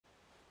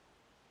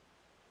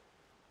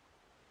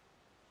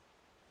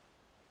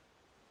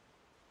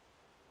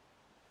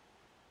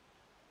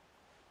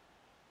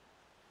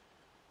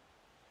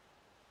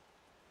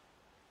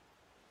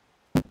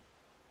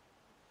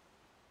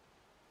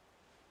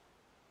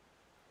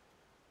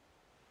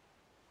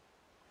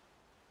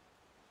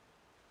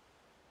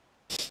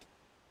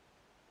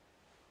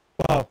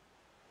Wow.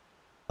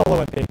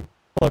 Hello, MP.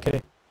 Hello,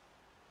 Kitty.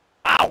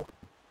 Ow!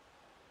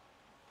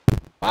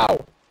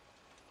 Wow!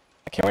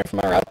 I can't wait for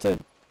my route to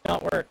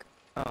not work.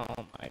 Oh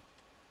my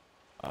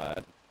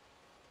god.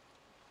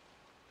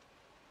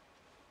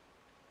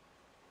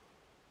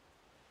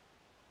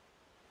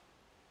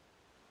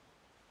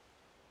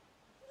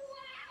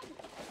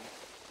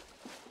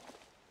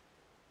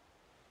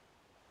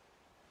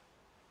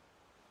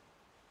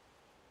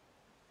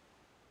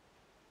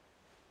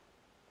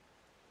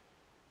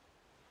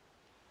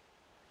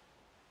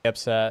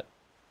 Upset.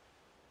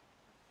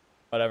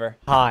 Whatever.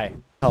 Hi.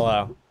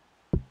 Hello.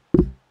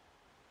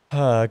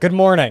 Good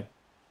morning.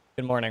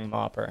 Good morning,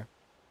 Mopper.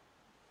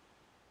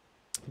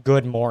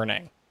 Good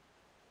morning.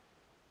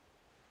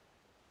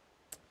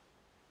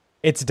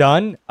 It's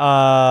done.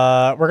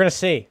 We're gonna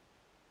see.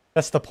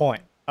 That's the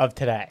point of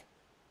today.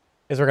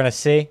 Is we're gonna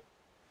see.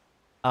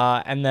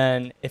 And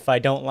then if I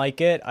don't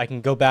like it, I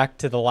can go back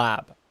to the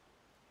lab.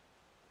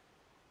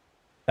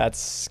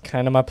 That's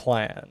kind of my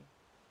plan.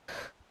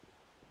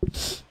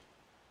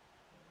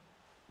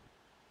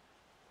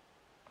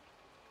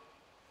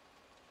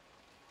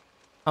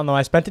 I don't know,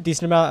 I spent a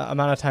decent amount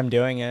of time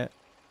doing it.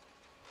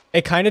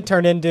 It kind of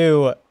turned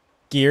into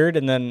geared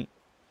and then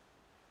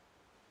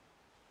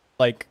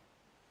like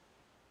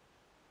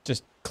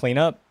just clean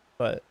up,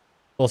 but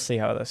we'll see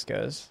how this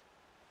goes.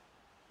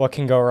 What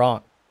can go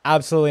wrong?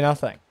 Absolutely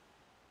nothing.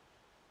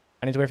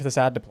 I need to wait for this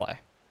ad to play.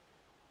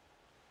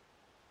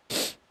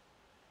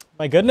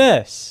 My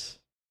goodness.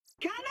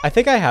 I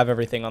think I have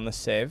everything on the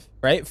save,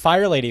 right?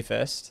 Fire Lady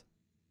Fist.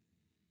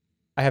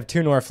 I have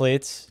 2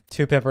 Norfleets,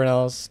 2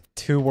 Pimpernels,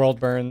 2 World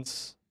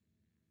Burns,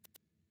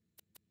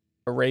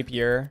 a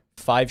Rapier,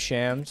 5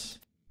 Shams,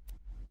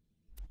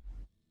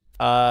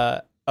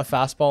 a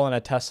Fastball, and a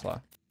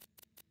Tesla.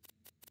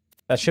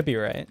 That should be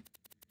right.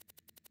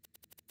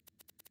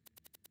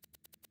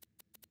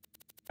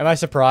 Am I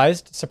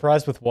surprised?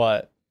 Surprised with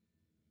what?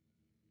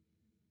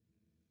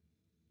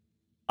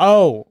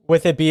 Oh,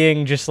 with it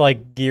being just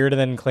like geared and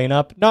then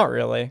cleanup? Not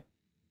really.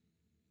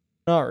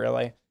 Not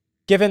really.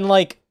 Given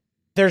like,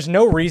 there's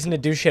no reason to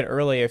do shit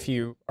early if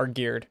you are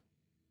geared.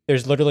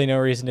 There's literally no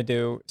reason to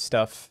do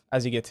stuff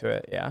as you get to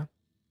it, yeah.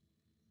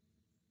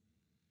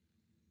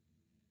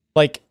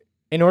 Like,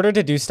 in order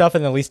to do stuff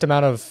in the least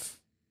amount of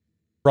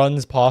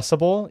runs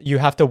possible, you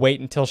have to wait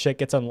until shit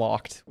gets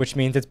unlocked, which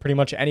means it's pretty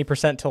much any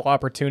percentile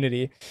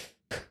opportunity.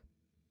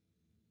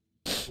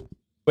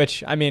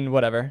 Which, I mean,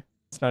 whatever.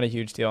 It's not a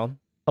huge deal.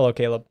 Hello,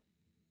 Caleb.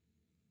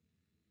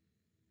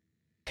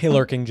 Hey,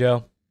 Lurking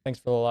Joe. Thanks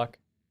for the luck.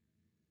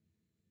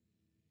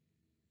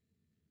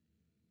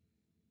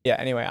 Yeah,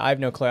 anyway, I have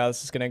no clue how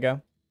this is going to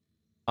go.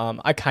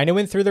 I kind of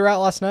went through the route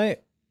last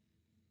night.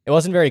 It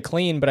wasn't very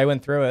clean, but I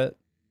went through it.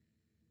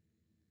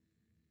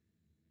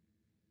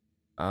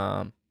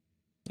 Yeah,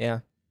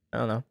 I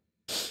don't know.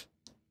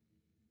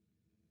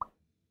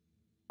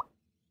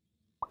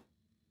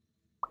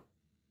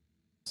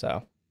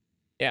 So,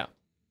 yeah.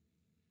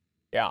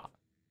 Yeah.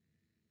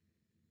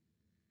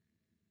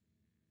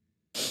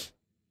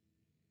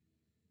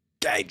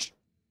 Gage.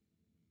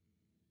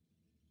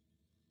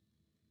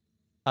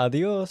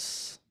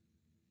 Adios.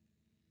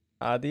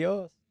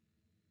 Adios.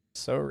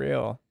 So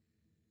real.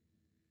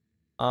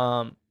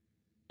 Yeah,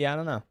 I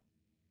don't know.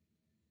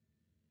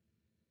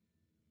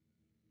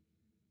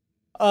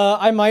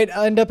 I might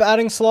end up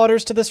adding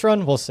slaughters to this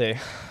run. We'll see.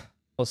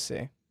 We'll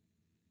see.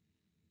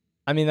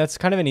 I mean, that's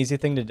kind of an easy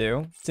thing to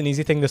do. It's an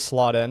easy thing to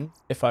slot in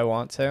if I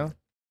want to,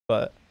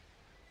 but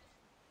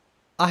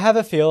I have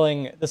a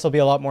feeling this will be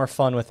a lot more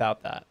fun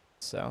without that.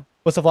 So,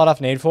 what's the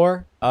Vladoff nade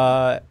for?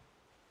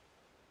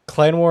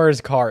 Clan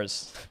Wars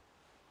cars.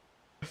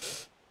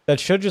 That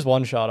should just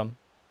one-shot him,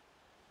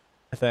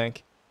 I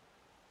think.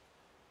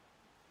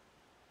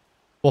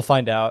 We'll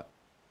find out.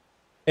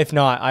 If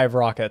not, I have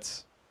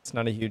rockets. It's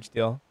not a huge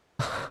deal.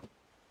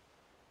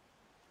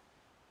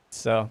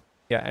 So,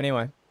 yeah,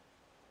 anyway.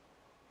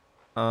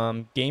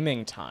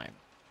 Gaming time.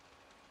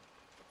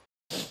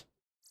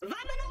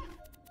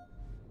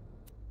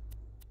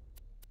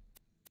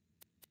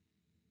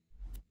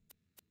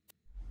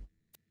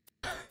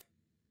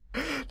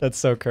 That's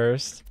so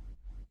cursed.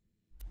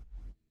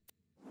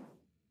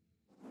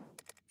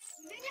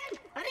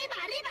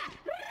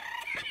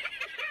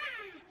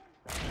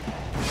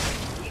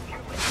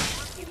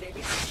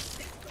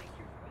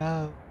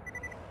 Oh.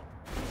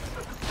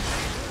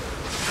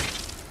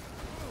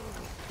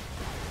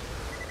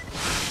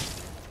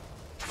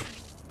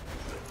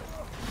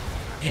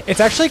 It's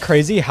actually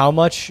crazy how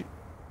much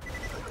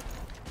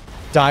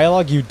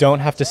dialogue you don't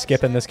have to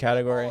skip in this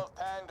category.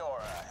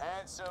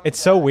 It's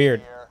so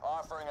weird.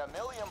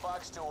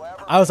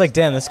 I was like,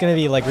 damn, this is gonna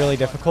be like really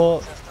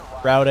difficult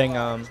routing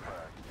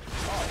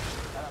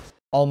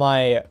all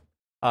my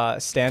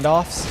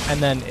standoffs, and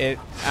then it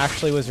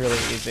actually was really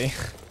easy.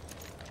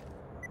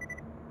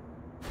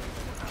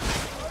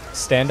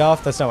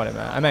 Standoff? That's not what I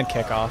meant. I meant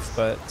kickoff,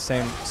 but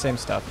same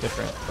stuff,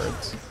 different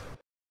words.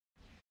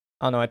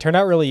 I don't know, it turned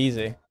out really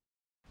easy.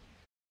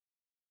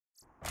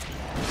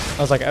 I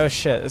was like, oh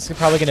shit, this is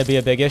probably gonna be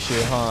a big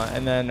issue, huh?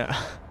 And then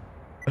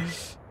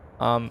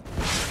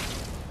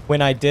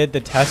When I did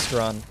the test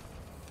run,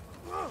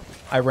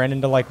 I ran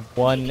into like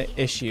one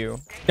issue.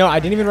 No, I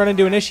didn't even run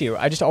into an issue.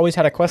 I just always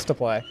had a quest to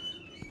play.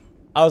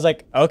 I was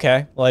like,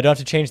 okay, well, I don't have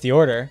to change the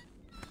order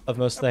of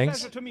most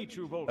things. To meet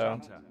you, Vault So,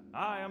 Hunter.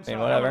 I mean,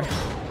 whatever.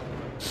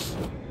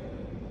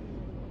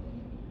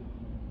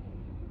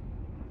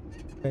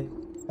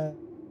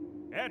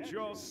 At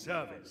your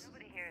service.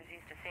 Nobody here is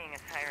used to seeing a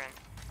siren.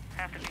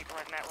 Half the people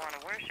I've met want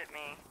to worship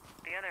me.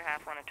 The other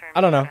half want to turn me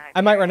I don't know. into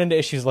I might run into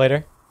issues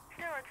later.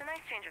 Still, it's a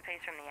nice change of pace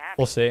from the app.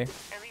 We'll see. At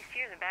least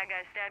here the bad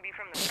guys stab you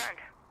from the front.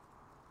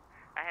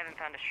 I haven't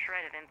found a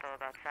shred of info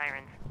about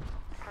sirens.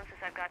 The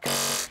closest I've got to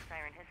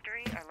siren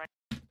history are like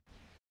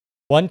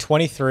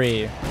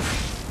 123.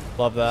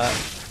 Love that.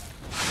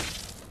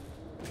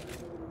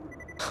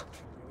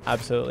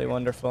 Absolutely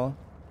wonderful.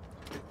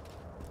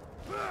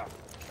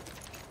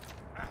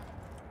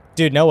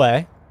 Dude, no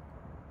way.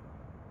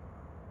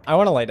 I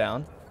want to lay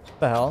down. What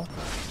the hell?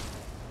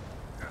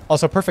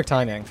 Also, perfect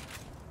timing.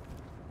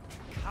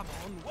 Come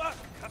on, work.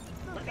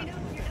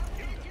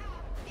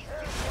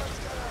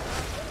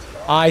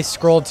 I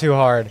scrolled too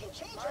hard.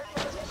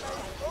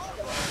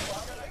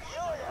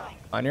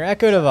 On your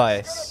echo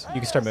device. You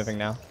can start moving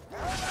now.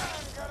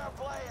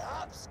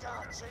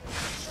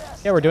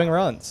 Yeah, we're doing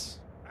runs.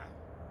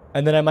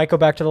 And then I might go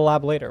back to the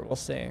lab later. We'll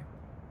see.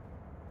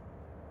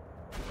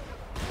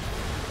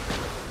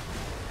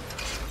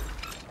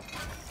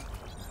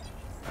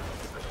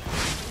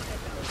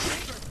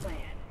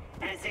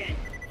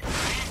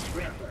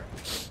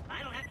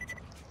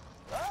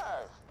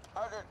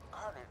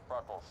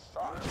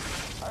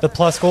 The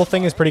plus goal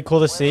thing is pretty cool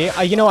to see.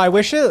 You know, I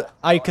wish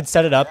I could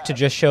set it up to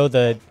just show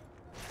the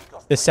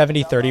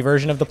 70-30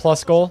 version of the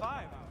plus goal.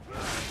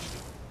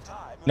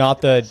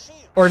 Not the,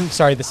 or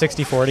sorry, the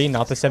 60-40,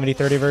 not the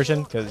 70-30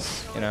 version,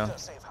 because, you know,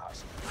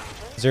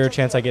 zero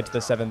chance I get to the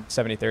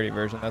 70-30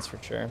 version, that's for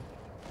sure.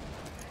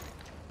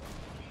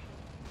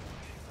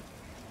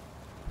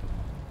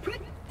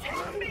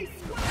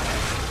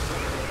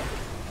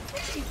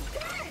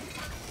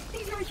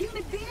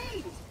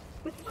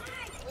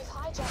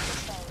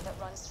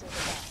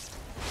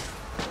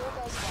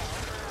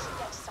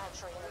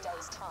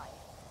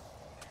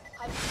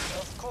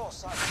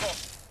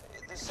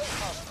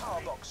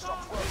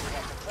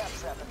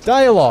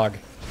 Dialogue.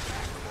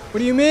 What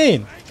do you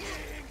mean?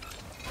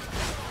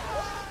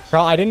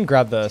 I didn't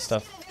grab the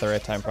stuff at the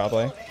right time,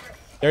 probably.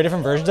 There are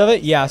different versions of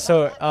it? Yeah,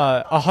 so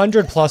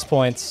 100 plus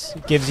points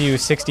gives you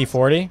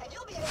 60-40.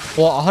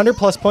 Well, 100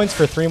 plus points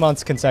for 3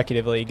 months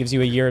consecutively gives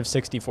you a year of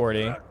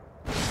 60-40.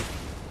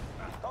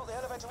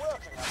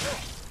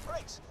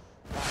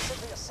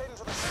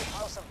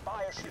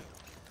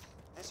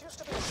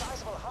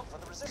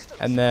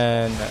 And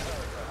then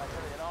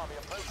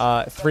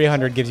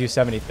 300 gives you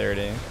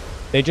 70-30.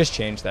 They just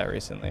changed that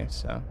recently,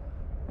 so.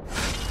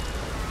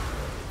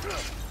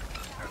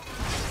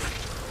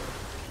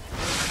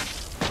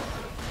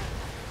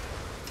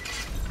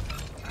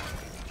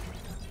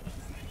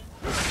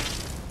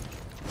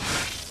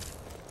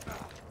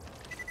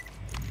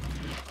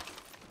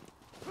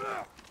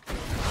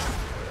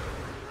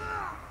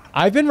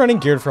 I've been running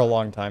geared for a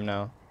long time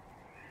now.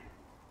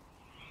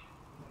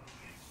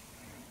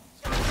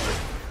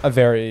 A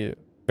very,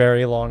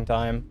 very long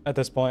time at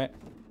this point.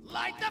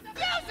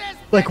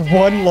 Like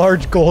one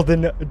large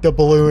golden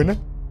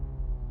doubloon.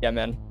 Yeah,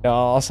 man. No,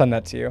 I'll send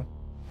that to you.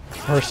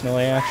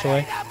 Personally,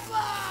 actually.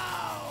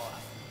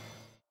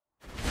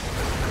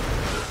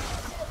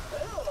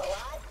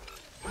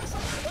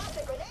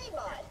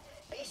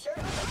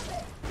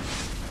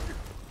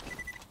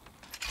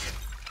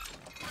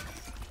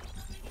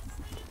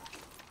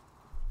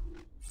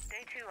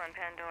 Day 2 on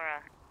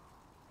Pandora.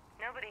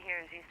 Nobody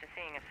here is used to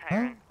seeing a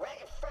siren.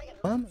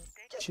 Mom,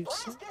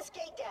 Blast this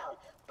gate down,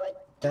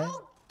 but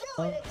don't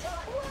do it until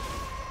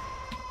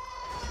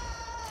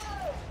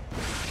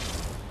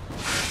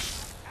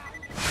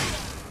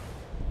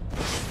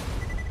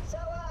So,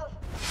 I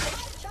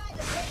tried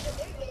to switch the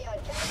mutiny on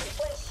Captain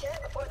Flint's ship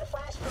before the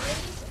flash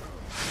freeze,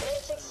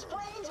 which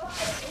explains why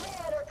his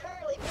men are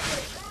currently beating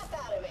the crap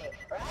out of me,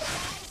 right,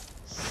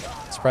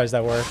 guys? surprised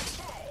that worked.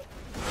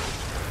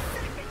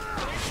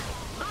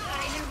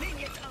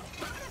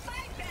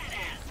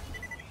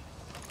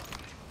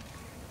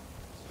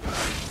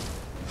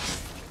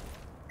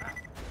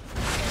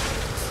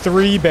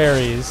 Three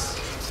berries.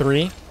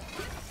 Three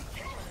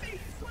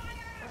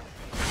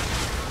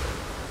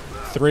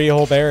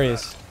whole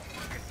berries.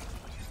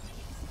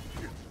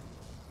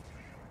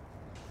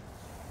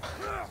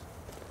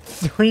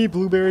 Three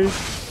blueberries.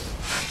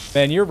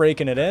 Man, you're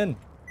raking it in.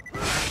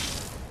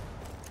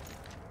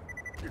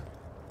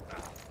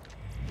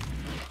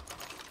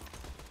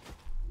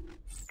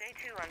 Day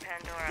 2 on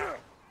Pandora.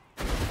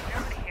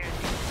 Nobody here is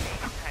used to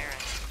seeing a siren.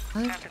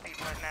 Half the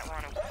people I've met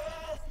want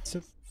to.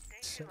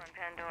 Day 2 on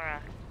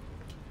Pandora.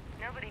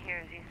 Nobody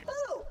here is used to.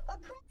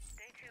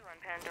 Day 2 on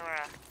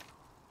Pandora.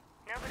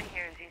 Nobody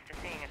here is used to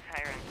seeing a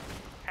siren.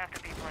 Half the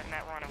people I've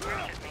met want to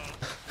worship me.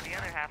 The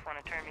other half want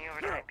to turn me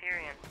over to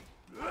Hyperion.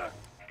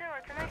 Still,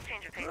 it's a nice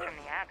change of pace from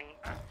the Abbey.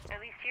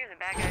 At least here the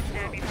bad guys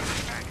stab you from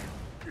the front.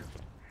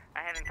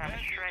 I haven't found a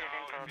shred of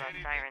info about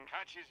sirens.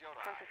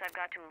 Closest I've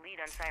got to a lead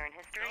on siren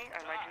history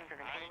are legends of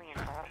an alien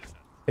cult.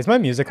 Is my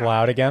music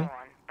loud again?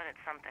 But it's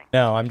something.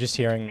 No, I'm just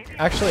hearing...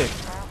 Actually, I'll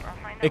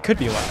find out it could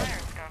be where the loud.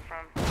 sirens come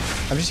from.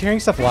 I'm just hearing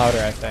stuff louder,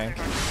 I think.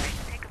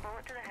 Take a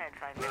bullet to the head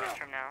 5 minutes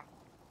from now.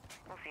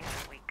 We'll see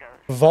how the week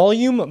goes.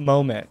 Volume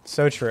moment.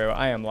 So true.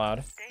 I am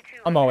loud. Day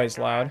 2 I'm on always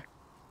Pandora. loud.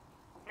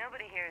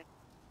 Nobody hears.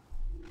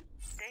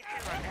 Day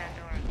 2 on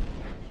Pandora.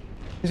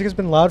 Music has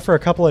been loud for a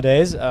couple of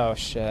days. Oh,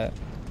 shit.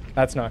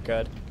 That's not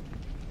good.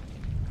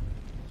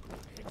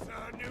 It's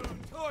a new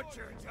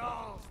torture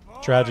dolls,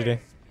 boys. Tragedy.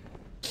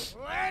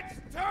 Let's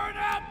turn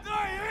up the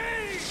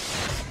heat!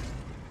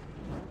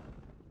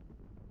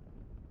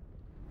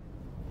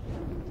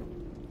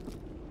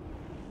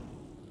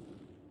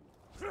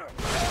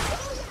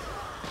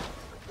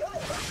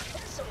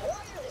 There's some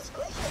water in this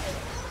glacier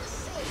I've never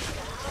seen,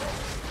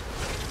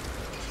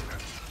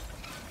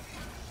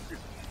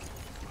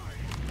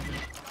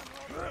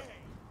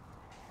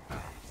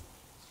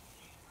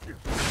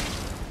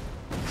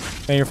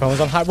 And your phone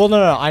was on high. Well,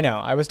 no, I know.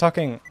 I was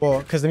talking. Well,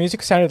 because the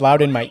music sounded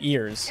loud in my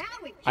ears.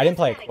 I didn't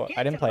play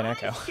an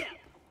echo.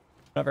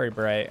 Not very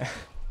bright. Day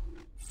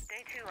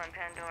 2 on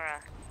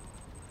Pandora.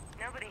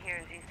 Nobody here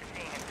is used to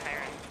seeing a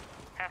siren.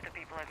 Half the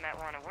people I've met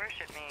want to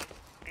worship me.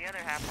 The other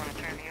half want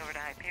to turn me over to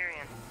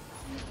Hyperion.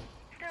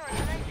 Still,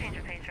 it's a nice change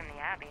of pace from the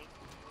Abbey.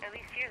 At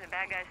least here the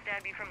bad guys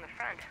stab you from the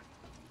front.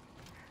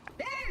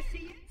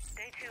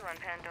 Day 2 on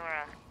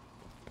Pandora.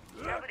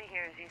 Nobody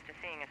here is used to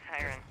seeing a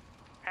siren.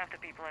 Half the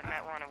people I've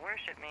met want to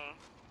worship me.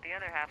 The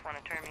other half want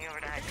to turn me over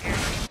to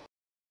Hyperion.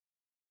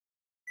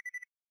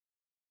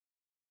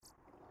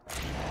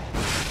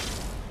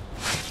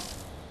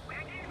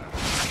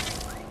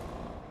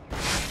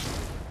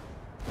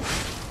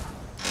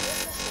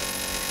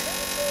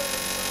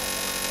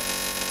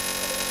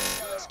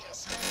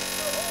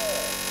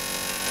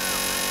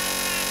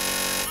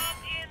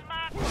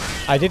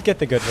 I did get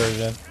the good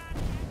version.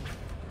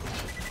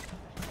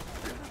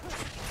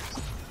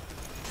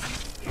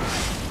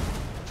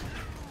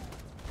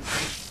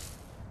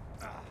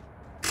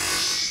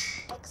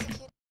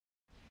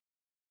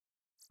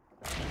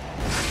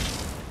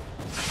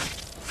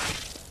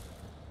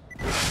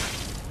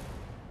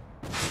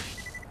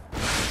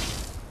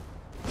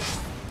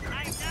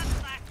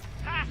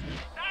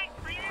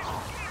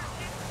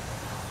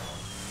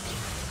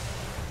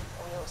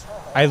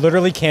 I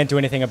literally can't do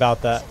anything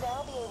about that.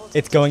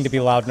 It's going to be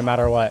loud no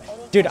matter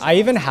what. Dude, I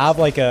even have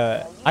like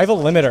I have a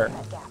limiter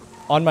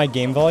on my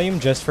game volume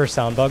just for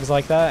sound bugs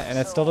like that, and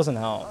it still doesn't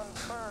help.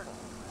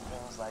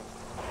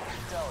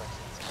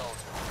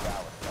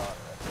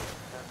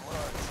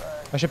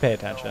 I should pay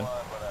attention.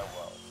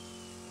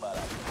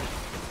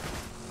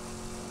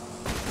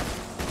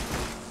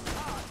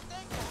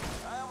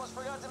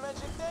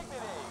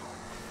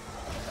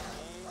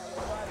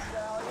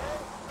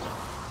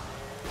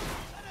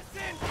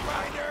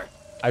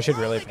 I should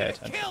really pay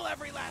attention. Kill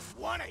every last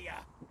one of ya.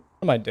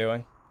 What am I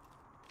doing?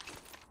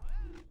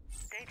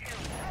 Day 2.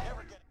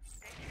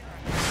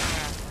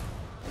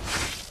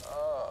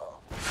 Oh,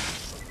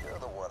 so you're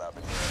the one I've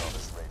been hearing on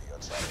this radio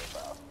chatter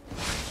about.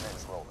 His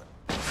name's Roland.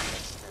 I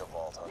used to be a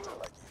vault hunter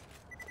like you.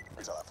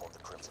 Until I formed the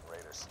Crimson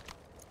Raiders.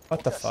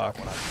 What the fuck?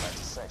 When I come back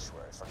to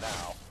Sanctuary. For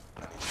now,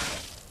 I need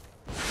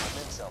you. My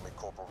men tell me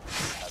Corporal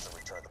Reese hasn't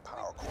returned the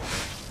power core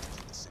to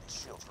keep the city's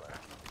shields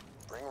running.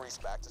 Bring Reese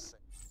back to Sanctuary.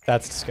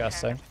 That's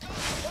disgusting.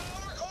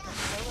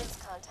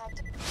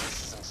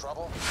 Reese is in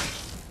trouble.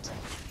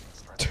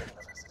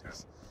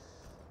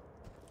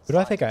 Who do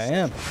I think I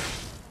am?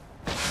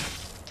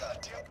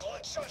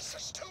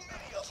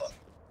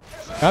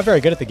 Not very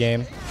good at the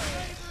game.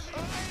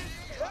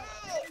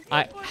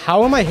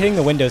 How am I hitting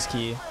the Windows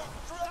key?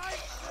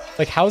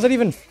 Like, how is that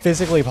even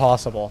physically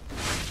possible?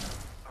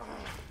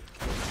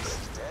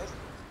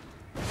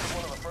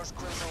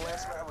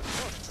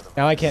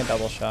 Now I can't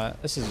double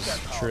shot. This is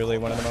truly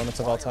one of the moments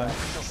of all time.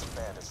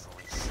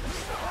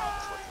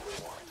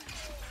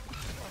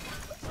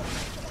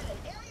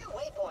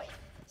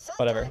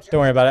 Whatever. Don't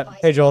worry about it.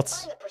 Hey, Jolts.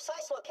 Find the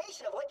precise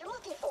location of what you're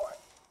looking for.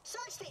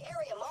 Search the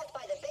area marked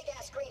by the big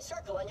ass green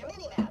circle on your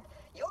minimap.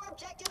 Your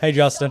objective Hey, is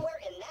Justin. somewhere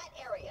in that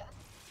area.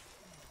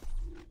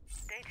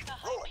 Day 2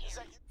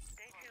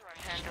 on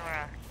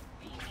Pandora.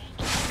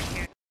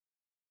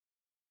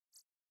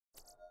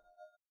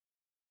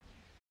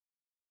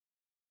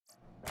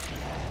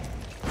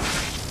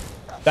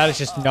 That is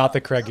just not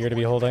the correct gear to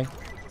be holding.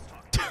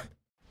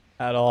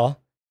 At all.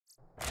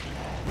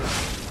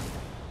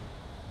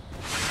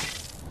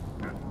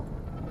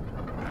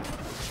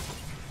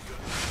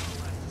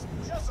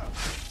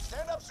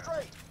 Stand up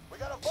straight. We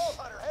got a vault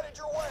hunter headed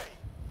your way.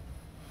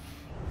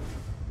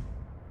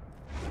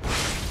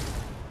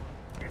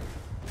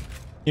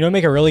 You know what would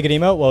make a really good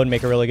emote? What would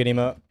make a really good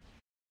emote?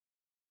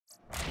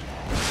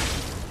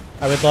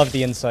 I would love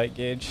the insight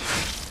gauge.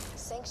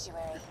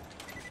 Sanctuary.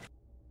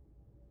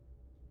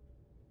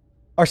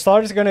 Are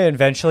slaughters going to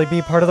eventually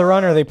be part of the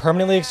run? Or are they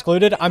permanently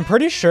excluded? I'm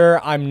pretty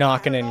sure I'm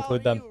not going to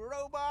include them.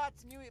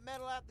 Robots, mutant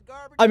metal out the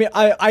garbage. I mean,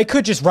 I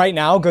could just right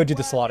now go do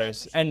the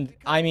slaughters, and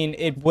I mean,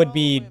 it would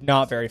be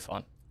not very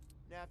fun.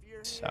 Now, if you're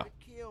here So. to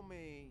kill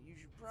me, you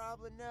should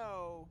probably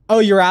know. Oh,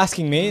 you're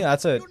asking me?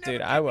 That's a You'll never dude.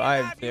 get I me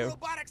alive, you do.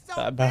 robotic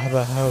son of a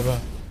bitch.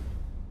 Ba.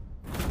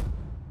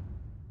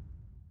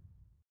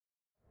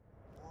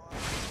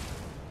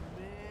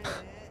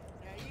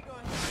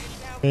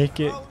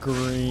 Make it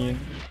green.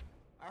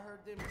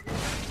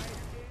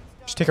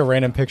 Just take a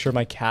random picture of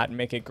my cat and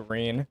make it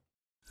green.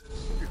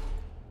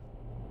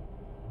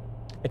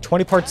 A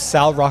 20-part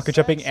Sal rocket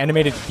jumping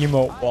animated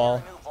emote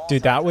wall.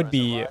 Dude, that would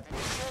be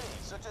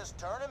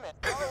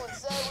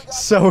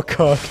so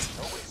cooked.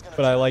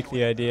 But I like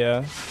the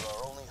idea.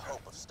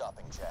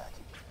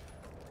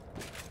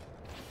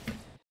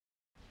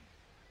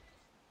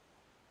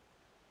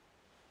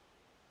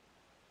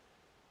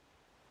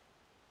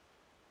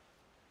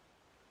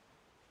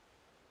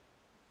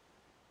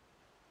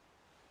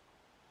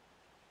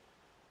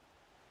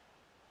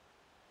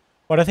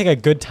 What I think a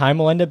good time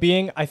will end up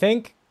being, I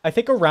think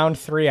around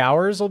 3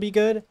 hours will be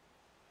good,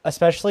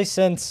 especially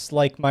since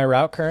like my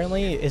route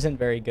currently isn't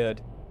very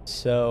good.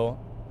 So,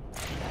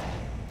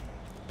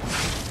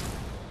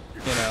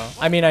 you know,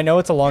 I mean, I know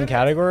it's a long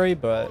category,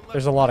 but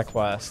there's a lot of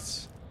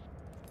quests.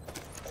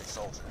 Hey,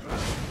 soldier. You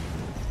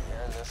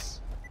hearing this?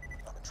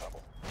 I'm in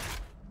trouble.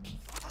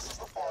 This is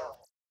the fire.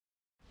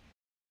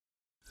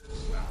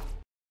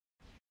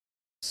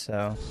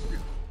 So.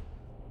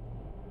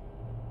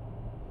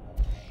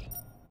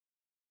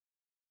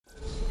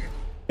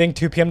 Think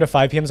 2 p.m. to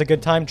 5 p.m. is a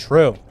good time?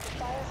 True.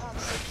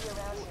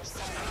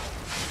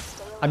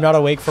 I'm not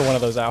awake for one of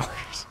those hours.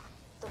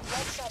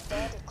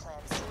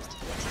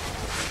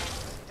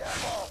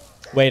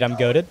 Wait, I'm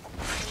goated?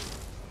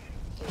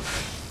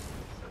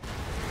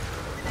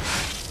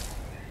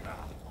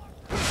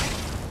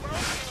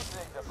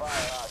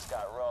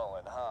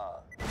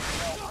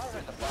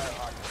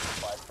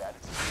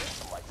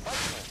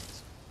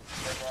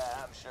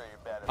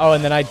 Oh,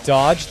 and then I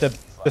dodged the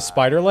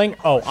spiderling?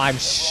 Oh, I'm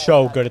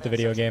so good at the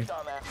video game.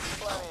 Let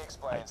me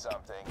explain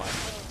something.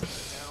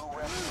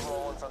 When you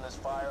rolling from this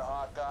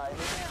Firehawk guy,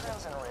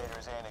 Crimson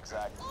Raiders ain't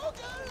exactly.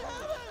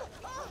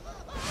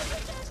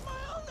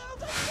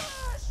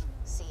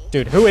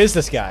 Dude, who is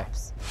this guy?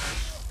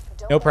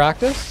 No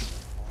practice?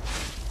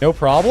 No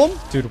problem?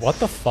 Dude, what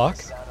the fuck?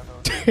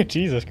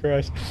 Jesus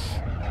Christ.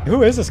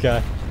 Who is this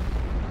guy?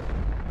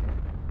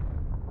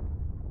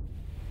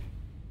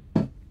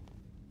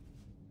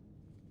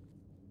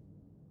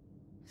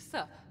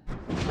 Sup?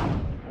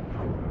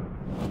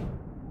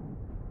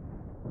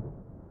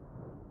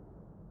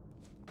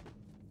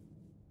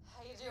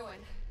 How you doing?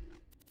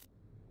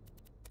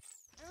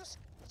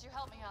 Could you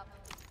help me up?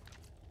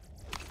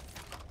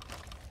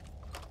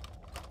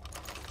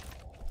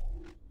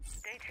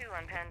 Day 2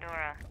 on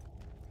Pandora.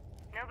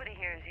 Nobody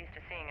here is used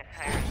to seeing us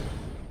hired.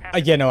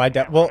 Yeah, no,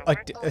 well,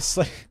 it's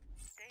like...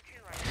 Day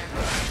 2 on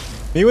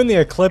Pandora. Me when the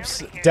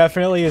eclipse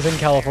definitely is in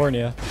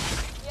California.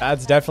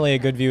 That's definitely a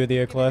good view of the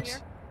eclipse.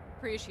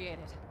 Appreciate it.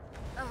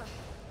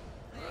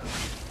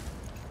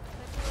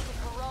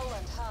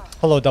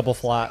 Hello, double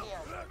flat.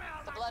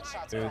 The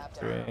bloodshots 2, grabbed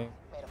 3, him.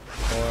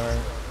 4.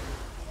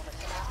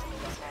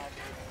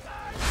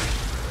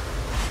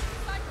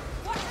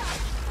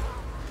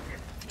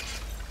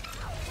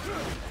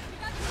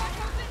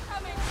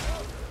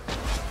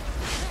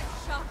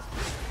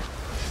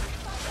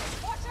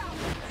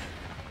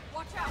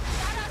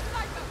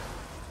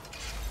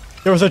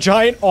 There was a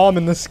giant arm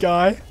in the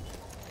sky.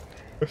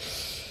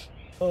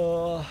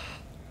 Oh,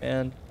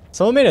 man.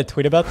 Someone made a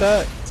tweet about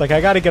that. It's like,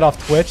 I gotta get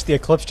off Twitch. The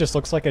eclipse just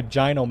looks like a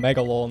giant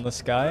omega lol in the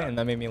sky, and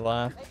that made me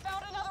laugh. They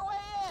found another way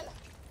in.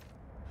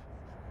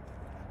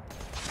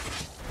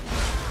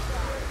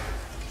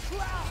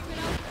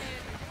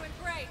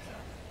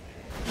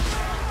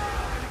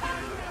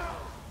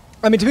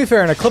 I mean, to be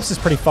fair, an eclipse is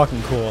pretty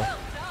fucking cool.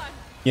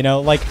 You know,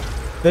 like,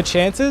 the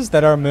chances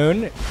that our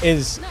moon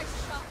is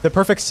the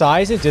perfect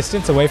size and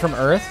distance away from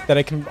Earth that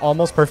it can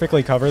almost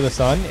perfectly cover the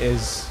sun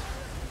is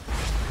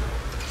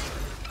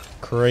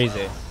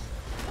crazy.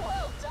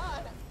 Well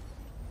done.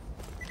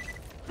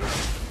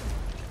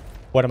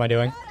 What am I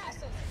doing?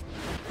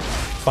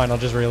 Fine, I'll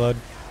just reload.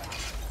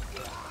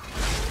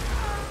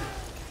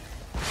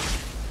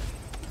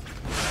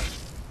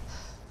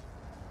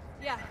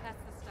 Yeah, that's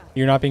the stuff.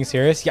 You're not being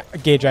serious? Yeah,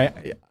 Gage,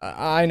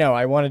 I know.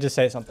 I wanted to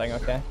say something,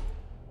 okay?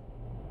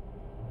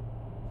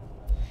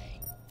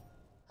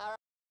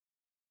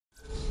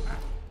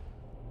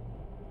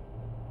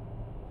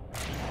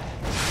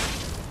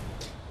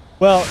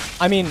 Well,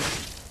 I mean,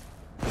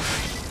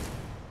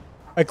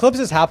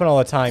 eclipses happen all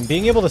the time.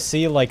 Being able to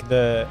see like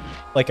the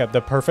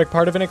perfect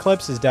part of an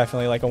eclipse is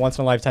definitely like a once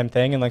in a lifetime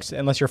thing, and like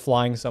unless you're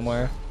flying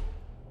somewhere.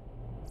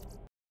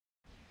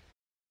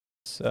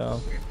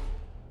 So,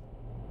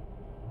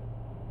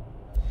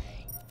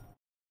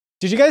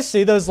 did you guys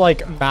see those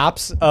like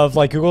maps of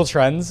like Google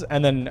Trends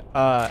and then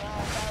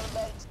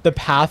the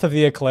path of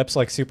the eclipse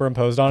like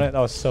superimposed on it? That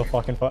was so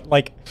fucking fun.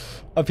 Like,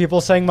 of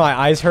people saying my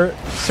eyes hurt,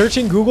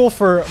 searching Google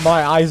for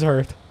my eyes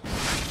hurt.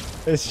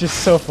 It's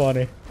just so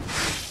funny.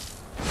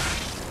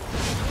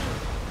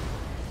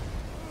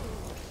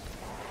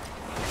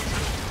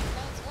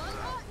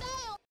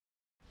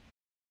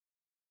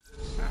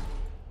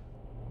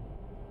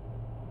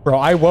 Bro,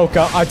 I woke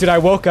up. I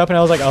woke up and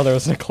I was like, oh, there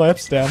was an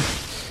eclipse. Damn.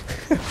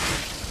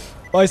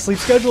 My sleep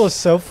schedule is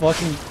so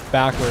fucking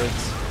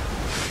backwards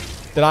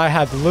that I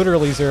had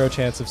literally zero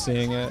chance of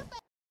seeing it.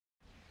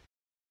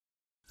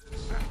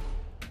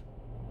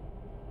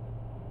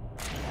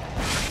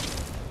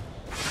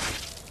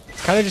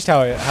 It's kind of just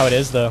how it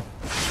is, though.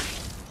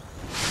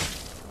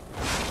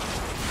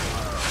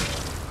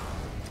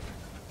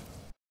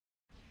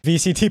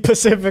 VCT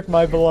Pacific,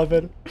 my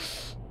beloved.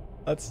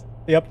 That's,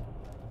 yep.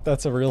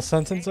 That's a real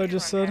sentence I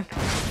just said. Day 2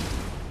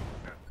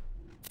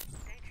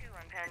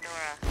 on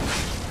Pandora.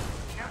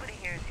 Nobody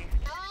hears you.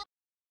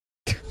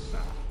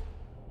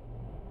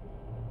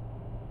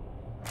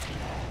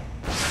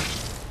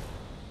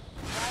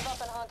 Drive up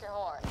and honk your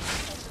horn.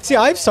 See,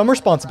 I have some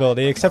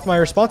responsibility, except my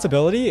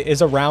responsibility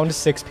is around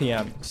 6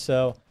 p.m.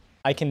 So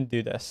I can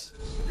do this.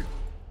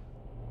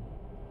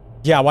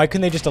 Yeah, why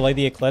couldn't they just delay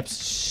the eclipse?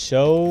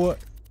 So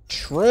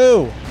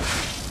true.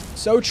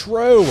 So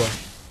true.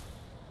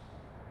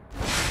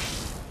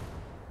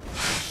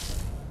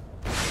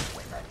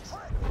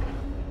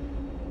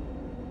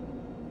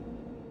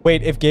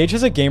 Wait, if Gage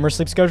has a gamer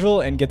sleep schedule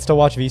and gets to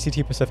watch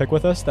VCT Pacific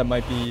with us, that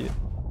might be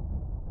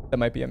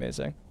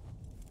amazing.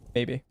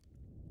 Maybe.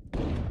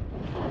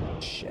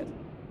 Shit.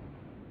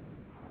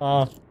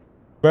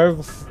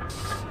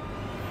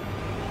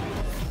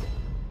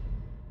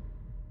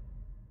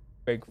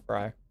 Big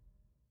fry.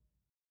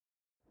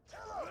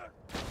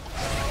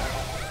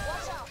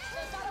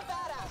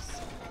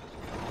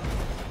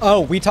 Oh,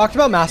 we talked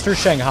about Master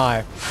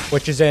Shanghai,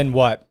 which is in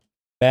what?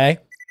 May?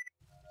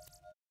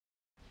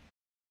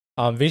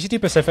 VCT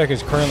Pacific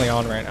is currently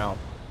on right now,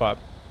 but,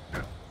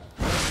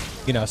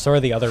 you know, so are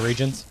the other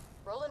regions.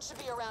 Roland should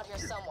be around here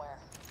somewhere.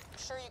 I'm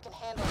sure you can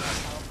handle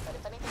yourself, but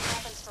if anything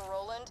happens to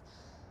Roland,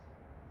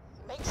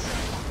 make sure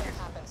nothing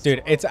happens.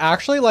 Dude, it's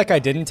actually like I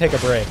didn't take a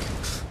break.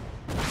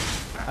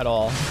 At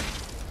all.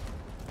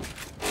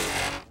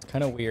 It's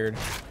kind of weird.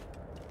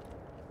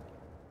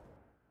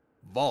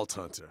 Vault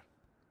Hunter.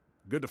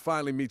 Good to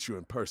finally meet you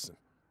in person.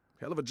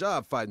 Hell of a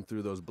job fighting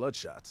through those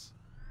bloodshots.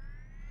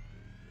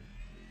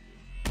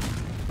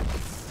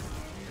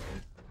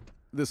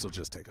 This'll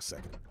just take a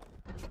second.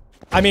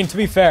 I mean, to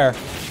be fair,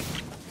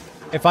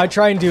 if I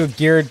try and do a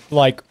geared,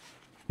 like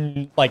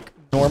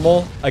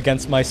normal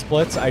against my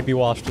splits, I'd be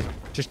washed.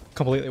 Just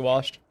completely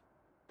washed.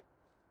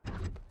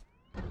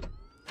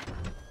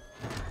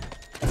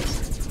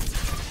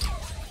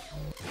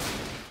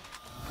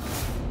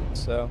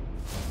 So.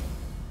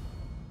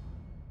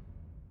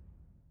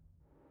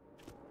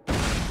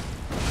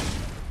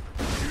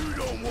 You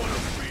don't want to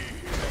be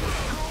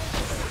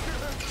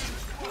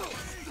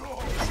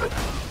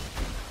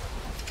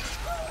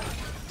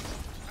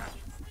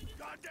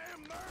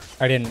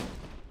I didn't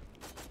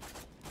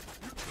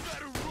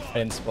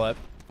split.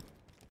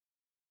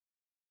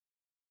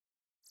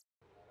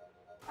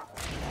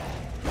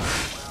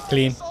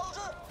 Clean.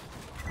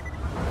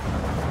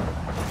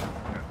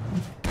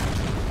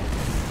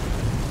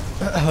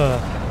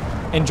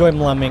 Enjoy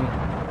mlemming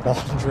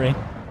laundry.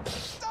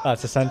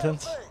 That's a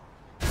sentence. That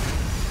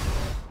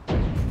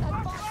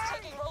boss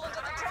taking Roland to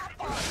the trap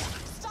bar.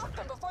 Stop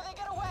them before they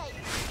get away.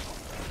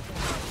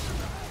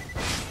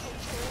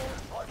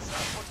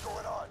 What's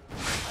going on?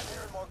 I'm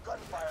hearing more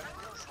gunfire than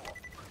usual.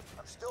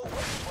 I'm still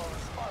waiting for a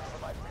response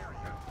from my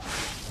period.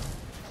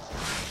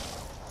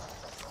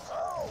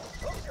 Oh,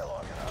 took you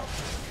long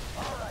enough.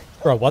 All right.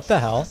 Bro, what the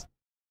hell?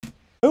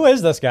 Who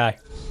is this guy?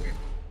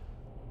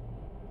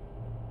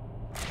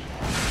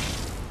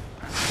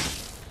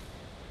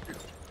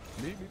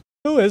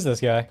 Who is this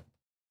guy?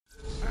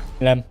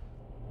 Lem.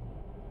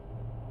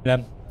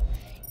 Lem.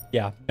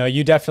 Yeah. No,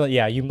 you definitely.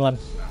 Yeah, you Lem.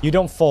 You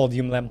don't fold,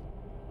 you Lem.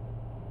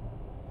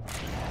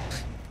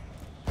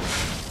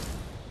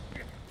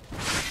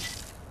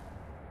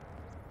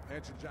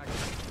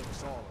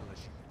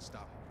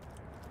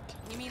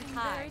 You mean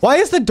hi? Why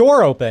is the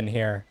door open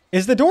here?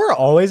 Is the door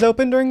always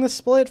open during the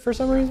split for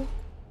some reason?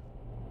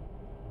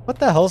 What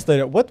the hell's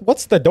the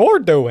what's the door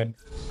doing?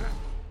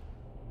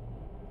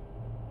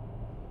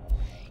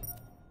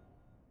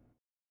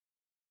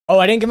 Oh,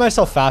 I didn't give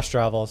myself fast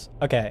travels.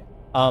 Okay.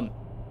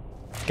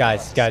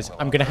 Guys,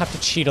 I'm gonna have to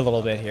cheat a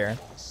little bit here.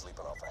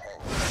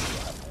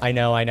 I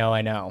know.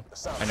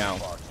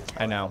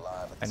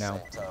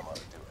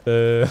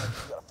 Boo.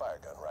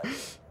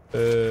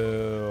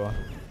 Boo.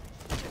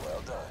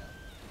 Well done.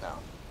 Now,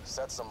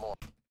 set some more.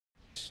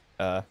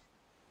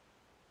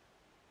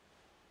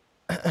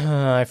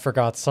 I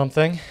forgot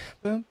something.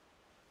 Boom.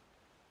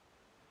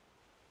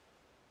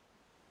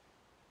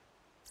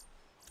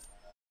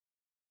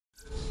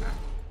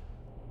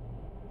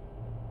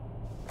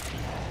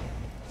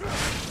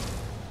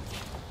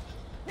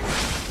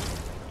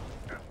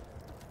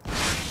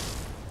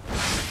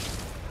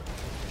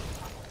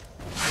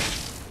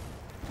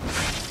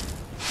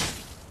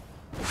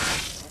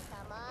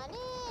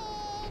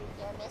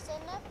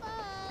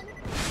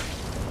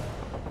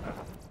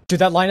 Dude,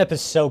 that lineup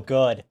is so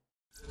good.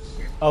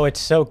 Oh, it's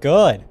so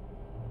good.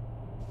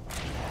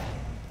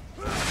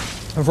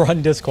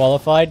 Run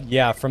disqualified?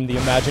 Yeah, from the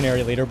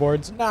imaginary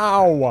leaderboards.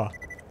 No!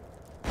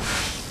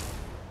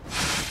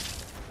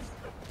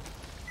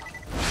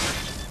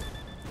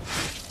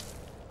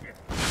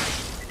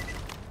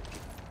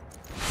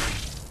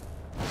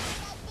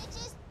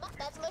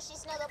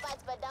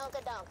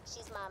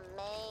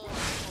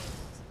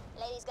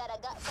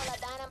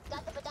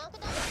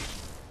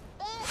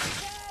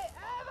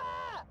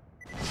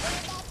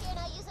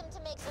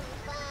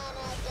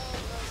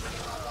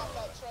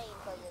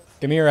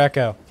 Give me your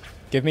echo.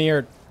 Give me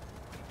your...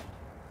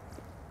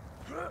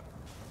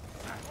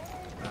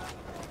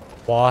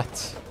 What?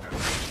 If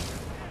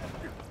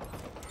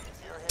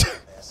you're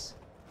hearing this,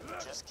 you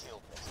just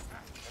killed me.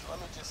 And let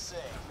me just say,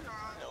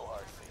 no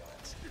hard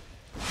feelings.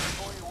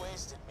 Before you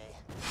wasted me,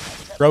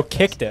 I kept Bro the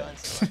kicked best it.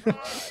 guns in the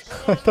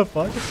garage. What the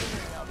fuck?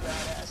 How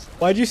badass you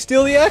Why'd you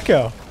steal the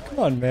echo? Come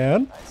on,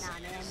 man. I see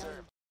you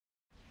deserve.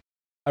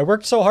 I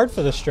worked so hard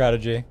for this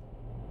strategy.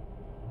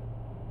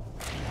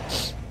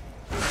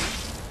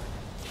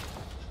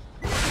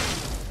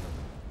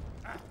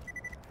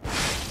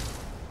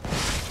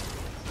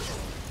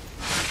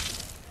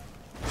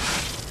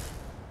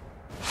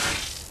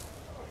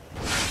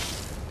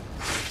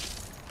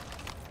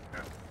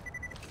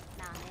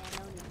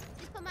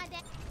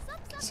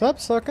 Sup,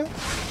 sucker?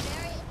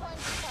 Very important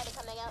party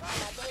coming up,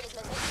 and my date is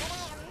missing, and I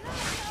am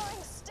not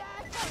going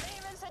stacked. Don't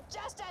even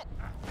suggest it.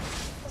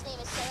 His name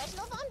is Sir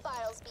Reginald von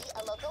Bartlesby,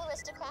 a local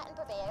aristocrat and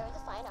purveyor of the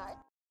fine art.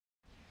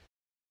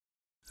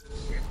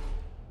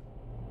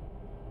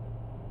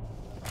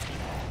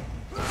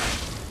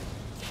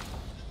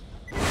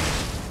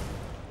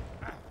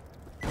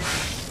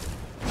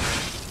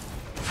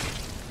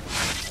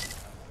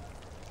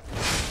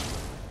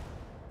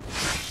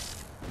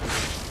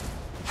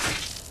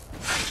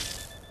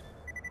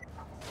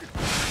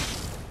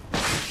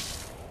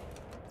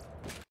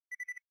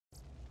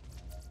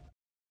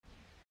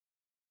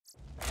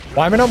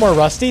 Why am I not more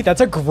rusty?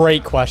 That's a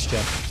great question.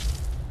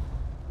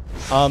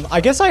 I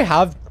guess I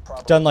have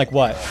done like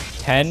what,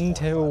 10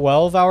 to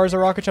 12 hours of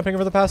rocket jumping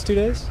over the past 2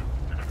 days?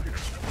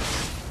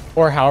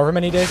 Or however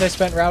many days I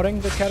spent routing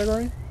this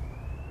category?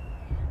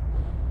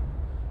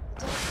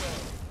 Don't worry.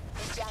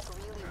 If Jack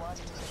really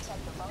wanted to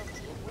protect the vault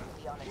key, it wouldn't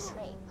be on a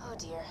train. Oh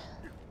dear.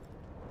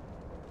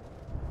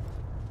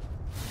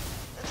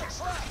 It's a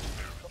trap!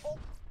 The whole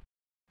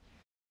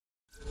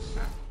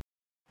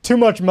Too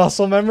much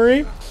muscle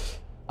memory?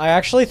 I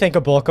actually think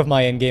a bulk of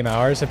my in-game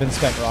hours have been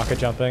spent rocket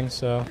jumping,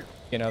 so,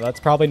 you know, that's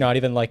probably not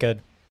even like a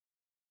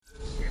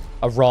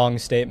wrong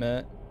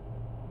statement.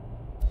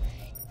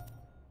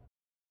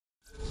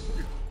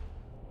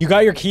 You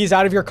got your keys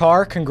out of your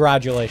car?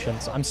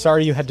 Congratulations. I'm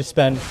sorry you had to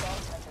spend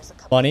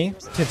money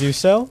to do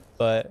so,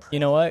 but you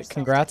know what?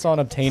 Congrats on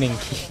obtaining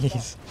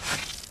keys.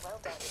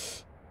 Well done.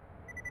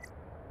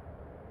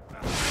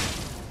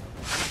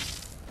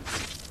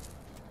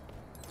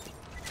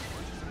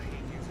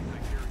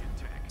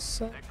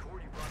 So...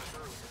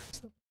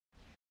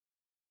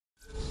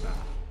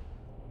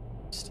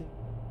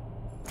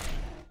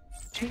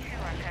 2 on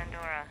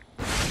Pandora.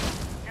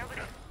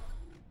 Nobody.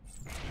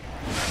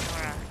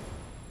 Pandora.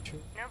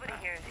 Nobody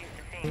here is used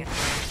to seeing it.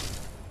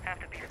 Have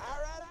to be.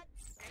 Alright,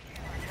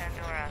 On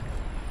Pandora.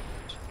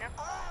 No.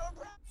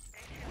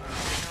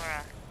 Pandora.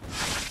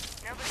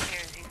 Nobody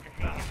here is used to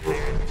seeing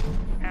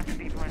it. Have to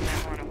be one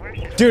that want to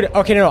worship. Dude,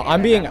 okay, no,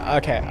 I'm being...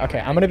 Okay,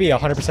 I'm gonna be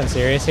 100%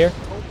 serious here.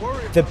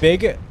 The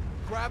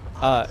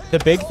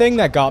big thing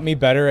that got me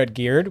better at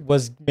Geared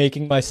was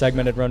making my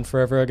segmented run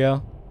forever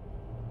ago.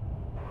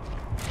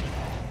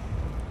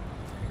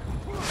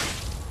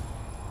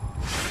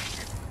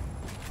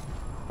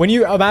 When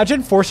you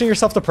imagine forcing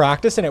yourself to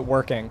practice and it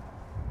working.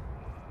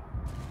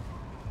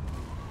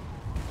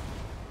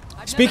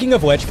 Speaking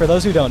of which, for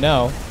those who don't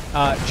know,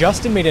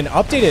 Justin made an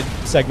updated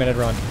segmented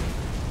run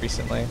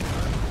recently.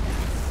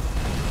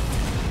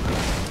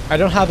 I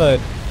don't have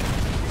a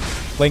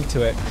link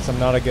to it because I'm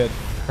not a good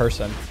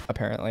person,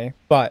 apparently.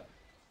 But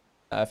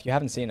if you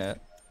haven't seen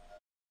it,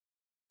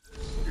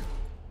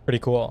 pretty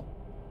cool.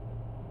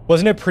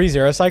 Wasn't it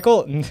pre-Zero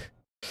Cycle?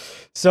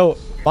 So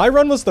my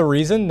run was the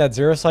reason that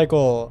Zero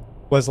Cycle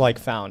was like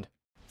found.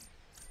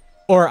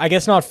 Or I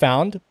guess not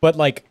found, but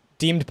like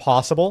deemed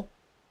possible.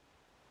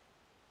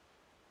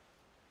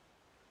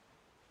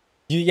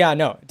 Yeah,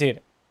 no,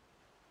 dude.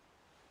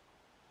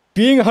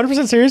 Being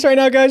 100% serious right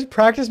now, guys,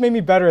 practice made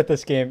me better at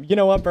this game. You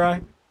know what, bro?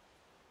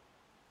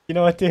 You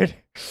know what, dude?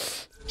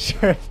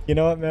 Sure. You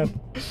know what, man?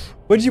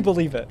 Would you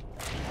believe it?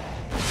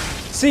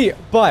 See,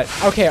 but,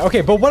 okay,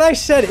 but what I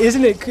said,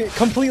 isn't it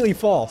completely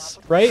false,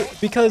 right?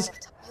 Because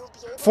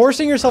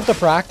forcing yourself to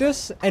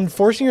practice and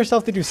forcing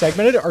yourself to do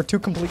segmented are two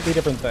completely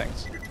different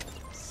things.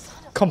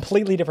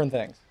 Completely different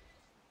things.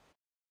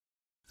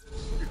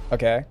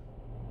 Okay.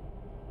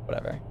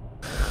 Whatever.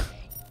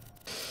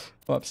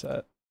 I'm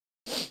upset.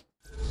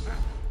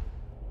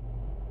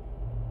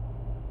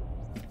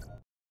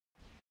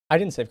 I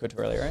didn't save code too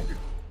early, right?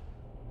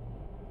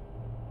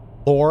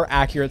 Lore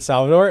accurate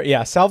Salvador?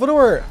 Yeah,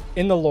 Salvador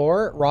in the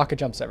lore, rocket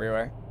jumps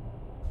everywhere.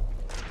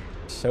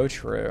 So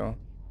true.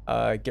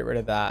 Get rid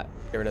of that.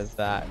 Get rid of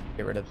that.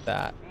 Get rid of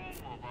that.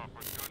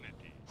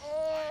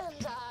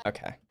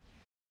 Okay.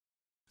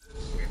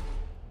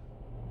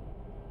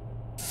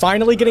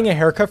 Finally getting a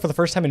haircut for the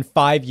first time in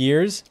 5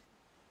 years.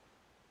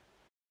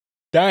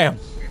 Damn.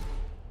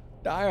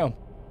 Damn.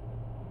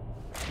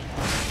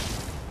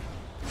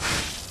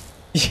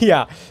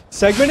 Yeah,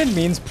 segmented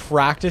means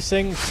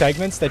practicing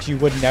segments that you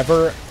would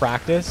never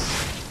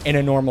practice in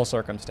a normal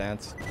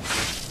circumstance.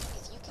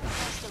 If you can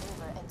cross the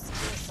river and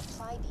steal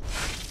supply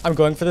beacons, I'm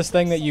going for this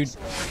thing that you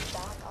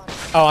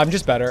Oh, I'm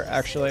just better,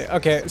 actually.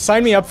 Okay,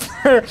 sign me up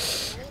for,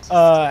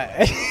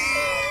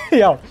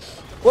 yo,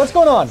 what's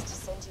going on?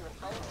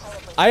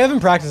 I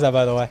haven't practiced that,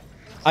 by the way.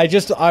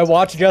 I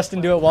watched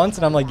Justin do it once,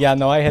 and I'm like, yeah,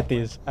 no, I hit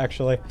these,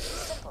 actually.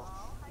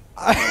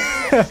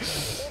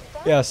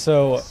 Yeah,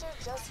 so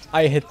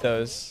I hit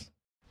those.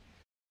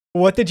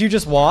 What did you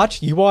just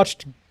watch? You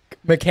watched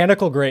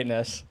Mechanical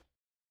Greatness.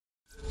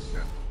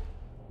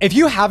 If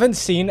you haven't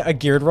seen a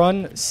geared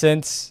run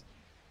since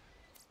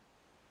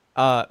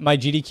my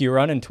GDQ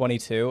run in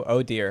 22,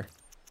 oh dear.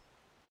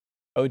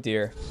 Oh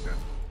dear.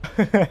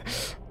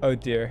 Oh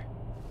dear.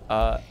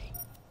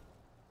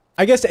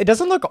 I guess it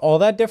doesn't look all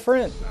that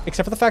different,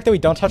 except for the fact that we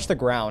don't touch the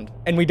ground.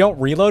 And we don't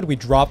reload, we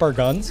drop our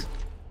guns.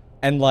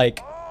 And like...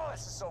 Oh,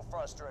 this is so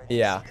frustrating.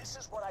 Yeah. This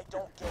is what I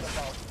don't get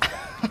about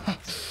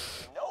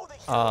you know the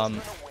hero's gonna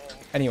win.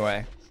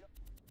 Anyway.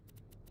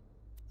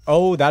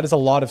 Oh, that is a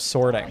lot of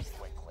sorting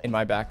in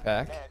my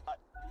backpack. Man,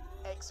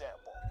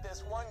 example,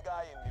 there's one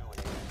guy in New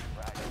Haven,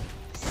 right?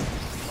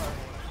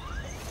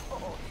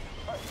 Oh,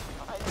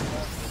 I love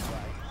it,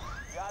 right?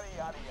 Yada,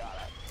 yada,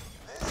 yada.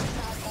 This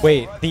guy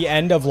Wait, the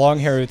end of Long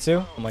Hair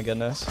Utsu? Oh my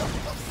goodness.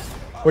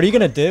 What are you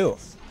gonna do?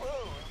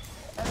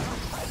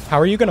 How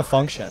are you gonna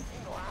function?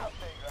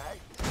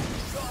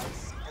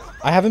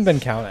 I haven't been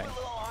counting.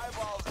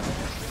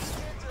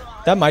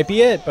 That might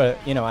be it, but,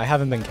 you know, I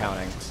haven't been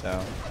counting,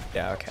 so...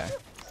 Yeah, okay.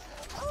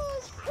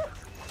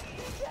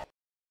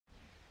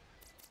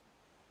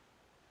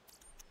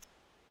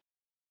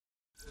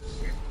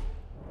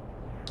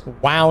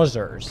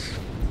 Wowzers.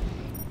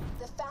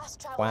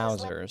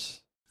 Wowzers.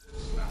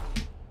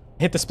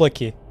 Hit the split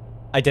key.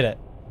 I did it.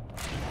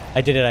 I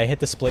did it. I hit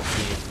the split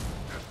key.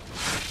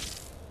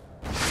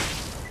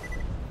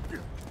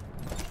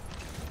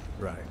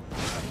 Right.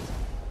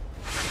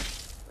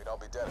 We don't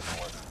be dead if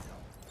it works for you.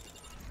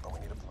 But we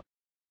need a plan.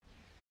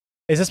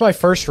 Is this my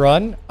first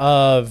run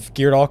of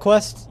Geared All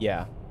Quests?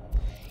 Yeah.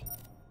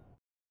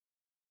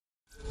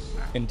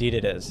 Indeed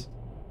it is.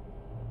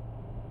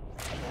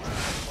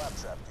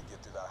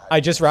 I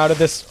just routed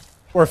this,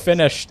 or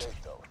finished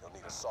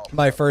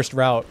my first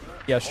route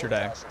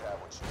yesterday.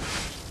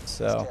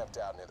 So,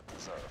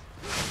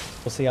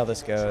 we'll see how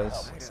this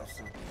goes.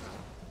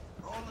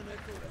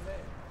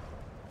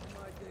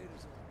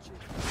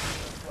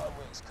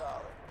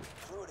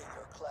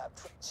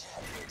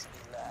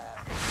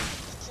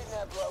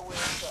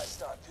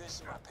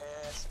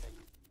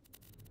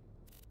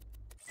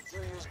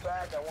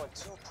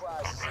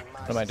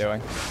 What am I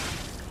doing?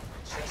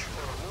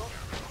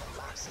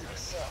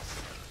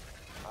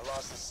 I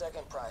lost the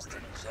second prize to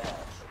Jack. The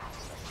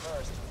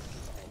first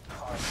was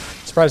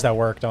Carson. Surprised that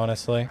worked,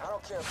 honestly. I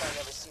don't care if I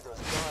never see those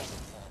guns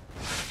again.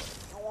 But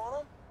if you want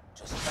them,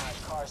 just find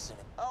Carson.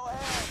 Oh,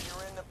 hey,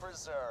 you're in the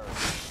preserve.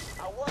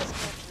 I was going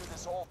to do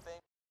this whole thing.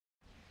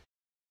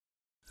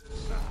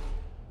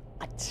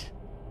 What?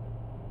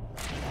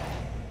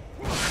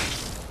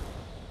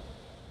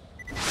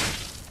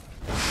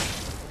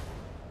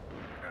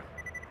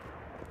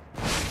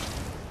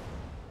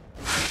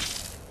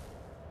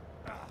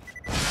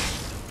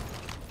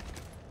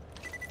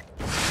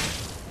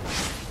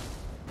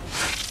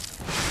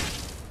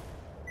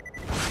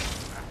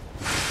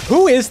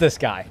 Who is this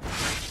guy?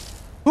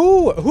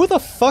 Who the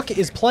fuck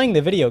is playing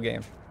the video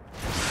game?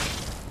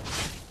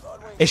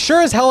 It sure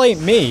as hell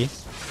ain't me.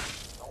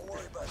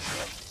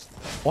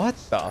 What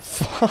the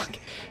fuck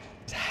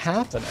is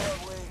happening?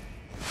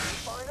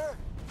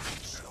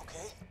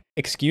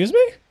 Excuse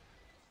me?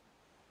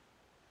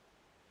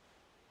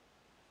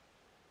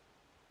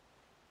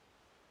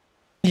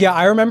 Yeah,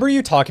 I remember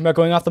you talking about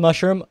going off the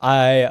mushroom.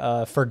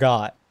 I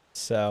forgot,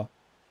 so...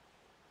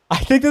 I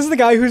think this is the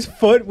guy whose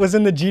foot was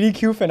in the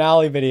GDQ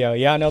finale video.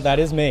 Yeah, no, that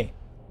is me.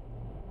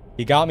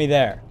 You got me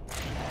there.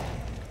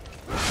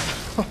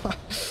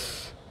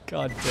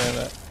 God damn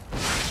it.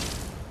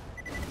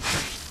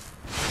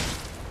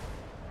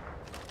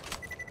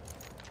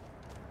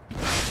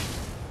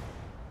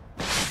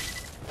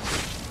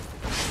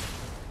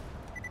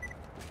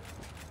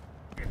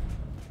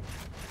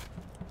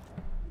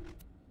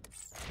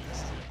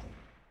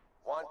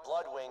 Want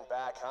Bloodwing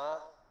back, huh?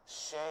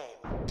 Shame.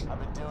 I've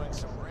been doing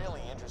some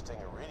really interesting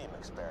iridium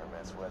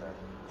experiments with her.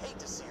 Hate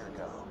to see her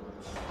go.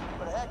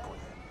 But heck with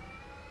it.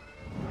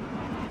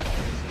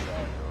 This is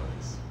all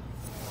yours.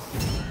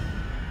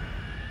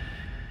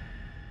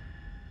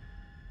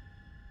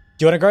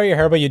 Do you want to grow your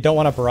hair, but you don't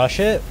want to brush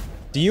it?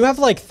 Do you have,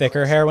 like,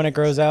 thicker hair when it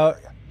grows out?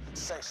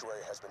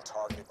 Sanctuary has been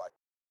targeted by...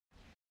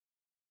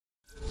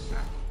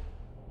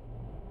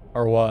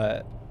 Or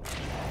what?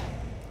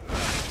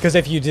 Because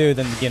if you do,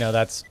 then, you know,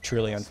 that's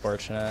truly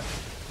unfortunate.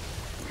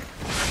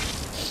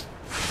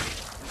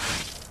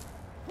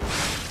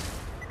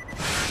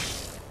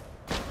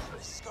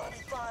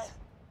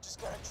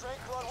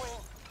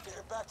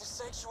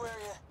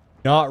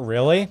 Not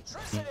really?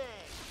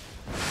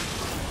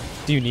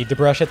 Do you need to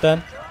brush it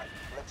then?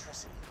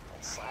 Electricity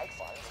and slag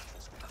fire.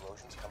 Electricity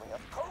corrosion's coming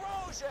up.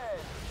 Corrosion!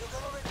 You're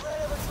gonna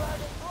regret ever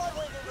dragging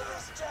Bloodwing into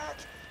this, Jack!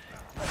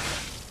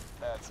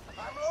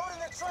 I'm loading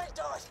the trank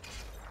dot!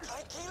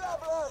 Tranquila,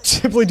 blood!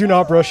 Simply do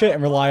not brush it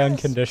and rely on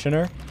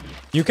conditioner.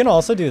 You can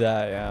also do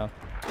that, yeah.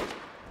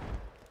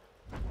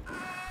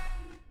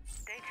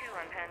 Day 2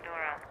 on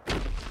Pandora.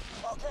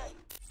 Okay.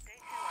 Day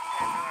 2 on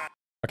Pandora.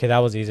 Okay, that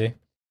was easy.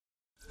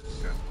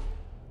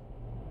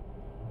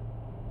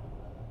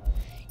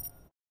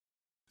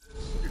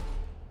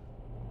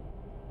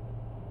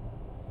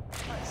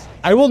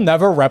 I will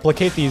never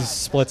replicate these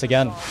splits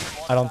again.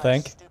 I don't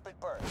think. Stupid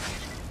bird.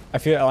 I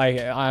feel like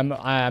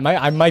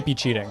I might be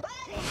cheating.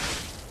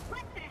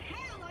 What the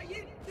hell are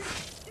you?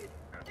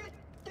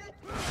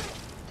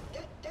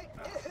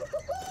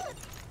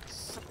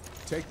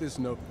 Take this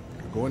note.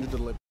 You're going to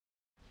deliver.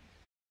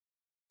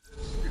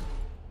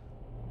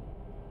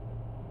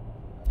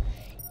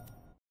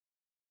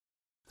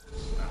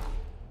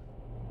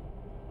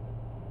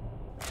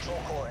 Control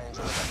core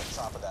angel is at the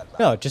top of that mountain.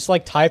 No, just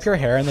like tie up your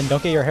hair and then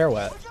don't get your hair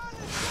wet.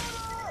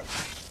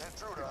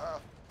 Intruder, huh?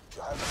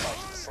 You'll have to fight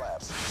to the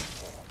slabs as you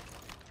can.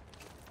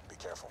 Be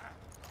careful.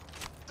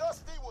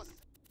 Dusty was.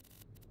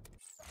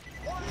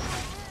 What do you mean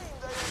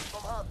they ain't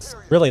from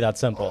Hyperion? Really that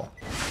simple.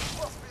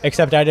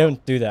 Except I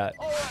don't do that.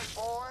 All right,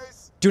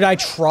 boys. Dude, I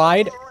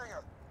tried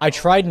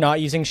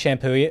not using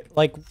shampoo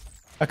like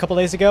a couple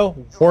days ago.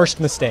 Worst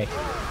mistake.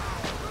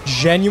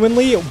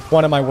 Genuinely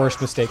one of my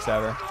worst mistakes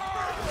ever.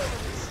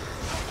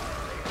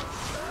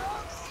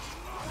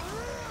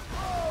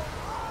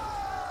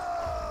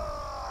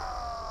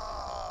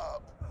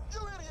 You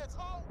idiots!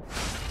 Oh.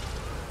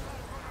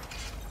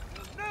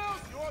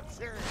 Now's your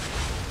chance.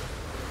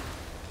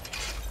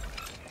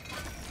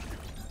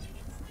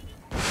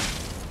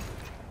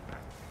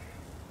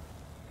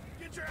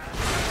 Get your ass.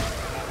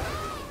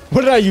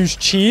 What did I use?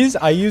 Cheese?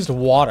 I used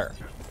water.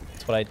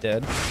 That's what I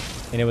did.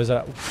 And it was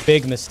a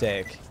big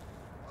mistake.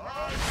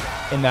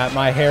 In that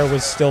my hair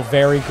was still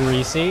very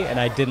greasy and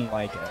I didn't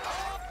like it.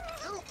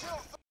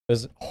 It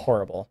was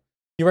horrible.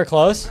 You were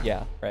close?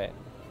 Yeah, right.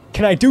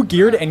 Can I do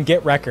geared and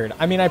get record?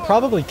 I mean, I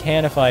probably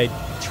can if I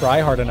try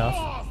hard enough.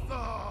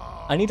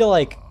 I need to,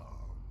 like,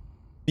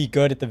 be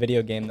good at the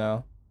video game,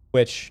 though.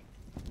 Which...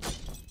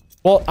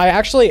 Well, I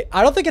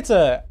don't think it's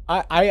a...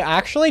 I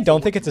actually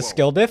don't think it's a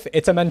skill diff.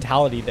 It's a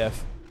mentality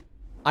diff.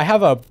 I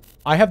have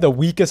the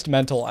weakest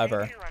mental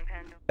ever. Day 2 on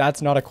Pandora.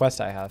 That's not a quest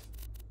I have.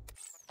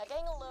 I'm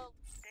getting a little.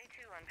 Day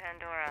 2 on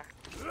Pandora.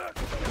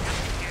 Nobody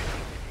here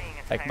seems to seeing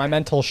a Like, my tyrant.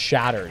 mental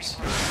shatters.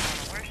 One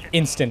wants to worship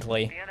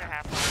Instantly. The other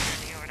half will turn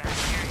the over to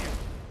Hyperion.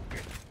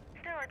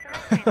 Still, it's a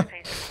nice change of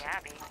pace in the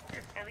Abbey.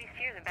 At least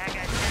here the bad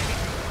guys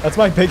standing. That's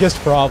my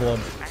biggest problem.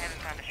 I haven't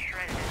found a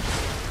shred of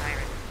this siren.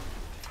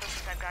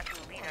 Closest I've got to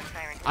a lead on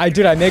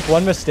siren. I make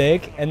one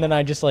mistake, and then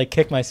I just, like,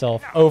 kick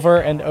myself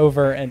over and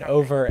over and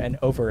over and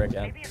over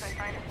again. Maybe if I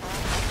find a spot,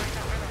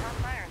 I'll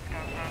find out where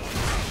the hell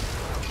sirens come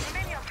from. Or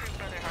maybe I'll prove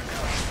Brother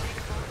Hunt's way and take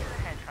a bullet to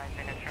the head 5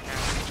 minutes from now.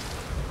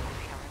 We'll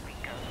see how my week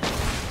goes.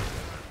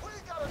 We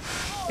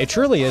gotta It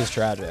truly is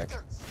tragic. They're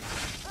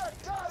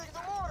guiding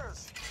the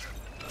mortars.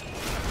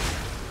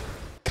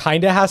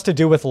 Kinda has to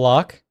do with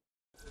luck.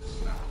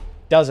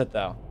 Does it,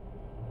 though?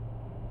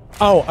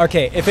 Oh,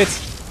 okay. If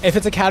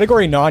it's a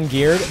category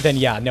non-geared, then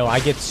yeah, no, I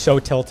get so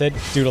tilted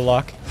due to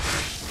luck.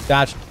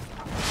 That's...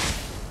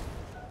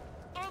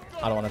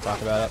 I don't want to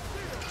talk about it.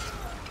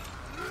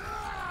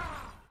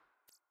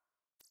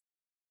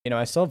 You know,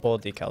 I still have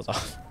bullet decals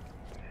off.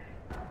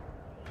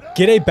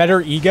 Get a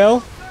better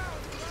ego?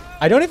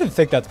 I don't even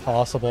think that's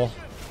possible.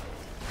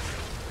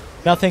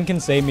 Nothing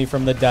can save me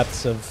from the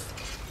depths of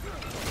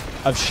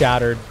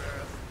shattered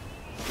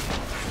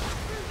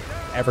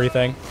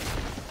everything.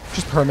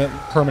 Just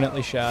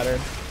permanently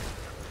shattered.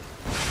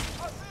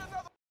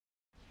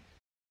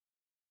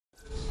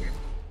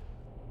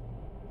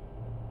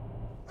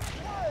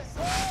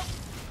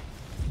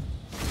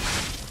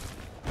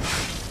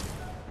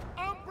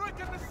 I'm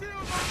breaking the shield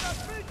on that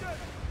beacon.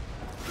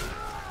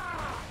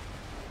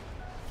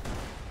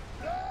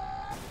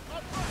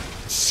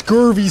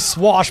 Scurvy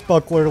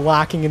swashbuckler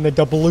lacking in the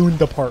doubloon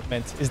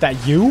department. Is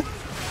that you?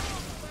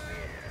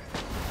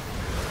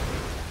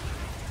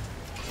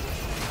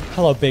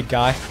 Hello, big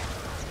guy.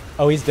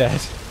 Oh, he's dead.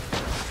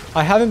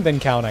 I haven't been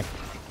counting.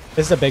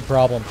 This is a big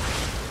problem.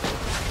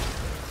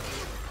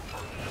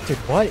 Dude,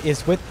 what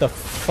is with the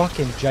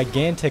fucking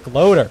gigantic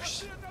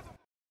loaders?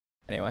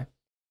 Anyway.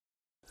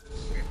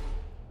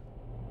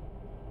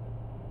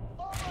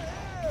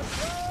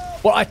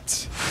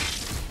 What?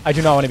 I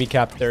do not want to be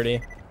capped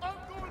 30.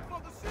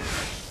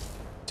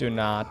 Do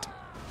not.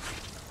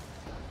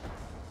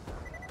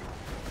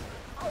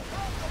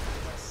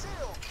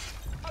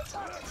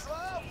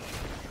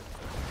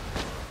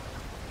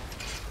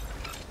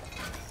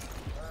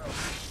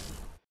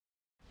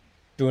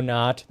 Do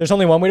not. There's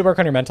only one way to work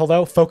on your mental,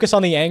 though. Focus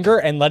on the anger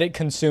and let it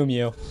consume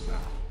you.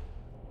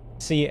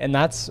 See, and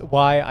that's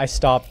why I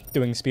stopped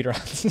doing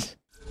speedruns.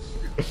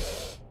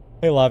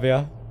 I love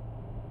ya.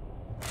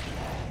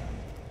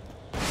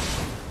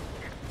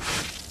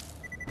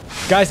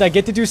 Guys, I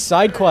get to do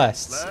side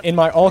quests in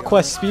my all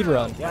quest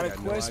speedrun. Got a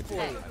quest for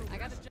you.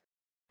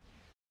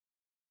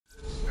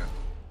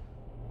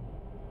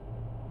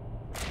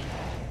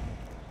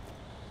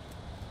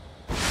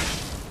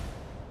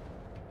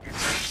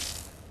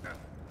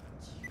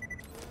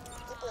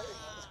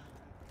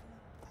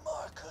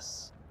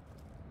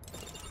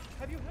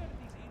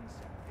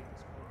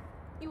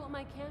 want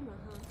my camera,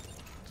 huh?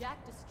 Jack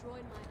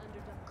destroyed my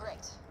underdog.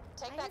 Great.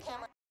 Take that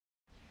camera.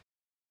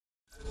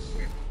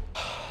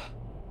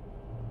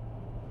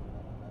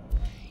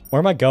 Where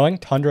am I going?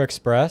 Tundra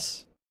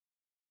Express?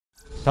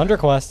 Tundra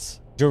Quests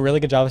do a really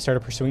good job of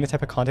starting pursuing the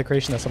type of content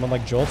creation that someone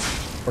like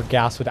Jolts or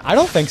Gas would. I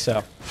don't think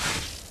so.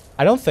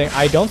 I don't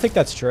think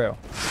that's true.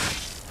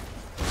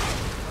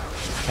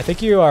 I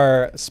think you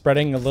are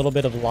spreading a little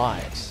bit of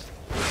lies.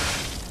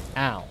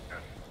 Ow.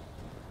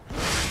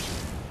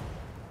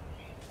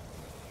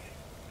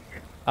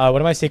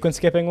 What am I sequence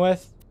skipping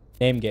with?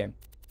 Name game.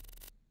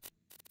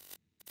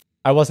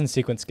 I wasn't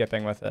sequence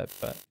skipping with it,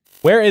 but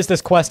where is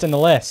this quest in the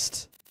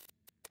list?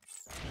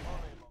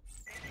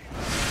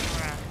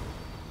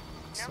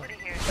 Nobody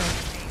here is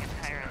being a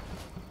tyrant.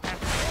 Half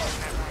the people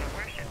that want to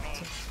worship me,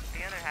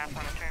 the other half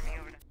want to turn me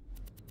over to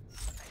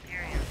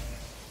Siberian.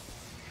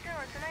 Still,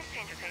 it's a nice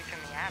change of pace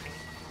from the Abbey.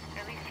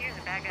 At least here's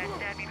a bad guy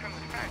stab you from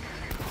the front.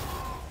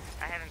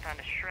 I haven't found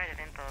a shred of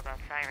info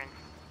about sirens.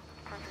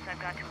 Closest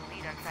I've got to a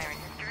lead on siren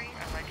history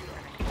are legends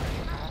of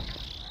the vault.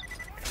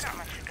 It's not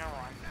much to go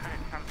on, but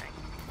it's something.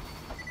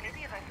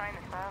 Maybe if I find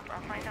this vault,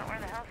 I'll find out where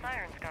the hell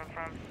sirens come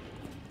from.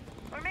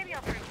 Or maybe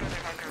I'll prove Brother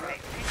Hunter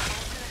right. Take a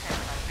bullet to the head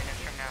 5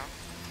 minutes from now.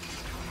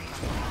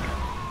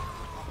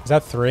 Is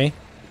that 3?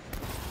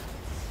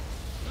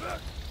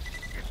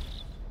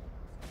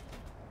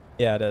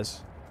 Yeah, it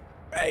is.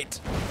 Right.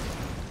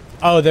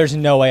 Oh, there's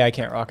no way I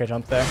can't rocket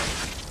jump there.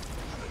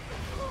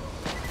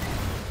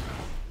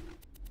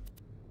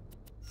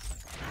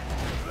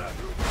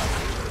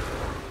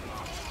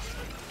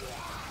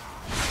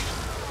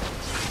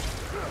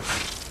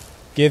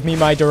 Give me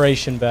my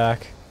duration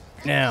back.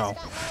 Now.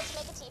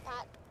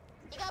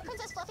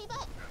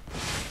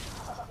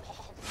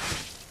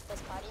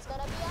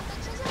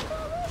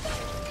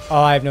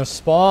 Oh, I have no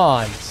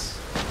spawns.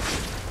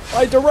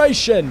 My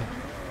duration.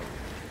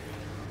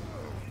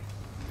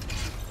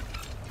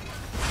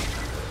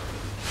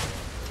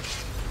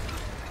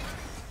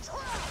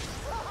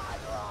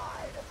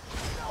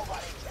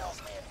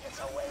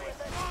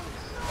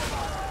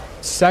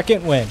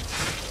 Second win.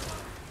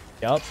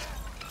 Yup.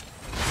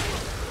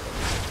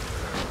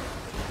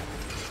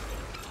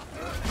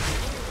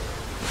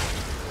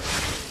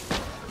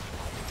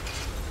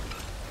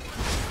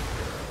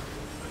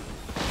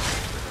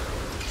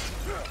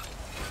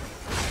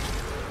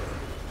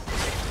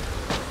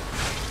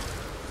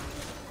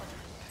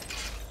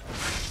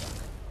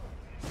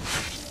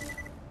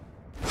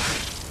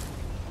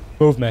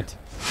 Movement.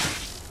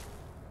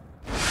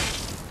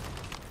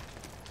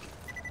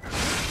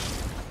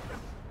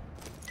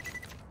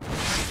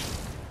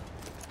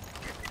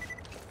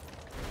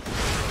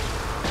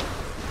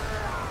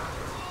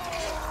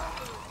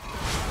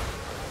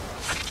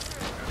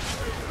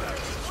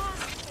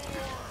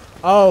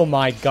 Oh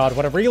my god,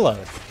 what a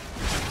reload.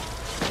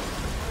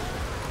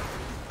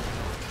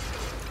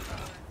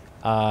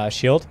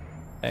 Shield.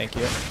 Thank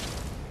you.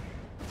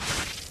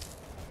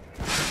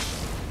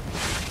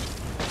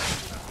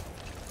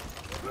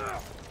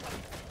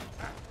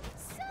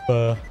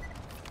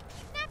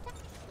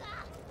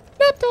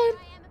 Nap time.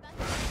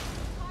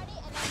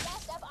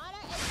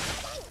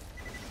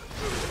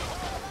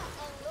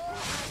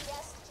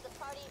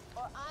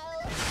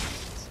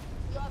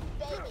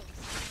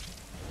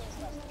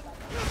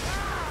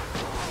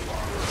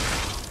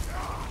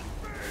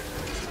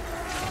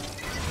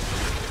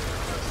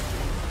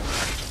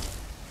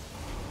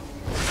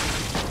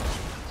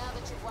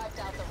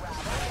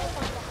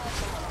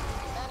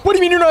 What do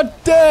you mean you're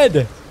not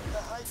dead?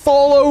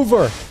 Fall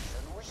over.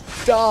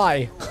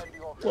 Die.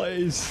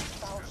 Please.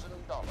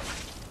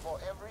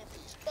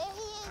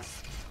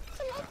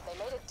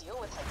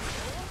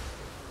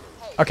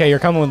 Okay, you're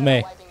coming with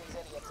me.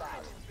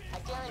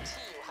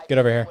 Get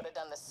over here.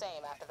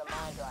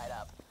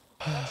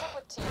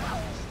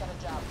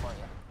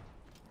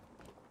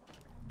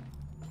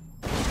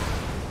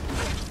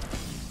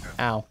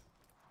 Ow.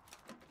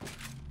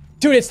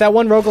 Dude, it's that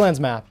one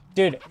Rogalands map.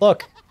 Dude,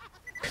 look.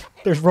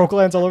 There's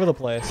Rogalands all over the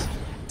place.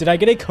 Did I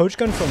get a coach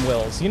gun from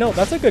Wills? You know,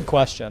 that's a good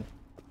question.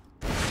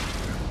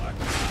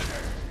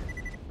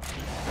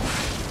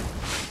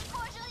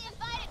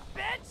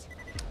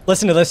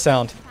 Listen to this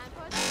sound.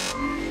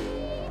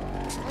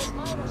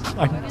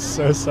 I'm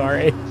so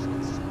sorry.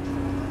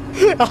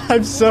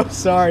 I'm so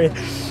sorry.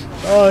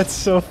 Oh, it's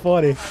so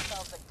funny.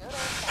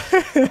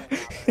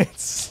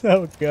 It's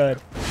so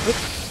good.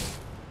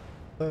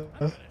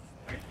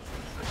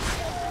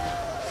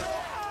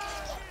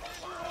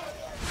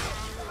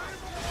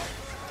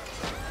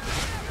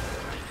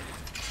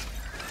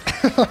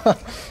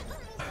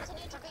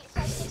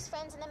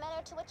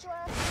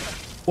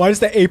 Why does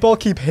the 8-ball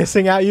keep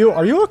hissing at you?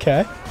 Are you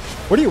okay?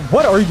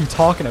 What are you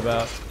talking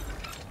about?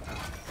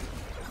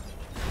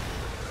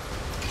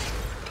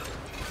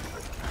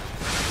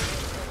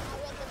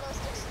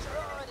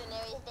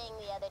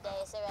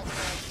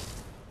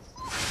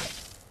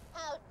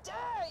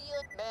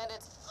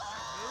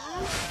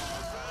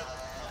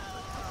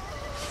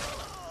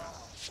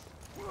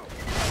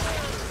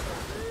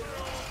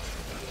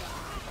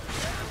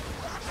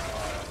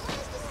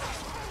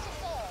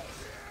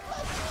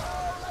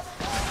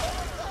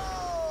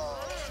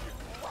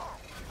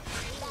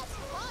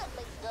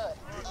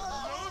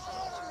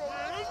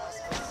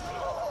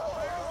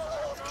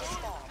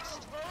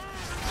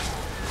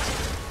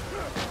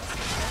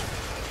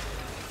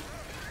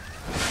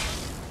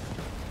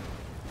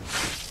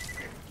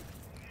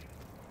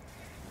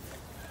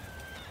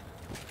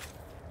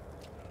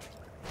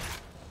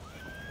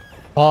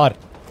 Pod.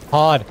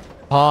 Pod.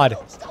 Pod.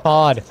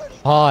 Pod.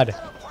 Pod.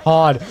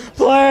 Pod.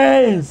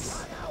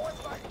 Please!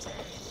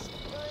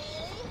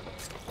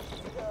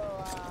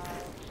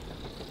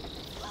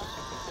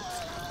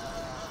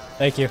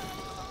 Thank you.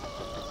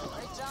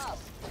 Great job.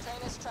 The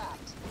train is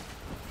trapped.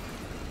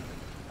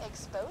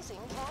 Exposing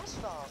cash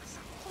vaults.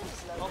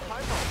 Please load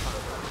it.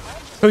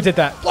 Who did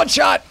that?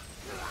 Bloodshot!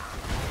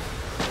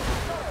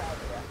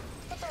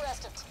 But the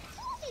rest of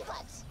Coffee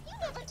butts! You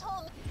never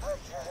told me.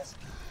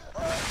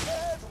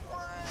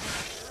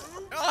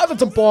 Ah,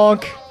 that's a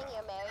bonk.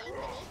 You're marrying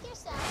beneath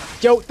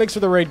yourself. Yo, thanks for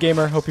the raid,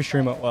 gamer. Hope your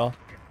stream went well.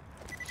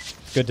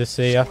 Good to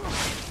see ya.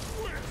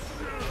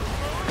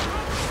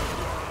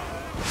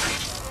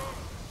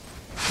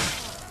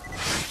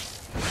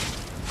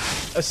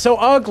 It's so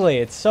ugly.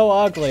 It's so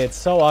ugly. It's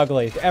so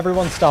ugly.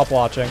 Everyone stop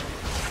watching.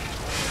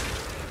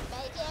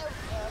 Thank you.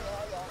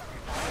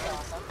 that was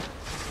awesome.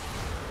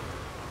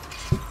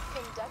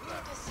 Conductor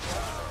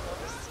distress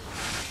overseas.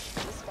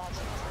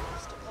 Dispatching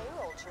troops to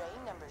payroll train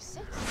number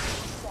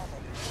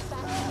 627.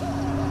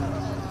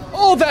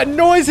 Oh, that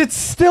noise! It's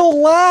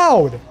still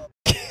loud!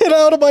 Get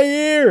out of my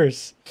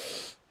ears!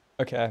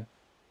 Okay.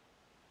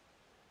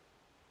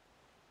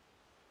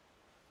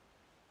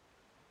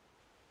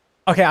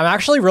 Okay, I'm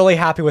actually really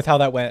happy with how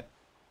that went.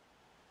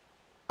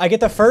 I get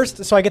the first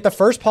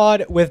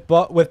pod with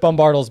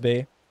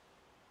Bombardlesby.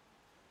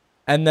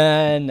 And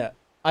then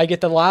I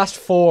get the last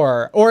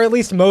 4, or at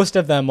least most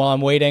of them while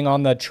I'm waiting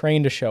on the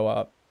train to show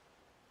up.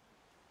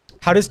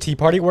 How does Tea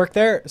Party work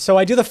there? So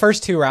I do the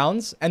first 2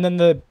 rounds, and then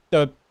the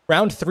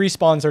round 3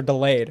 spawns are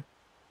delayed.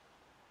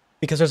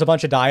 Because there's a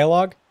bunch of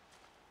dialogue.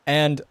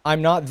 And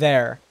I'm not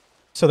there.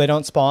 So they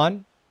don't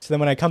spawn. So then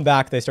when I come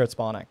back, they start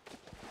spawning.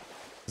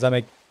 Does that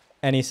make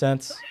any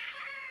sense?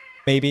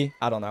 Maybe?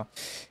 I don't know.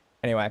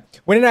 Anyway.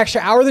 Win an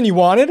extra hour than you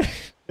wanted?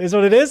 Is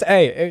what it is?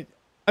 Hey,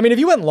 I mean, if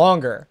you went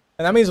longer,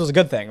 and that means it was a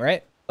good thing,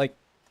 right? Like,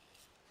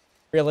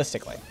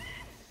 realistically.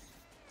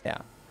 Yeah.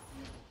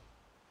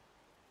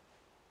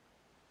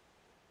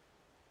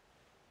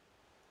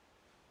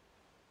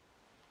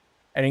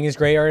 Editing is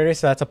great already,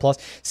 so that's a plus.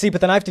 See, but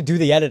then I have to do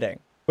the editing,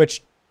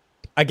 which,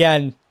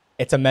 again,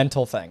 it's a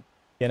mental thing,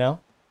 you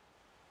know?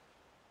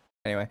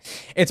 Anyway,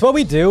 it's what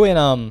we do in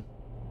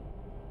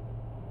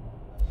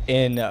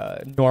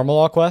normal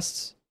ALL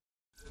quests.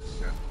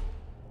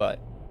 But,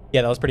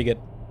 yeah, that was pretty good.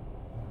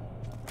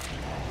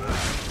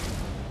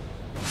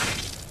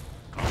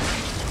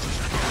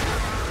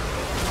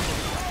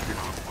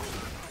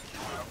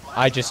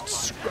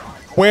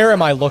 Where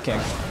am I looking?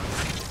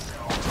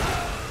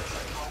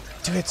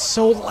 Dude, it's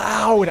so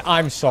loud.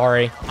 I'm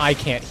sorry. I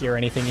can't hear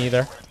anything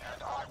either.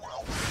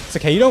 It's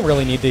okay. You don't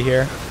really need to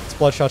hear. It's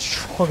Bloodshot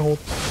Stronghold.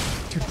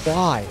 Dude,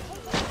 why?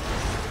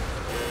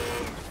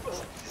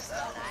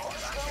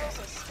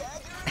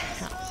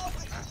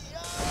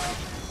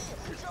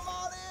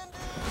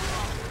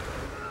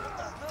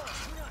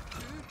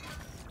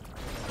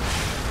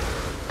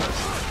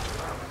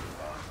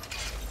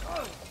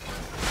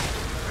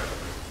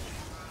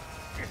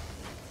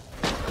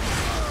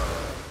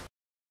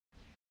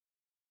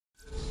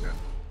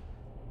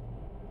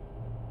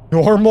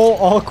 Normal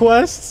ALL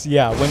quests?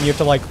 Yeah, when you have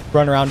to like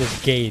run around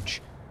as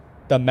Gage,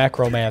 the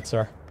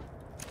Necromancer.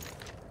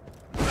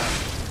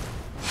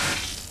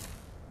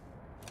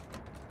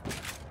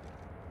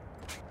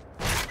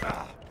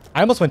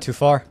 I almost went too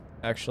far,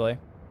 actually.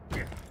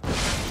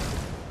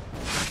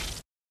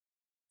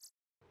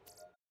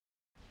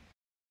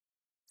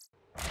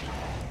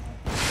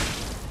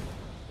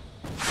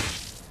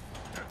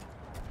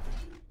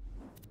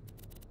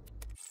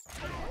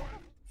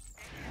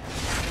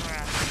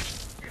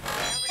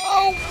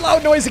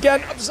 Loud noise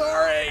again. I'm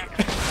sorry.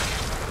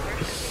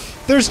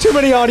 There's too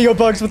many audio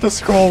bugs with the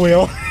scroll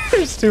wheel.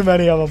 There's too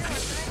many of them.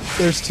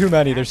 There's too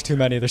many. There's too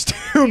many. There's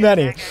too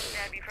many.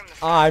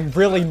 I'm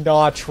really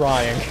not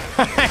trying.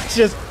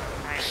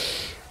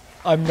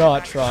 I'm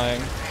not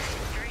trying.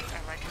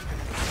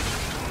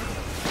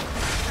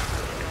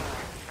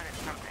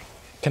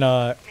 Can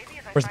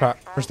where's the power?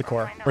 Where's the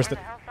core? Where's the?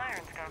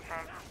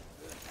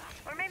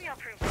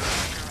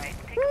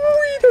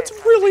 Ooh, that's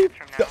really.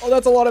 Oh,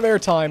 that's a lot of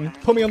airtime.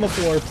 Put me on the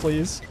floor,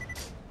 please.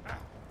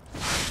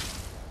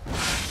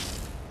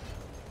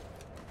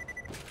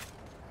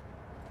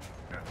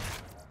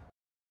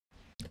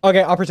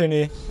 Okay,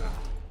 opportunity.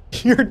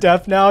 You're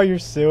deaf now? You're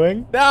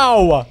suing?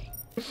 No!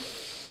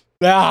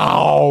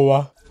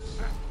 No!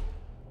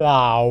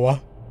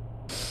 No.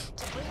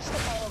 To breach the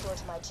final door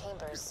to my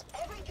chambers.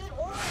 Every good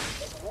one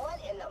is one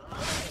in the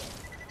mind.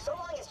 So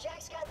long as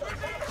Jack's got those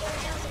back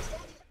extended.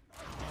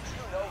 Did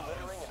you know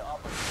littering and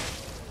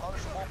opportunity is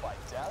punishable by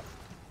death?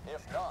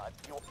 If not,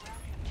 you...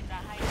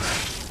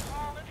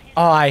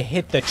 Oh, I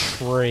hit the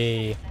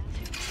tree.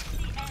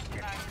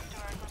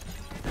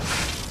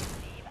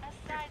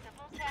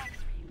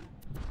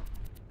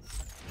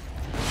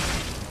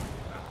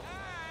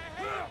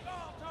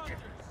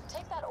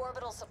 Take that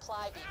orbital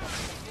supply beacon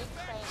to the big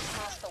crane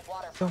past the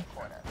waterfront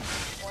corner.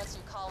 Once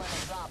you call in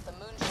a drop, the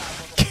moonshot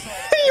will destroy.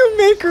 You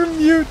make her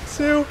mute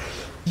too.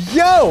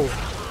 Yo!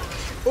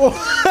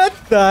 What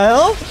the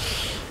hell?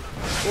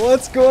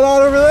 What's going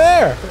on over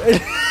there?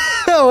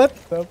 What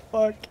the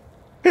fuck?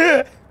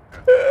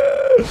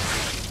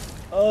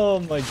 Oh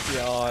my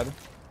god.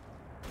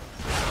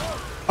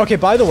 Okay,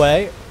 by the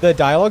way, the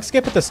dialogue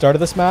skip at the start of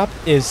this map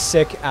is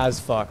sick as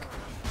fuck.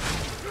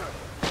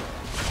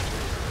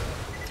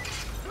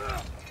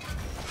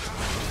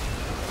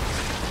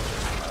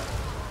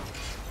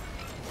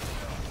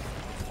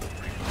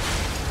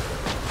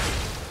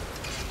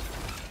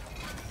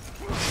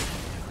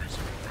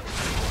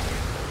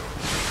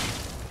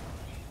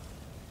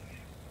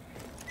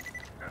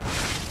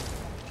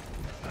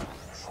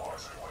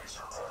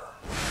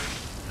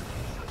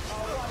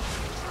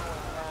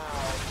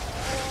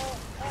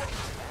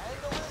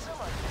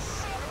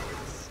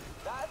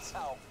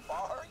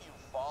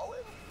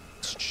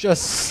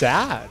 Just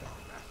sad.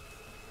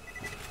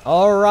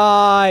 All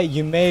right,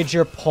 you made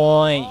your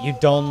point. You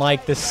don't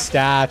like the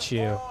statue.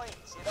 You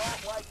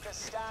don't like the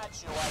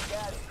statue, I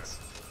get it.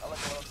 I look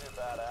a little too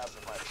badass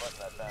with my foot in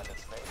that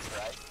bandit's face,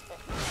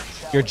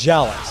 right? You're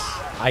jealous.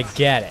 I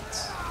get it.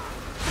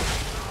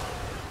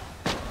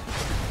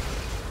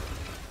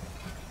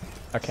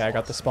 Okay, I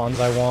got the spawns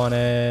I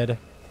wanted.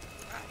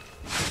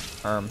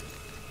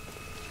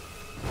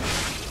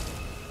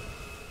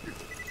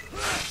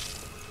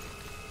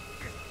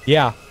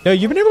 Yeah. No,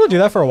 you've been able to do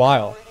that for a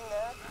while.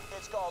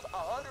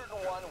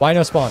 Why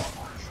no spawn?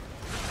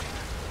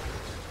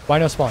 Why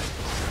no spawn?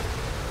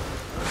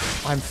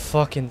 I'm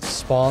fucking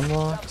spawn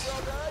locked.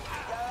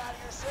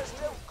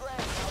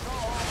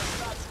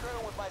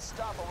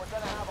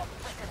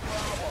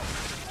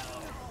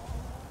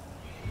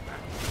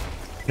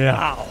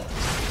 No.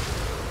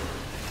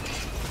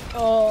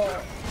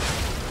 Oh.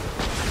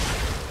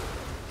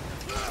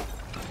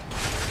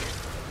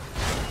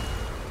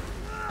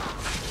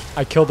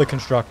 I killed the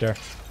constructor.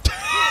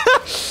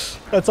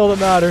 That's all that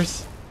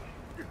matters.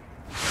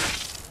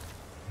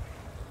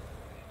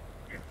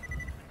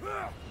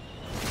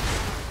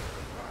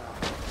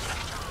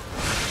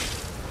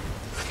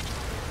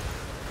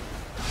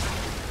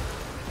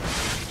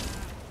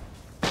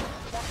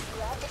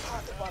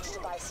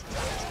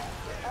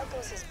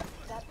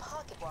 That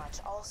pocket watch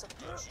also.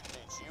 Did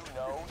you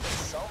know that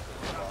some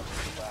people on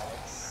these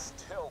flags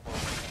still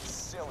believe in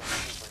silly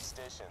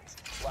superstitions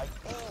like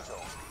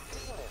angels,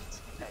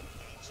 demons, and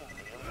ancient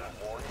alien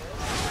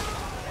warriors?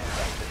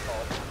 And they're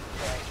called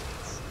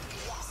dragons.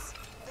 Yes,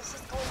 this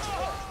is going to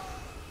work.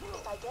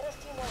 If I get a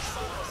few more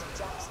samples of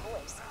Jack's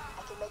voice,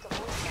 I can make a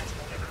voice match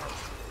for you.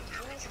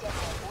 You need to get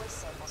more voice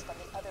samples from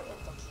the other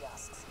info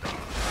kiosks.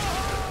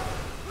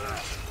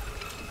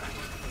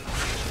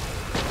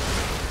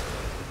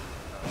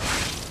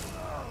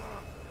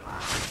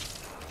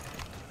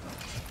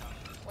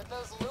 With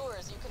those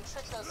lures, you can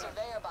trick those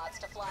surveyor bots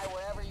to fly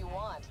wherever you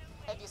want.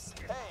 Have you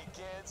Hey,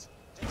 kids,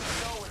 did you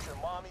know what your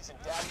mommies and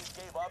daddies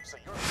gave up so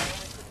your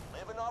family could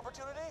live in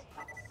opportunity?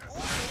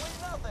 Literally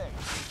nothing.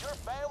 Your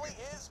family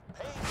is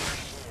paid to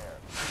be here.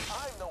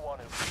 I'm the one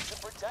who feeds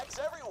and protects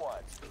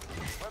everyone.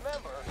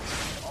 Remember,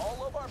 we all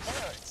love our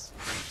parents,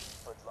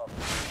 but love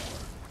them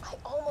more. I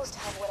almost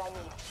have what I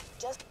need.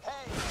 Just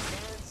Hey,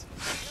 kids,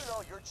 you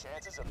know your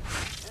chances of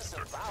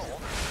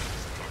disavowal.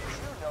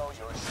 You know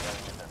you're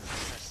standing in the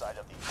future side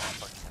of the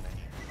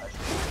opportunity pleasure.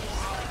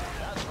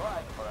 That's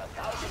right, for $1,000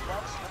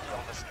 you'll be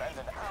able to spend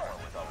an hour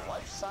with a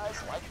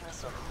life-size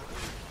likeness of you.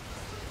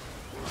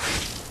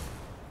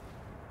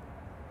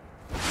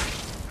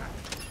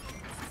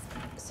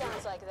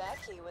 Sounds like that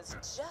key was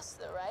just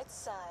the right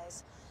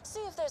size.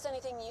 See if there's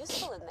anything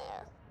useful in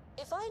there.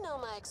 If I know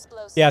my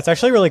explosive, Yeah, it's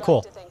actually really I'd like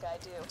cool. to think I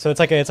do. So it's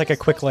like a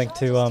quick link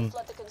to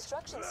Flood the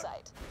construction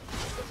site.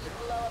 If you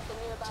blow up the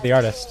nearby the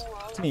artist. retaining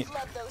wall It's and neat.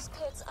 flood those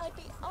pits, I'd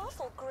be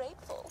awful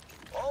grateful.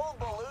 Old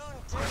Balloon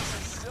Dix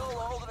is still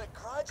holding a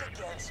grudge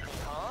against me,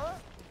 huh?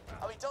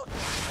 I mean, don't get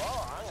me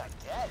wrong, I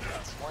get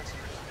it. Once you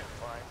get your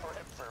prime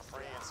rip for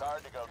free, it's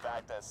hard to go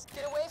back to...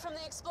 Get away from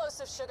the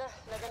explosive, sugar.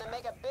 They're gonna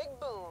make a big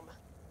boom.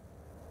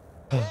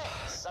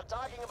 Dicks! I'm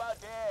talking about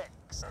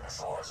dicks!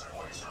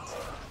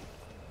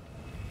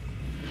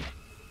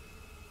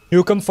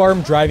 Nukem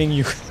farm driving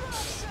you.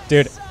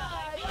 Dude,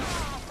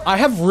 I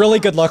have really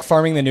good luck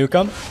farming the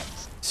Nukem,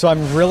 so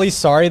I'm really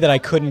sorry that I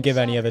couldn't give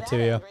any of it to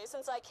you.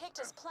 Since I kicked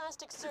his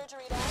plastic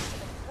surgery ass to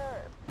the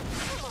curb.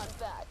 Come on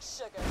back,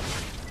 sugar.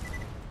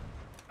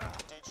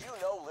 Did you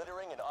know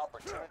littering an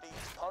opportunity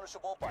is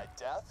punishable by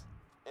death?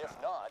 If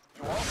not,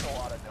 you also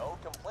ought to know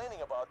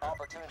complaining about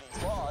opportunity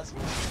laws is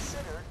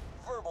considered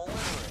verbal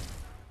littering.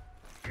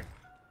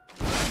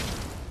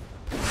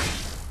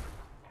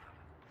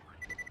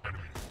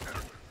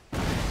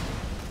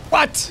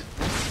 What?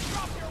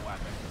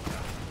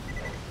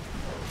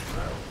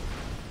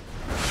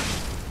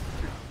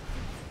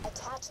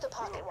 attach the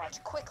pocket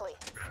watch quickly.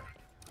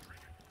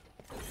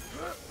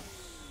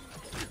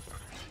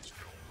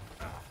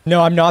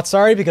 No, I'm not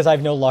sorry because I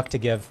have no luck to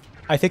give.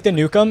 I think the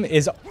Nukem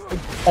is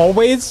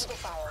always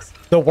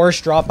the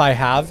worst drop I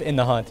have in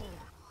the hunt.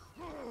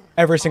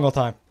 Every single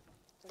time.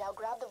 Now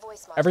grab the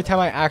voice module. Every time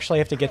I actually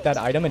have to get that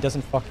item, it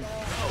doesn't fucking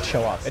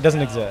show up. It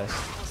doesn't exist.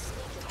 We'll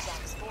speak in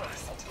Jack's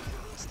voice until you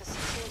reach the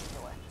security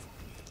door.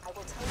 I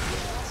will tell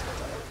you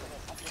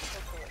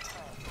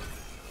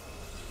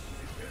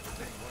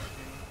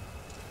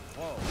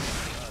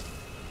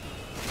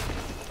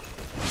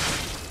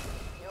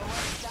Your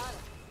work's done.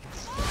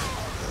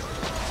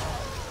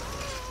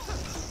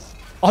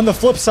 On the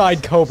flip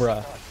side,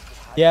 Cobra.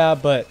 Yeah,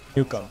 but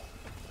nuke 'em.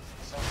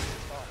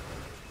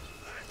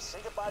 Say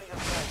goodbye to your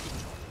friend.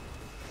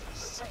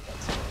 Say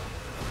it.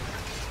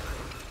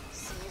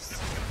 See you soon.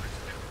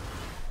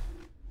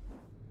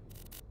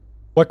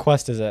 What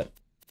quest is it?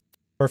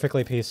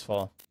 Perfectly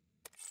peaceful.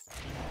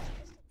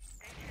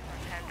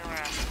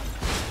 Pandora.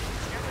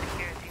 Nobody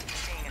here is used to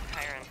seeing a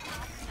tyrant.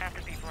 Half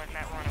the people I've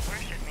met want to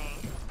worship me.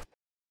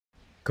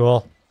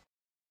 Cool.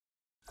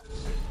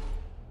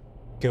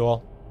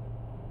 Cool.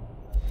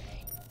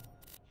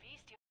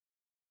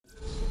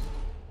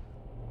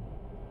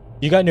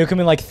 You got Nukem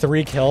in like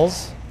 3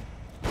 kills?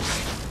 Of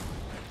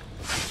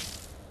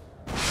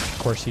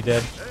course you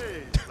did.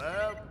 Hey,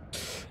 Slab.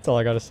 That's all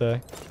I gotta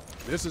say.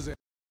 This is it.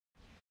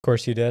 Of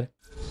course you did.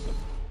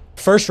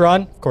 First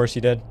run? Of course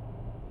you did.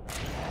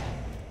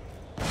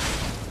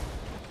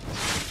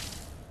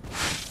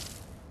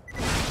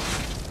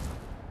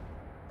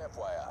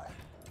 FYI.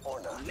 Or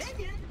not. Day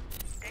 2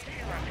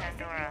 on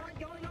Pandora.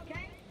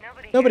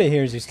 Nobody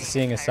here is used to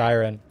seeing a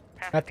siren.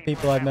 Half the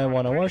people I've met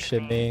want to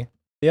worship me.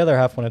 The other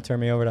half want to turn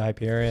me over to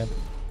Hyperion.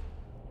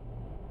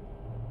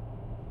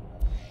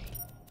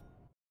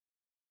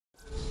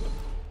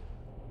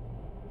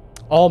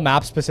 All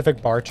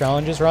map-specific bar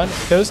challenges run.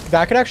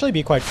 That could actually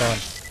be quite fun.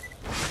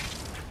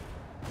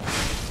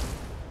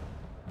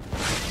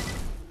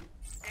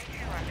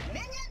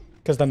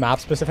 Because the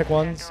map-specific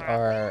ones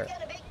are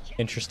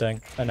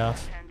interesting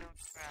enough.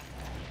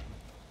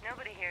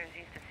 Nobody here is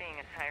used to seeing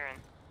a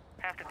siren.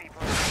 Half the people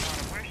want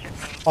to worship me.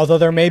 Although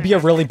there may be a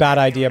really bad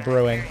idea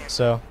brewing,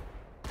 so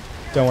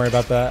don't worry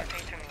about that.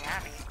 Face from the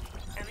Abbey.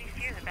 At least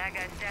here the bad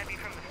guys stab you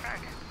from the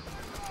front.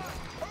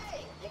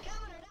 Hey, you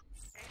coming or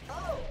not?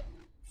 Oh,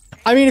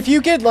 I mean, if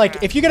you get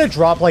a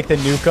drop like the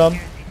Nukem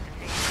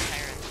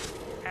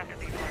Half the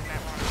people I've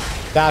met want to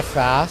worship that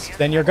fast,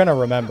 then you're gonna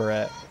remember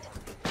it.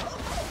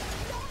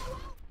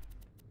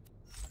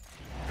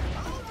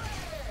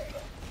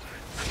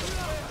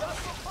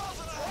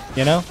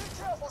 You know?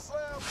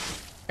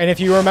 And if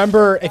you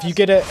remember, if you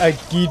get a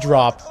gi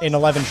drop in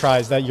 11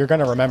 tries, that you're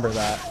gonna remember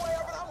that.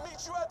 I'll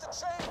meet you at the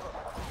chamber.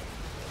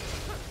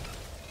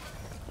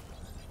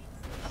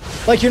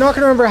 Like, you're not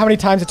gonna remember how many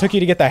times it took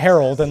you to get the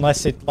Herald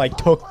unless it, like,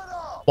 took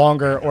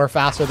longer or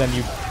faster than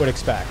you would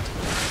expect.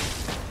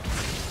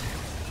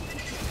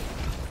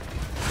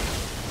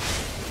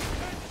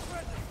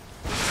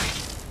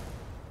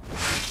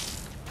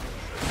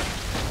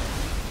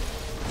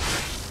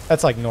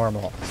 That's, like,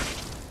 normal.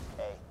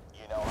 Hey,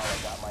 you know how I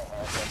got my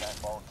hands on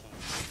that ball key?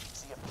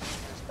 See a few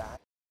years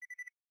back?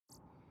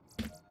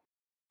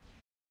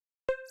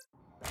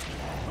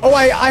 Oh,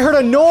 I heard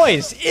a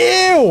noise!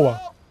 Ew!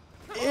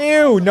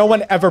 Ew, no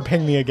one ever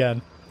pinged me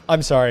again.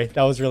 I'm sorry,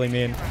 that was really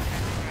mean.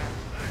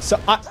 So,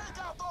 Take out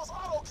those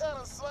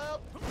autocannons,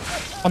 Slab.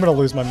 I'm gonna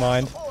lose my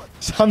mind.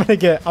 So I'm gonna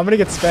get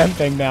spam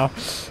pinged now.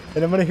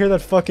 And I'm gonna hear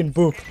that fucking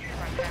boop.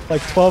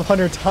 Like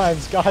 1,200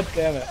 times, god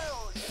damn it.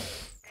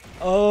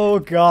 Oh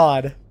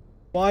god.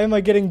 Why am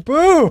I getting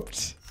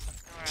booped?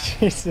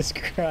 Jesus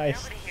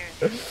Christ. Nobody here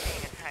is used to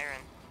seeing a siren.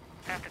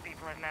 Half the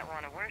people I've met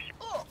want to worship.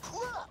 Oh,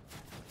 crap.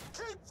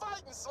 Keep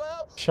fighting,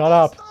 Slab. Shut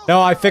up.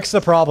 No, I fixed the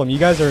problem. You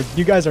guys are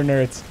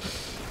nerds.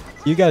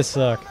 You guys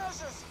suck.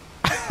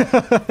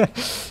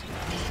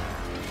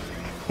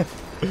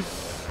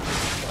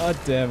 God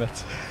damn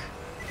it.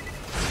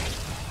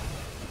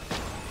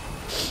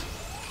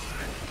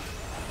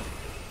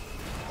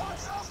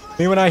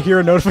 Me when I hear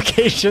a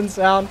notification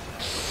sound.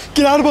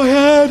 Get out of my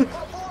head!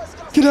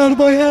 Get out of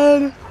my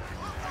head!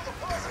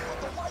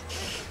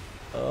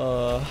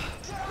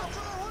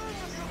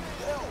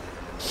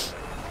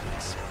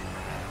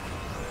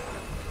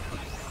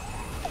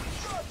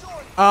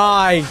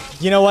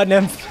 You know what,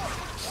 Nymph?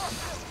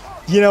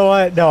 You know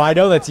what? No, I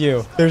know that's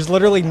you. There's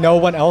literally no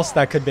one else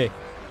that could be.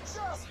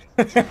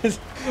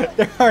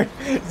 There are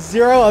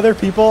 0 other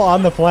people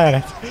on the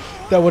planet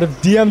that would have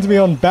DM'd me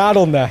on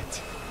BattleNet.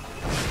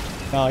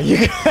 No,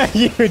 you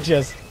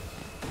just...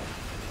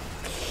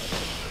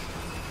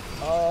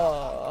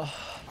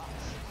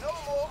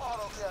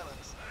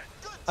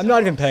 I'm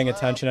not even paying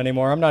attention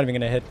anymore. I'm not even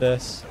gonna hit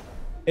this.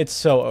 It's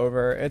so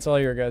over. It's all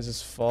your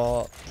guys'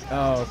 fault.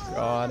 Oh,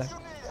 God.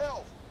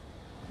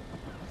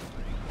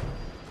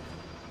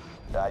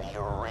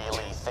 You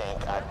really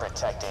think I'd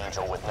protect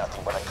Angel with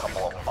nothing but a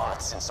couple of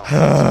bots and some... You're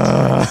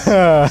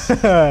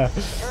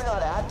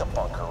not at the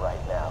bunker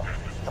right now.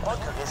 The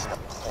bunker isn't a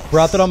place.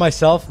 Brought that on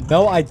myself?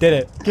 No, I did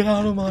it. Get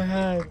out of my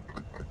head.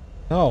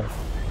 No.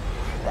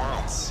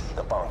 That's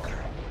the bunker.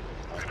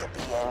 The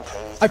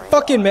BNK. I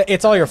fucking...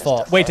 It's all your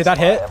fault. Wait, did that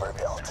hit?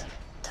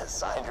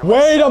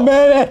 Wait a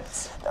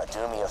minute! Now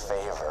do me a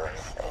favor.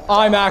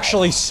 I'm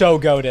actually so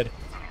goated.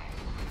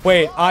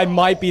 Wait, I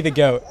might be the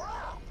GOAT.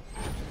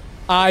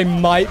 I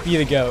might be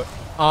the GOAT.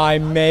 I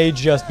may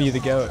just be the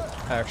GOAT,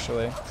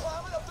 actually.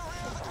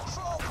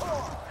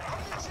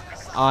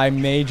 I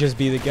may just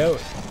be the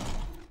GOAT.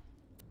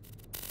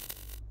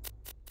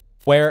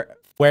 Where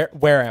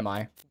Where am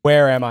I?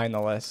 Where am I in the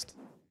list?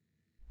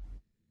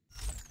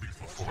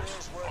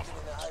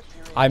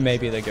 I may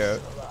be the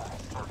GOAT.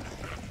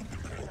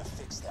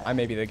 I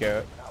may be the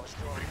GOAT.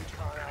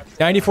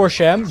 94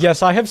 Shem?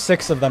 Yes, I have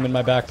 6 of them in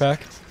my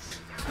backpack.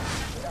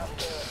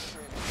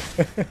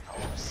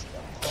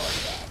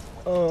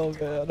 Oh,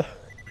 man.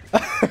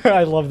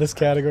 I love this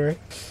category.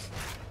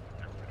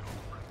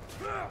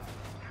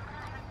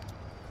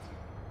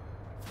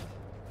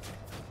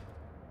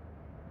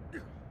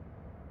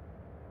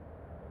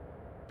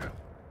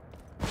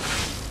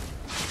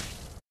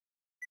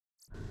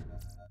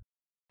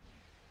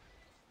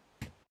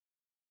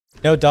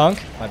 No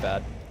dunk? My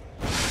bad.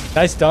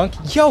 Nice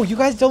dunk. Yo, you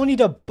guys don't need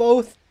to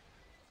both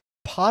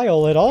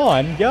pile it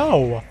on.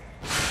 Yo.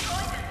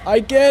 I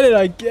get it.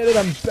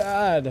 I'm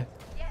bad.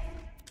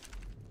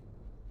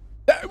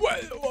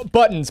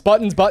 Buttons.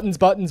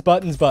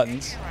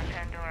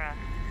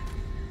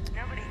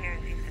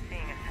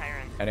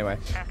 Anyway.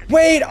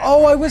 Wait,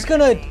 oh, I was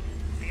gonna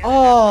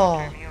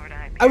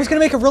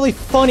make a really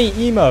funny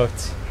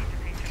emote.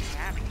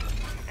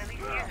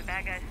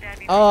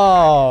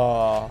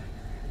 Oh.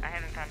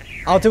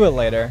 I'll do it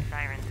later.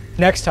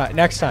 Next time.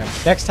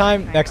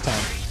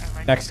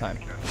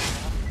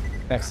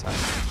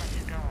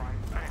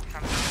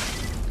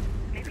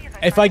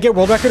 If I get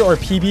world record or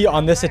PB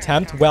on this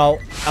attempt, well,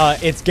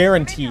 it's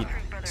guaranteed.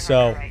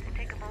 So.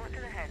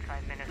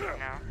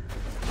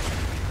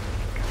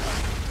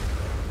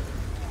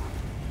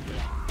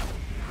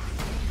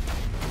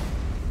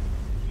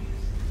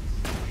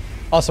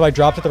 Also, I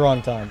dropped at the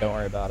wrong time. Don't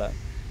worry about it.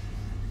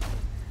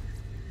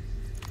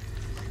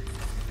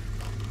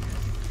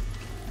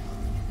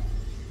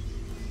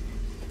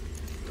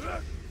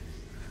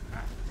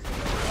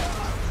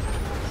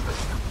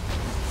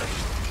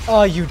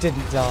 Oh, you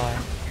didn't die.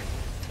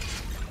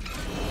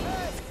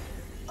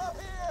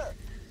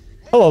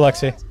 Hello,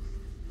 Lexi.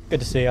 Good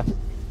to see you.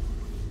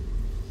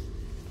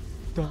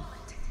 Don't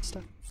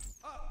stop.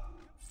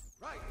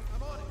 Right,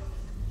 I'm on it.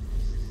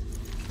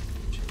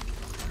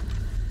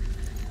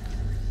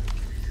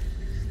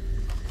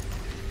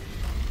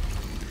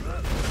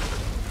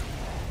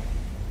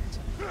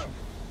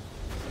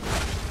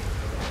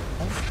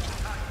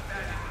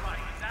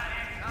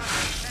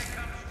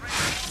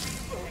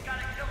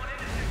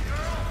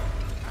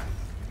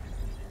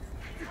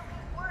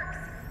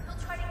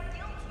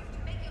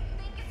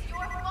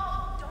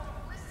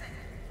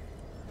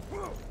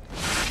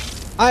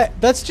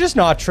 That's just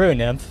not true,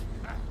 Nymph.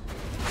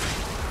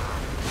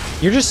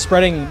 You're just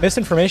spreading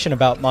misinformation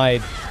about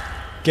my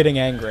getting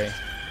angry.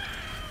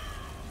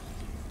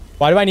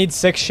 Why do I need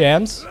 6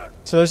 shams?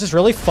 So there's this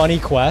really funny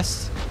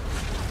quest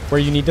where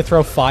you need to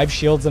throw 5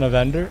 shields in a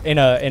vendor in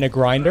a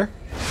grinder.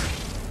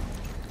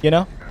 You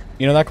know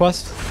that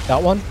quest?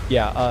 That one?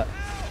 Yeah.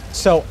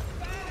 So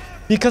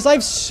because I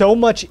have so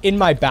much in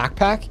my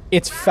backpack,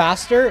 it's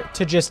faster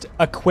to just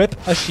equip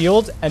a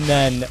shield and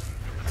then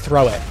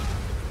throw it.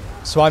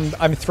 So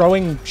I'm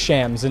throwing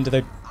shams into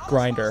the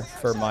grinder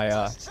for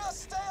my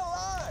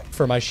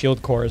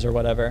shield cores or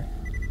whatever.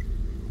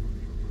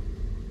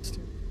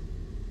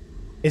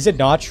 Is it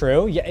not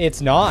true? Yeah,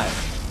 it's not.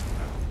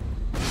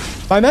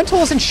 My mental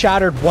isn't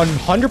shattered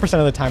 100%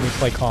 of the time we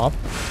play comp.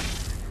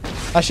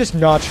 That's just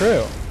not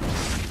true.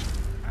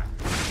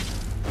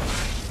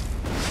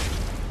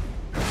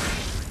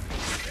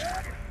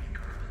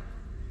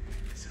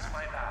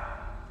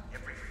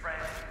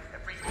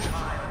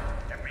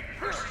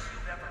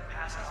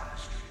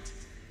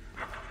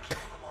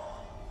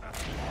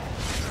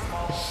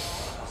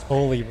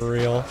 Holy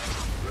real.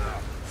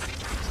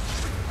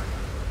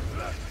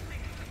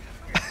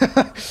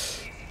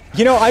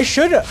 You know, I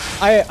should.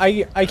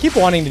 I keep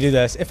wanting to do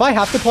this. If I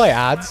have to play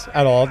ads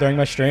at all during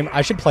my stream,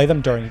 I should play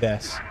them during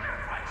this.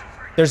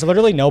 There's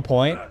literally no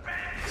point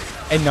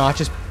in not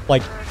just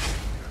like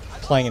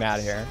playing an ad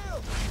here.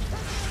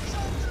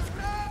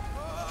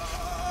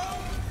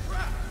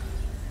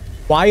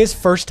 Why is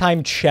first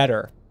time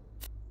cheddar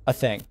a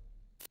thing?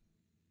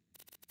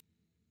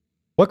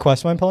 What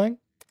quest am I playing?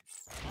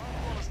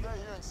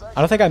 I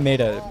don't think I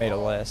made a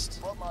list.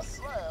 But my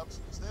slabs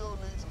still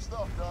need some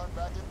stuff done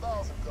back in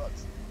 1,000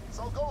 cuts.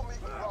 So go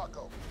meet with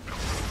Rocco. Total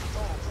tool.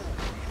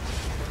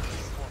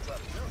 He's gonna try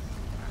to kill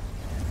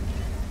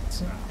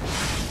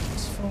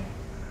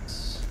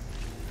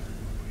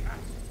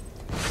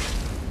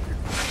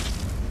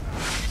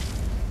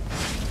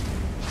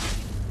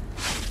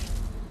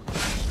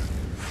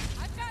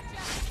I got you.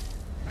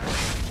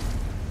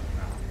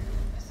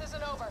 This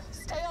isn't over.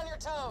 Stay on your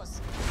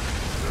toes.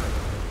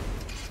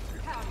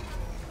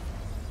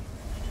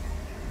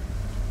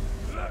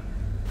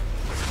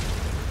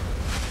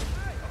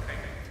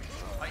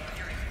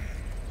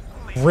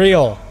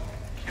 Real.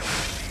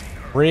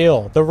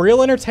 The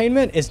real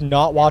entertainment is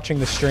not watching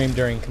the stream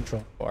during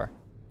Control 4.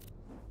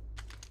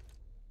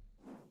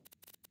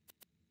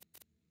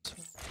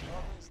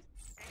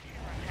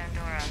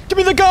 Give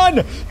me the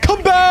gun!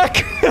 Come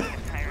back!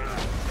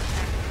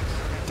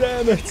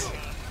 Damn it.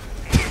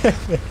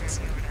 Damn it.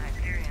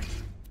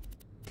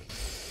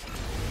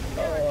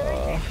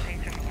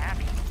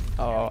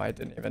 Oh, I I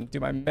didn't even do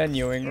my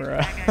menuing right.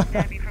 I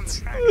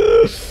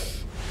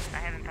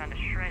haven't found a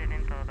shred of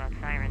info about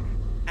sirens.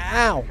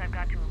 Ow! Since I've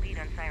got to a lead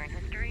on siren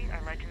history are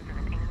legends of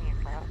an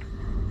alien vault.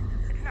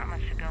 It's not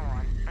much to go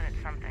on, but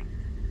it's something.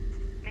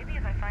 Maybe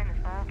if I find this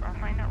vault, I'll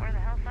find out where the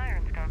hell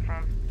sirens come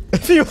from.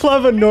 If you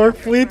love a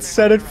Norfleet,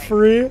 set it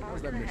free.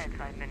 How's that mission?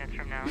 5 minutes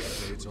from now.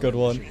 Good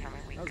one.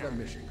 How's that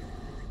mission going?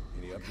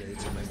 Any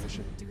updates on that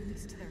mission? Do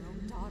this to their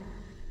own daughter.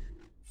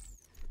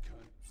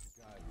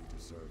 God, you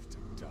deserve to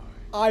die.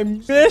 I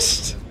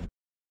missed.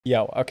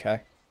 Yo,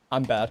 okay.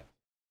 I'm bad.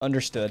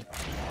 Understood.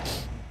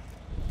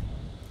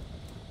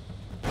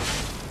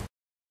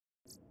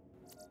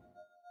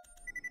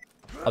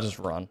 I'll just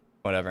run.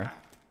 Whatever.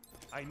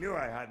 I knew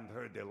I hadn't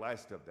heard the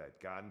last of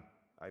that gun.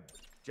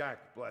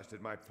 Jack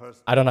blasted my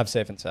first. I don't have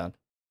safe and sound.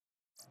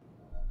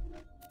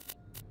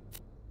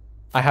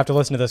 I have to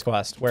listen to this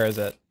quest. Where is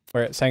it?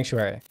 Where?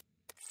 Sanctuary.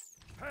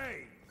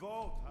 Hey,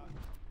 Vault.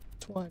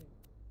 20.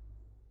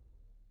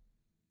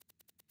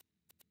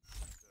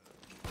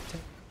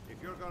 If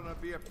you're gonna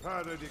be a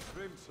part of the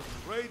Crimson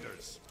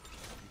Raiders,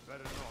 you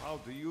better know how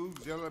to use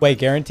your. Wait,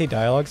 guaranteed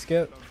dialogue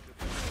skip?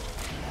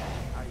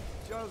 I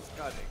just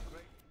got a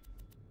great.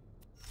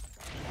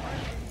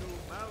 New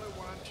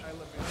Maliwan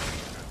element.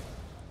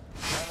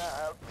 Wanna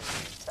help me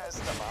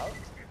test them out?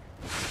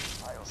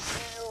 I'll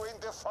see you in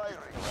the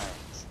firing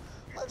range.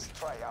 Let's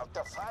try out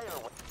the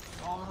fireworks.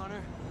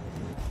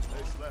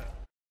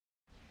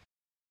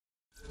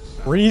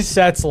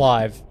 Resets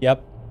live.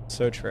 Yep.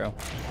 So true.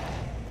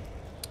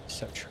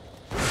 So true.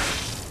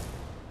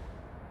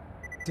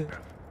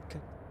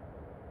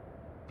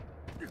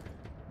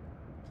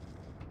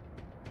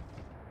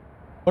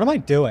 What am I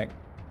doing?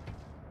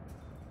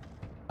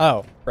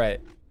 Oh, right.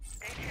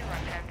 Day 2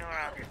 on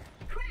Pandora.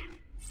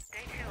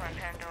 Day 2 on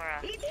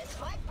Pandora. Day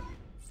 2 on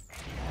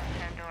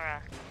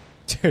Pandora.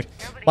 Dude,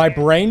 my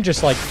brain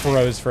just like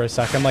froze for a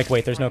second. I'm like,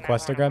 wait, there's no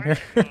questagram here?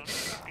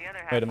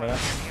 Wait a minute.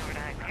 Still,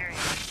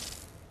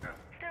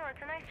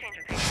 it's a nice change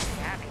of pace to be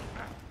happy.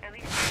 At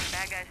least the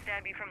bad guys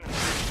stab you from the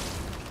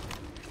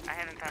front. I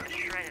haven't found a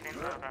shred of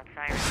info about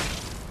sirens.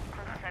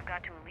 Closest I've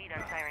got to a lead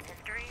on siren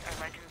history are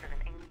legends of an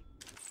alien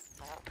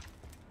vault.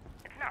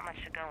 It's not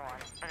much to go on,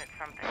 but it's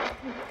something.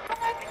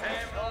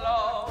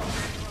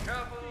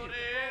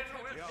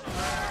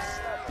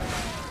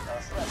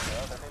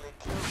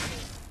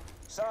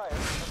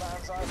 Science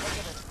demands I look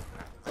at it.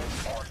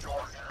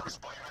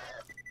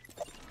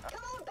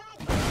 Come on back,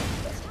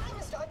 boys. It's time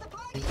to start the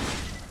party.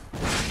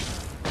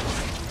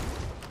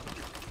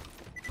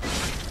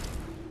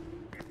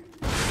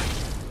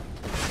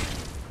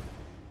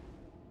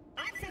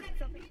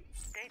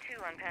 Day 2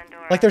 on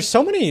Pandora. Like, there's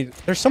so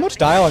much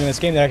dialogue in this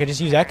game that I could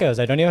just use echoes.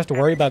 I don't even have to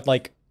worry about,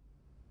 like,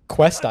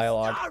 quest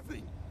dialogue.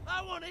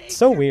 It's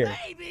so weird.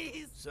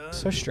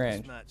 So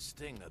strange.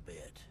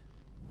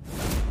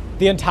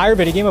 The entire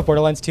video game of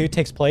Borderlands 2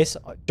 takes place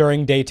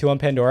during day 2 on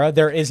Pandora.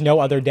 There is no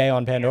other day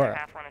on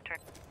Pandora.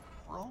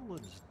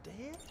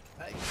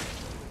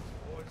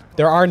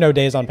 There are no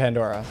days on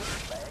Pandora.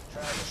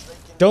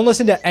 Don't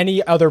listen to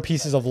any other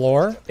pieces of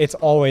lore. It's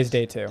always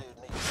day 2.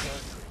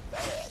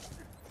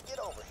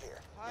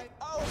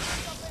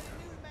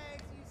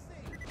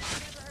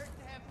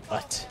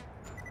 What?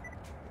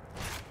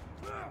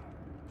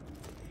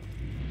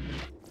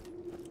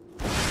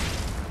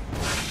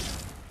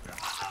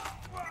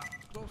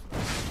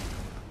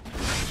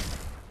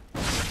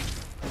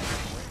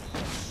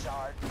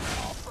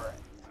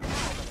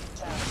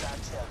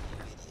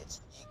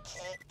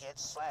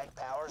 Slag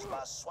powers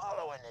by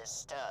swallowing this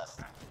stuff.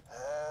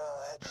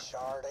 Well, that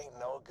shard ain't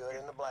no good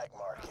in the black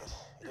market.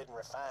 It isn't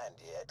refined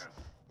yet.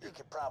 You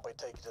could probably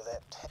take it to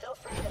that. Feel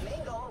free to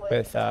mingle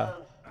With,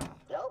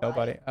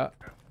 nobody.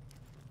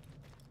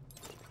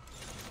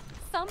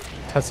 Some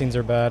Cutscenes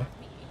are bad.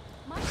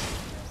 might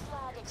consider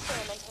slag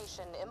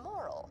experimentation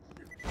immoral.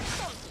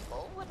 Some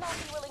people would not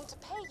be willing to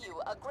pay you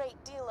a great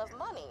deal of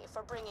money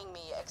for bringing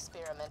me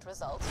experiment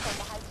results from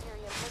the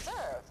Hyperion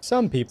Reserve.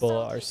 Some people Some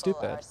are people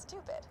stupid. are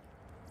stupid.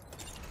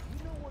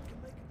 You know what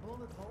can make a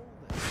bullet hole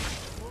then?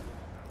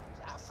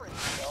 I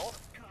freaking know.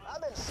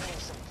 I've been seeing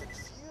some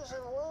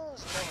confusing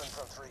wounds coming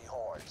from Three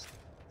Horns.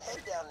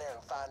 Head down there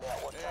and find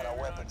out what kind of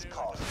weapons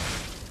cause it.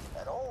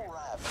 An old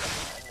rifle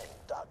of mine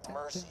named Doc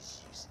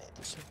Mercy's using it.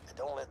 And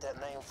don't let that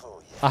name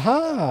fool you.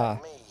 Aha!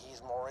 Like me,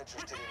 he's more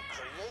interested in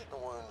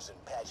creating wounds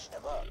and patching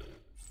them up.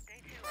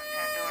 Day 2 on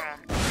Pandora.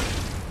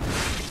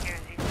 Here's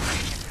you being a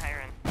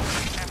tyrant.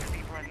 Half the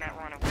people I've met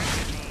want to work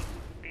with me.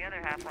 The other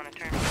half want to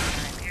turn me into an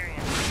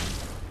Hyperion.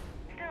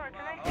 Still, it's a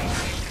nice thing to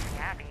be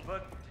happy.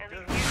 At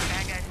least you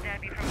bad guys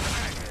stab you from the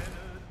front.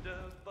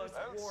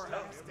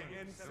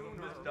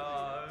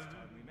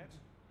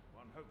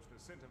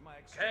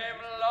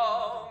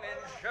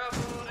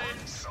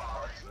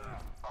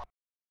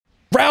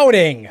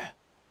 Routing!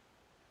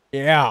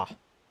 Yeah.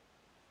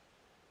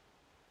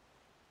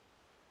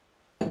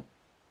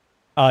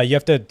 You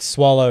have to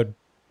swallow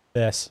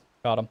this.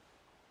 Got him.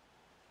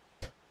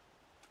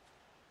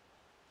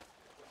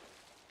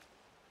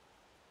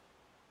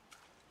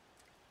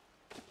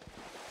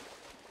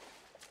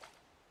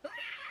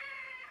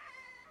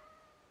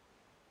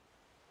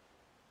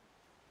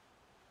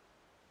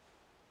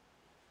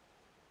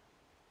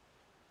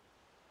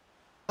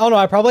 I don't know.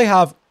 I probably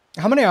have.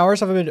 How many hours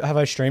have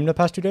I streamed the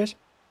past 2 days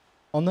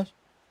on this?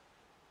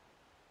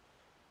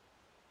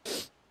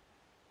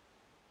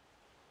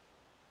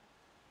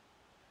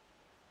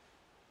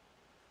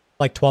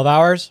 Like 12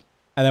 hours,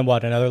 and then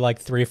what? Another like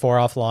 3, 4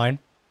 offline.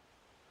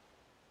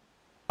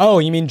 Oh,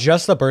 you mean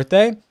just the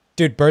birthday?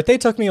 Dude, birthday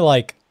took me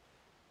like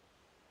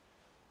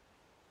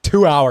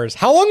 2 hours.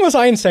 How long was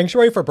I in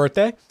Sanctuary for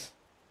birthday?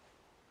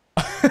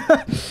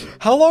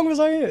 How long was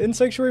I in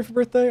Sanctuary for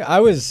birthday? I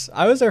was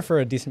there for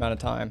a decent amount of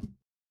time.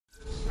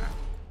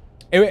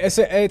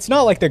 It's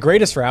not like the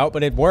greatest route,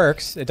 but it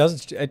works. It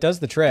does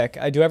the trick.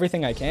 I do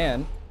everything I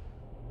can.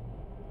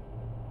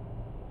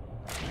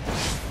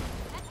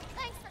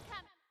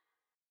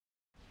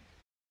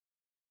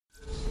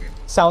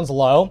 Sounds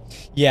low.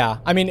 Yeah,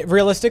 I mean,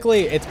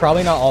 realistically, it's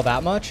probably not all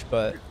that much,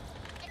 but...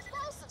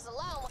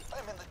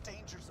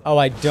 Oh,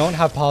 I don't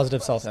have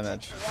positive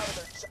self-image.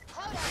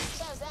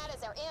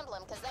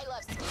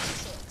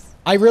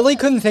 I really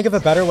couldn't think of a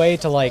better way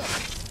to, like,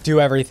 do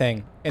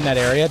everything in that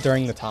area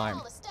during the time.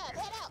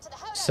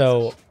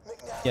 So,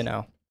 you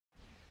know.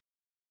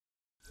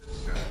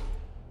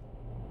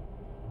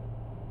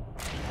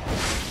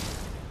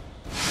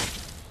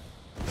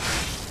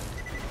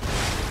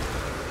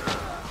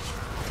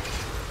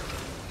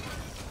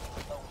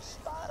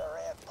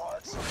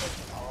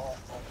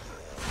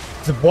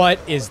 What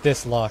is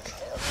this luck?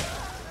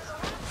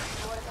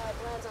 Mordecai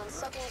plans on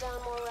sucking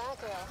down more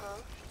Raquel, huh?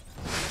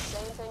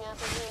 Same thing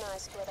after you and I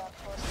split up,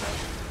 Horseman.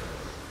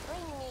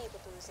 Bring me the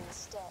booze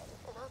instead,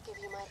 and I'll give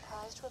you my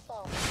prized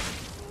revolver.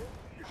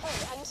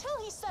 Hey, until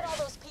he set all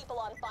those people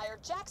on fire,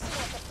 Jackson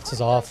was a This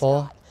is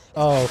awful.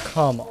 Oh,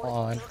 come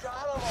on.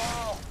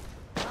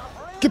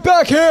 Get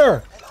back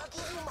here!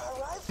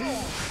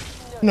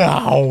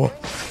 No.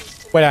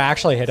 Wait, I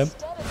actually hit him.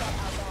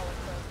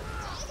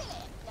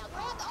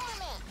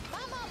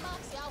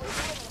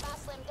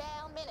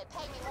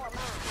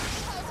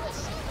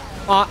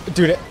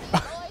 Dude,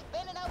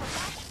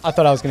 I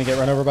thought I was gonna get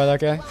run over by that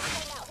guy.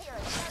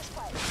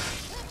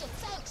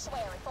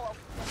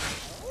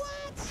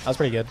 That was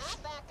pretty good.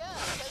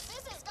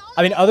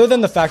 I mean, other than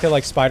the fact that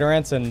like spider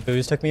ants and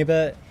booze took me a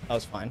bit, that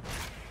was fine.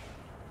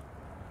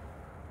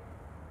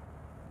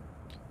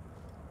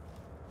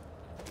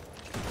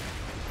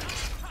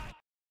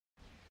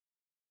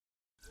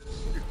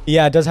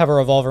 Yeah, it does have a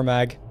revolver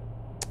mag.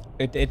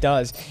 It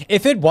does.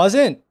 If it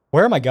wasn't,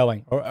 where am I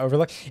going?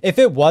 Overlook. If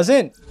it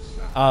wasn't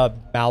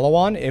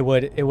Malawan, it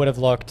would have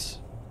looked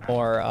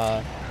more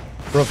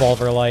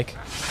revolver-like.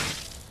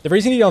 The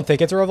reason you don't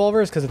think it's a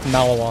revolver is because it's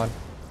Malawan.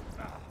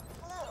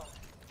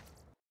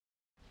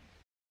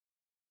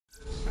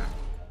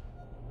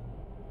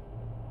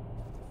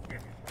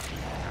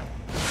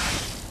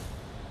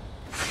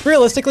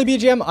 Realistically,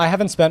 BGM, I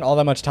haven't spent all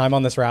that much time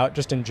on this route,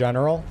 just in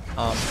general.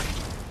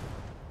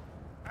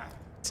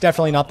 It's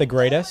definitely not the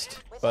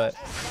greatest, but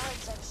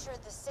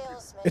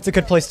it's a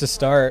good place to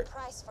start.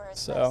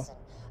 So,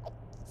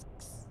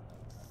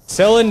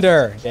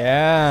 cylinder,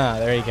 yeah,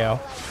 there you go.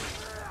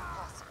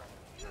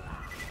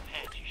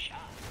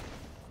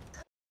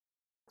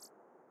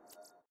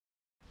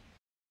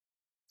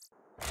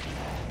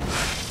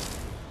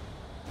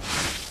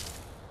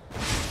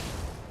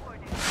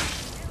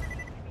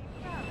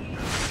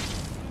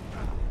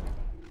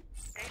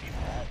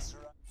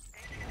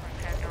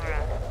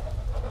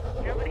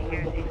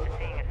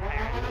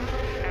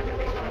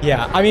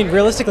 Yeah, I mean,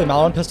 realistically,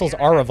 Malawan pistols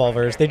are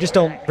revolvers. They just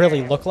don't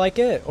really look like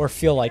it or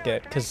feel like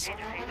it because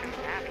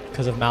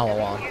of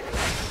Malawan.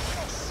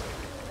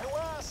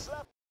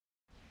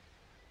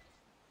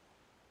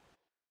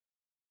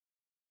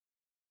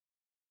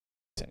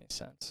 Makes any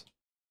sense?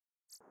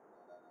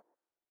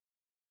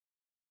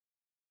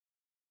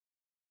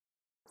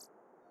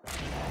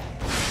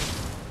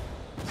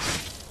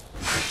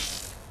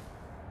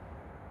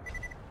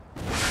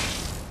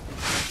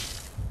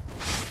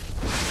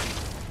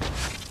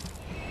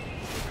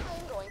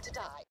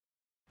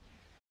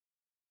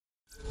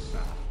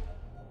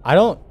 I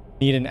don't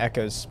need an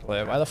echo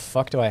split. Why the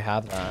fuck do I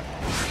have that?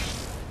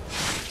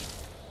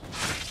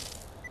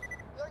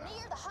 You're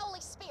near the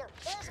Holy Spirit.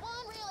 There's one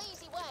real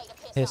easy way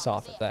to Piss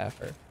off at the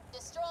effort.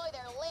 Destroy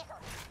their liquor.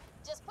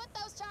 Just put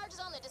those charges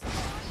on the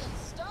distillery and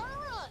start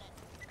running.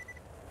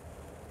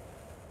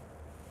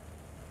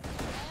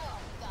 Now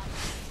I've got to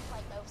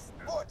play those.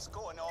 What's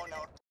going on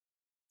out?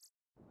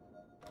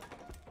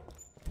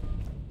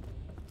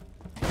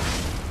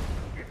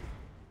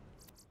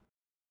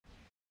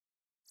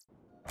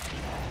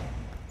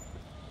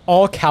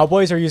 All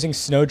cowboys are using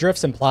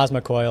snowdrifts and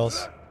plasma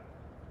coils.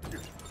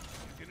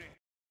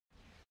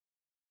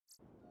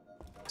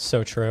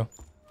 So true.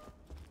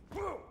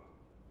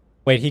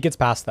 Wait, he gets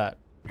past that.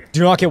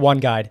 Do not get one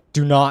guide.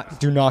 Do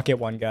not get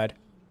one guide.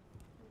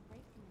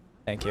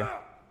 Thank you.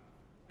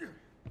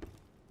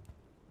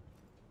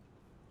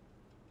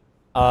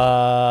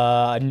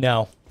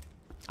 No.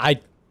 I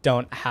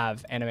don't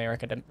have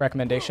anime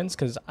recommendations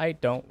because I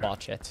don't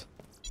watch it.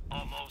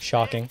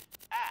 Shocking.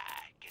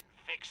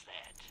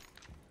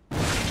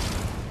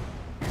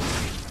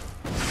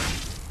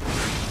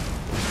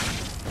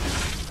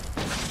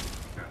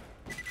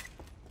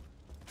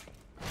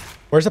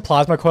 Where's the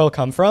plasma coil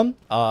come from?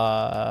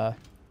 Arms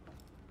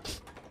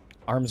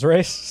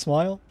race,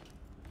 smile.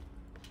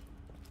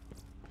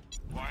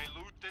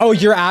 Oh,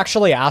 you're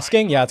actually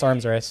asking? Yeah, it's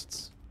arms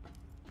race.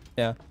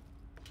 Yeah.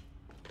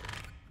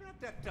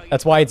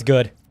 That's why it's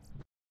good.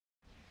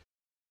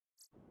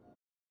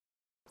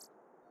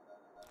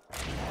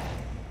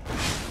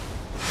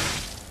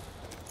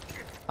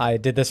 I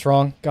did this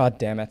wrong. God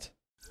damn it.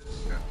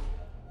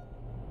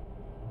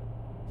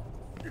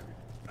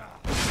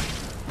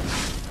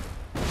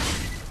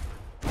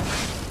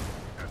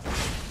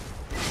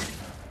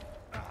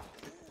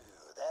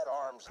 That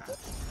arm's looking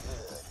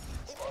good.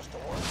 He must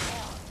have worked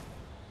out.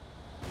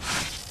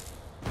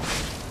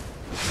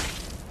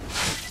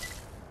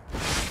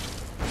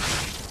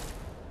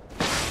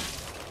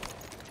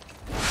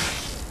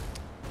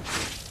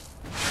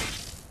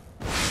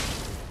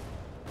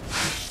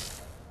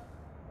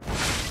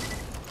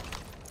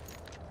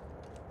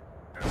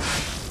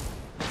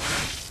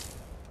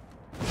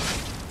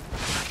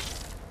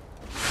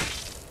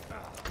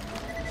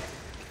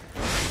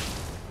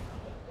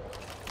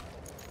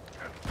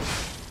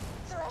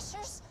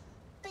 Threshers,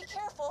 be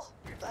careful.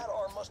 That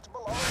arm must have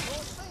belonged to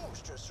a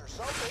seamstress or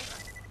something.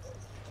 You can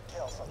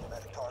tell from the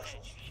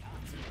medications.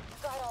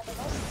 Got all the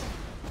medicine.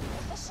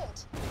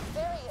 Efficient.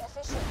 Very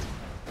efficient.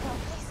 Now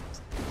please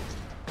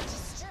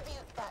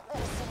distribute that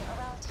medicine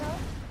around town.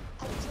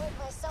 I do it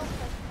myself,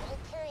 but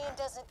Hyperion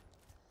doesn't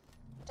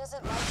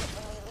like it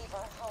when we leave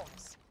our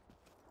homes.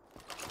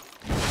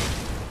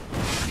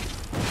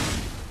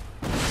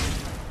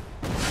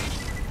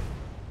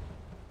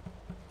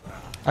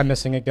 I'm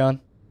missing a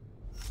gun.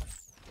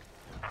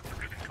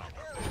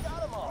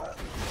 Got 'em all.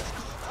 Just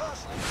keep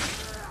hustling.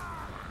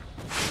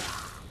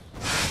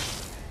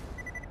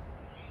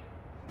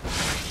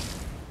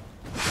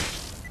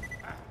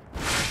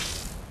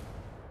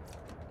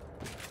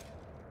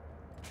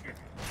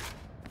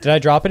 Did I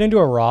drop it into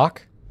a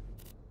rock?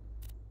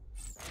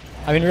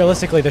 I mean,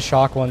 realistically, the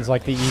shock one's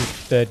like the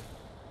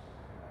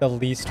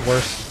least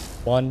worst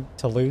one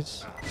to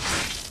lose.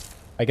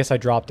 I guess I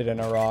dropped it in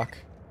a rock.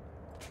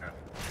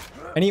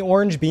 Any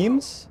orange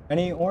beams?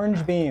 Any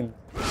orange beams?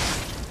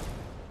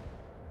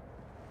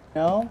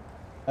 No?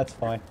 That's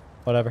fine.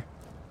 Whatever.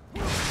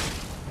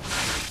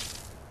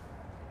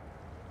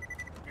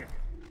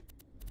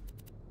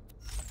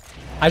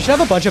 I should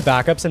have a bunch of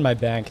backups in my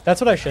bank. That's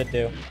what I should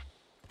do.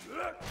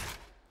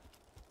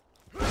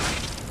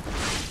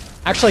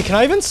 Actually, can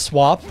I even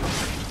swap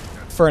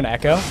for an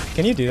echo?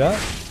 Can you do that?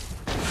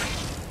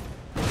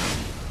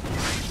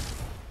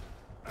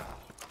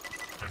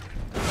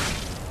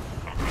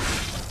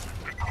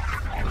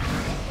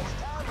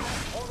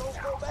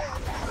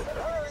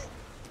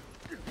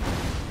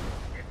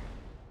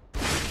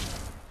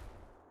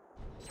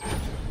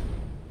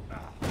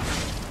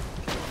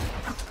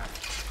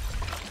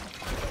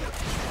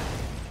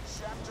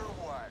 Chapter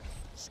 1.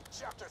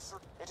 Chapter 3.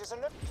 It is a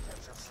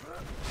chapter 3.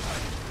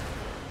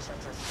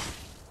 Chapter 3.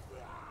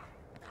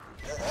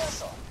 Good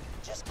hustle.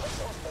 Just put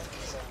those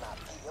babies in my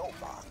P.O.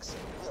 box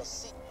and we'll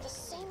see. The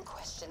same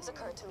questions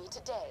occurred to me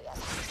today as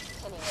I was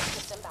pinning a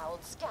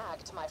disemboweled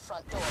skag to my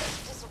front door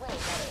to dissuade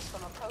others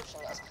from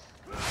approaching it.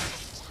 What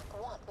does Jack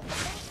want with the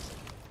bank key?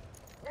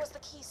 Was the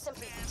key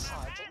simply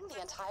charging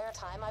the entire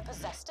time I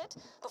possessed it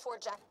before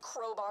Jack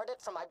crowbarred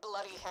it from my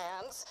bloody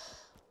hands?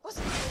 Was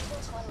it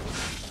able to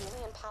unleash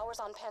alien powers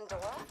on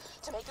Pandora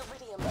to make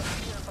Iridium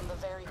appear from the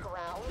very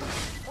ground?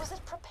 Was it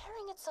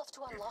preparing itself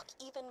to unlock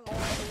even more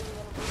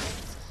alien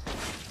ruins?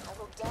 I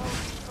will delve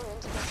deeper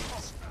into this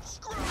question.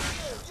 Screw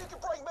you! You can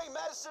bring me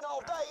medicine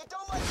all day. It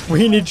don't make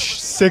We need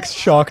 6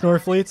 shock nor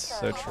fleets.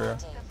 So true. Now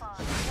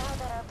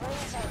that our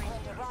brains are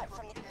going to rot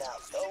from the... Now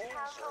those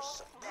are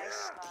some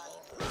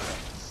pristine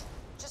lips.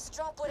 Just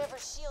drop whatever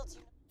shields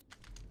you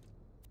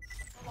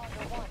no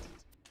longer want.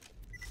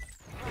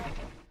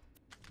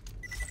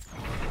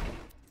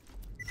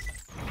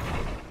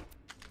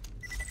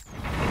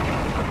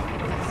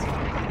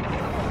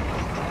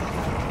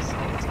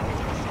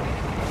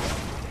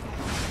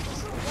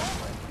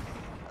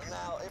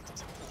 Now, if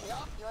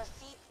Your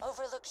feet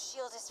overlook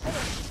shield is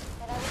finished,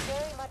 and I would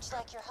very much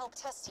like your help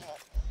testing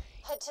it.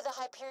 Head to the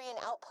Hyperion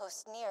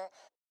outpost near.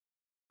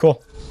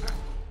 Cool.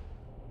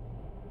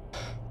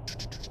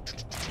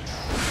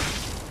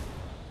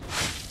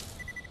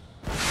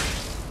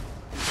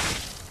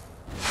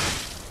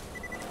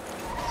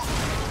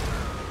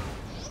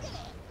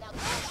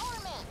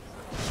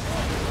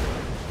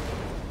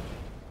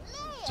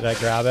 Did I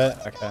grab it?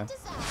 Okay.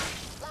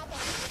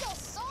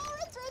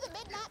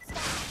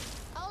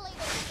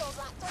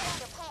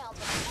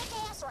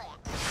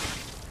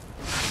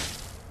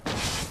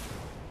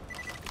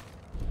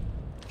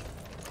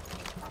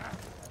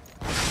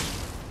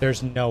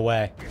 There's no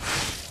way.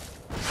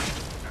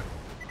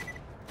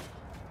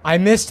 I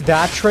missed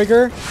that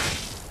trigger?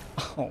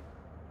 Oh.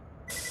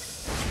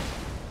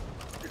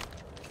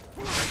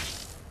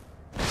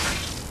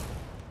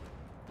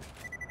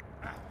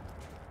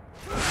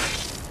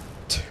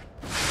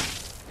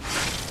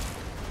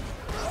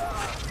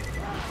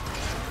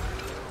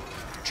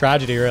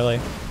 Tragedy, really.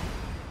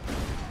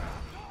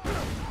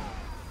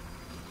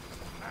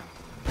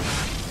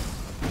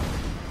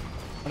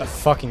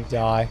 fucking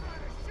die.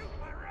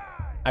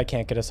 I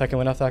can't get a second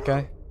win off that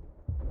guy.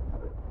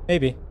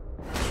 Maybe.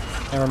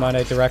 Never mind,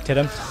 I direct hit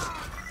him.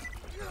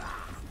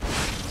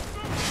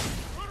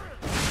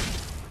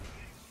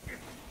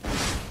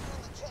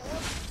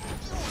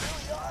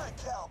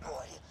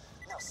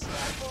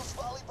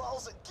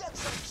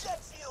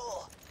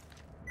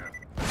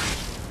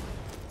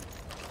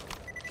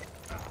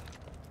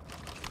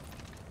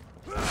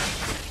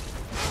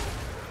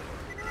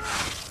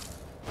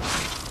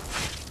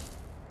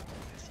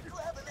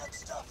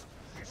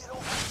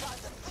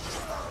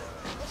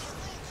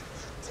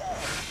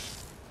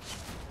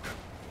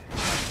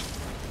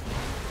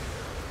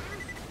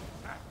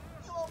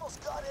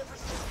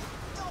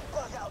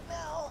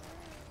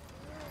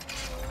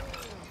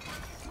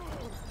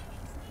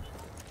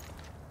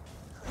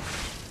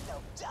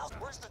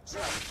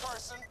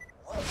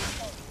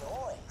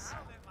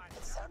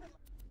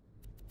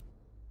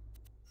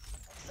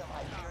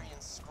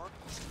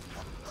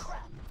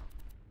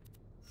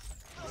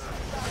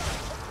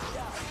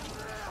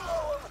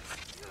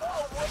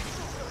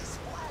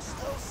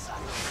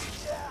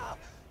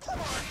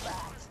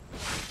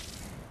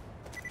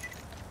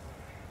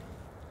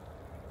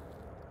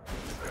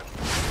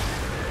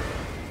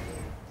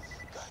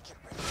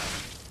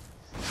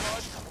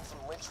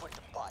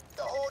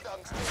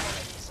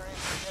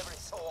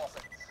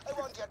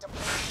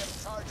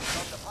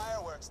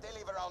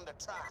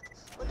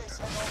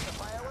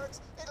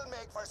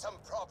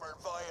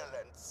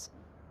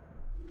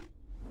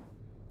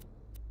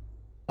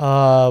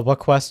 What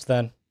quest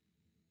then?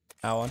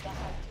 That one.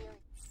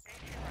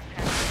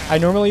 I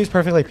normally use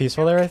Perfectly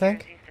Peaceful there, I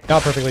think.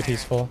 Not Perfectly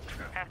Peaceful.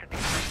 Half the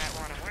people that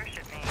want to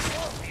worship me,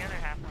 the other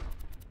half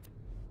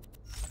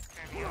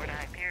turn me over to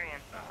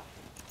Hyperion.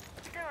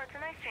 Still, it's a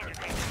nice change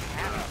of pace to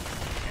have.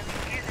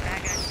 Excuse the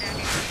bad guy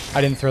standing.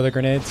 I didn't throw the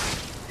grenades.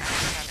 I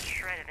have a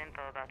shred of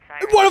info about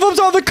Cyrus. One of them's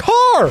on the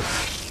car!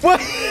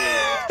 What?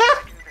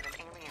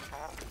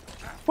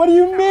 What do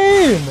you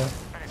mean?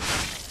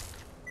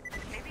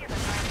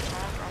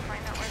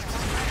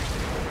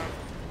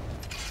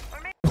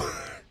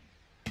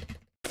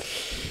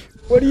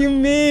 What do you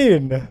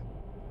mean?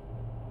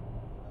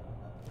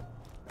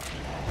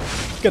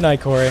 Good night,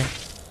 Corey.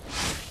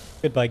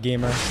 Goodbye,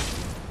 gamer.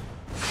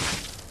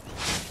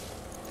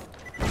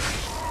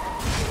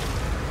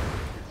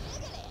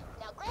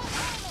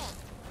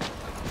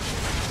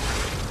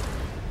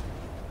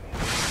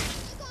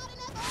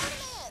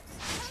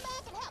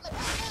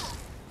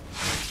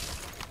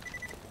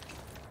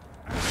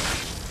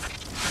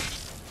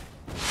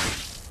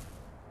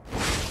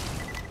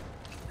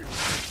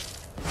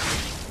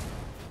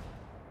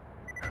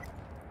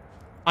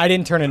 I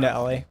didn't turn into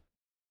Ellie.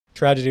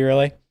 Tragedy,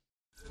 really.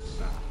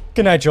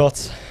 Good night,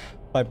 Jolts.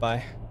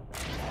 Bye-bye.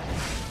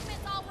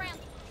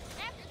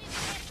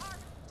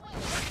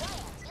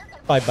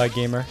 Bye-bye,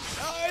 gamer.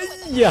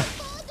 Yeah.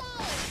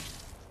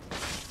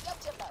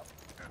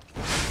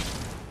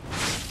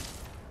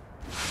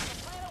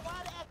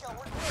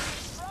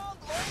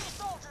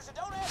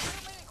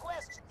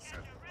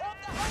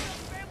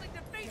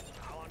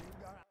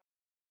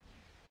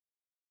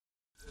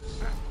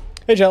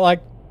 Hey,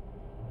 Jetlag.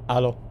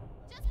 Hello.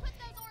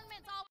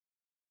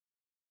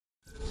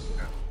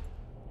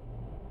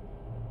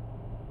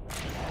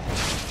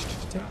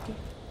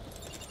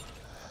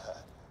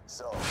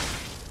 So,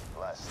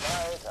 last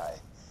night I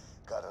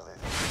got a little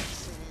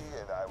busy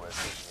and I was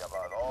thinking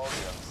about all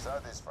the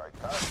unsatisfied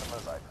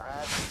customers I've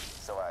had,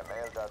 so I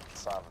mailed out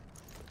some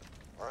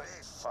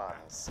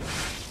refunds.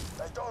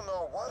 I don't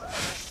know what I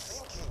was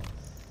thinking.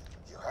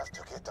 You have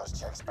to get those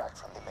checks back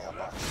from the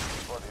mailbox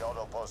before the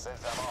auto post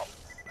sends them off.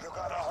 You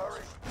gotta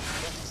hurry.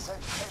 Maybe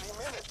send any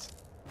minute.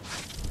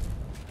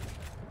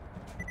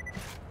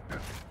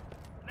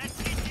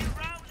 Let's get you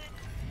rolling.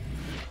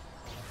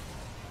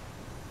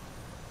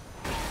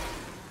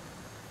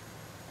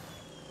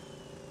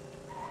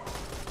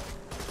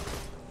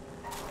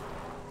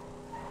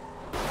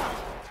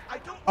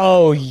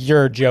 Oh,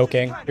 you're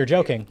joking. You're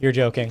joking. You're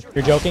joking.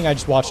 You're joking. I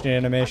just watched an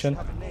animation.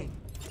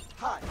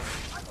 Hi,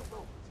 I'm a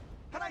robot,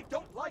 and I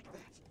don't like that.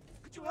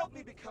 Could you help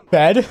me become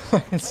Bed?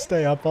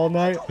 Stay up all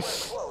night.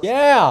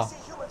 Yeah.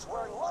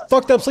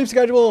 Fucked up sleep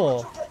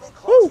schedule.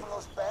 Woo.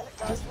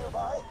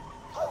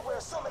 I wear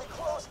so many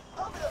clothes.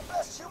 I'll be the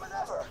best human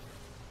ever.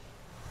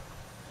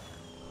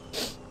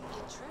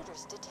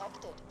 Intruders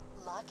detected.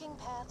 Locking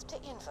path to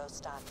info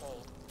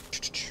stockade.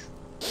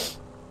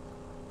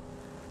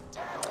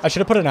 I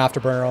should have put an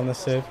afterburner on this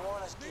save.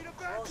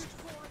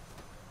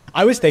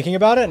 I was thinking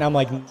about it and I'm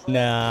like,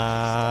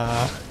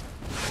 nah.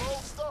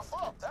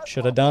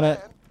 Should have done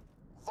it.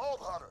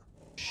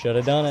 Should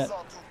have done it.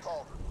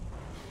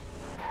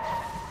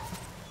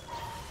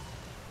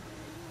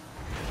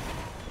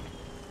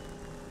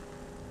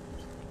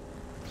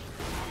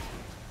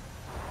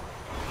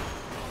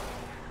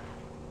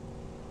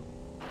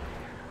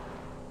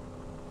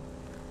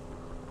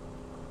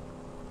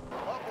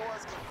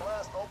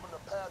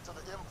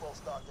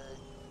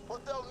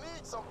 But they'll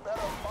need some better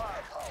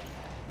firepower.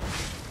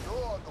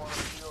 You're gonna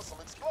feel some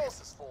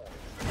explosives for me.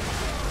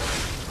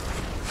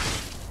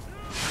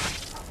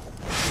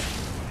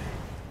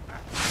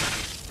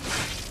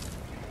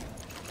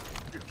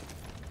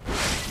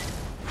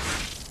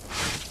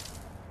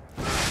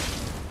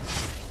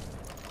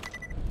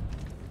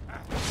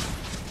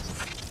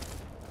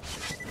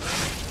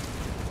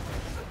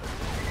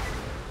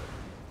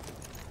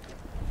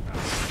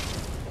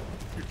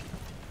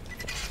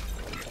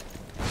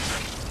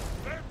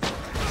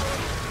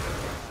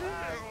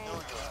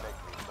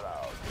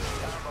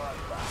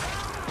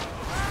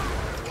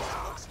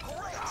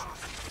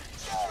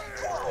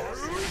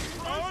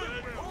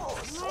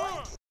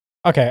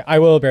 Okay, I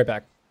will be right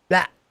back.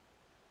 Blah.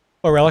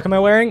 What relic am I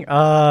wearing?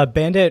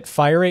 Bandit,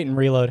 fire rate, and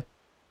reload.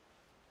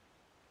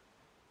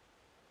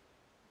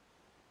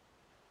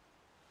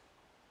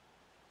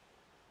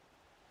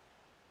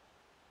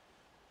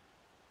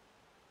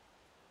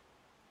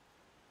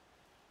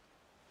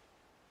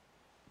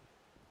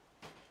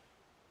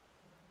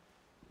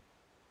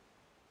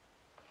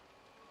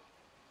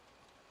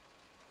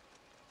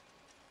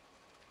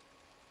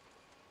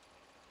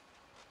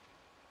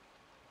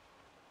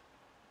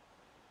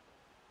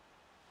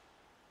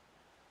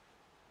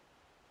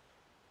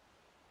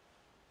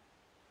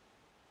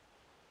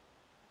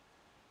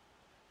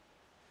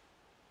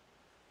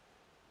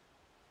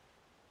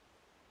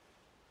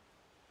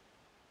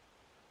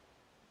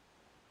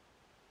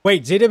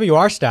 Wait,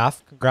 ZWR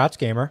staff. Congrats,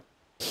 gamer.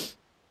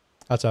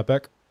 That's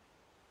epic.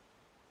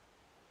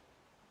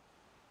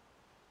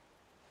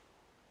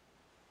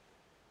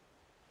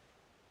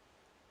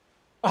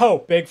 Oh,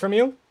 big from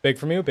you? Big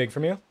from you? Big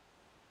from you?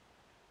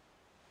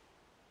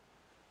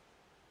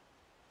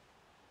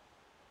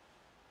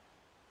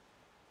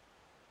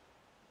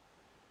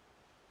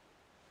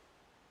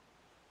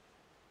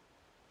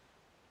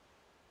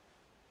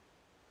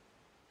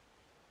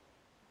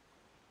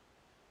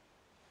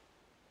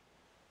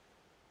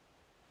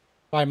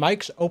 My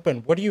mic's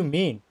open. What do you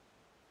mean?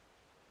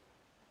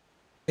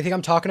 You think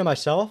I'm talking to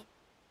myself?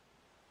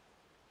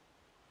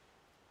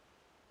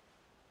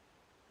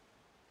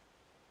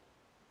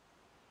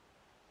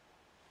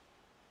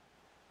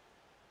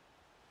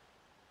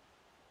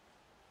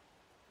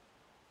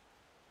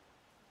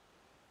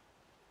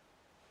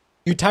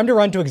 You timed to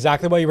run to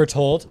exactly what you were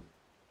told?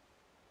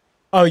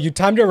 Oh, you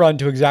timed to run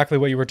to exactly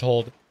what you were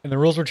told. And the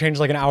rules were changed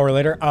like an hour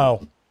later?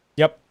 Oh.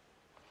 Yep.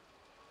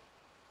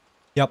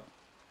 Yep.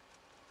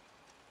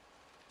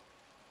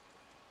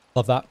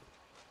 Love that.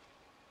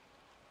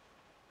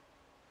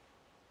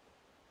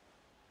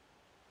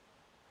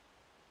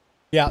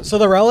 Yeah, so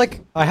the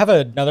relic, I have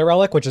another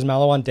relic, which is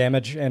Mallow on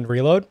damage and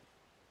reload,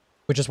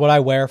 which is what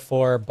I wear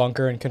for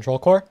bunker and control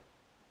core.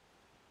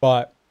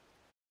 But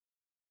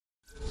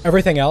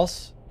everything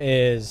else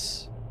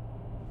is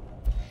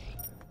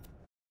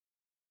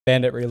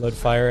bandit, reload,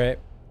 fire rate.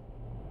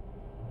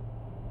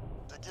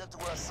 To get to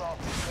where Salt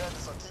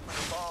bandits are keeping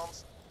the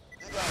bombs,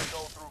 you gotta go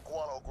through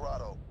Guano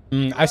Grotto.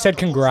 I said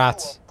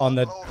congrats on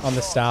the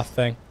staff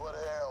thing. But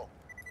hell,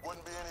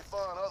 wouldn't be any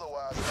fun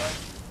otherwise, right?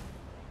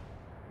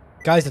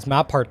 Guys, it's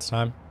map parts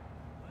time.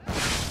 My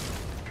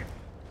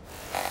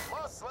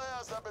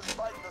slayers have been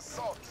fighting the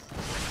Salt.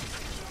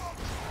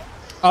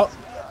 Oh.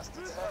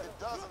 Bastards handed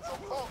dozens of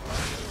folk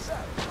like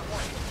that.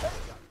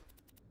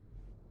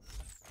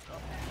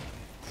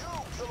 You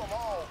kill them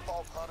all,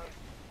 Fault Hunter.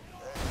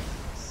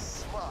 And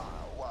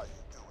smile while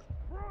you do it.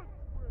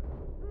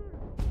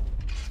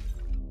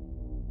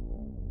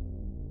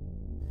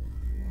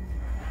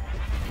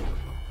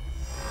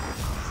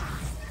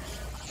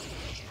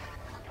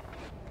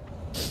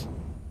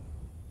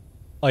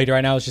 All you do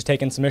right now is just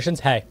taking submissions.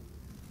 Hey.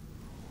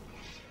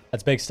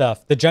 That's big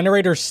stuff. The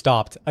generator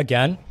stopped.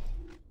 Again?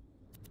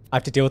 I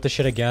have to deal with this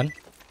shit again?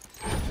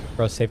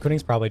 Bro, save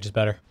quitting's probably just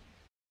better.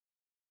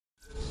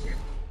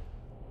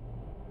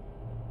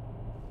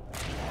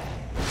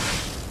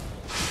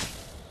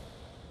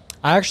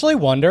 I actually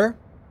wonder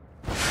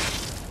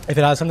if it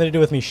has something to do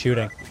with me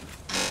shooting.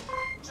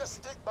 Just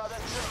stick by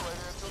that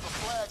generator until the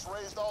flag's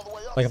raised all the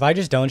way up. Like, if I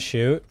just don't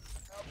shoot...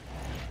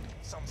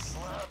 Some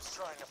slab's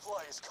trying to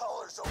fly his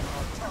colors over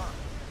our town.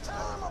 Tear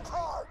him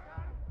apart!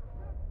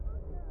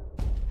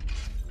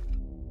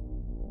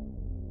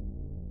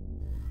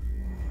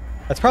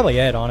 That's probably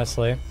it,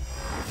 honestly.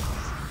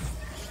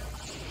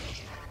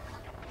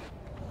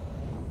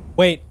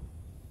 Wait.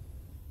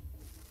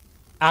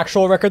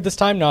 Actual record this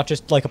time, not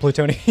just like a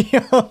plutonium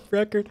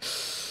record.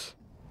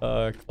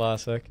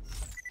 Classic.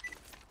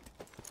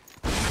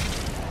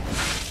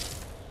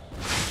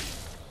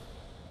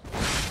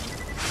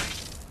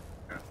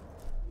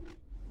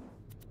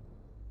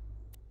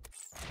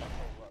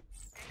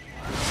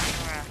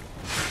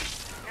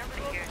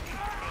 Nobody here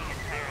seems to being a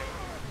tyrant.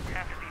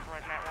 Half the people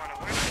I've met want to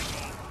work with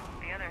me.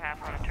 The other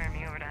half want to turn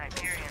me over to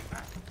Hyperion.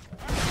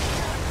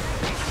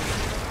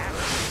 At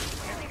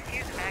least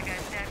here's a bad guy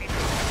stabbing me.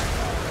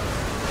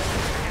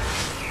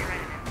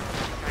 Shredded him.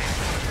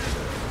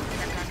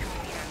 That's not who we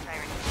need on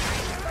Siren.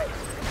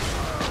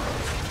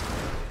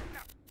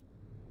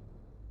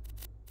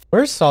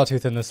 Where's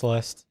Sawtooth in this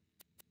list?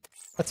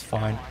 That's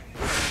fine. If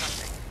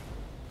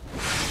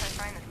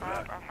I find this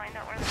Bob, I'll find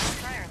out where the hell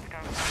Sirens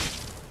come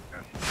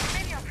from.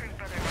 Maybe I'll prove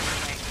brother was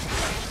right.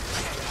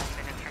 5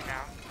 minutes from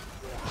now.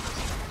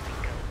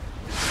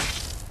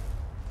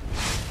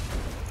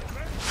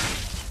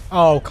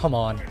 Oh, come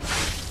on. Hey,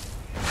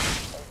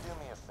 do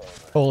me a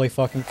favor. Holy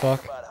fucking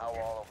fuck. About how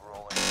all of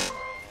rolling is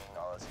raining,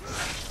 all this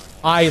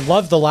exterior. I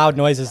love the loud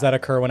noises that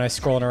occur when I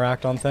scroll and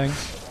interact on things.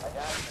 I'd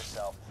ask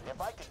yourself, if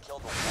I could kill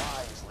the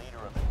wise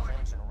leader of the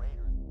Crimson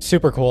Raiders.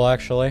 Super cool,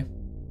 actually.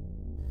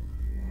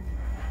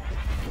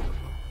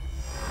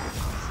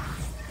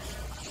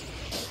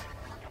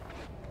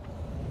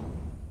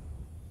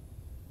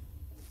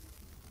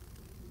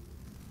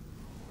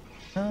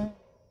 Left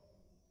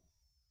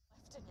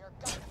in your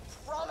gut.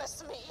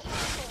 Promise me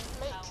you'll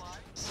make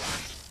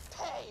Jack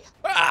pay.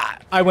 Ah,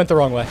 I went the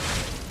wrong way.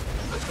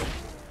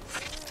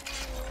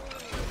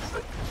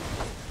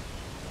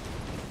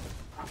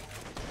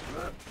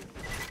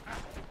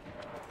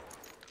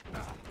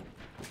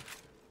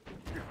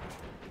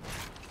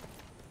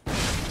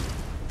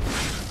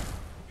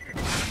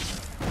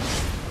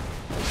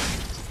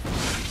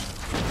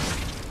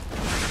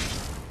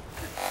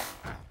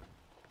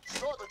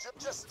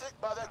 Just stick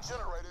by that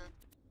generator.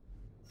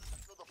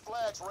 The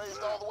flag's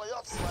raised all the way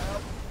up,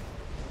 Slab.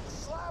 The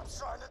Slab's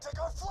trying to take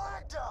our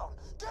flag down.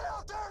 Get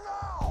out there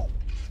now!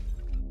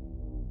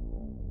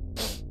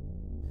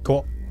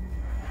 Cool.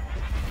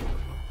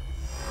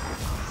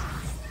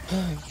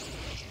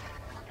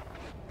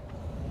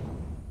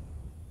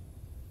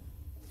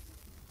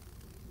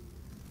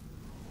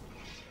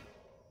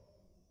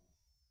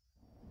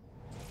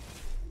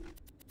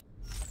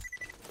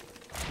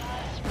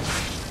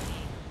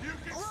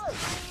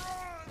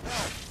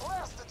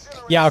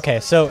 Yeah, okay,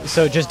 so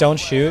just don't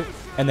shoot,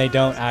 and they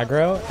don't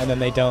aggro, and then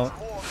they don't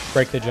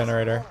break the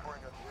generator.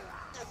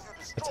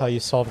 That's how you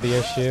solve the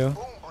issue.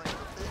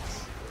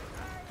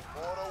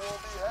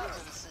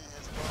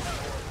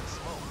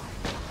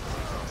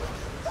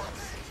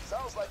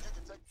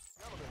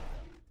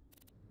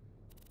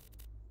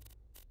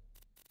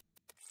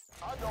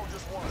 I don't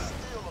just want to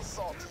steal a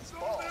Salty's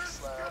ball,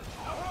 Slab.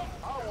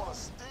 I want to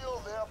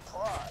steal their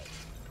pride.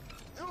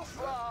 You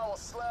fly our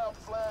Slab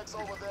flags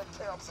over their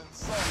camps in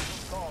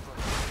Salty's Cauldron,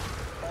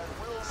 and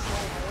we'll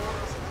show the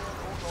orders men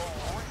who the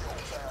real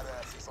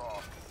badasses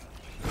are.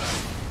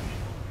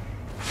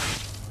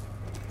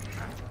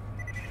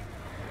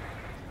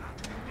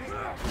 You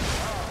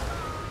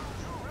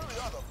really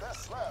are the best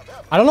Slab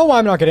ever. I don't know why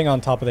I'm not getting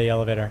on top of the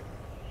elevator.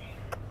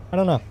 I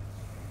don't know.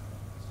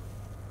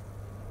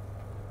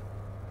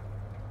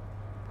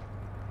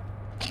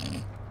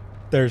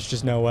 There's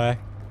just no way.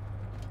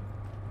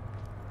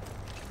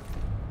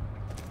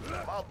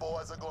 My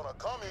boys are gonna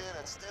come in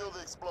and steal the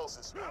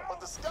explosives, but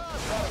the sky's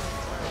gotta be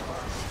clear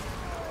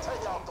first.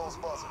 Take out those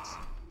buzzards.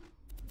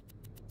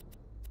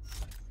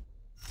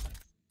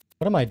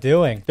 What am I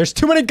doing? There's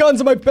too many guns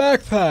in my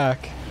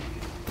backpack. These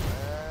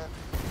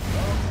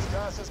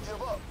guys just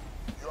give up.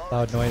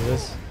 Loud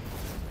noises.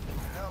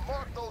 Now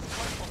mark those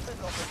plates for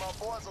pickup and my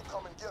boys will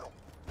come and get them.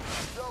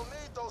 They'll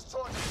need those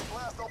torches to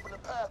blast open the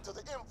path to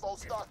the info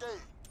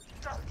stockade.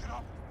 Gotta get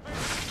up.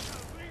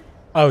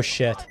 Oh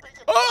shit.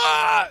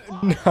 Ah!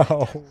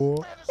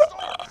 No.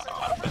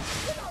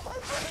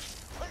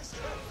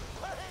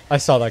 I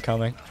saw that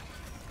coming.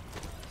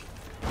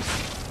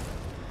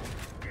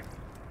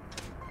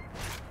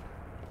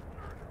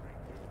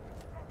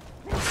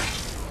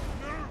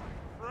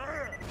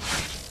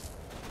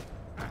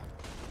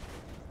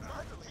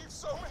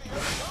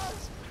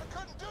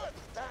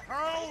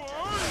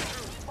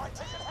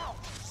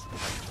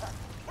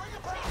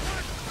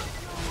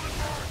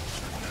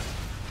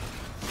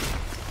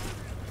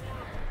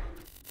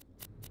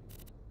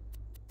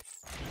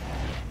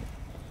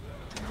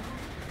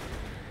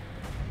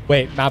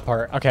 Wait, map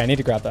part. Okay, I need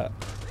to grab that.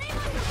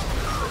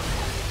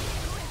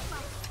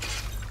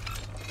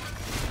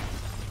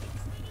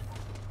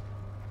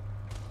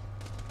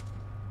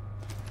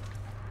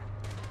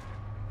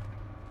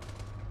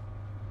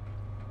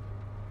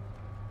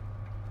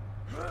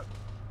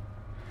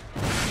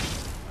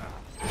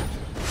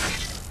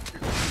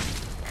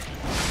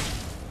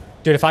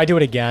 Dude, if I do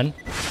it again.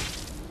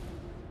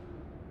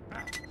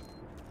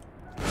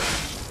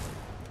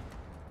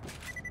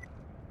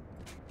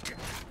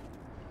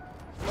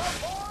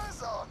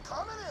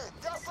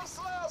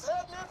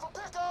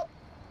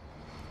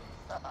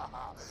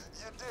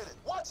 You did it.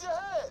 Watch your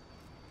head.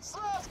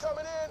 Slab's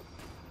coming in.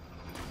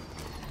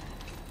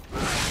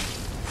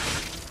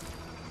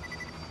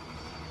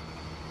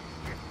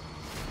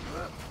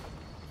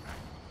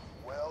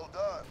 Well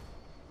done.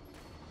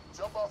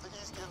 Jump off the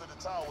east end of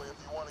the tower if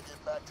you want to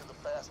get back to the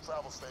fast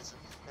travel station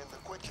in the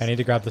quickest I need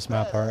to grab this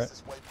map part.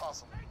 way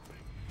possible.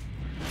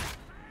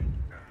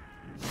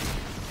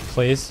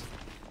 Please.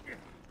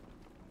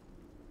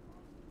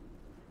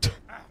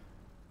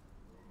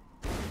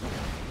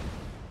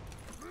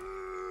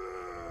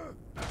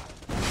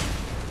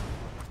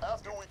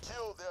 After we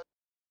kill their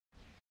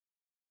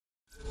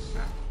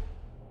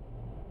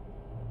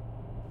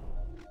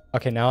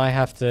Okay, now I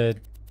have to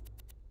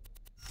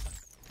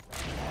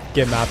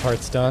get map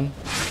parts done.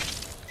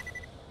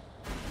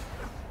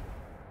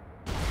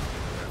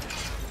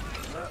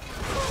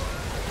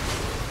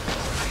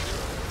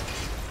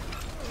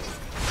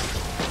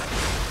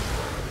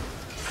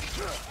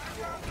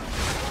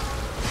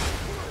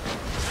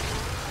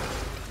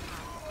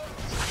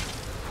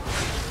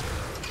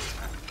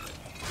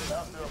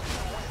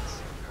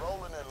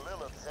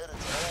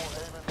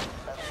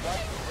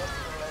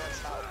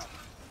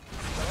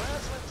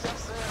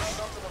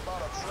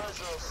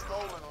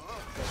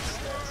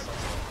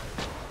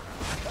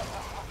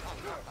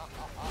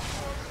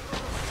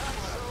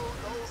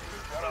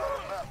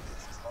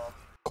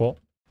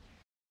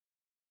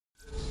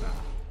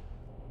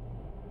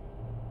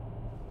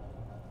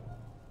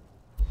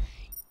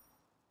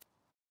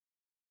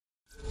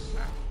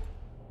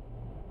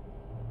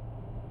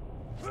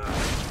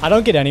 I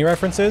don't get any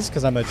references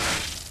because I'm a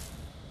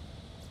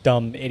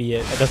dumb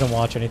idiot that doesn't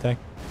watch anything.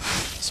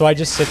 So I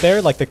just sit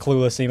there like the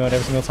clueless emote every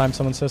single time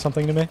someone says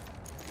something to me.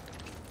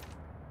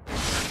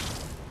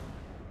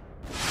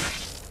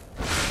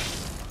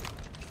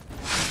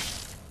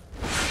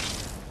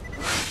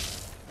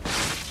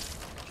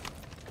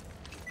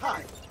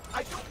 Hi,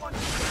 I don't want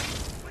to...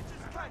 Which is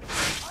kind of...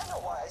 I know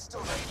why I still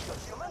don't feel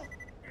human.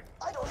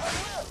 I don't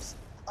have limbs.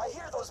 I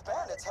hear those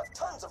bandits have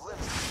tons of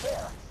limbs to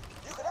spare.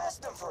 You could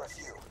ask them for a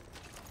few.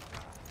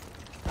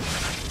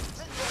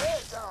 Keep your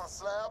head down,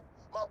 Slab.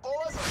 My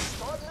boys are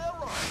starting their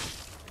run.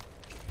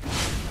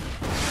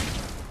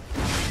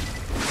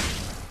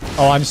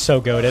 Oh, I'm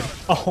so goated.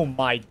 Oh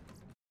my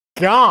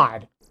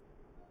god.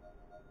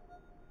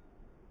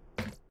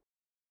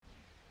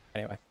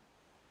 Anyway.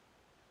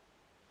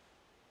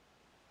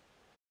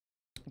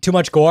 Too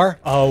much gore?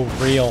 Oh,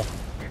 real.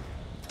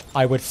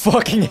 I would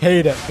fucking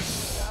hate it.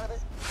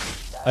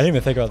 I didn't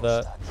even think about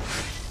that.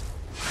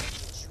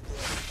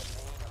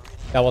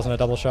 That wasn't a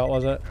double shot,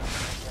 was it?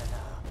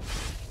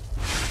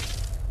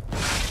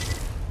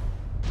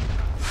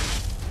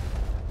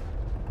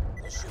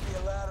 There should be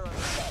a ladder on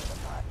the side of the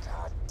pipe.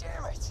 God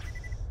damn it.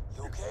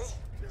 You okay?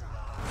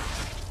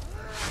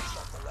 Looks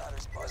like the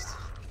ladder's busted.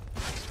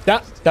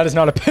 That is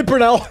not a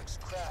pimpernel. It's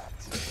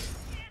cracked. I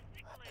bet if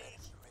you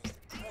raise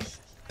the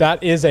pressure,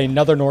 That is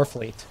another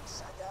Norfleet.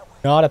 inside that way.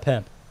 Not a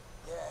pimp.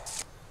 Yeah.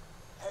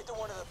 Head to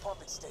one of the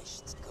pumping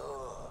stations. Good.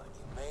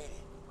 You made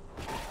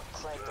it.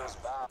 Crank those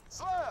valves.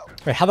 Slab!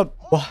 Wait,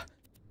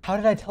 how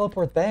did I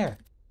teleport there?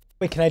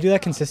 Wait, can I do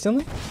that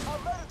consistently? I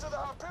made it to the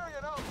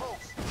Hyperion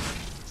outpost.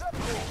 Check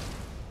cool.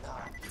 Now,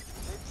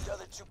 hit the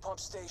other two pump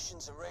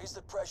stations and raise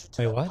the pressure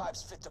till Wait, the what?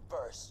 pipes fit to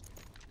burst.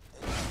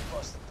 Then you can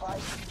bust the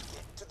pipe,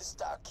 get to the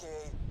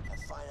stockade,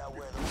 and find out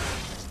where the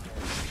water is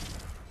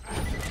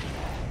buried.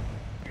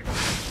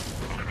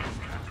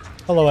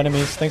 Hello,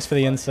 enemies. Thanks for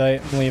the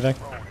insight. I'm leaving.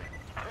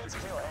 Vince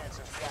Gill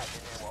answers back,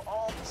 and they were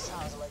all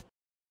sounds like.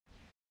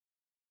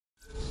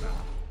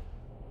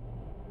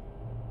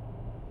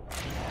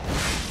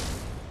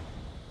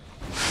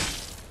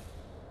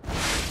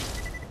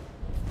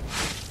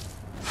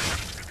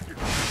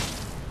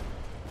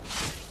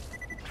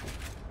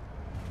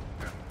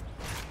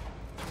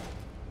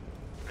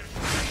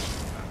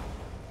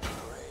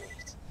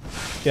 Great.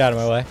 Get out of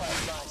my way.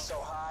 Pipeline so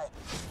high,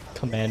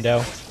 Commando.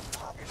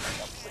 popping like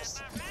a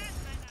blister.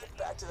 Get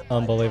back to the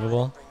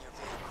Unbelievable. pipeline, bring your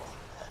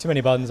vehicle. Too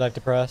many buttons I have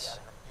to press.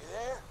 You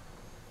there?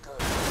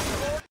 Good.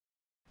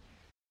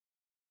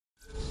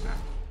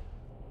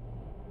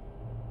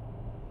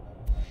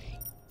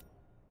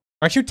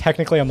 Aren't you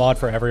technically a mod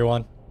for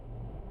everyone?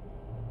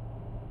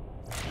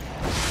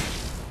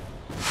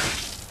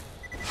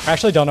 I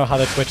actually don't know how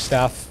the Twitch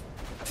staff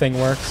thing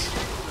works.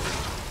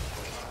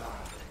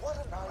 What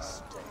a nice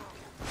day.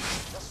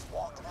 Just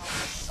walking out in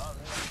the sun,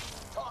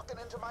 talking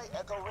into my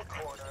echo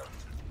recorder,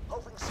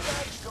 hoping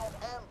skags don't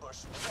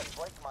ambush me and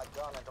break my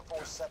gun into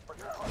 4 separate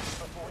parts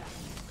before we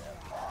leave them.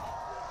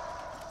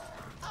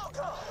 Oh,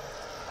 God!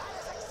 That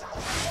is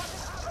exactly what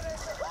is happening!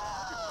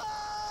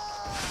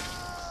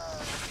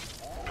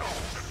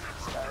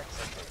 Skags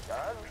have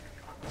begun?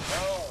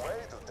 No way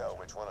to tell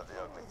which one of the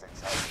ugly things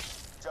happened.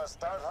 Just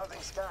start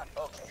hunting scat.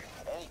 Okay,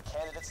 any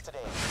candidates today?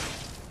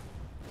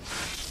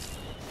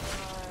 There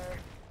are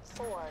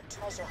 4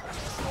 treasure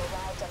hunters who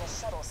arrived on a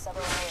shuttle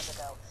several hours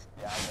ago.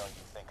 Yeah, I know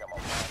you think I'm a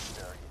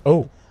monster.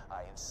 Oh,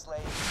 I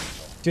enslaved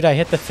you. dude, I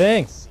hit the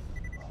thing. See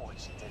what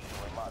she did to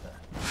her mother.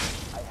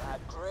 I had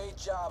great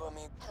job of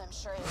me. I'm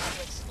sure you have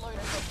to exploit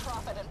it for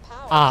profit and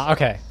power. Ah,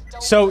 okay.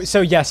 So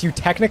yes, you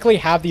technically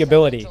have the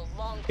ability,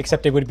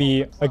 except it would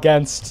be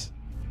against.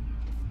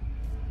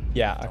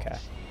 Yeah, okay.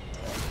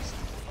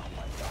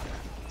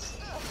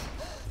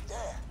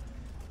 There.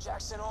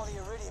 Jackson, all the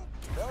iridium.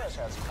 Village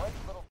has quite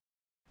little.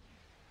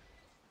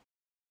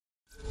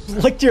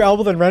 Licked your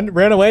elbow, then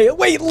ran away.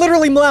 Wait,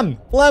 literally, Lem.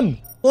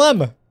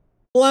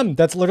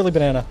 That's literally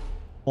banana.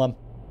 Lem.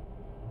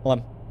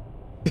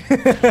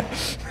 Hey,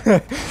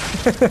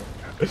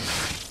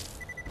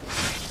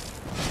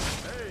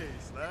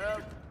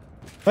 Slab.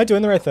 Am I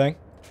doing the right thing?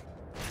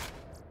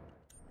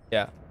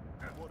 Yeah.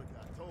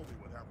 Mordecai told me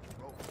what happened to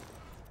Roman.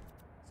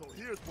 So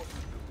here's what we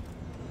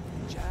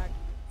do. Jack.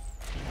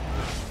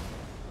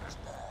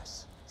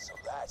 Pass. So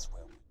that's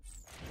where we.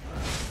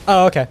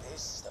 Oh, okay.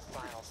 This is the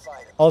final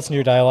fight. I'll listen to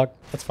your dialogue.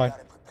 That's fine.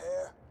 Gotta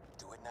prepare.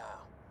 Do it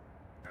now.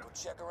 Go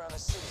check around the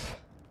city.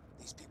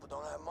 These people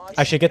don't have much.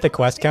 I should get the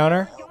quest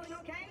counter.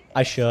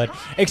 I should.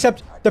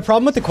 Except the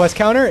problem with the quest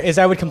counter is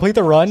I would complete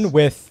the run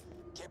with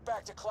Get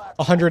back to clap.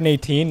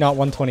 118, not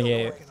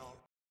 128.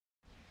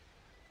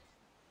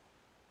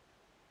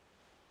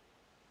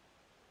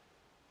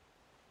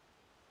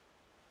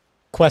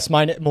 Quest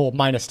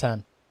minus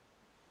 10.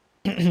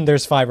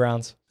 There's 5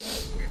 rounds.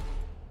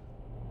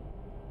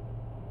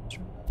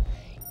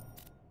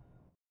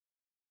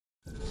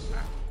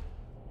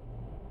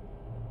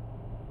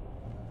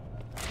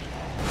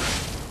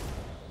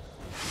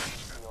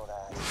 Feel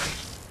that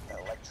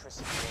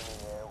electricity in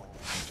the air when you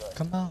start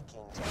Come on.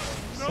 speaking to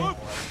others. No!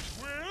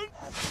 Win!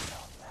 Haven't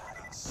felt that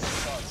in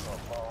such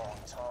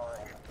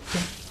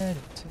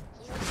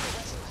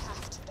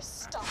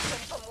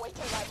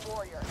from that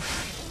warrior.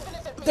 Even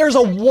if it means There's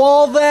a taking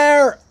wall you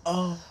there.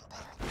 Oh.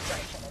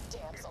 dead than a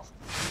damsel.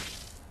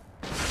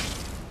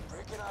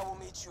 Rick and I will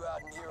meet you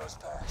out in Heroes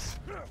Pass.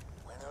 Win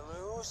or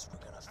lose, we're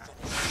gonna finish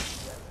this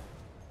together.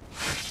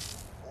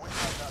 We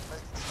might not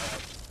make it, Sam,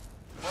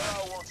 but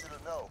I want you to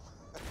know.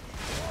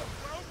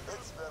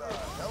 It's been a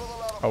hell of a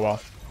lot of Oh well.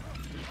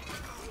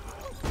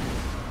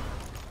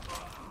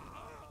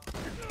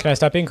 Can I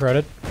stop being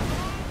corroded?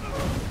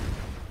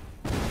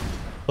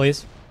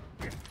 Please.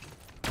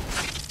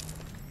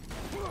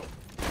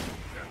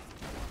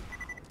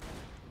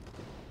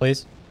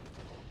 Please.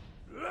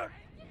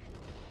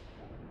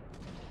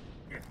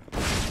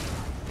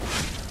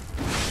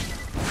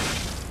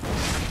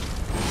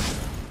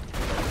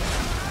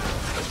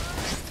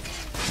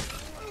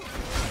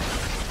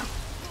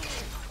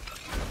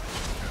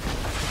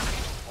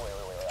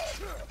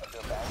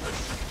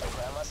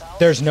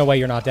 There's no way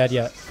you're not dead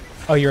yet.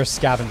 Oh, you're a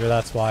scavenger,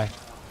 that's why.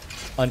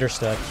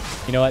 Understood.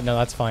 You know what? No,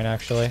 that's fine,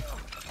 actually. You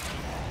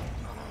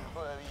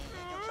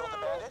killed the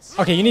bandits?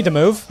 Okay, you need to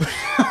move.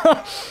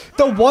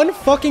 The one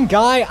fucking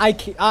guy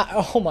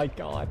oh my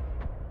god.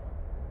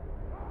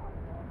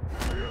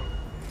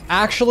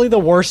 Actually, the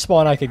worst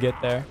spawn I could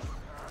get there.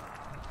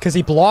 Because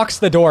he blocks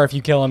the door if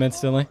you kill him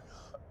instantly.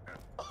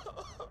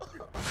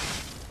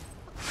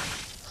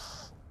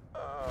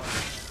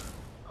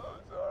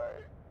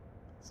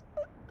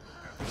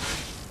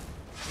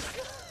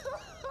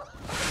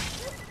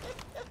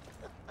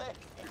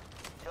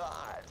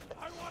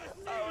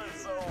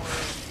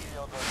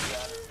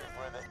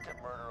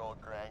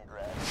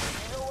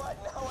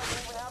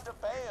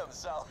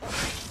 So,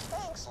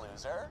 thanks,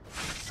 loser.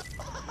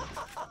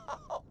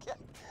 Okay.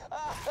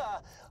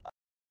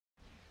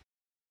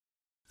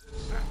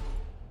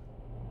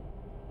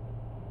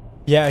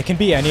 Yeah, it can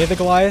be any of the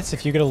Goliaths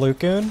if you get a Loot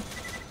Goon.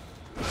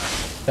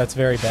 That's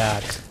very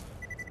bad.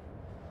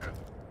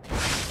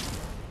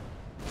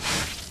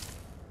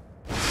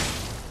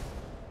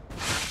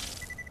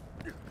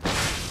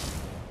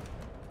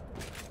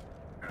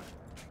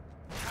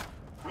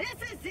 This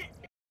is it.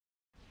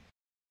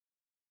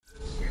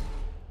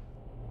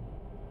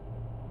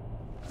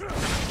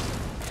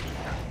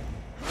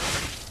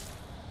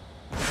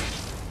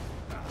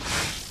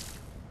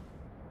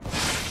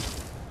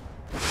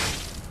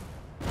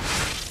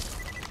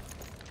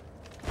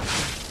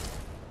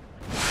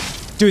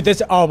 Dude,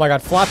 this, oh my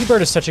god, Flappy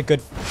Bird is such a good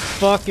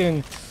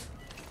fucking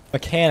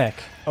mechanic.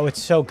 Oh,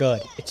 it's so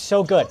good. It's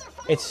so good.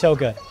 It's so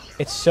good.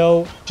 It's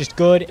so just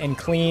good and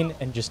clean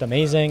and just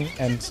amazing,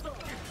 and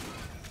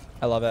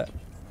I love it.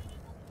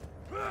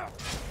 Good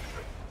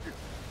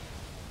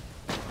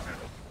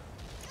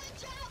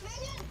job,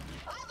 minion.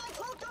 I've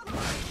uncloaked all the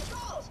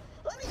controls.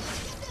 Let me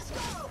just get this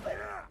door open.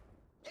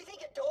 Do you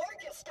think a door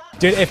can stop?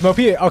 Dude, if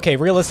Mopi, okay,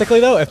 realistically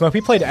though, if Mopi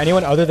played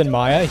anyone other than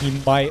Maya, he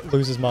might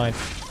lose his mind.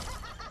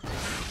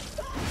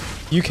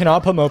 You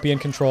cannot put Mopi in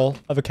control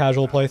of a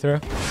casual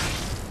playthrough.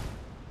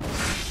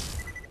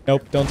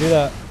 Nope, don't do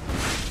that.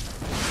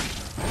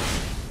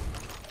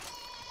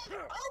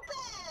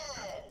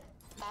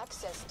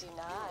 Access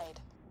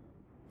denied.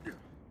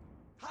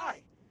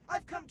 Hi,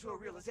 I've come to a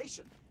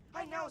realization.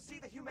 I now see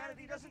that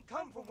humanity doesn't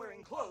come from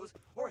wearing clothes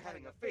or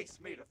having a face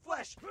made of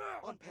flesh.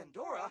 On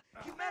Pandora,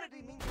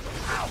 humanity means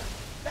ow!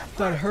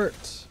 That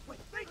hurts. But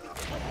thinking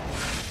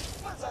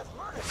once I've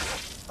heard it,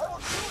 I will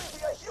truly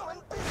be a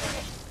human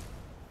being.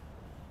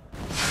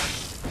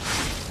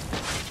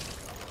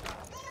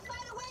 Better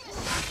find a way to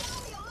shut down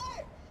the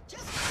alert.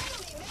 Just follow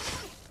me,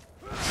 minion.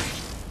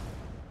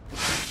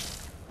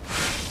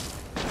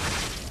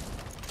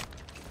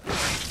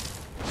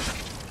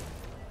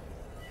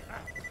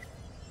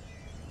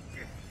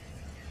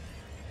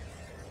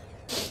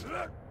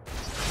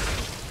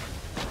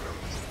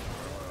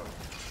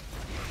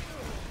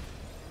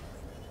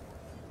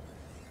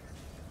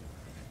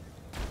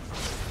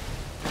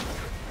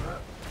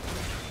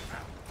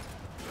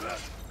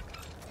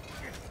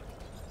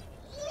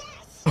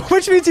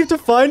 Which means you have to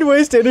find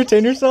ways to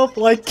entertain yourself,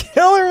 like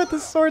kill her with the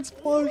sword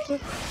explosion.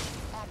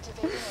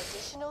 Activating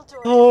additional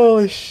door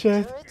Holy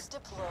shit. turrets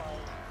deployed.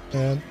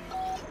 Man.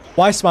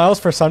 Why smiles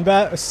for sub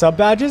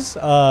badges?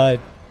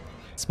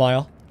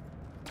 Smile.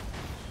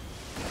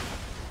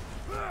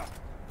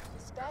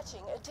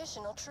 Dispatching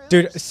additional troops.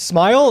 Dude,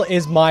 smile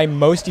is my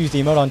most used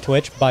emote on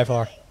Twitch by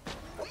far.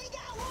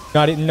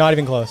 Not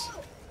even close.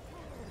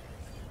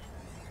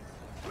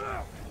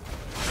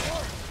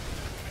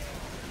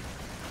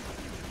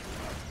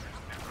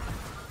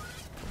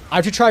 I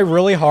have to try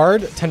really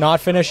hard to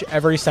not finish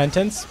every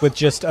sentence with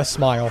just a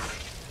smile.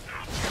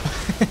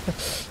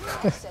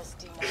 Access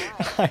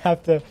denied. I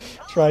have to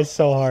try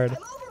so hard.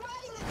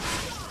 Overriding the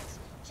roadblocks.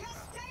 Just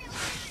stay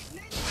alive,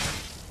 minion.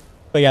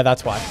 But yeah,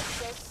 that's why.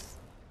 Access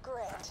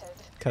granted.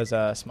 Because,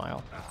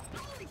 smile.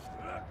 It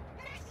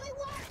actually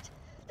worked.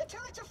 The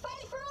turrets are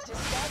fighting for us.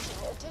 Dispatching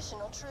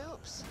additional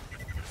troops.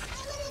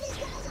 How many of these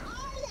guys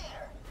are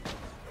there?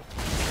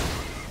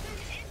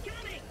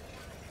 Incoming.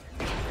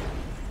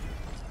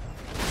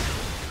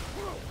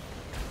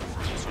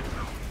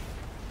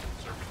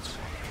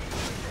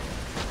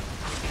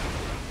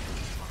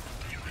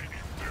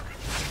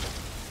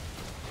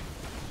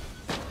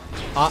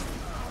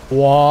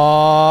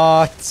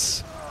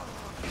 What?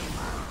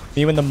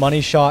 Me when the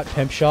money shot,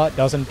 pimp shot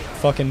doesn't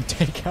fucking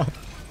take out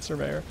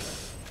Surveyor.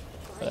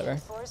 Whatever.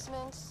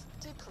 Reinforcements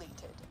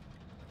depleted.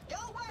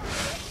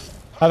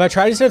 Have I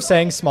tried instead of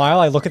saying smile,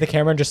 I look at the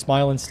camera and just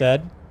smile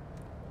instead?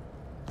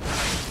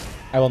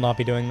 I will not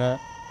be doing that.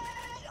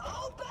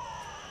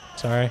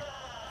 Sorry.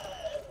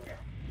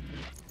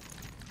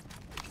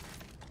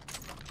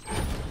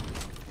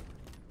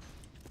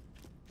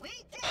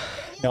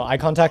 No, eye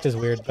contact is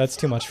weird. That's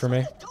too much for me.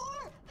 I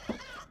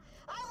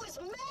was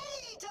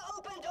made to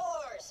open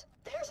doors.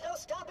 There's no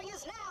stopping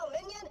us now,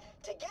 minion.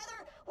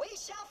 Together, we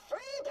shall free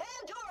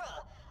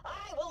Pandora.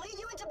 I will lead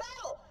you into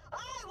battle.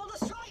 I will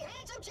destroy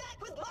Handsome Jack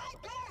with my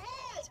bare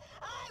hands.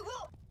 I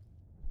will...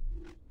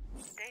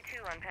 Day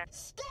 2 on Pandora.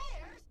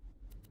 Stairs?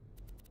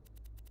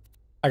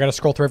 I gotta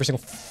scroll through every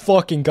single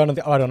fucking gun of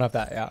the... Oh, I don't have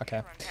that. Yeah, okay.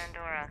 On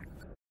Pandora.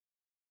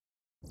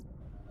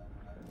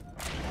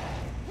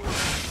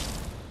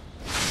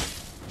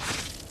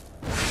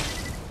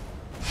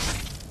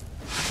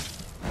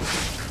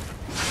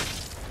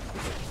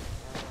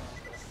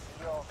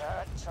 Feel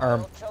that,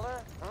 child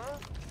killer? Hmm?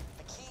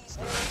 The key's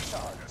nearly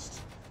charged.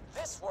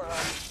 This world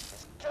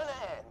is gonna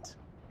end.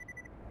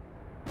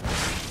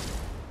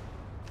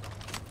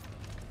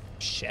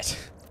 Shit.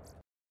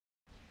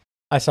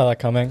 I saw that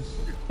coming.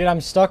 Dude,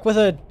 I'm stuck with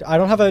a... I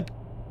don't have a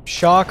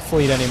shock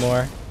fleet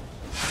anymore.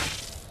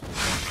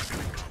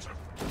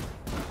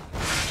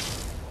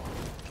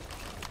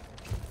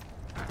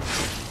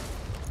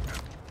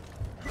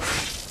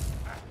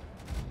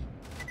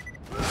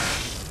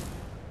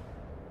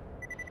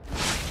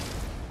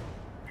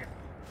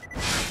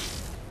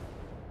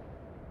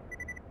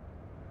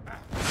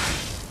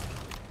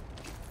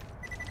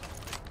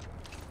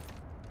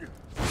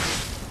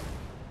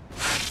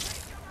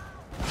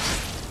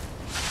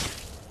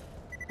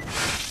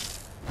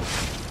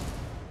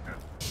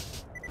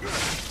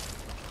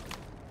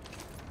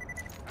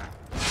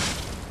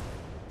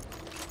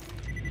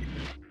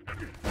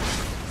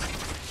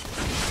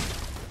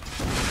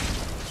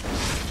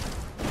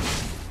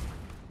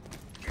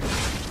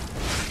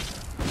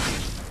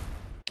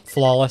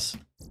 Flawless.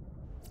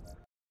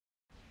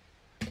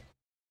 You're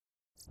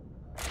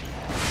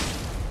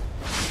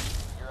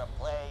a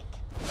plague,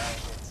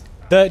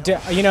 bandit.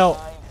 You know,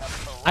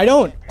 I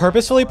don't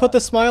purposefully put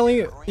the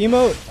smiley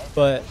emote,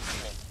 but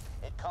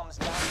It comes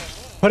down to me.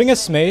 putting a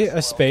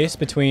space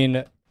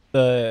between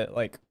the,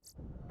 like,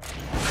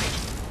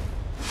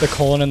 the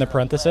colon and the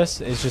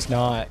parenthesis is just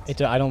not,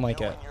 I don't like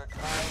it. Your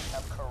kind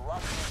have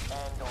corrupted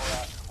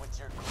Pandora with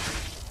your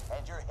greed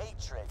and your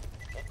hatred.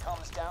 It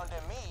comes down to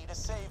me to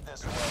save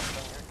this world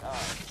from your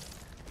kind.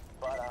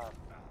 But,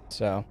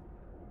 So.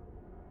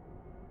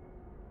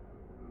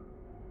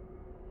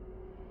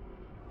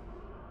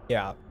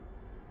 Yeah.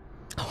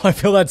 Oh, I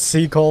feel that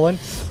C colon.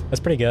 That's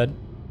pretty good.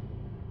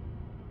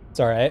 It's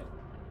alright.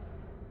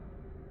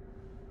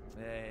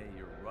 Hey,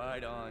 you're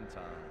right on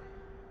time.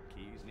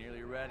 Key's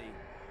nearly ready.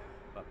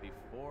 But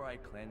before I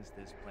cleanse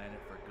this planet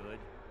for good,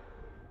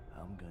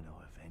 I'm gonna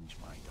avenge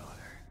my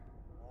daughter.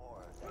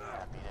 more than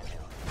happy to do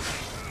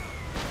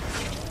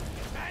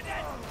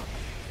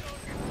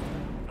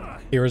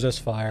it. He resists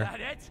fire. That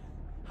it?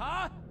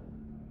 Huh?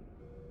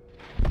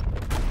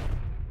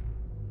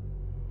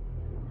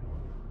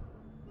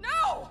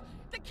 No!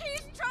 The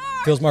key's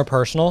charged! Feels more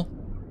personal.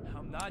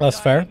 I'm not That's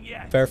fair. dying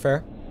yet.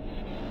 Fair.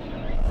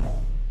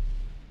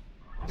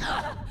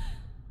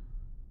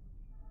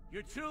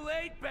 You're too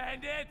late,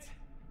 bandit!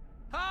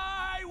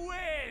 I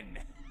win!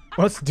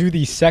 Let's do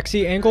the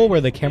sexy angle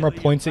where the camera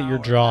Really points at your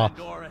power jaw.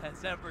 Pandora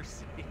has ever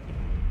seen.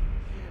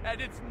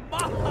 And it's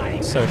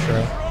mine! So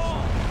true.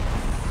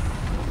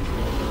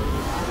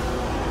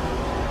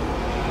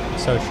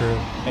 So true.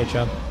 Hey,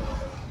 Chub.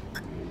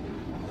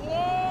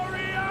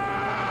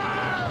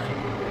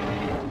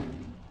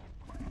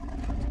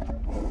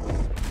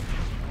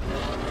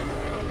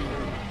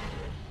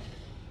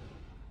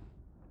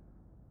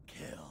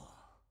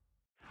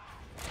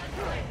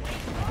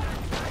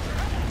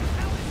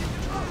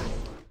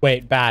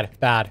 Wait, bad.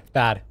 Okay.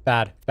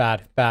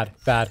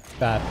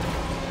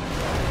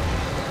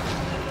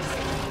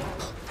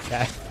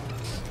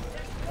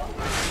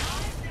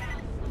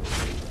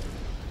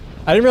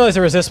 I didn't realize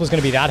the resist was going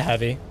to be that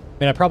heavy. I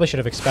mean, I probably should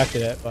have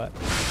expected it, but...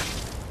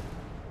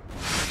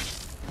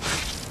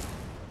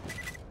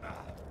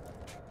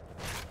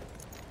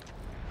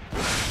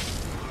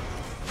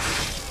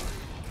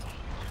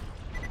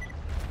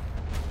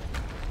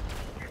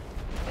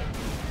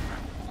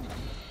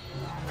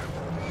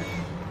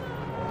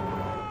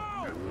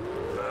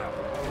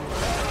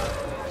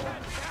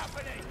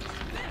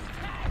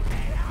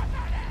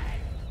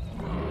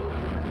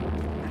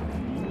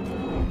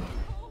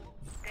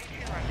 Day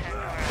 2 on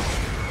Pandora.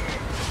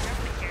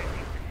 Nobody here is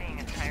used to seeing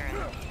a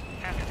tyrant.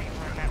 After the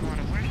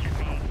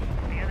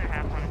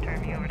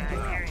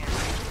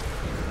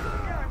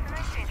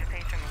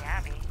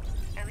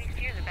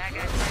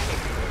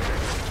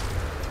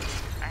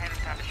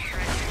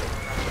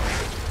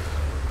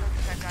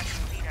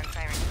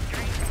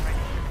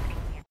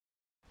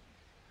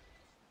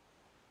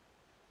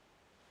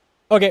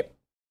Okay.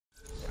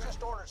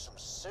 Just ordered some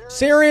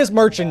Serious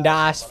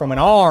merchandise from an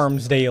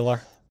arms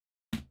dealer.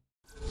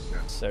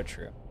 So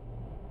true.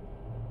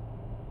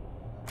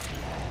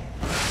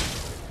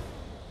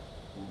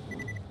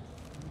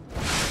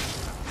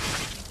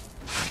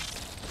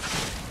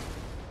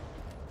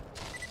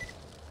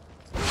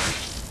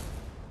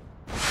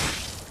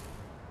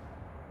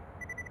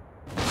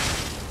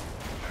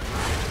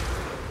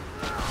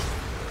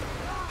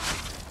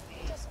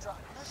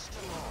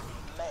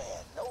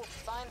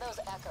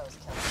 Echoes,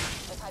 killer.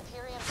 If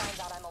Hyperion finds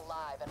out I'm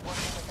alive and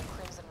working with the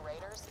Crimson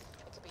Raiders,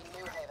 it could be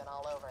New Haven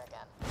all over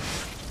again.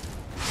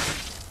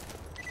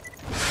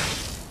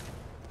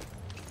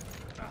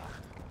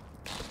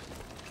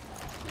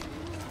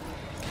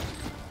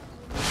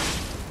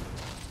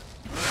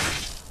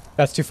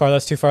 That's too far,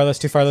 that's too far, that's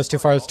too far, that's too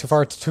far, that's too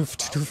far, it's too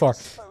far.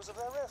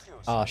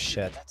 Oh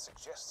shit. That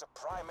suggests a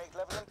primate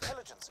level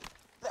intelligence.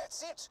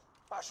 That's it.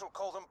 I shall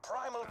call them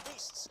primal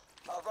beasts.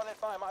 I'll run it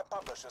by my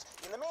publishers.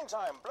 In the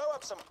meantime, blow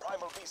up some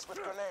primal beasts with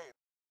grenades.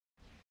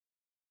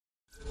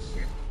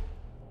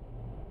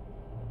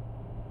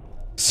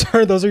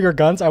 Sir, those are your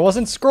guns? I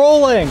wasn't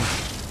scrolling!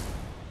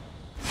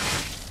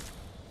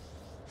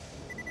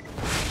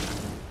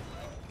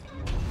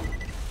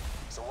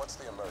 So what's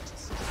the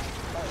emergency?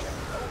 Man,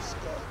 those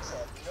skunks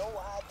have no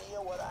idea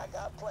what I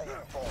got playing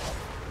for them.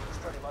 It's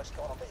pretty much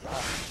gonna be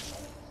off the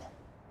chain.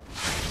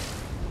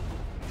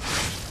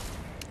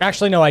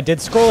 Actually, no, I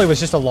did scroll. It was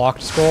just a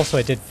locked scroll, so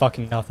I did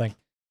fucking nothing.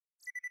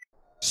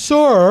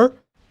 Sir!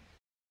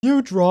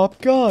 You drop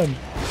gun!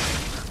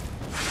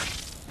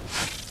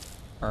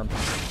 Arm.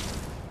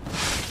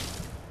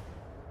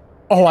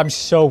 Oh, I'm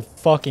so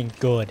fucking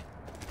good.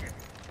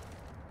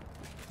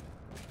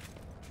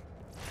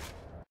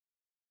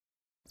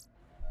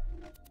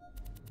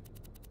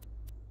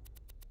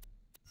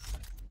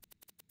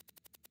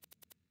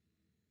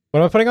 What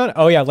am I putting on?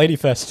 Oh yeah, Lady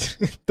Fist.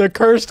 The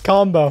cursed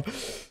combo.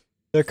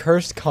 The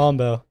cursed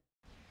combo.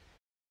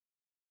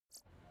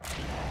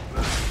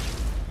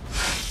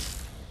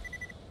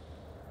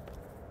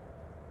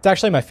 It's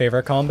actually my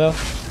favorite combo.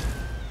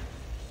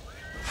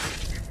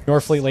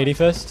 Norfleet Lady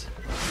Fist.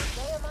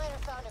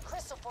 Found a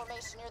crystal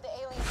formation near the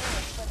alien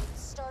units, but it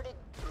started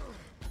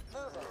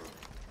moving.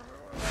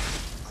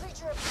 The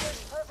creature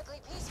appears perfectly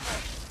peaceful.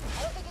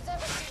 I don't think it's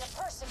ever seen a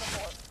person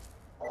before.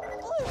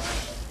 Blue,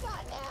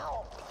 not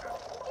now.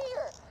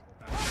 Here,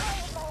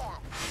 right with my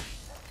hat.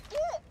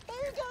 Get,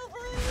 there you go,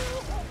 Blue.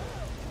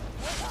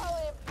 We'll call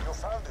him. You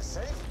found it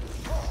safe?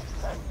 Oh,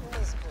 thank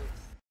Miss Booth.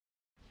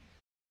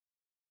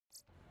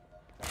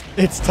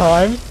 It's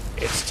time.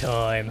 It's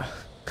time.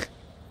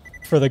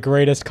 For the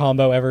greatest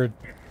combo ever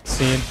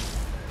seen.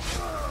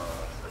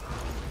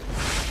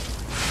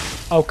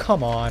 Oh,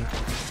 come on.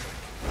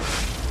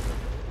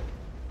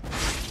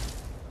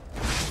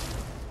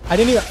 I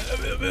didn't even...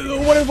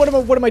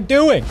 What am I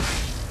doing?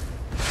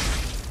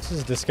 This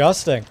is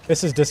disgusting.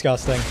 This is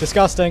disgusting.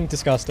 Disgusting.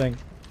 Disgusting.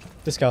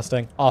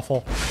 Disgusting.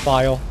 Awful.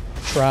 Vile.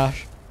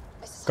 Trash.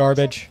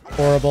 Garbage.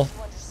 Horrible.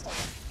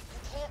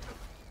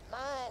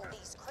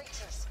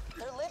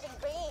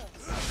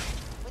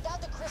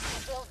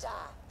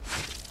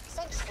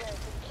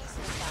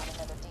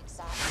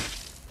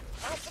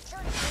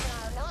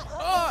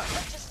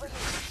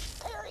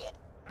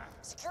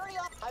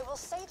 I will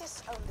say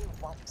this only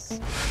once.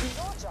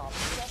 Your job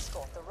is to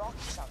escort the rock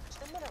chunk to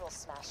the mineral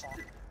smasher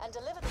and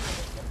deliver the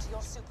iridium to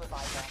your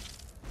supervisor.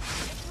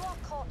 If you are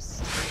caught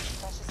stealing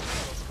precious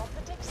minerals from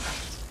the dig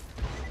site...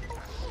 Oh,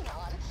 hang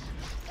on.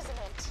 That is an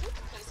antique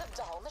piece of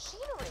doll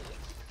machinery.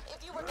 If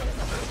you were getting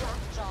a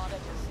slack-jawed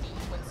at your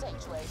feet when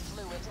Sanctuary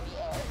flew into the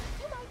air,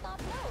 you might not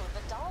know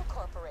the Doll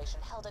Corporation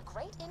held a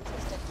great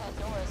interest in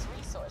Pandora's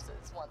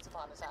resources once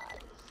upon a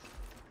time.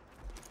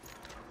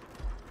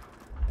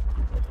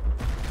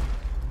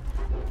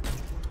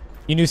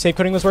 You knew safe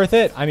coding was worth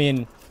it? I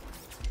mean,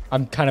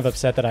 I'm kind of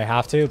upset that I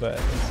have to, but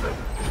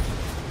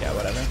yeah,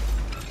 whatever.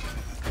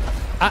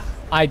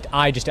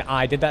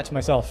 I did that to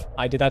myself.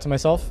 I did that to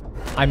myself.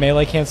 I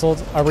melee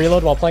canceled a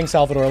reload while playing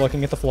Salvador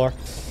looking at the floor.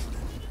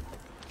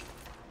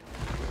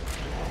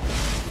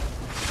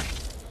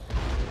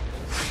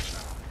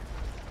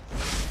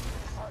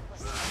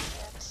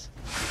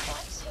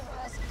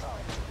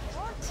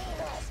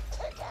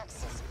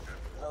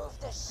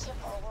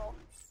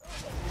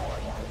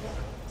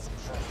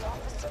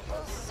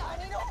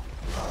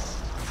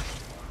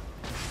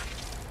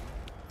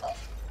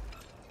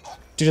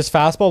 Did you just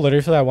fastball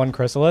literally for that one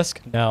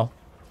Chrysalisk? No.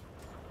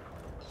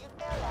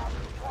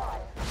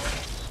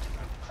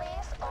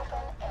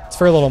 It's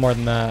for a little more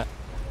than that.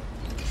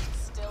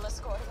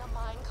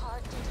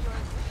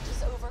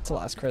 It's the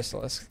last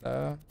Chrysalisk,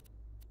 though.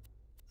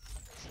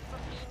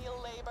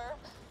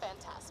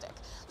 Fantastic.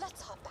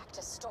 Let's hop back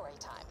to story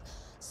time.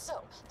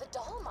 So, the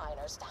doll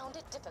miners found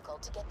it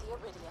difficult to get the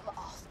iridium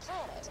off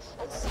planet,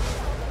 and soon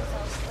found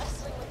themselves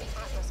wrestling with the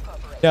Atlas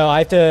Corporation. No, I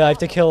have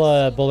to kill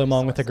a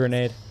Bulumong with a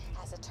grenade.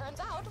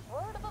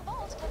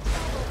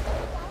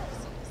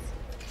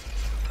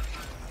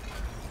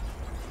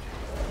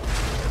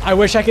 I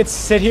wish I could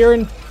sit here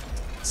and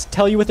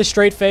tell you with a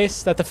straight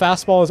face that the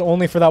fastball is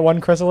only for that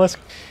one Chrysalisk,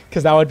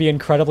 because that would be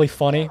incredibly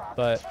funny,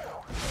 but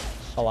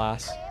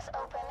alas. Please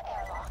open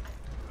airlock.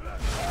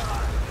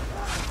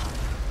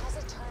 As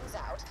it turns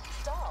out,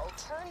 Dahl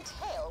turned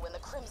tail when the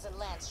Crimson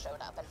Lance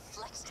showed up and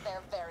flexed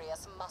their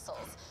various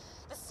muscles.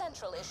 The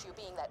central issue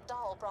being that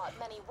Dahl brought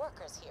many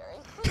workers here,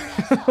 including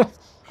myself,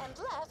 and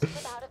left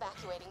without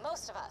evacuating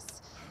most of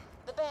us.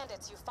 The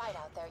bandits you fight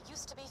out there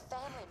used to be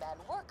family men,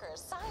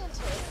 workers,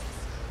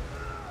 scientists.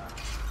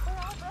 We're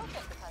all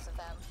broken because of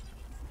them.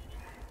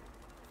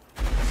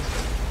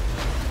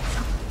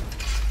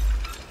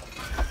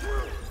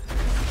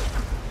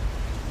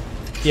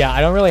 Yeah,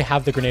 I don't really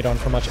have the grenade on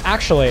for much.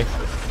 Actually,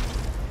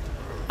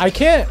 I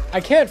can't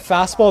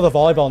fastball the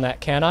volleyball net,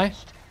 can I?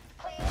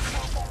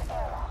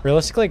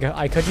 Realistically,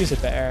 I could use it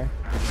to air.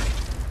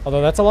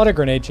 Although that's a lot of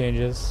grenade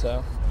changes,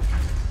 so.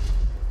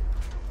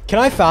 Can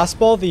I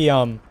fastball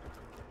the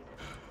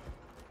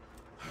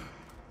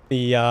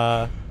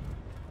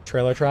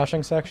trailer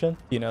trashing section?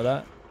 Do you know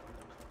that?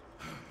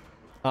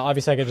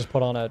 Obviously, I could just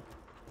put on a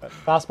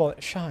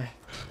fastball. Shy.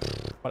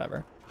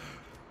 Whatever.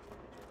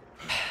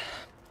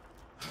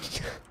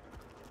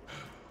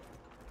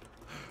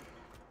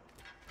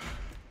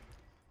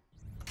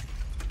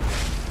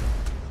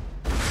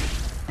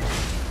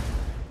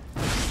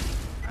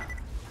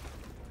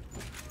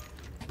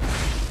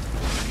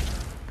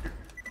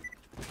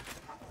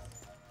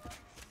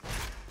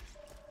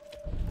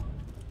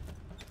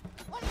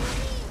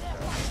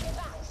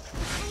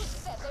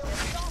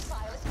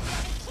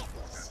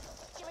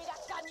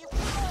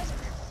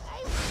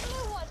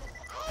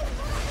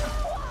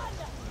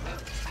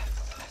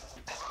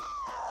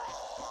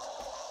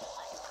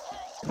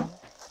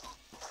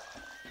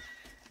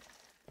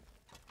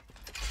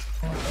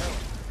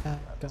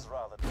 That's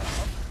rather dumb.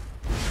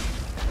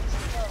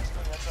 Sounds to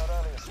me that's not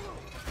only a speed.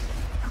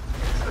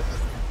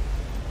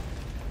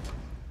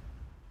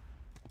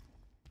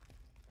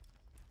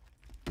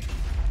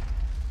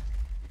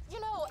 You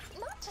know,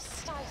 not to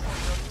stifle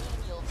your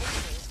menial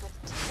victories with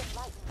deep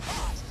enlightened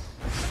thought,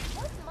 but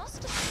one must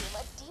assume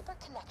a deeper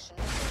connection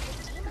between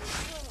the demon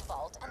spewing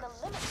vault and the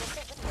limitless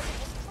iridium of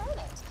this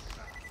planet.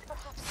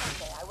 Perhaps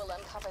someday I will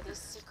uncover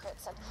these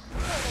secrets and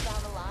further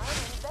down the line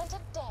invent a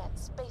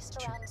dance based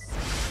around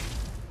speed.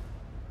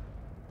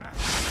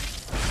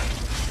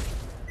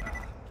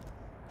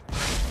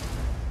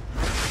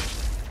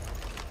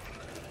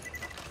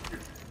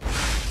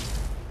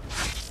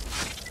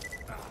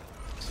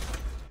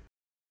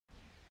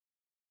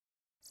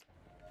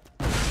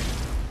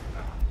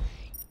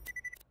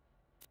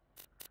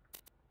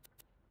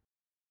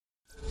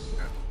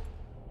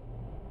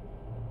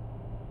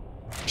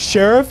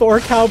 Sheriff or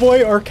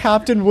cowboy or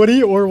Captain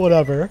Woody or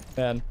whatever.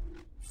 Man.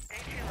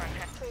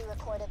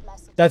 Pre-recorded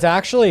message. That's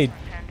actually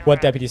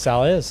what Deputy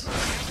Sal is.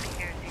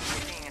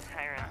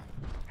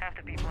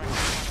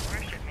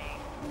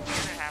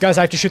 Guys,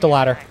 I have to shoot the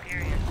ladder.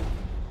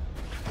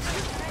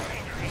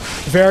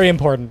 Very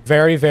important.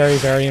 Very, very,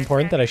 very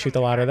important that I shoot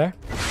the ladder there.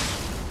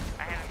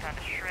 I haven't found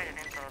a shred of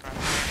info about the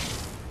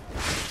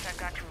Since I've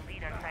got to a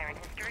lead on Siren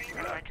history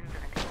and legends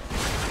of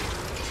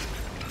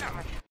an not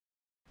much.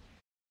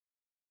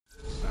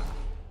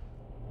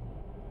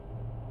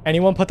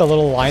 Anyone put the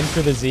little line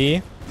through the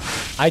Z?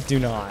 I do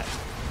not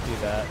do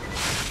that.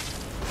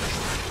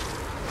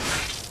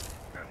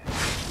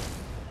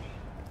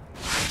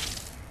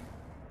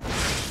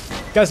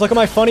 Guys, look at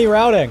my funny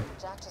routing.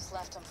 Jack just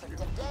left him for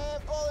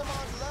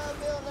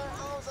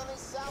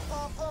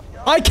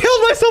I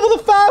killed myself with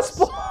a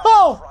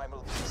fastball!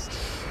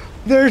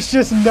 There's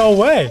just no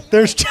way.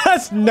 There's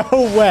just no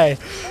way.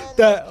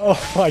 That, oh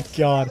my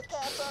god.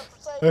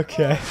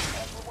 Okay.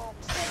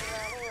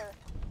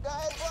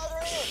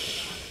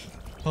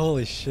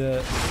 Holy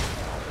shit.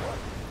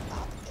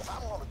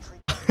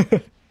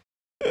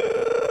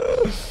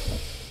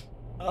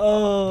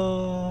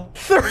 Oh.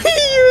 3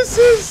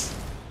 uses!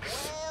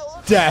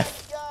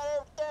 Death.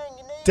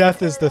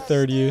 Death is the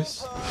third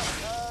use.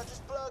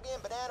 Just plug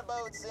in banana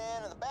boats in,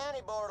 and the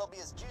bounty board will be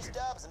as juiced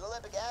up as an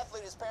Olympic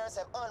athlete whose parents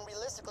have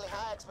unrealistically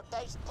high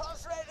expectations.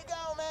 Pump's ready to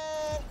go,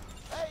 man!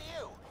 Hey,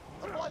 you!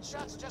 The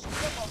Bloodshot's just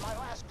crippled my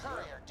last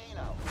courier,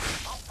 Dino.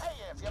 I'll pay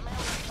you if you mail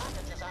these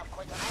packages out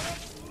quick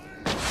enough.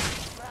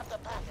 Grab the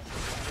package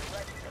when you're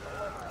ready to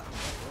deliver.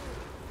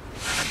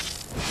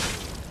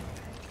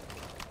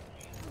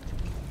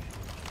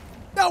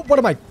 No, what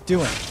am I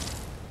doing?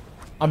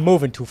 I'm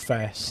moving too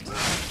fast.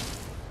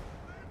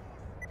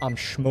 I'm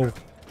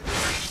schmoving.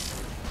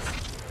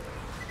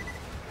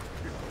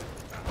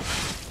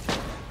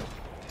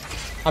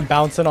 I'm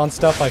bouncing on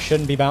stuff I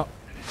shouldn't be bouncing.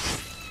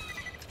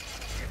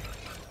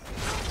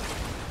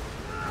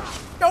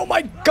 No,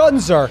 my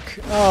Gunzerk!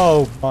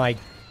 Oh my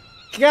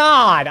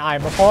god,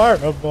 I'm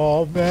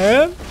horrible,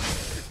 man.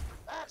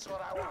 That's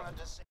what I wanted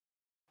to see.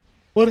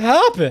 What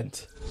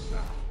happened?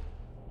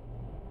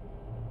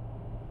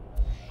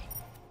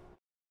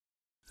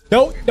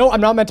 No, no,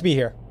 I'm not meant to be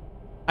here.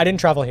 I didn't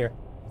travel here.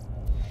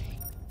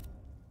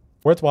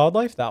 Worth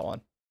Wildlife? That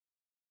one.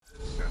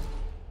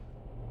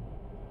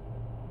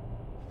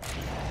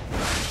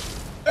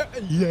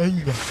 Yeah.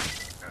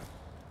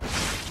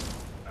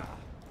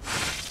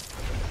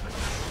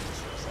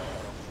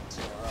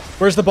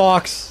 Where's the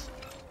box?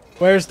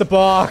 Where's the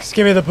box?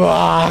 Give me the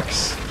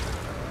box.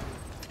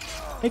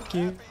 Thank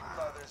you. Happy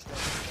Mother's Day is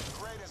the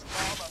greatest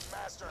mom a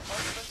master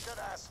husband could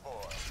ask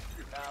for.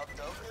 Now,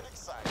 don't get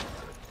excited.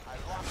 I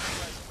locked the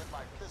present with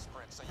my fist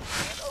print, so you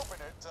can't open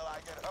it till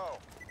I get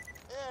home.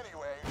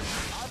 Anyway,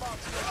 I'm off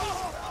to go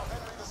see pal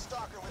Henry the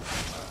Stalker with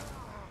my team.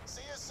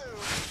 See you soon.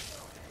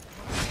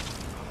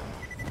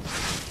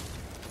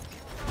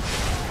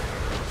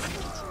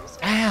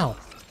 Ow.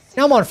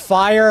 Now I'm on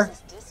fire.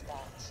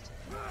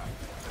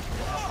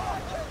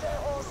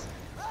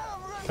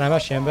 Can I have my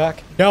sham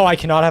back? No, I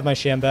cannot have my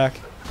sham back.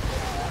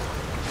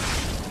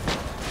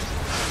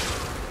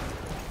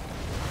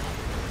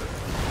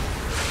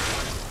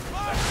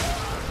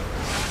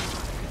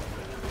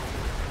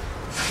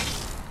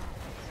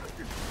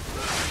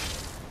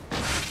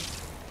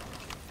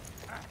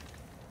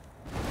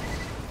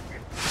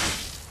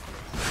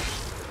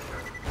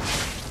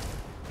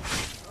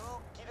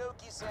 Okie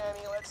dokie,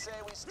 Sammy. Let's say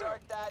we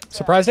start that.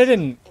 Surprised I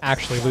didn't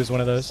actually lose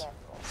one of those.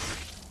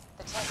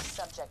 The test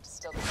subject is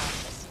still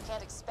conscious. You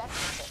can't expect it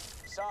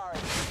to. Sorry,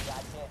 baby,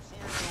 I can't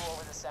hear you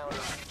over the sound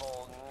of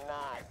people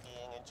not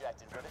being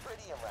injected with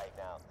iridium right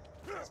now.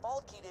 This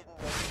vault key didn't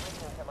make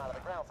iridium come out of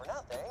the ground for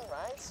nothing,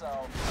 right? So.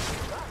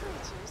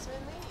 Creatures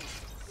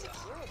released.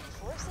 Security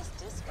forces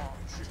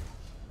dispatched.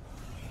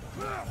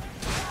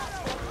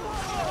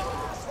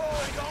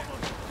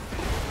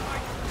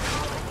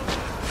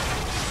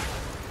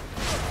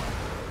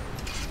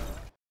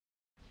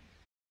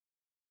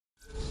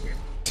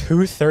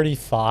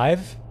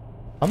 235?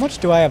 How much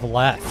do I have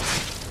left?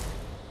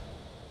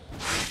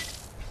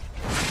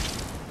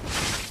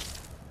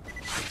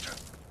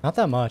 Not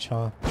that much,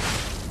 huh?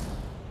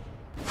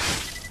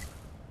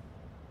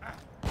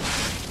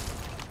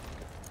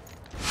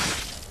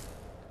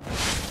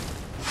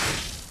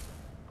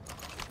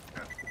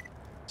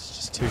 It's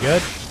just too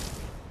good.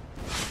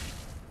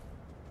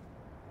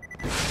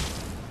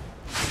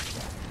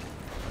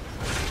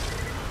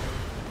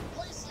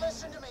 Please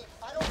listen to me.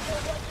 I don't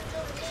care what you do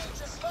to me.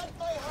 Just let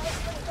my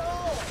husband go.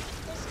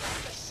 He's got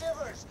the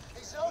shivers.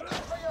 He's no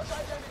good for your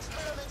goddamn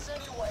experiments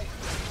anyway.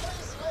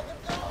 Please let him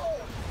go.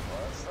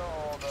 What's the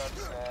hold up,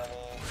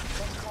 Sammy?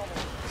 Don't call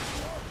me.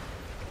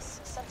 This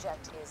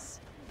subject is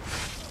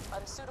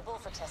unsuitable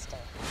for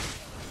testing.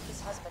 His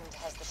husband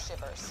has the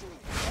shivers.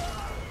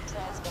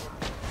 Transmitted.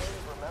 Hey,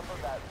 remember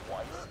that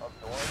wife of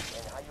yours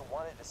and how you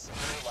wanted to see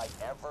her like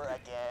ever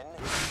again?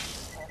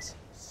 What?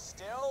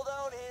 Still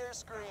don't hear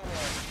screaming.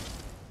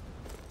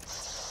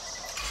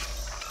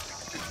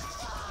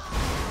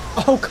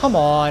 Oh, come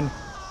on.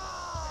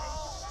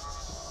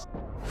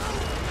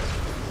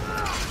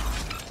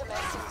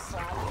 Commencing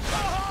slab.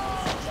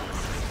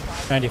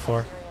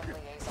 94.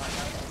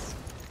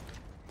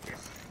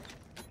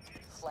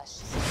 Flesh.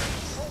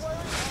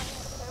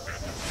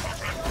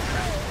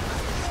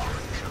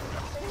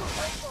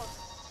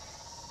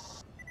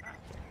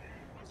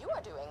 You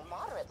are doing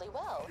moderately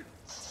well.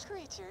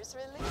 Creatures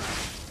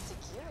released.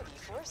 Security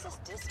forces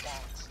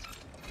dispatched.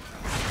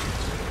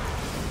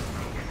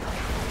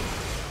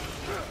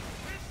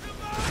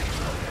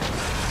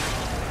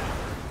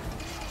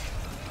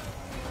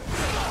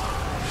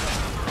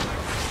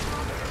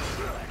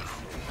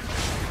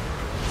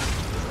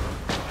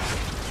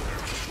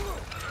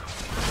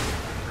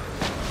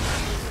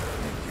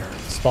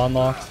 Spawn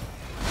locked.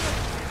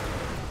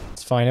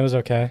 It's fine, it was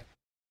okay.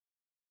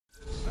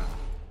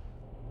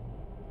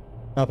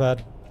 Not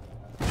bad.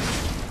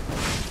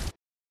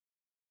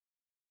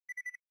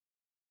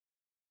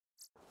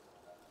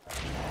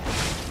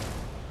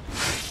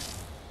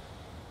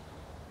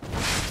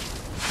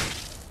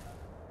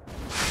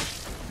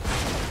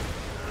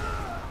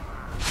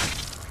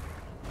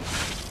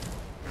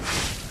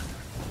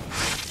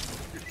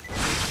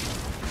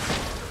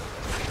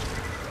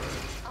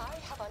 I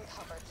have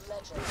uncovered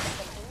legends of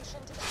an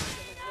ancient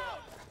alien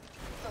realm.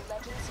 The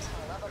legends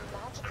tell of a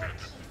magical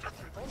key that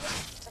can bring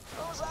us to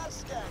Who's that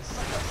scat?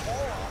 Such a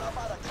moron up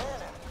out of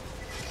cannon.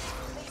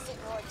 Please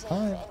ignore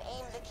Dave and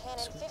aim the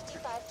cannon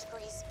 55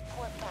 degrees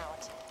port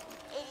bound,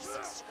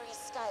 86 degrees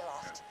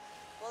skyloft.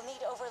 We'll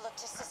need Overlook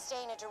to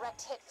sustain a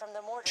direct hit from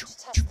the mortar to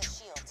test the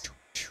shield.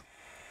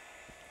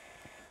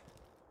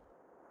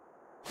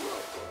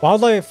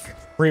 Wildlife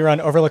rerun,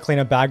 Overlook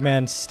cleanup,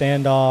 Bagman,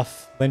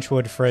 Standoff,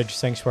 Lynchwood, Fridge,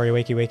 Sanctuary,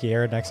 Wakey Wakey,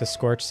 Air, Nexus,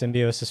 Scorch,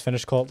 Symbiosis,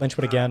 Finish Cult,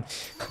 Lynchwood again,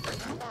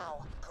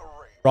 Now,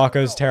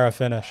 Rocco's Terra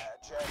finish.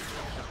 Check the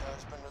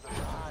husband of the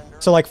grinder.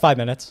 So like 5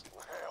 minutes.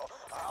 Well,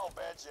 I'll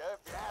bet you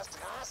if you asked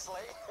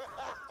nicely.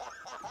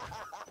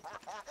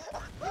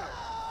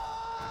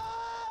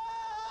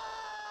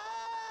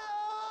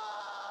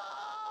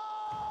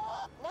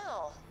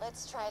 now,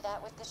 let's try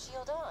that with the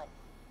shield on.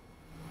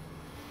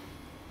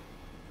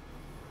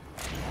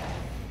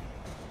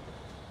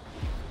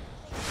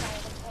 Please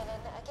fire the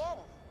cannon again.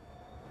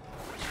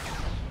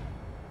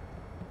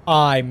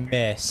 I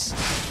missed.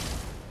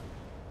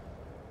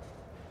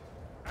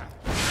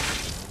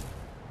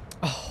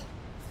 Oh.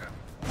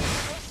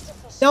 Most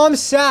efficient. Now I'm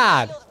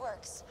sad. Shield work.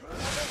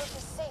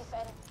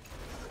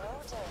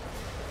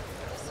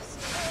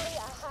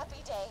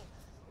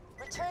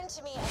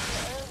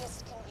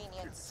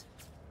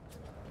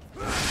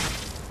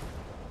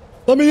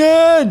 Let me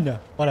in!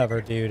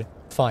 Whatever, dude.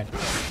 Fine.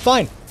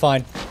 Fine.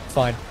 Fine.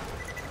 Fine.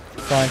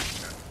 Fine.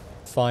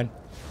 Fine.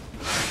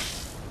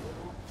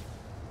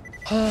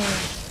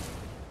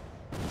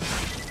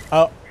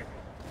 Oh.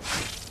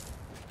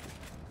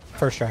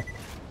 First try.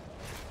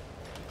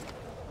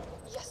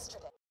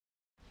 Yesterday.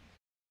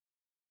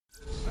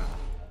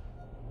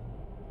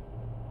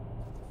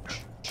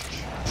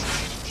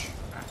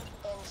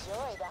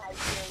 Enjoy the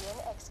Hyperion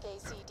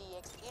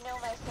XKCDX. You know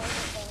my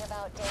favorite thing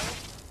about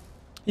Dave?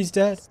 He's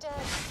dead. He's dead.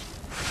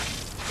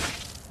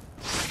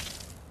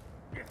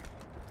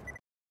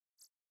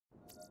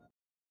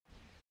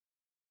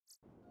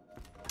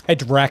 Hey,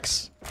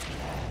 Drex.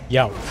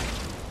 Yo.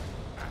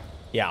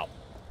 Yo.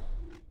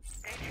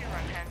 Day 2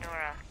 on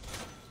Pandora.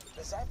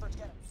 The Zephyrs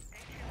get Day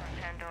 2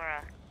 on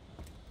Pandora.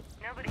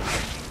 Nobody here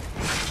seems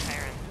to see the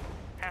tyrant.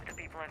 Half the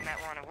people I've met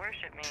want to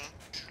worship me.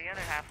 The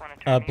other half want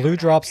to turn me Blue over.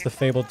 drops the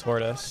fabled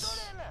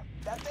tortoise.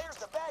 that there's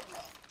the bad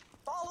man.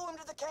 Follow him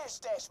to the cash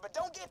stash, but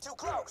don't get too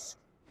close.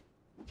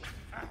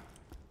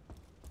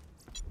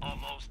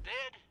 Almost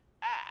dead?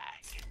 I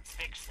can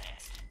fix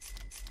that.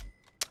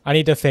 I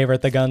need to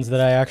favorite the guns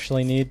that I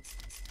actually need.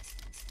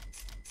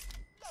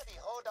 Bloody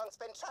Hodunk's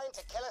been trying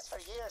to kill us for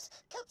years.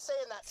 Kept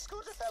saying that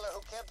scooter fella who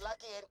killed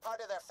Lucky ain't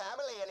part of their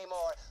family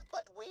anymore.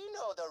 But we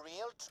know the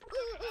real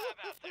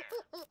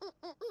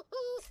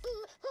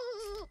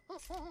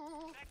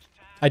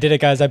I did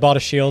it, guys. I bought a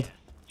shield.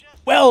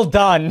 Well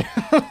done.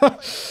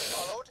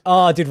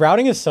 Oh, dude,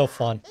 routing is so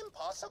fun.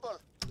 Impossible.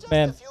 Just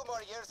Man. a few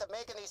more years of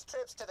making these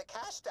trips to the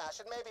cash stash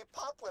and maybe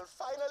Pop will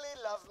finally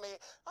love me.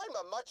 I'm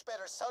a much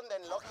better son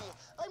than Lucky.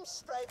 I'm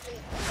sprightly,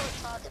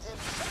 I'm talkative,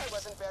 and I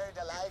wasn't buried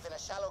alive in a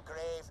shallow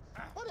grave.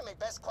 One of my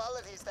best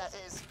qualities, that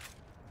is.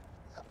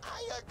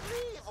 I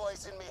agree,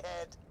 voice in me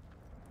head.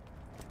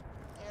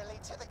 Nearly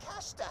to the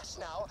cash stash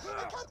now.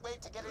 I can't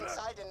wait to get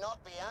inside and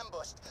not be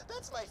ambushed.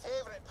 That's my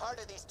favorite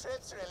part of these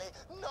trips, really.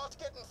 Not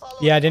getting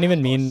followed. Yeah, I didn't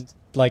even mean,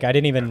 like, I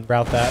didn't even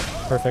route that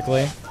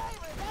perfectly.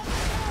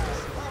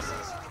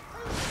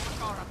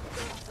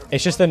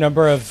 It's just the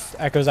number of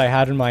echoes I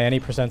had in my any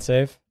percent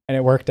save, and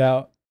it worked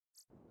out,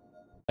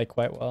 like,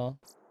 quite well.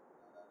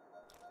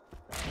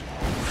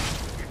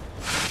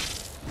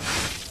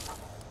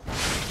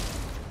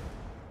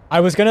 I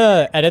was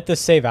gonna edit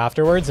this save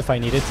afterwards if I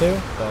needed to,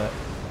 but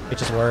it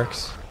just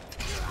works.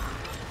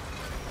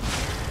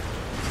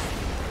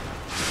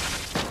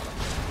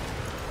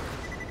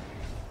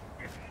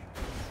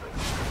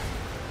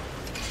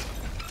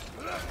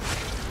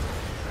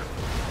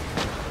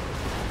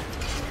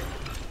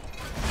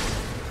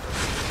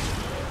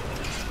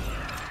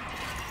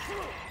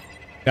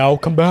 No,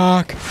 come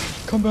back!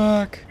 Come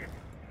back!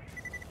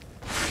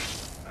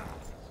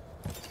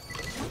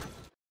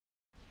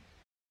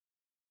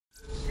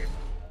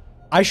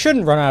 I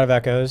shouldn't run out of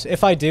echoes.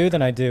 If I do,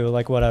 then I do,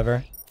 like,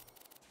 whatever.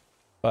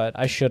 But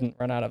I shouldn't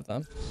run out of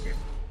them.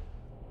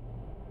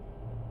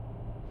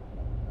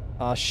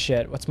 Aw,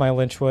 shit. What's my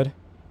Lynchwood?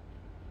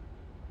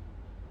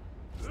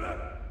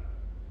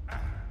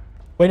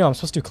 Wait, no, I'm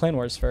supposed to do Clan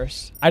Wars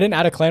first. I didn't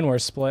add a Clan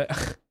Wars split.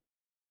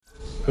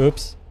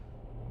 Oops.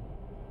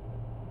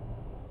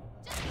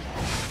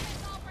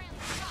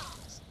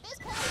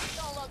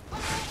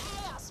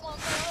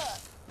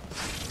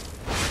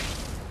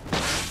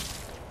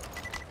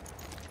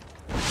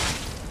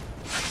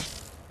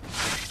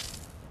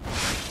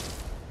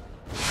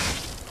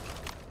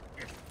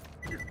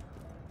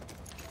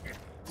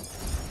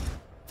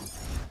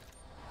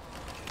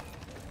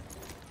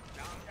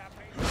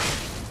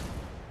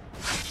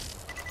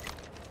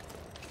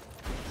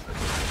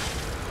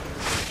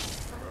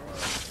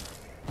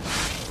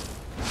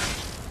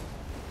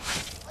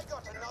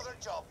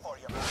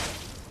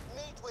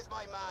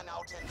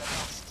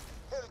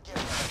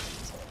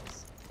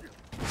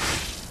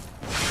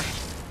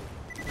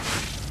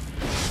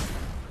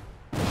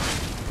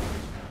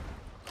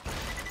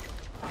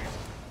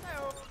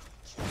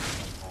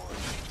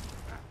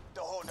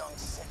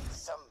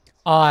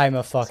 I'm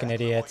a fucking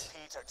idiot.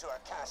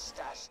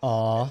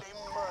 Aw.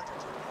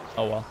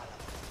 Oh well.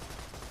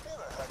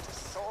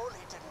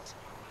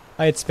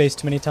 I had space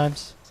too many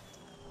times.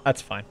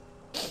 That's fine.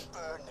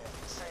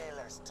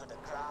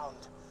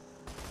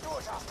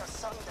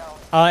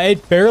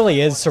 It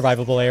barely is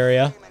survivable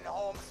area.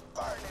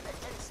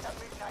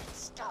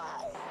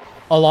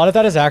 A lot of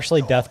that is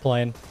actually death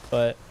plane,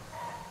 but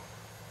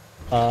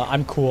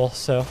I'm cool,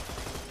 so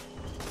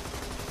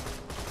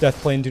death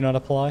plane do not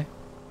apply.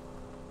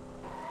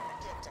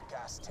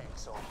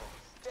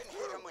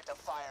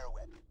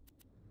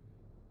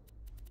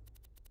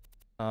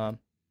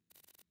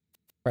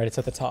 Right, it's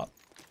at the top.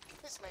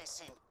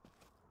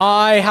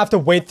 I have to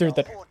wait through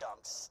the...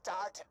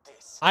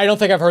 I don't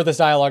think I've heard this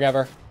dialogue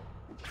ever.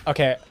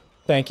 Okay,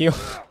 thank you.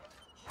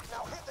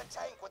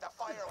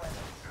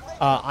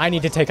 I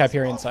need to take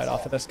Hyperion sight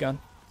off of this gun.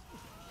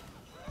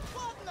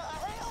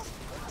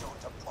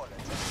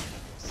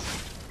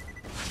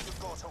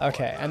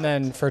 Okay, and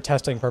then for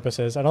testing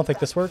purposes, I don't think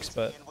this works,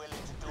 but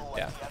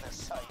yeah.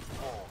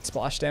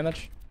 Splash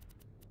damage.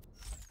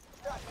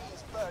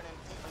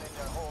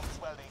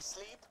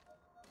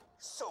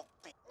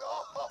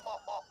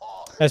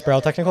 Nice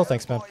barrel technical.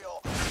 Thanks, man.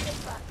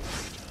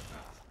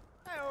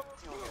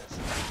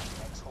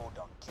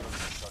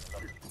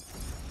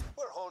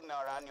 We're holding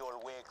our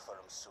annual wake for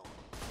him soon.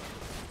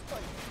 I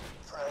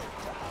pray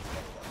to have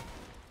him.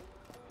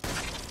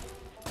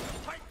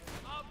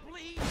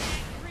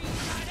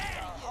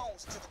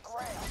 Homes to the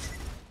ground.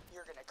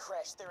 You're gonna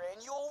crash their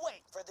annual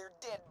wake for their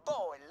dead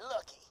boy,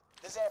 Lucky.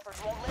 The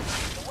Zephyrs won't let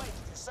you in the wake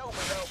if you're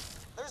sober, though.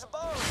 There's a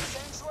bar in the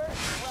sanctuary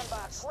run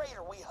by a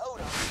traitor we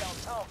hoodlums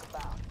don't talk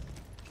about.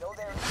 Go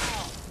there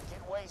now.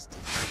 Get wasted.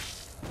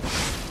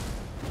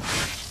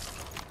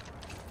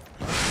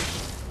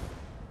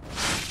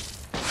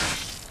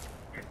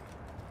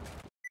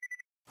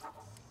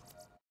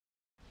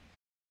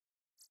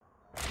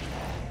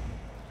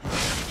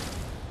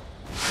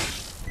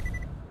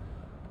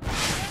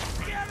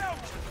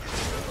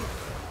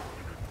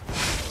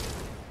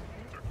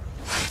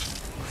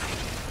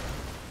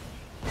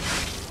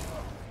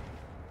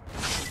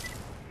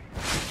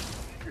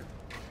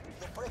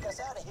 You'll break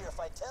us out of here if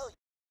I tell you.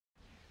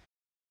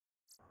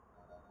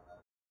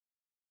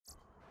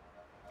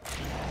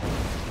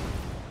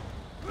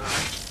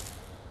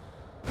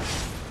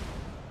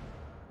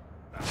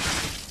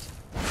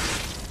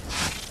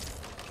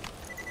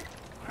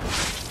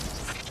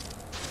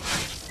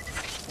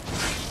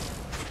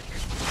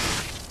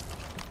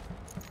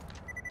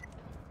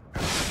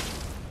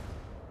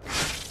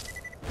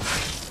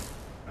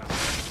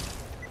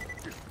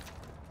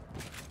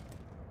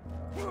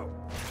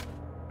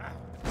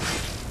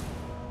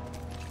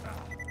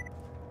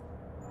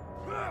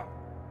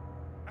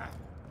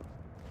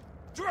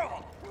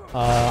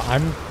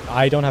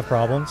 I don't have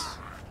problems.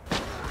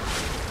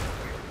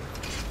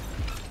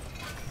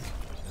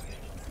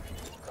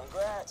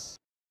 Congrats.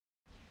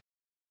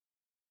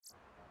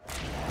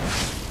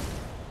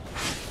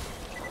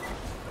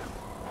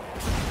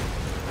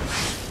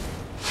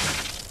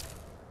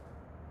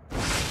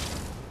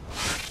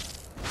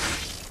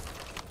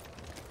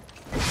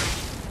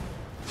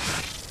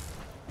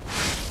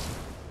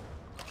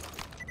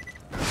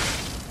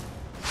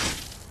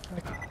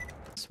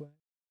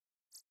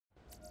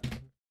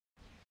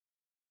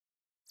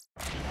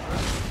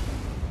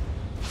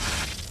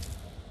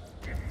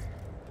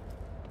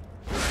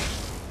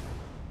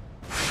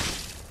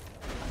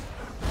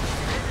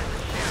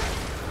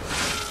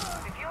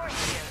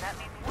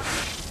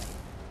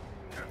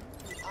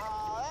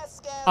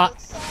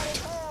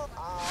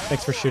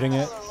 Thanks for shooting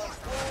it.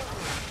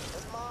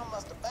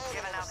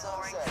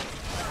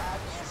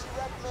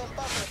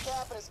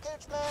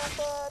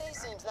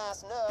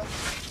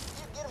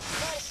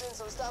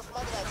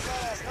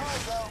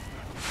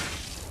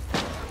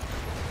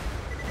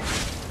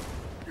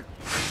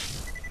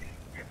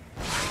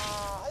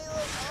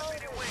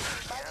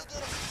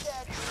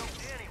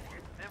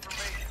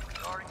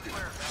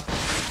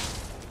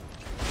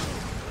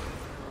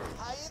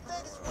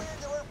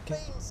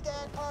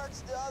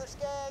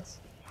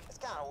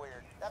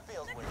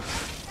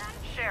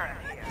 Sheriff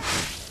here.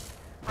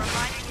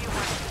 Reminding you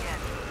once again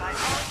to invite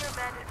all your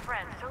bandit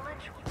friends to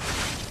Lynchwood.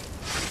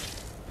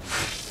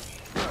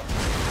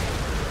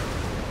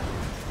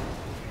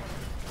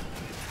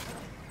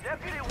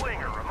 Deputy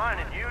Winger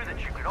reminding you that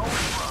you can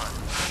always run.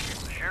 If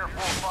the sheriff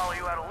won't follow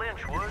you out of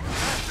Lynchwood,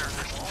 that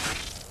certainly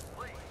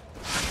won't.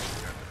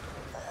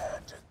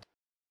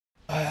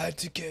 I had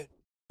to get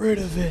rid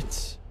of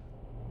it.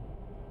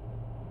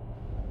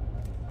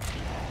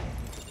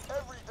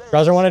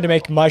 Browser wanted to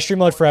make my stream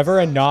mode forever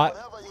and not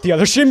the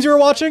other streams you were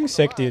watching?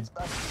 Sick, dude.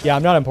 Yeah,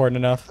 I'm not important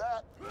enough.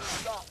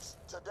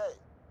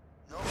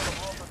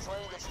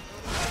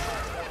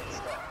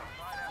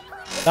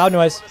 Loud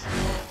noise.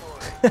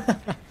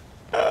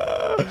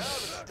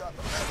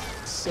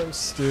 So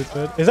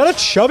stupid. Is that a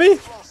chubby?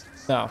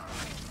 No.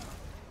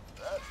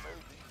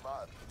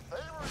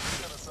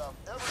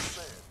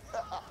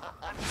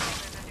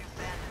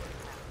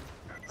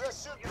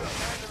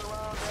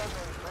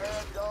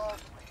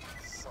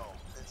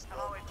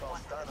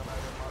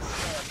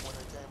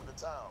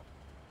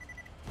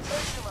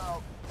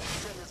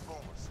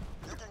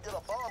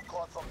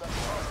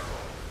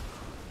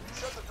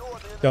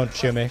 Don't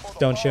shoot me.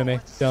 Don't shoot me.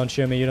 Don't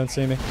shoot me. You don't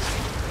see me.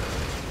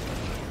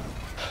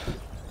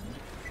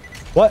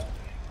 What?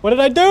 What did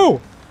I do?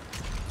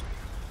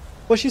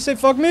 What'd she say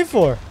fuck me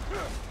for?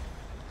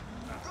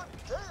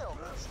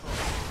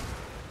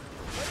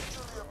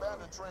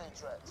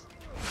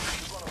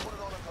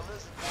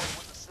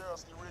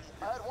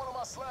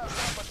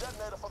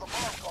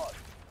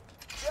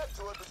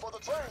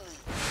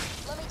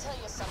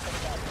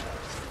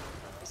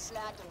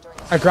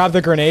 I grabbed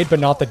the grenade, but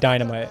not the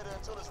dynamite.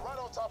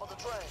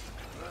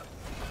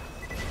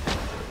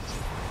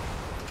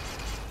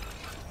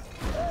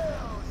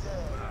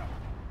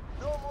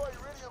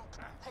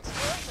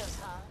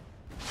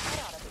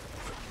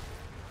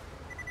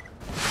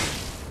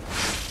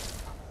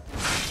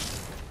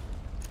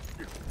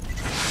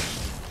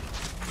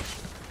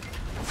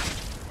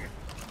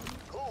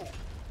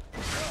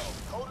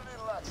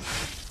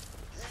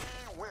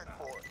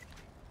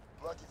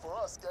 Lucky for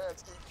us,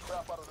 Skads eat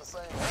crap out of the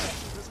same hole.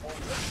 This won't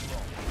take too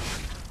long.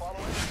 Follow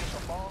it.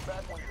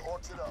 when you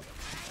orch it up.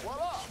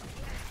 Voila!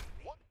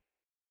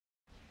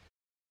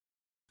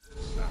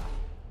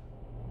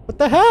 What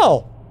the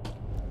hell?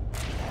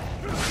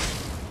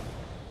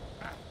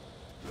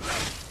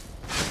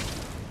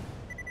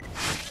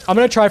 I'm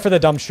gonna try for the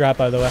dump strap,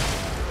 by the way.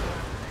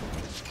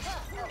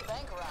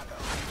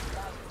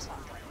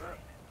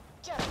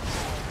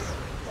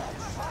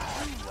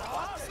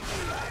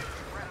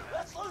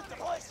 Let's loot the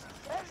place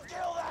and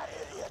kill that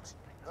idiot!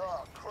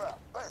 Oh, crap.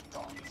 Bank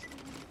dogs.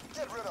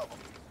 Get rid of them.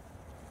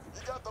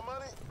 You got the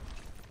money?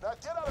 Now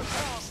get out of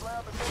town,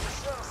 Slab, before the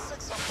sheriff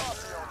sicks some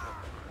posse on you.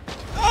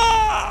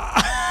 Ah!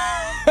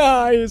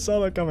 I saw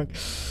that coming.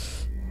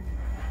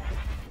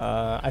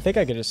 I think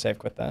I could just save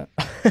quit that.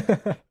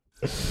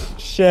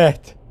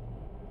 Shit.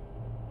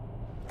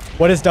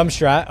 What is dumb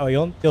strat? Oh,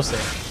 you'll see.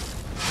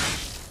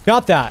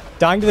 Not that.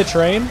 Dying to the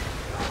train.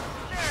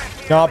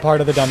 Not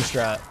part of the dumb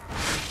strat.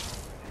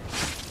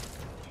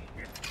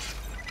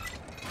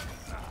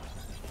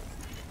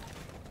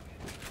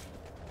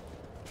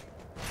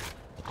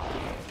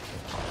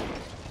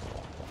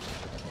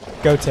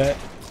 Go to it.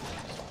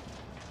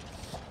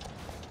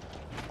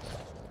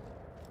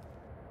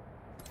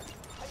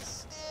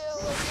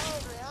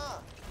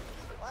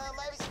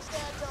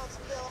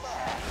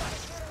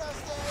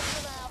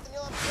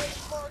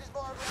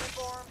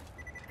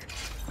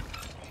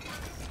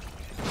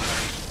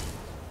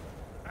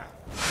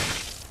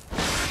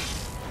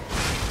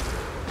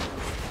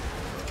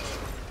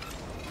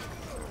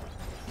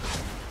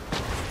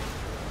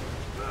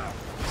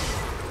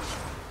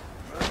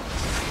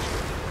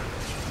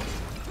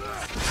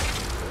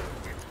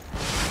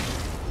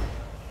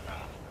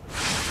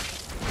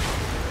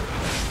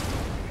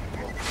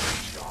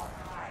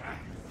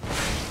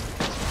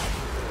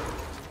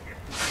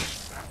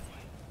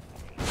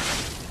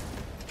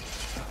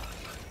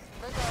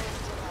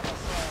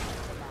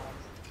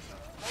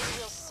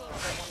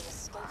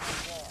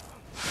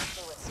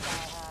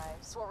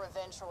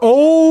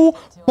 Oh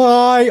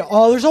my,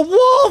 oh, there's a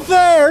wall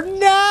there!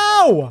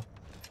 No!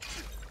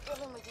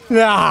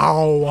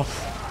 No!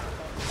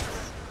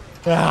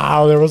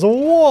 No, there was a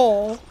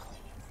wall.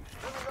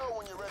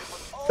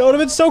 That would have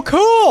been so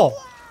cool!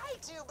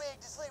 Too big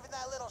to sleep in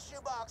that little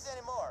shoebox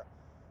anymore.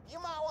 You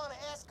might want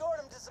to escort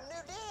him to some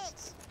new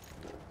digs.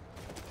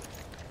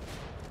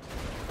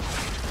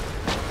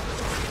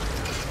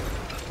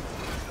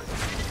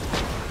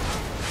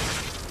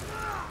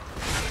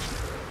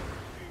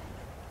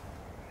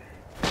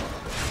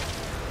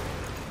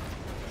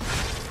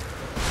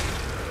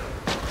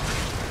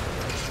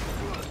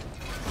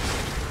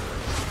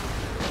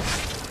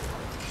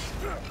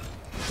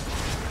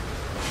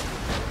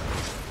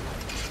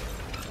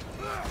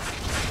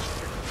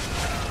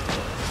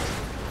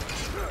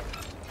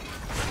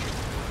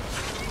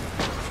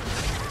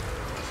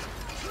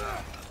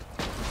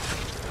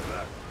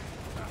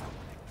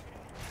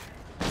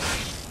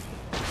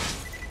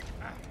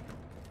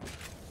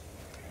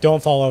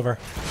 Don't fall over.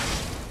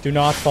 Do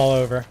not fall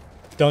over.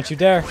 Don't you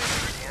dare.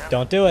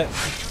 Don't do it.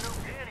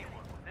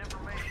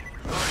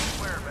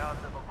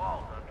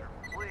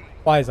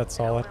 Why is that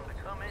solid?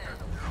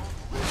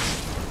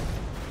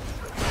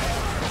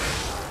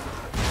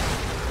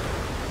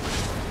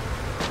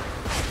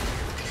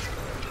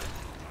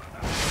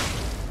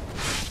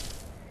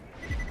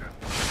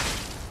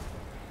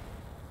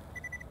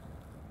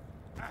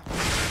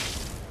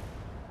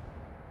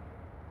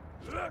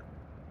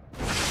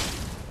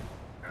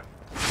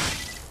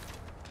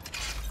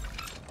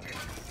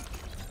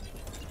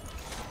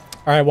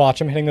 All right, watch.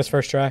 I'm hitting this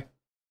first try.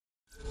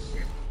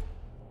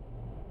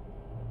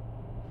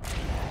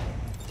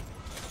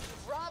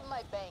 Robbed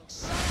my bank,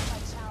 shot my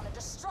town, and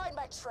destroyed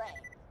my train.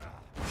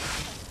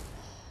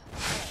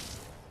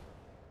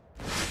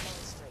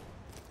 Main Street.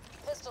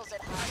 Pistols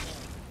at high noon.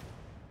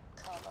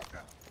 Come up.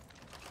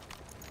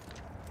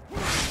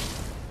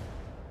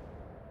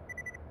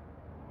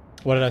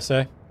 What did I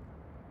say?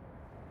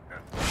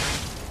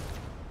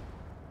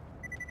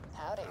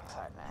 Howdy,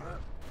 partner.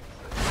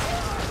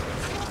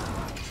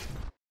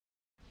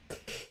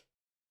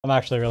 I'm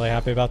actually really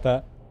happy about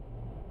that.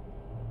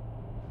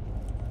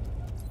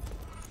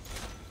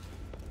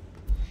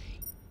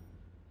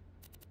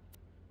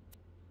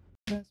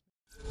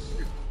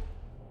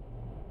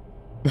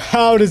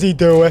 How does he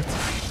do it?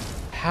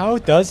 How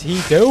does he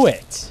do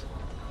it?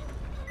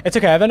 It's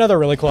okay. I have another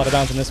really cool out of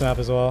bounds in this map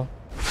as well.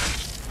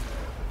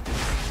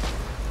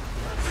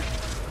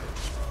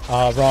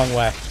 Wrong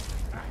way.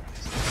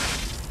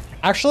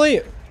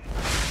 Actually,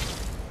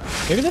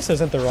 maybe this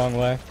isn't the wrong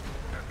way.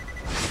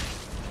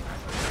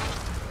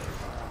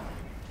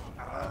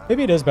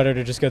 Maybe it is better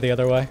to just go the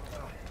other way.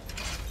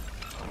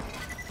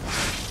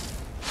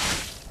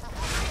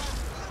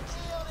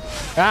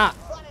 Ah!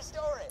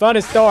 Funny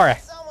story.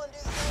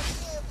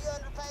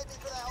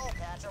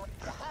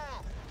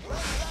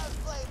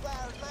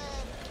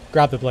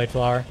 Grab the blade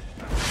flower.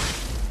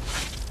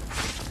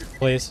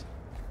 Please.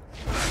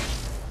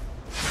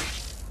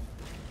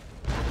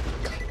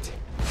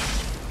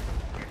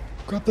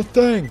 Grab the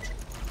thing.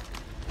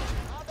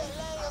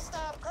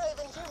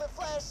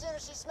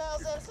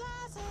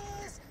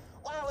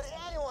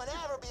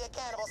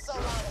 travel so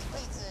long as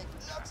pizza.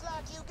 Looks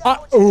like you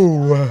got what you Ooh.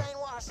 need,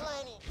 brainwash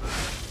Laney.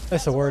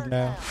 That's a word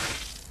now.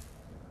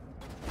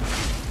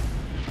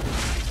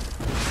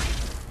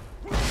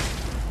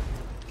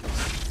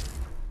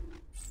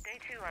 Day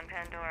 2 on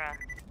Pandora.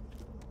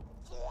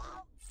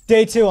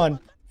 Day 2 on.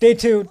 Day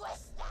 2.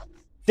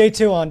 Day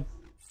 2 on.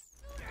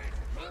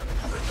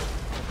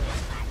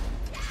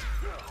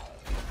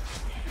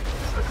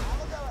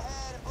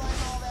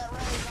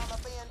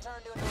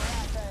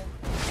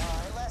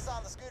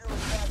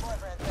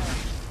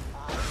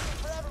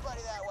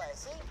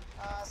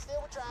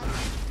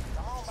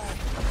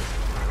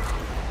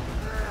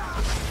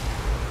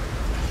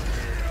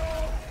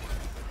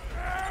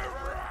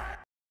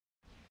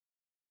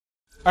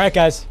 All right,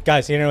 guys.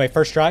 Anyway,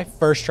 first try,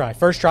 never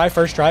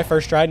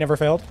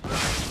failed.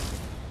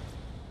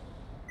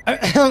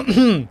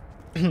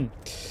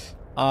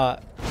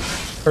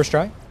 First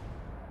try.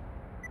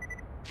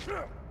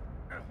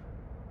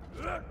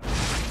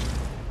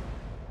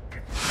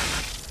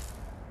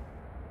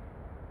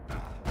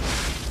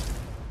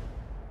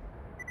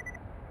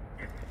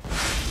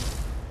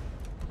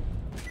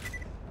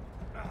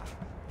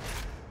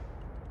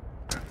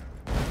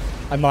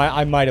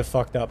 I might have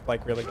fucked up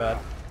like really bad.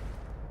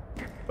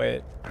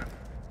 Wait.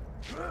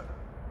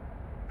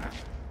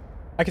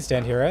 I can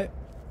stand here, right?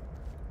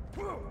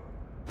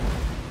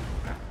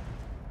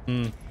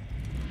 Can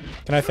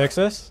I fix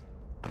this?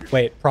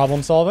 Wait,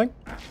 problem solving?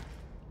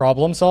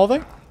 Problem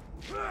solving?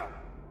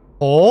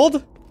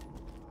 Hold?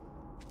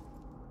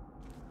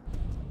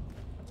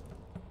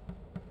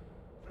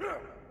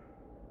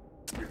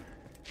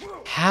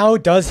 How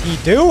does he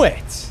do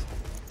it?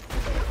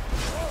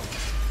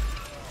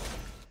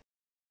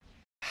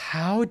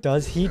 How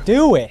does he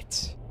do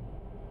it?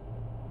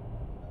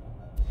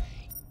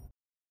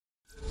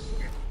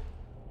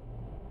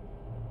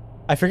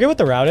 I forget what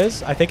the route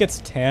is. I think it's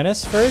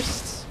Tannis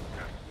first.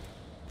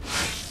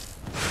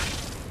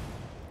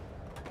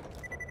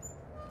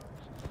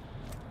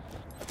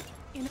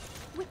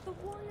 With the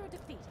warrior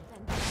defeated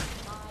and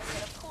lying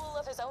in a pool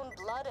of his own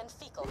blood and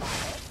fecal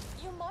matter,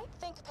 you might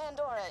think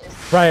Pandora is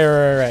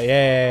Right.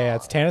 Yeah.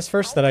 It's Tannis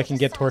first that I can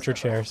get torture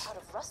chairs. out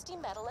of rusty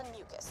metal and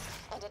mucus,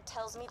 and it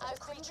tells me that a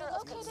creature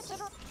of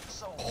considerable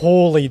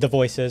Holy, the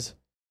voices.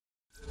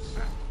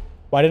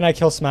 Why didn't I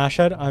kill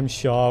Smashhead? I'm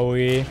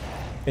sorry.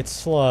 It's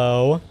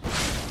slow.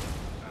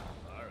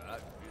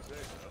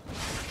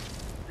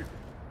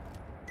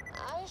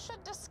 I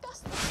should discuss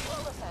the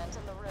elephant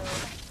in the room.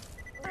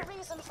 The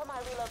reason for my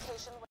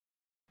relocation was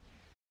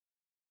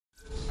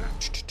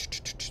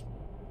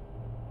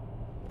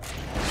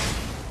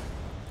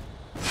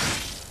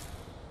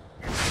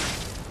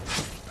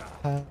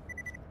I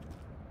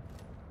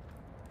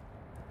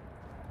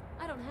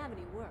don't have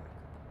any work.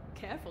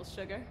 Careful,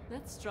 sugar.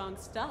 That's strong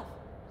stuff.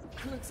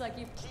 Looks like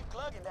you Keep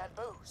plugging that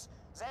booze.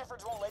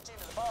 Zanford's won't let you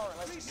into the bar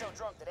unless she's so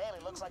drunk that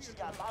Annie looks like she's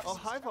got moxie. Oh,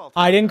 hi, Vault.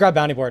 I didn't grab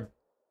bounty board.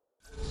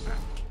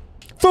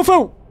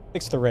 Foo!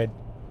 Thanks to the raid.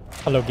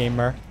 Hello,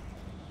 gamer.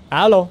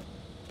 Hello.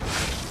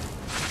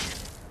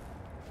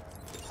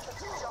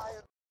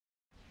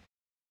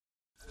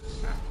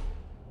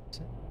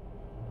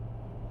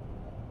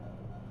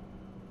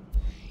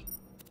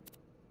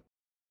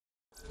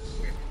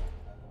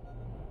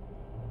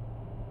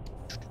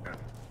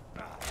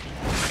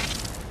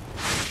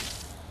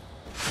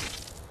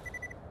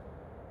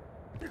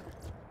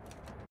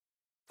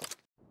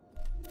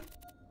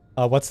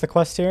 What's the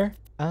quest here?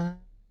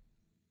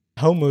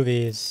 Home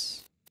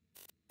movies.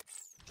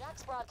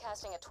 Jack's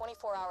broadcasting a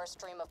 24-hour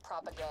stream of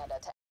propaganda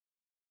to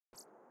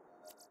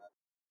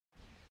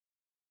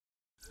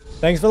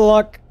Thanks for the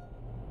luck.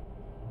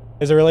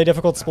 It's a really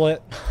difficult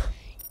split.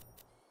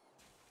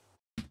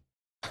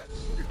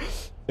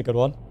 It's a good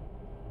one.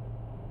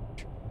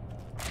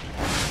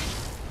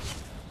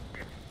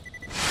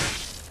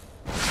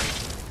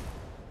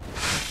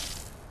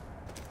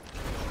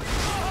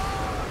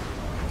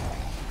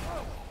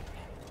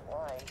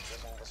 Why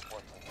isn't this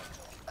working,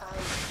 Angel? I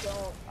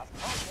don't. I've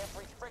pumped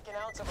every freaking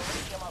ounce of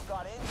iridium I've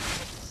got in.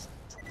 This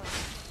stupid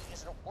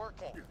isn't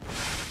working.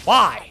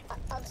 Why?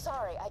 I'm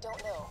sorry, I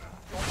don't know.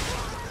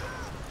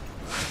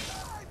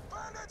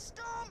 Burn it,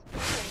 scum!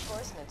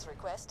 Reinforcements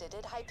requested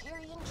at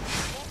Hyperion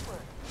Trade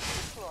Network.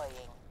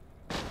 Deploying.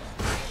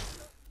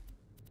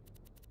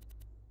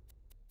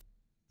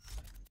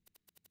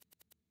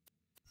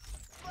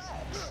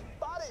 Flash,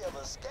 body of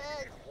a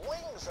skag,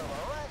 wings of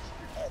a wreck,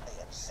 and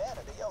the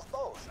insanity of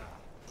both.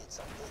 It's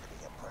okay to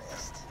be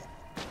impressed.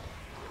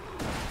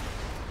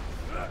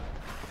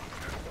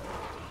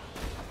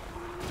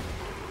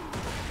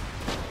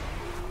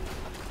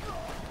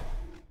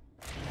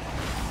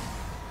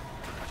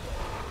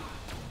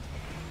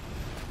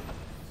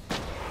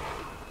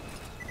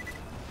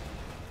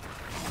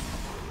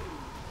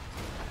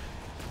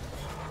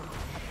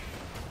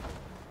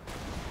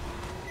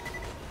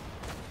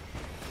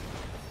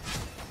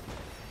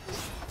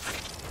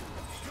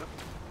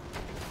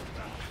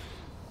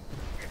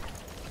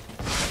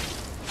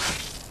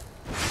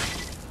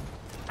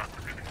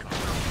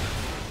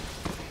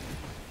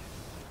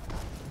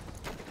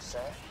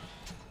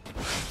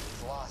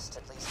 We've lost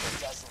at least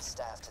a dozen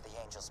staff to the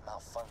Angel's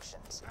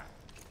malfunctions.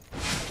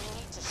 We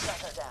need to shut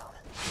her down.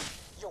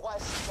 Your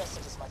wife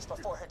suggested as much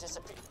before her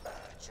disappearance.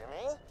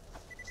 Jimmy,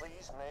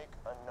 please make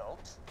a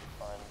note.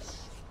 I'm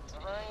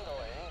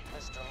strangling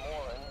Mr.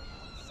 Morin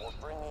for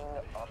bringing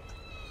up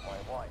my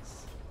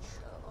wife.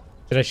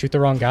 Did I shoot the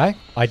wrong guy?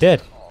 I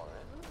did.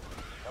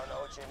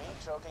 No, Jimmy.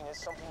 Choking is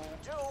something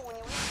you do when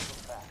you eat too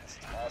fast.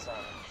 As I'm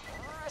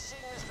rushing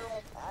Mr.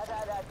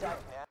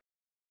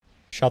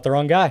 Shot the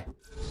wrong guy.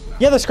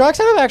 Yeah, the Scrox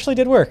setup actually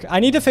did work.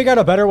 I need to figure out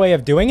a better way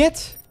of doing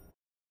it.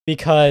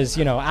 Because,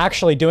 you know,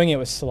 actually doing it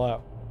was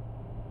slow.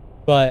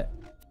 But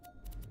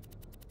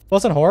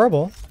wasn't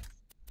horrible.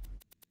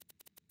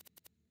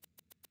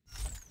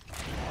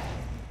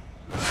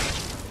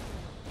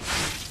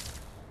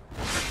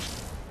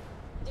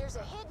 There's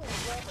a hidden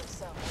lever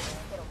somewhere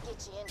that'll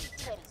get you into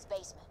Teddy's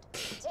basement.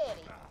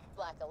 Teddy,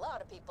 like a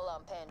lot of people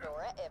on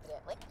Pandora,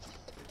 evidently.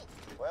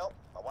 Well,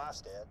 my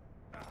wife's dead.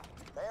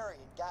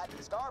 Marion got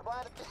scar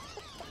blinded.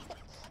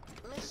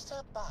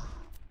 Mr. Bob.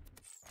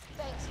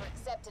 Thanks for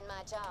accepting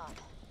my job.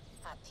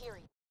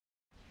 Hyperion.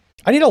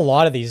 I need a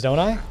lot of these, don't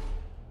I?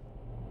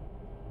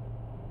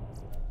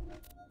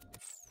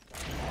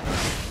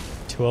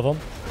 2 of them.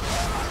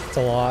 It's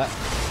a lot.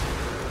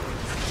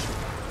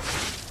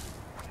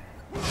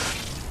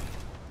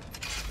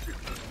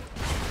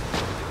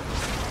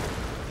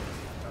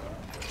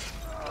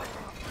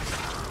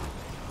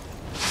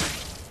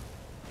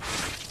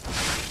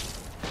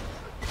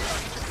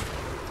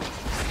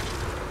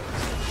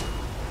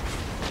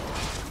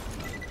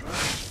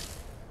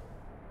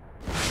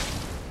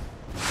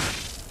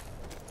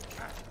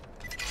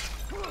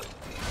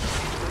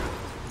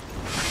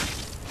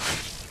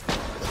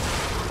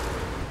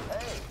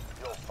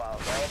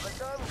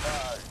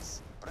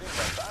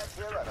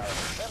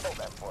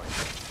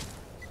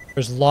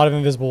 There's a lot of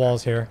invisible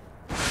walls here.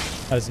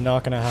 That is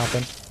not going to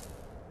happen.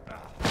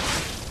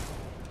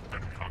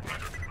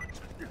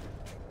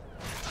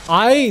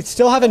 I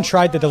still haven't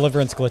tried the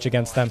Deliverance glitch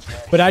against them,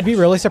 but I'd be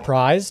really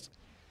surprised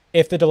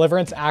if the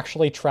Deliverance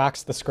actually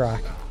tracks the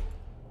Scrack.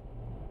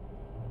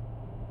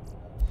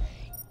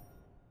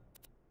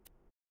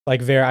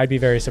 Like, I'd be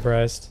very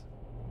surprised.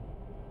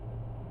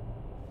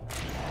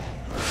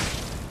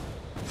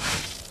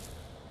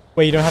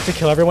 Wait, you don't have to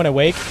kill everyone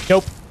awake?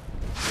 Nope.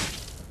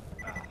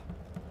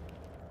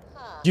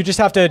 You just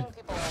have to,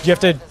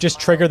 just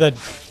trigger the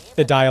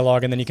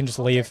dialogue and then you can just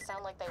leave.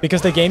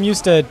 Because the game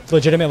used to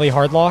legitimately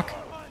hardlock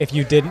if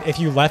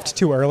you left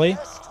too early.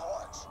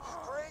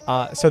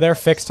 So their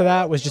fix to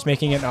that was just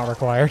making it not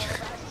required.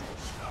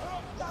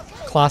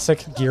 Classic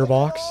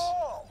Gearbox.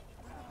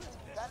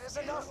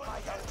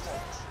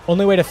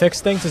 Only way to fix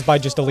things is by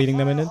just deleting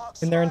them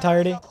in their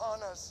entirety.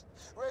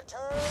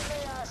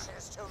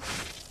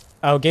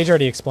 Oh, Gage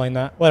already explained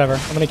that. Whatever,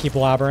 I'm gonna keep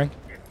blabbering.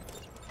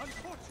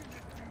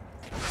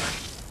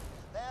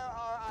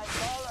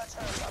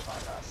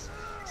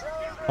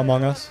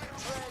 Among Us.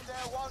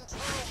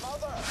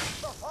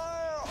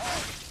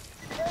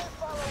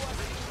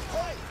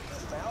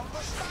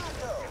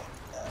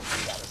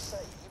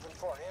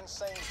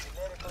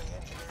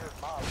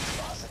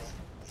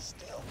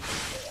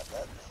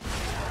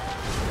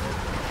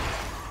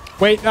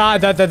 Wait,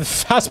 that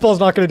fastball's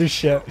not gonna do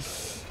shit.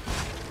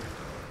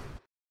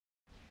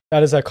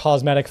 That is a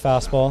cosmetic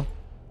fastball.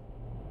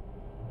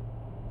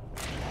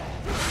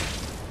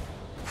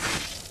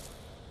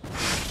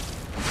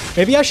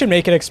 Maybe I should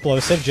make it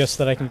explosive just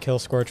so that I can kill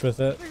Scorch with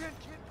it.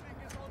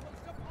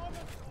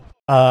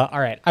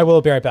 Alright. I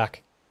will be right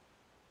back.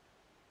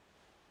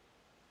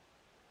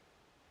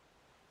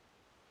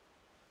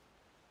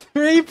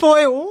 .1?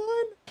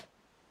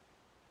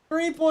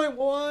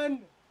 3.1?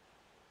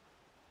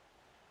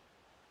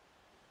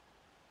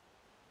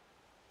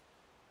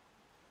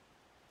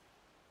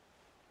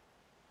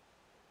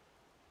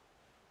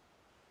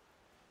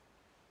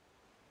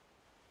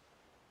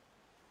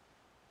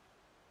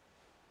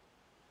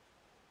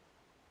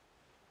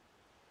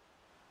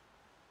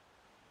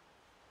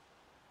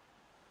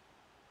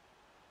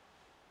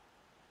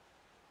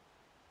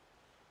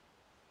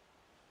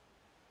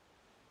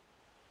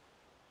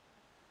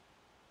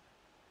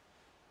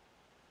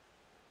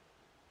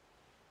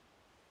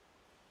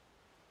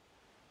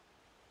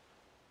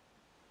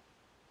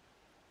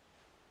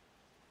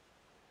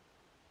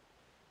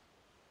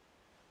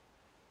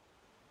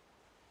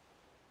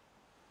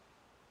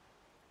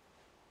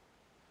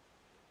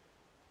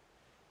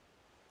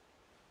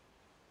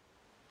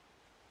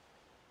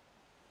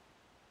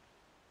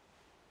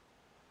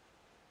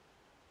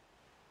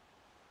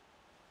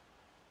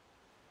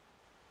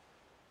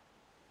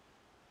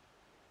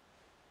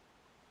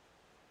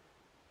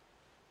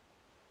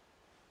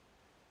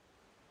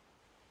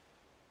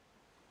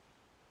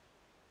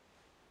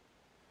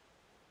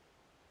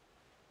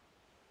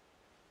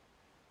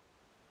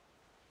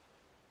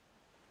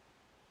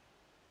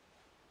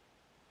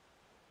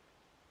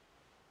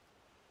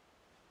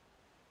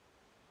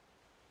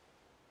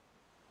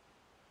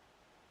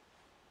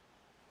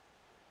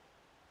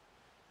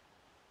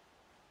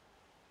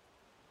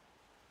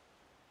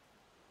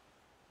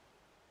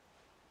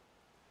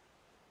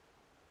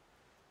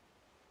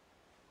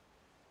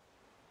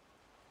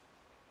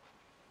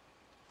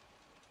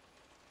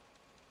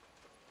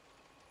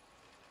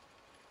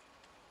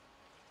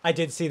 I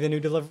did see the new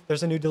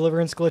there's a new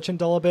deliverance glitch in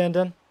Dull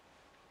Abandon.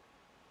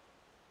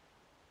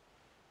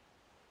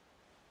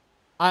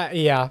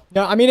 Yeah.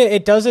 No, I mean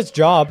it does its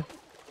job,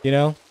 you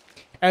know?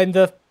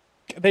 And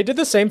they did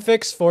the same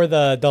fix for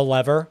the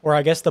lever, or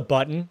I guess the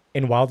button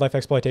in Wildlife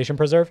Exploitation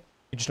Preserve.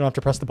 You just don't have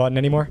to press the button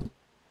anymore.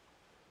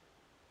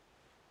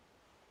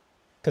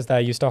 Because that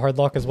used to hard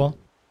lock as well.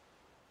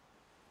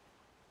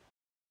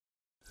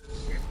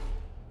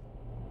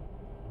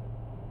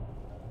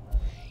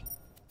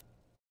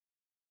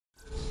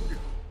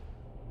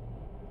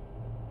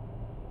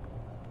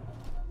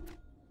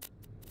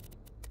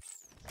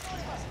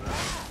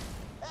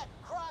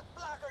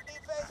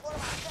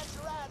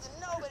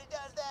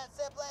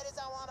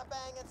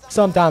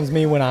 Sometimes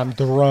me when I'm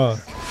drunk.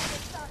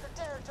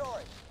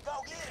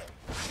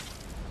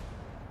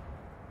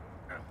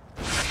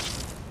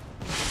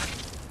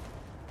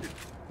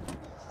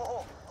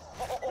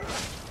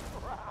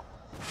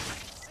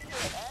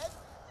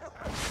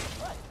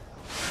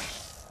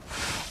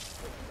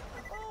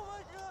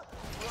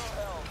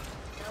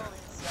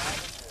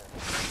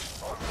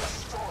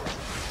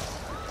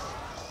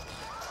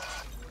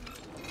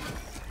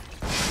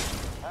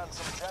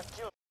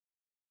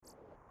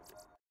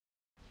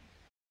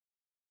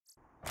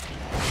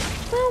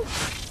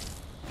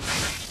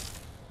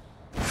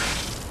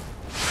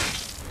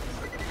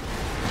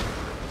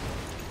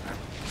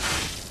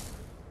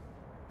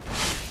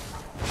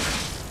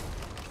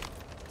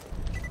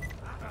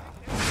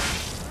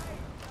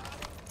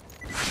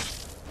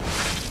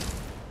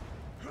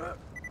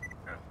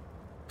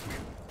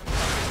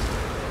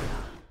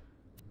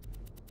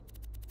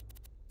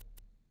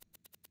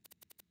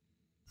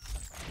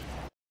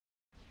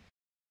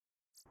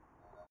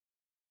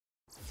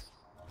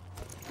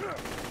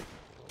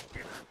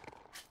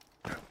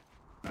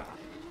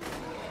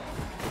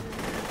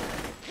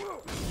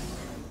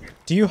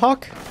 Do you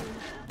huck?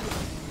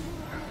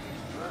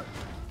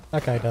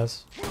 That guy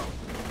does.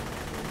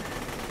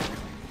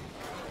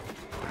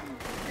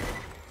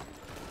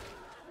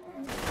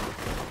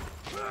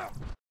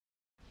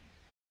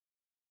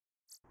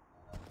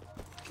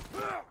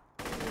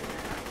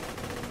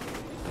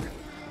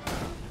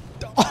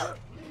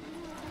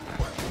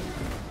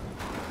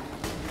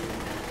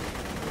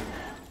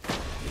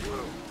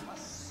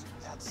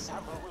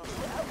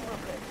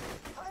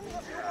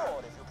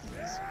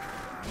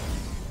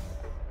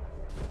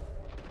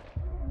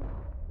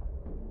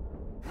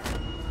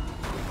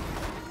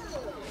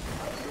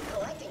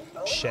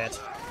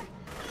 Shit.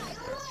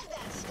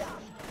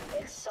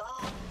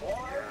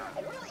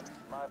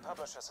 My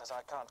publisher says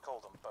I can't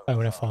call them both. I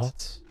would have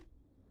thought.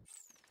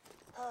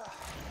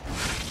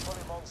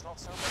 Polymon's not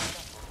so bad.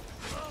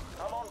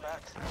 Come on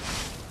back.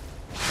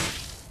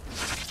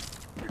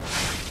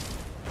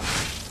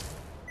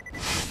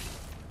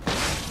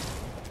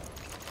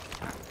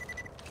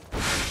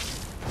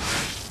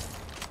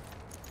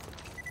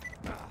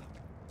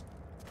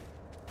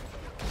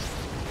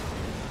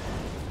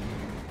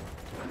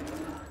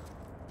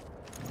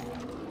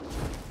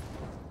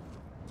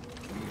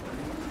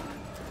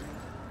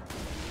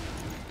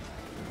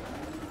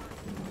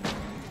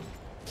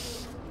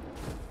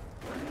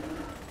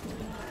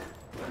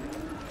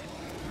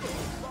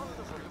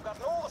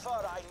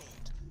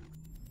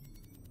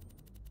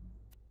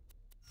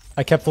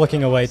 I kept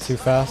looking away too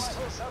fast.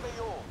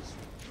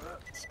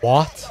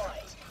 What?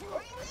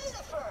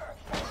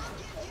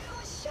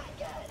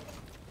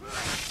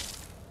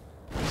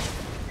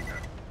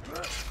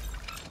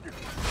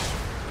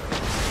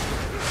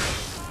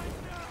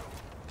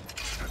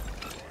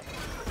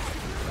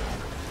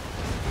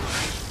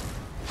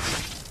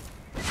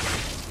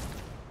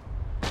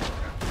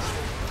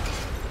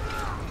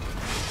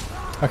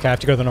 Okay, I have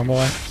to go the normal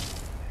way.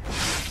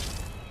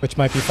 Which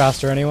might be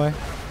faster anyway.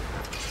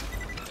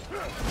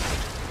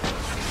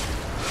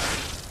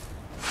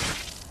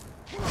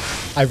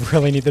 I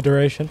really need the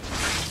duration.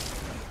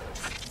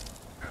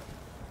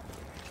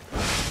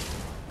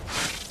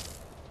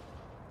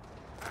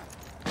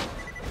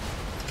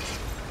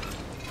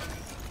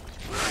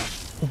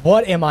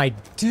 What am I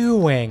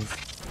doing?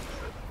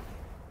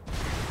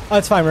 Oh,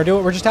 it's fine.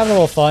 We're just having a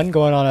little fun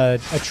going on a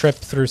trip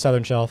through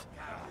Southern Shelf.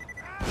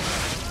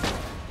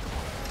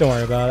 Don't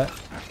worry about it.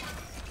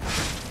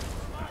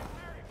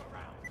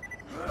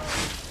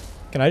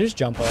 Can I just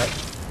jump up?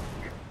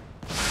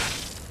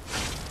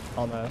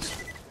 Almost.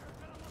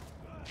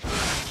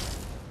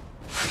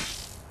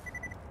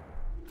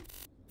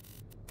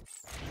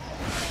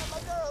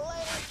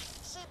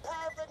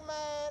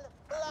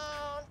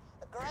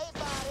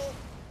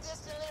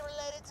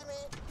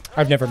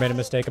 I've never made a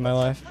mistake in my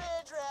life.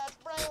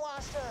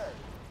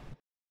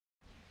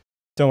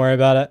 Don't worry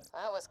about it.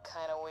 That was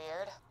kind of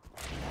weird.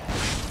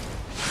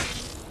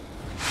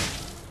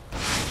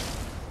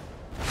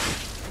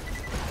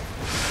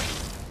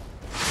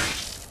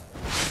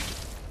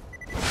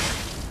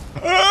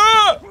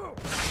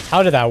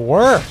 How did that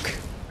work?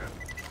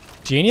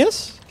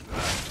 Genius?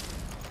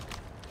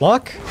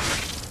 Luck?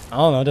 I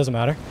don't know, it doesn't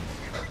matter.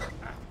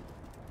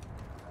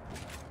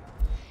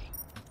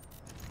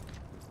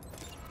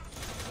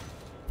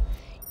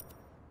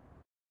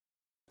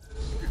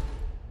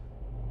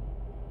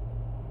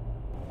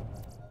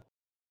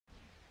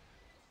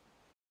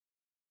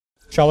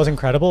 Shot was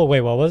incredible.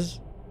 Wait, what was?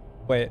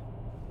 Wait,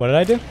 what did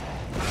I do?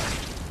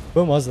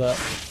 Boom was that?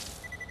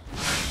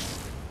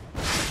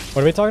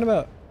 What are we talking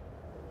about?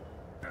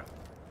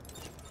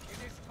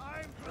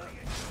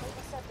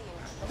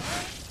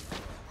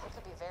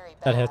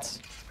 That hits.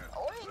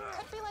 Or it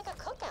could be like a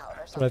cookout or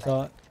That's something. what I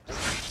thought.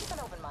 Just keep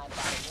an open mind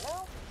about it, you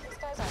know? These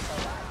guys aren't so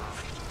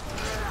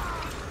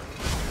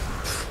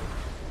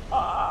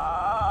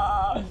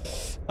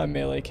bad. I'm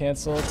melee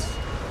canceled.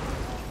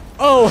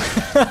 Oh!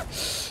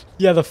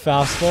 Yeah, the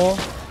fastball.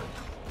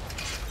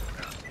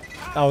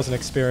 That was an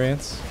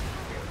experience.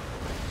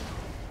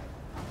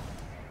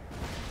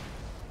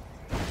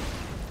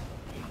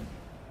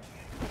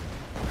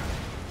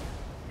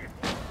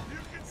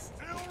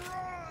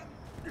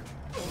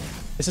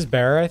 This is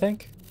bearer, I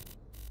think.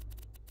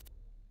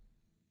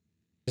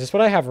 Is this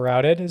what I have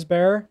routed as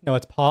bearer? No,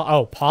 it's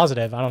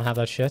positive. I don't have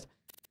that shit.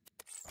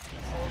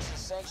 Folks in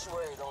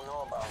Sanctuary don't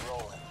know about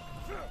rolling.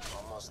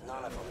 Almost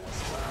none of them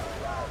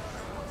necessarily out.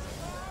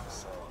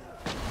 So,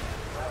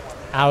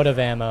 Out of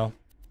ammo.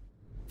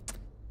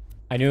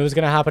 I knew it was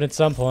gonna happen at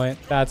some point.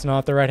 That's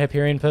not the right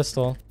Hyperion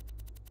pistol.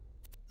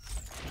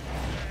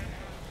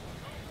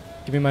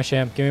 Give me my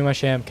sham. Give me my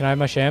sham. Can I have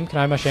my sham? Can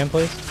I have my sham,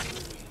 please?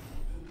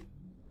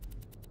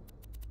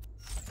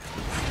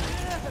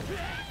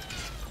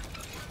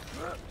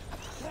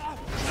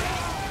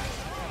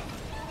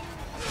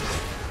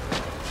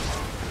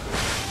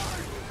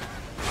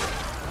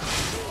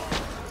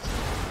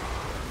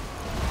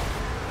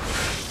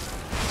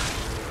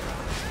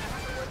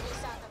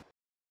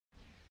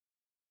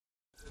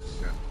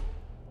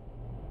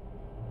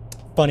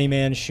 Funny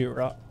man, shoot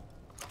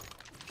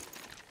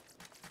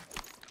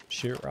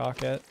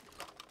rocket.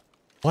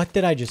 What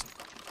did I just...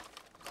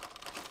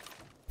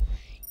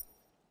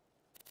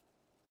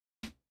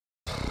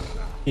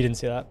 You didn't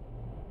see that.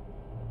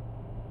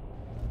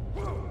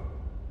 Do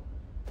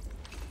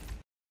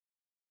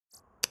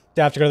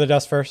I have to go to the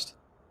dust first?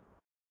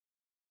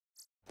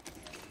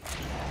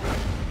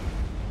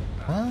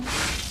 Huh?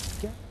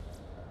 Get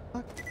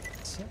fucked.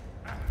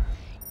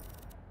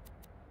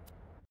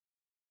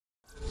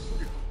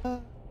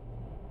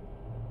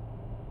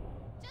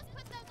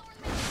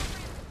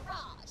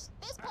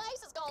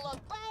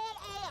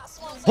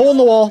 Hole in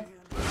the wall.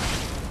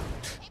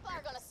 People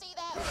are gonna see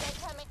that when they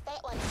come in.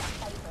 That one's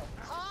my favorite.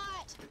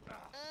 Hot.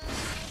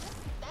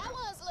 That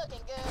one's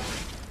looking good.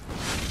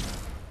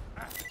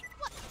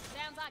 What?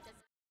 Sounds like a...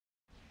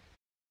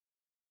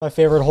 My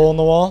favorite hole in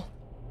the wall.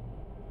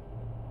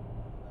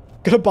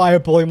 Gonna buy a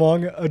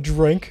Bullymong a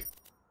drink?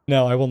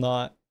 No, I will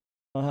not.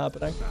 Not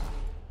happening.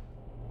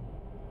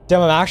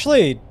 Damn, I'm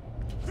actually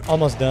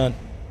almost done.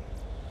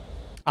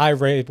 I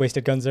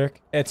wasted Gunzerk.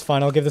 It's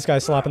fine. I'll give this guy a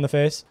slap in the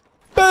face.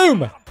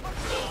 Boom!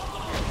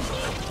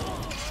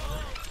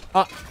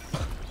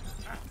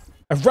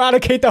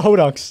 Eradicate the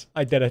Hodunks.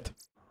 I did it.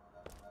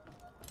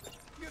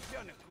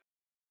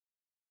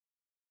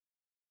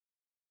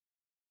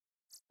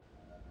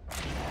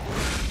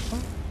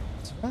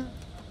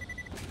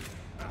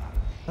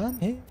 I'm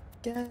here,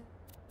 get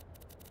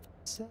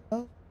so.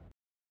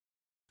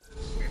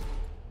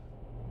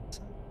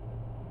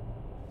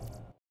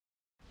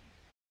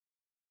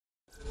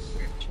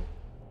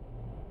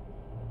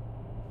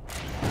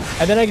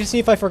 And then I can see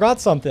if I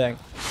forgot something.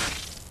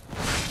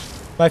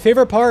 My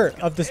favorite part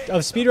of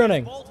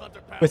speedrunning,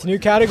 with new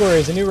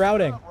categories and new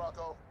routing.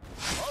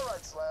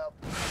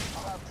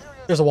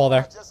 There's a wall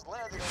there.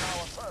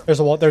 There's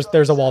a wall.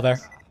 There's a wall there.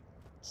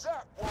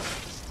 Jack wants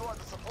to destroy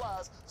the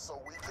supplies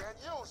so we can't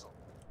use them.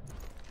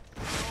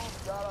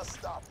 You gotta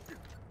stop it.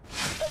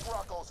 Take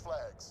Rocco's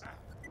flags.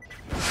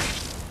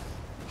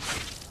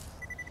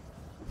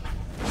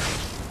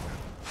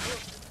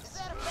 Is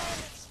that a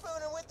bandit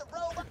spooning with the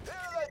robot?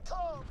 Here they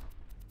come.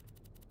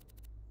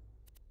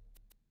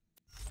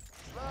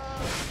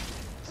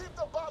 Keep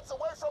the bots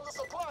away from the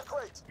supply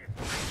crate.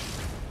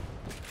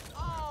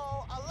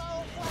 oh, a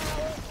lone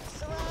flower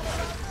surrounded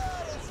by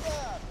blood and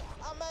stuff.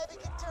 I maybe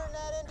could turn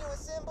that into a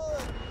symbol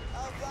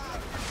of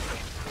like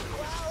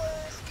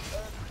flowers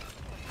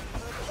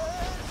or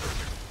blood.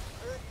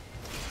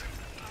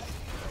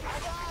 I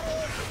got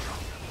it.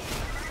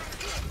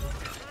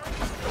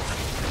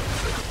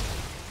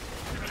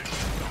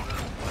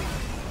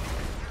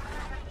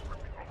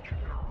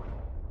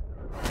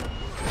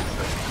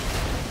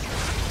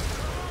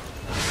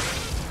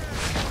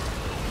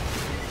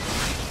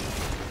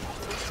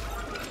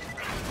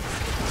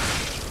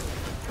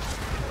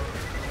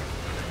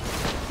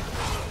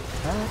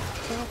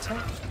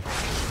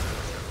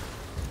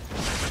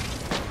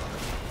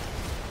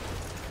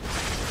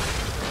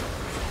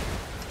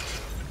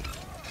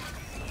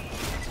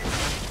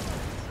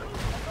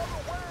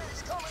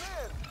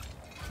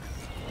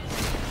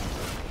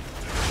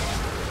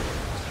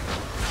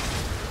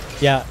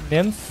 Yeah,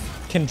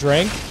 Nymph can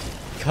drink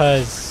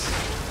because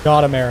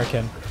not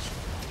American.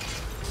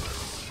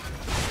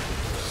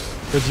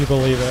 Would you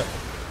believe it?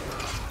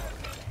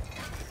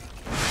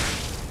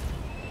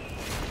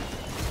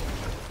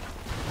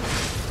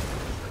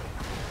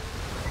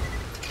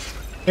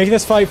 Making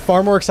this fight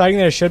far more exciting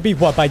than it should be.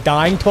 What, by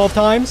dying 12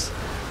 times?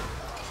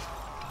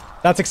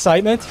 That's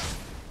excitement.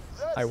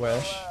 That's I the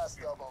wish. last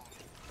of 'em.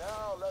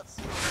 Now let's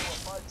see who will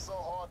fight so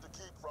hard to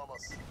keep from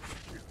us.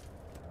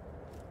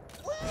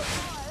 Well, boy,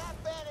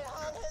 that bandit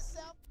hung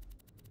himself.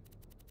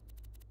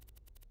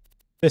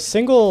 The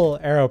single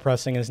arrow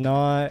pressing is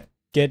not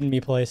getting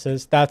me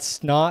places. That's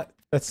still not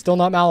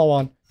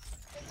Malawan.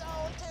 His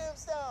own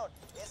tombstone.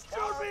 It's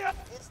dark,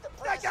 it's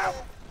depressing. I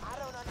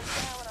don't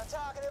understand what I'm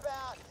talking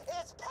about.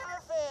 It's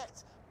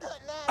perfect.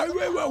 Putting that in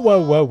the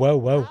Whoa. All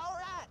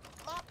right,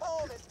 my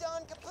poem is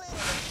done completing and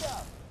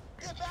stuff.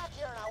 Get back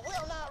here and I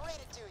will not read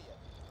it to you.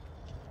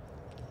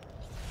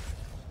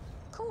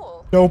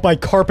 Cool. No, by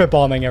carpet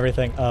bombing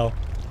everything. Oh.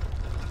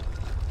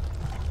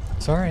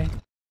 Sorry.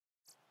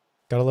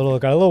 Got a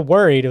little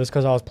worried. It was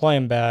because I was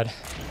playing bad.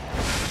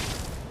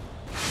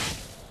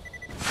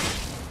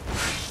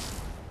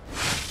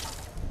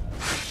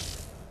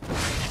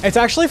 It's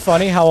actually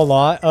funny how a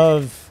lot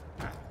of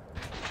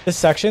the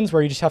sections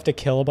where you just have to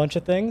kill a bunch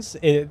of things,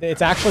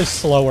 it's actually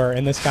slower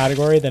in this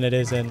category than it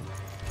is in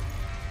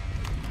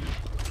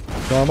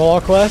normal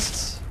all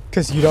quests,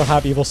 because you don't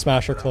have Evil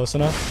Smasher close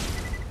enough.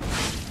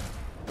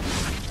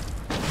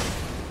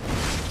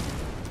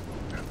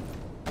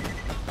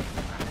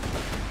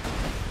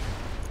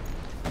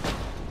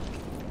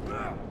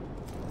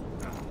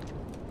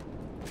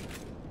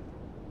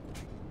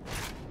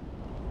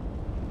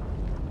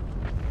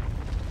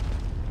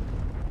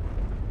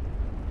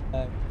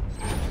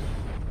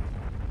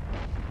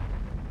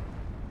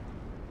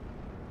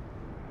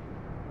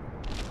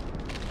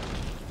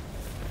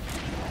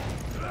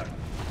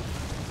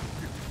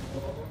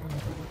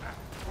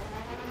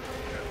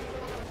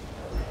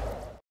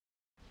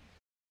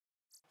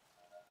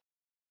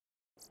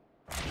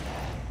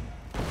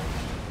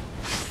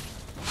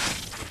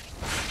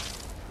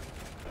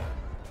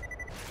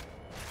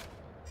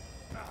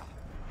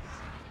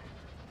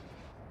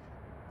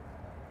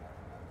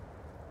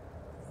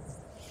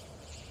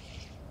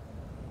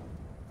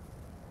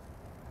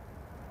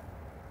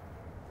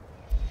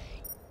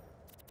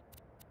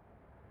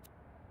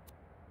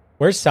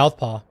 Where's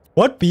Southpaw?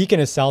 What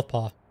beacon is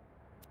Southpaw?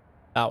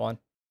 That one.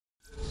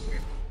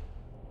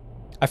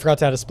 I forgot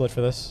to add a split for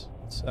this,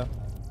 so.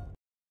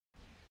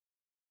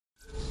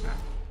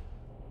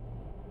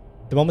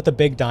 The one with the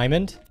big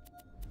diamond?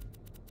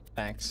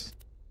 Thanks.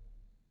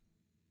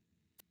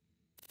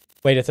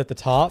 Wait, it's at the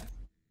top?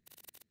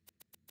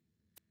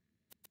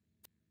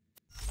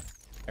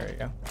 There you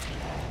go.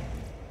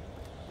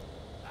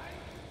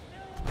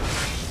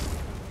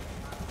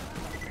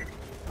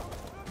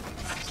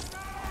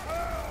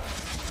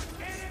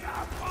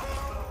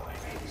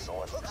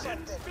 So it looks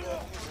like that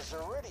gun uses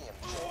iridium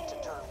jet to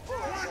turn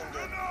bullets into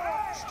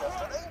stuff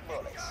that ain't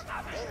bullets.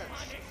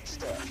 Energy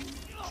stuff.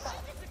 God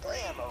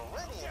damn,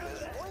 iridium is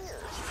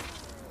weird.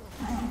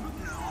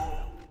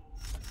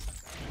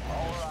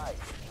 Alright,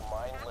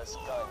 mindless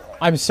gunhead.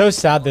 I'm so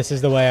sad this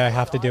is the way I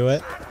have to do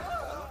it. Blue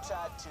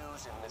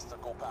tattoos and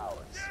mystical powers.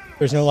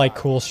 There's no like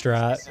cool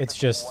strat. It's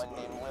just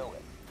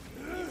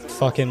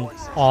fucking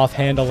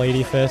offhand a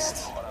lady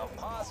fist. But I'm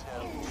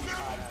positive he's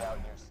hiding out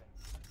near.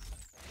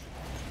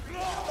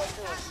 I'm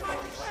doing some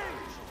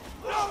research.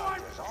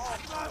 There's all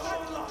kinds of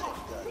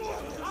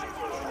guns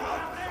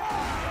out there.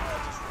 I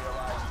just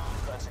realized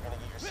you guys are gonna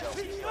get yourselves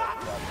killed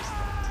without this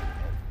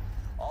thing.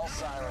 All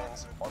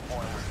sirens are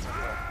born with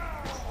different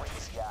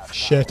crazy ass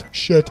Shit.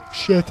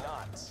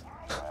 powers.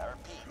 I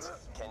repeat,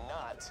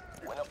 cannot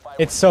win a fight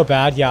It's so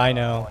bad. Yeah, I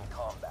know. in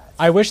combat.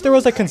 I wish there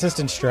was a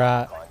consistent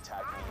strat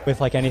Contact me. with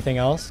like anything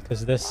else,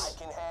 because I this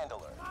can handle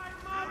her.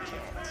 You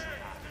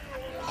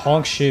can't.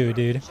 honk shoe,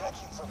 dude.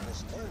 Jackie from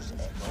this news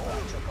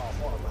angle took off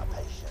one of my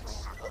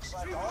patients. Looks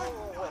like all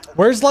the weapons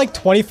Where's like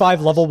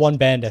 25 level 1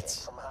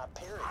 bandits? from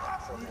Hyperion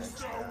for their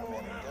experimental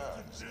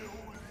guns.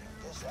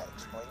 Guess that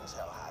explains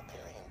how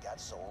Hyperion got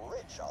so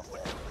rich off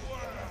that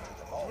iridium after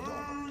the vault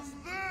opened.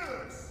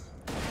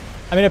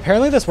 I mean,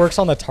 apparently this works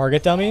on the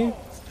target dummy,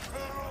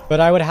 but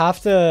I would have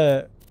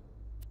to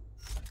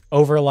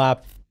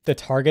overlap the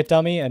target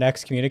dummy and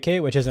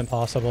excommunicate, which isn't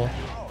possible. Alright,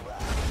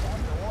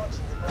 after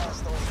watching you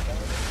blast those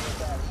bandits with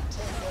that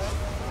E-Tech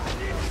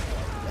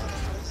gun,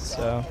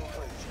 So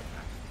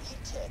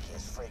E-Tech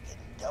is freaking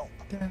dope.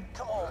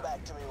 Come on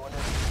back to me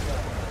whenever you're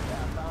done.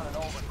 I found an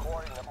old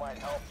recording that might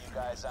help you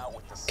guys out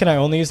with this. can I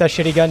only use that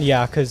shitty gun?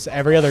 Yeah, because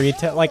every other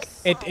like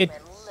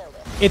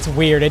it's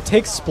weird. It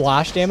takes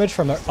splash damage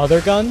from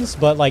other guns,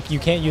 but like you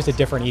can't use a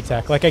different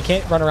E-Tech. Like I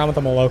can't run around with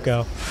a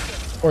Moloko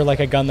or like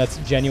a gun that's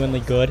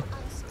genuinely good.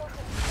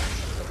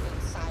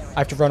 I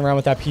have to run around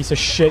with that piece of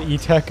shit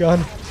E-Tech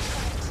gun.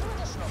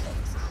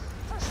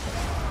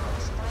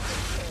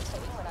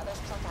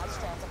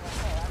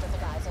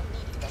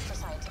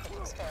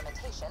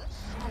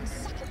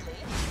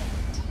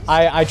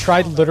 I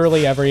tried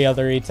literally every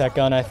other E-Tech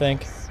gun, I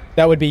think.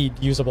 That would be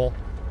usable.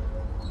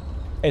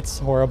 It's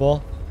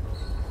horrible.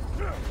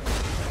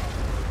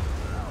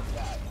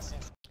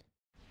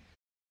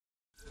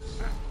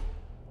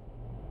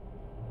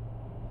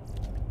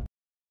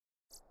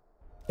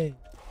 Hey.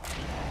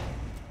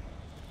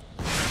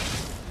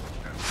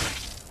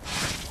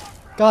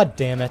 God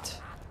damn it.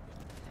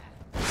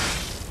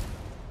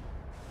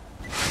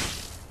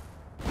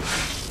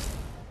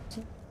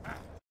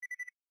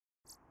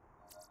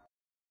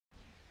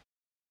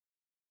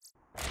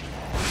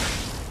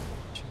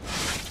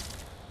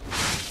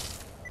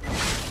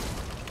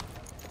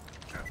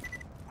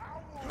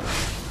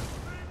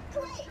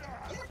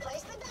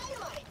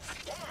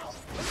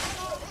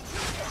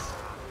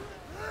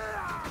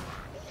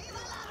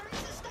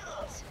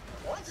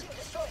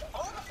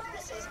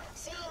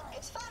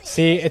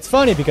 See, it's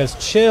funny because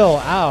chill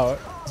out.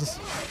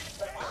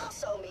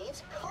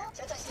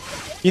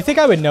 You think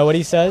I would know what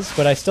he says,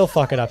 but I still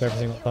fuck it up every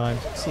single time.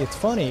 See, it's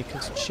funny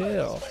because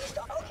chill.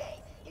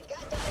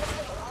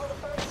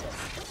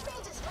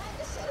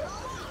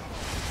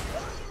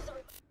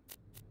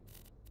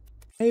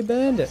 Hey,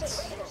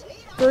 bandits.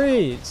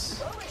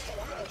 Freeze.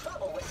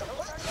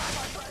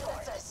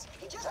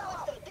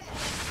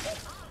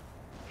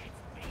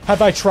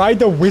 Have I tried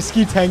the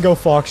Whiskey Tango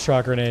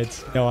Foxtrot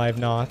grenades? No, I have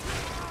not.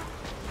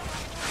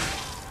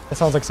 That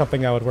sounds like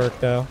something that would work,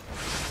 though.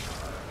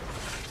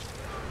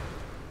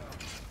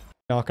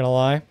 Not gonna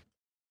lie.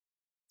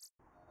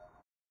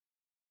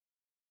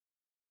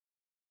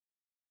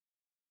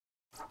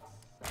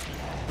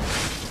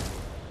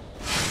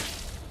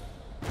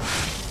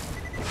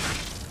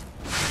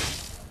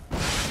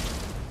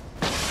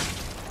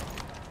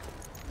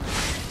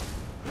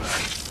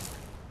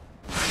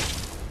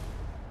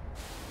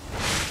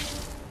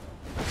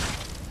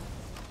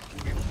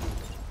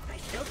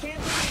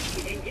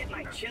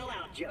 Chill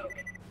out joke.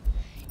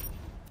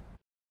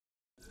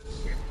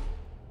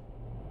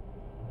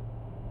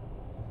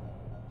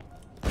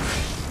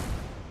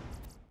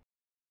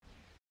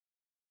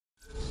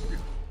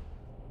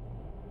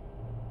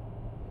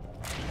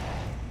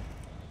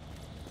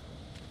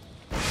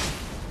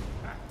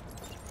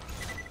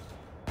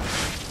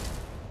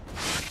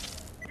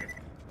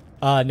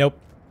 Nope.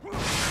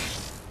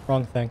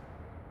 Wrong thing.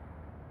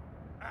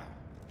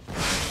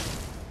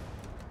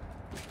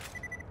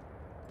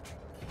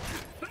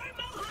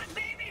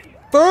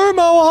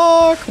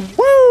 Mohawk!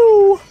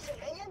 Woo!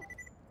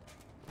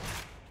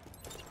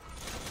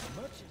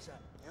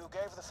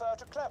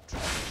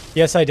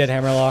 Yes, I did,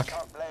 Hammerlock.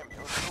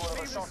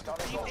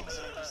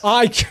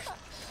 I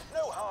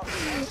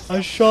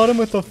shot him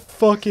with a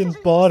fucking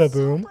bada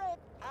boom.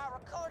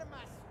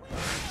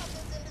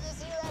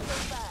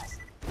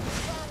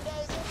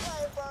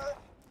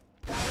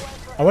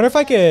 I wonder if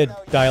I could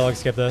dialogue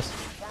skip this.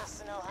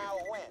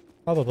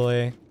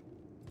 Probably.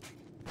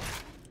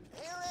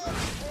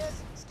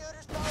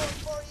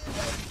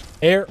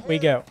 Here we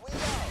go.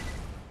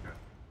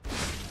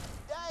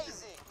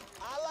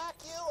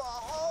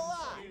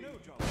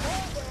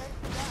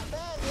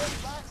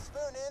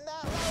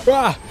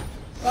 Ah!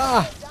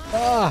 Ah!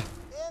 Ah!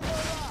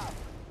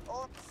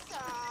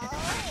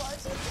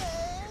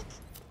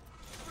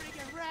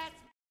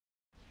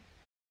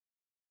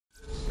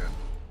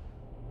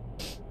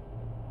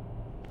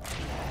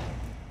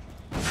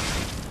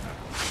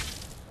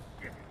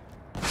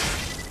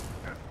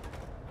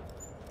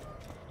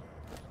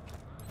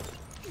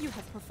 You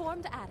have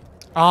performed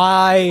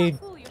adequately.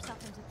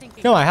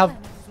 No, I have.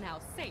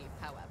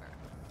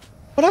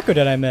 What echo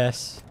did I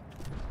miss?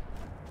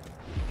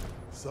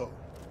 So,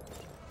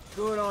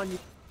 good on you.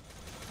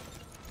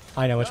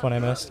 I know which one I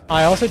missed.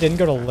 I also didn't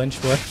go to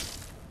Lynchwood.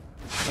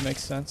 That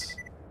makes sense.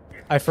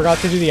 I forgot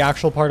to do the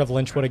actual part of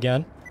Lynchwood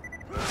again.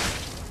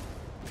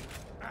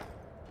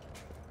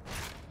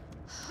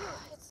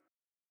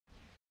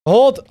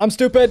 Hold! I'm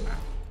stupid!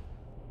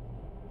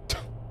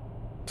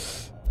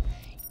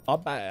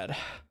 Not bad.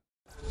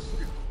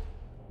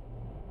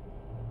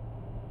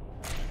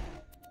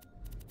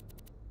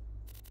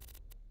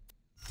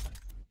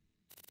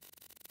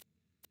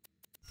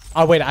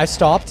 Oh wait, I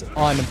stopped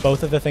on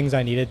both of the things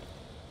I needed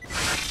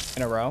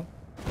in a row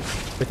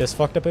with this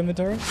fucked up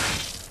inventory.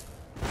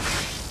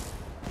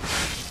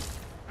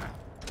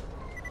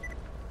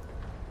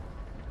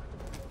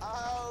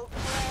 Oh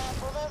crap,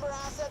 remember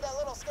I said that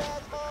little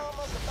skag bomb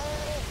was a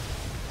bandit?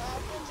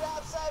 Good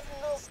job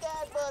saving little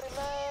skag buddy,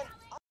 man.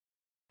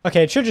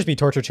 Okay, it should just be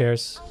torture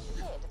chairs.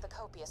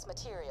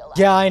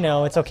 Yeah, I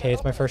know, it's okay,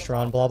 it's my first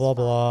run, blah blah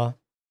blah.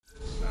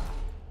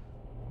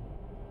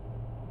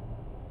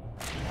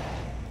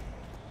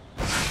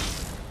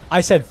 I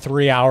said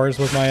 3 hours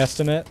was my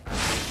estimate.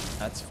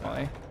 That's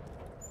funny.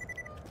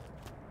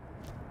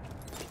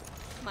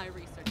 My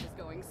research is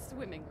going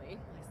swimmingly,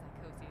 my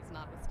psychoses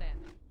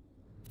notwithstanding.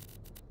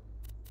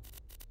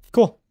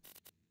 Cool.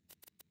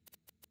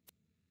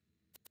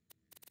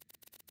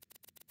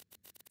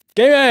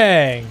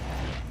 Gaming!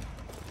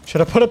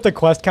 Should I put up the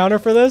quest counter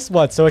for this?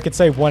 What, so I could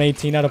say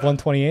 118 out of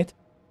 128?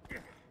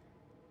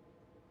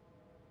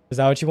 Is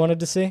that what you wanted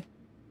to see?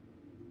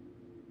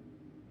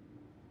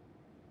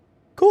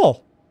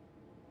 Cool.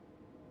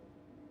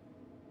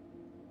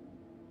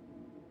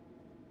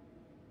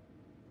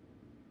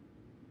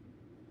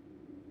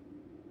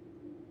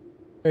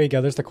 There you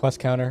go, there's the quest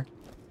counter.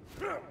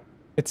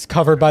 It's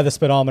covered by the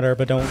speedometer,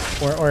 but don't,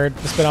 or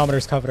the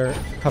speedometer's covered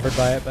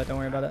by it, but don't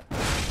worry about it.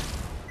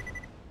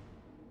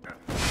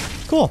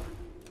 Cool.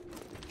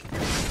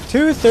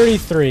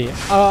 233.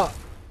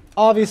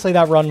 Obviously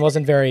that run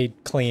wasn't very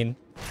clean.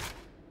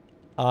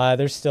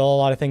 There's still a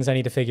lot of things I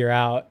need to figure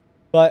out,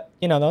 but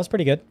you know, that was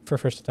pretty good for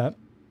first attempt.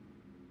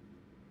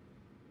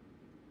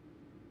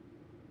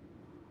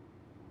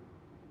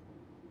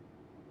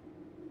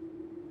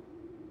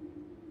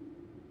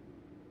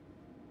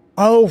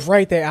 Oh,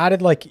 right. They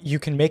added, like, you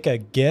can make a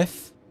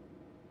GIF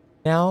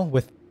now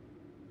with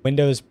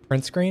Windows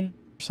print screen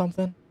or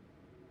something.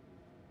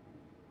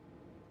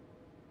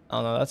 I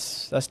don't know.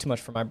 That's too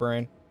much for my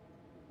brain.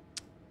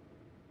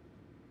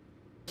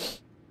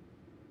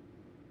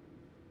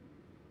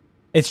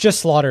 It's just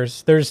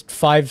slaughters. There's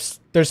five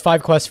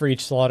quests for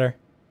each slaughter.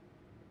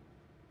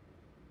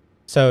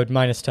 So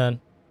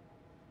 -10.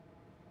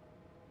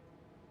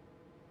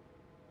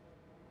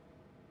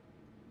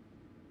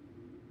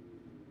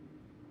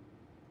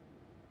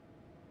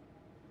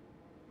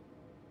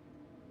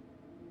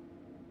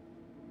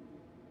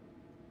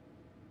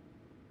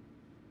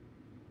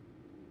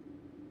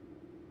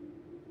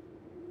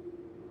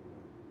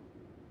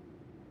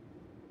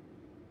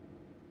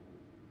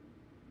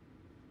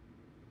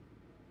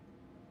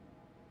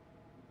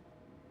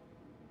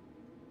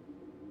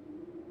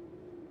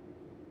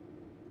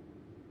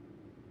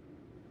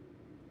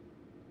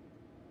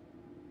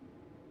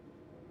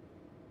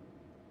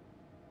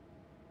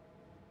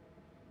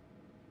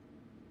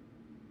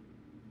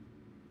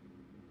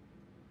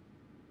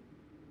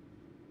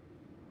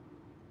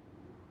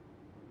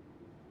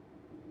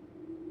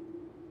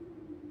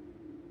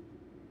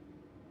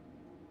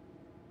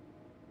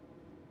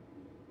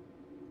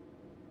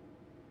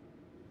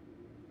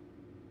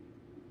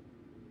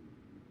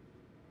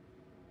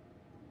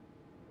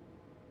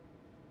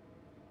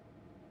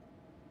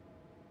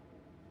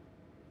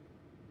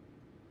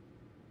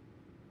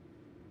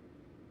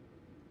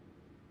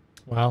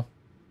 Wow.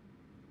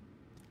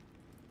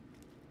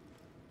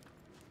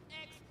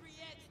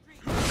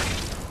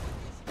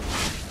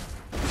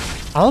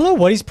 I don't know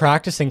what he's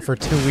practicing for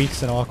 2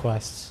 weeks in all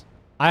quests.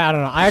 I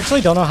don't know. I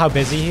actually don't know how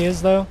busy he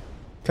is though,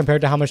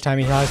 compared to how much time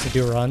he has to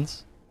do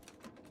runs.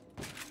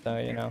 So,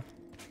 you know.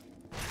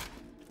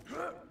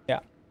 Yeah.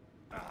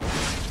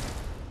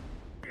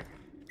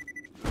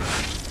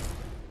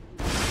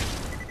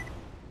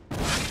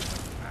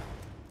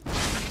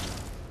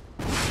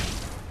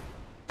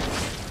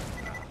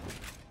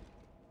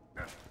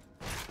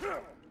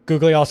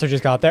 Googly also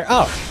just got there.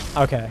 Oh,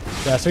 okay.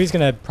 Yeah, so he's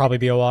gonna probably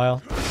be a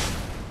while.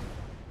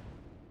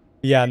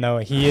 Yeah, no,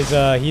 he is,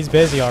 he's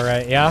busy, all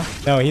right. Yeah,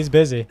 no, he's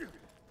busy.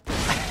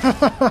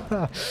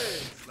 You're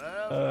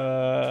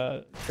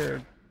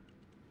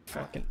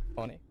fucking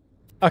funny.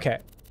 Okay,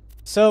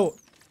 so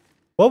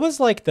what was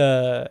like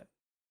the?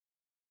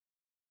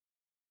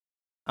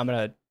 I'm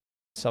gonna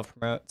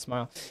self-promote.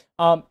 Smile.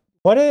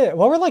 What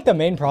were like the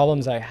main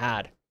problems I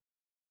had?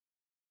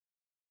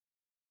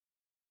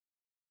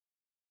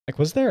 Like,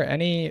 was there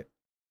anything?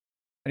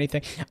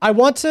 I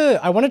want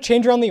to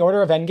change around the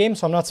order of endgame,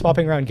 so I'm not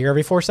swapping around gear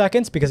every 4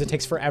 seconds because it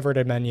takes forever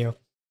to menu.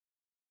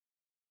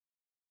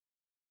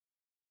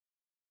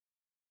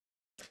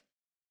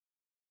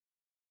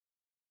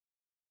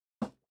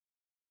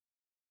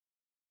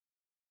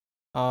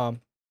 But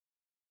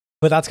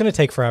that's gonna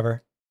take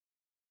forever.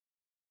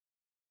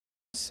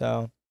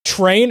 So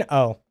train.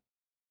 Oh,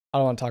 I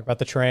don't want to talk about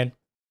the train.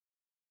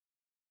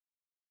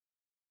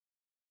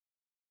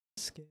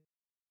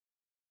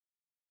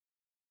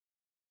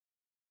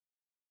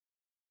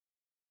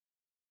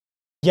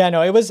 Yeah,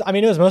 no, it was, I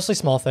mean, it was mostly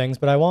small things,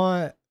 but I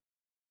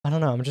don't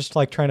know, I'm just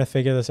like trying to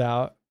figure this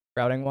out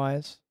routing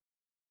wise.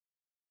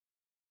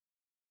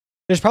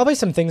 There's probably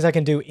some things I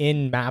can do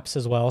in maps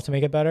as well to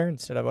make it better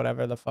instead of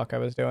whatever the fuck I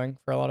was doing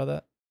for a lot of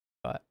that.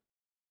 But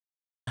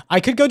I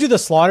could go do the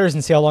slaughters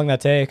and see how long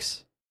that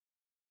takes.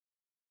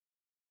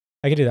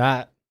 I could do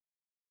that.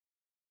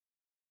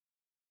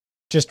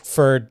 Just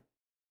for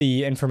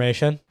the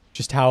information,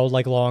 just how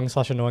like long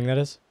 / annoying that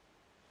is.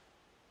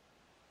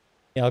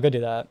 Yeah, I'll go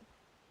do that.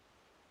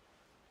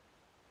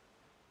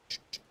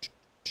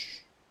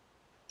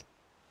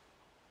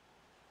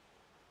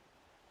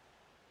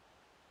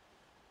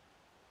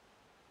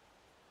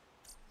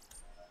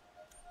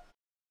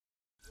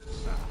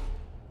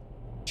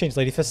 Change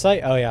Lady Fist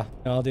site? Oh yeah,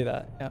 no, I'll do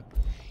that. Yeah,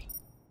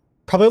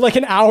 probably like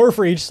an hour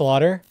for each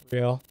slaughter.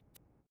 Real.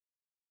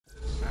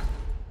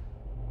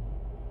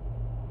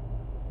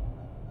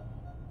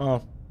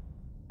 Oh,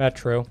 that's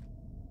true.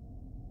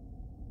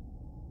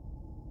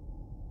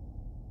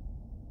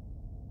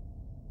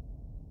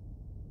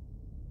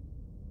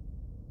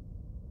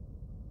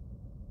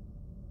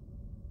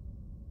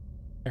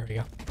 There we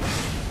go.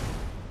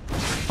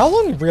 How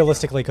long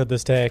realistically could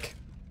this take?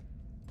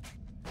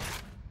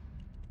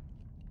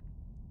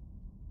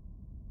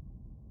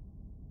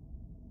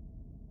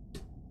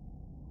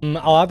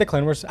 I'll add the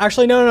Clan Wars.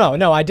 Actually,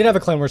 no. I did have a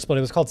Clan Wars split.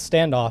 It was called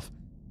Standoff.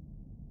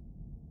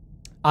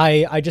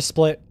 I just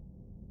split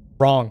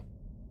wrong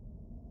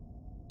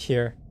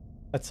here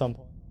at some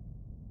point.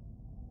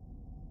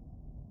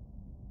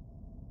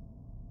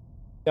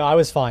 No, I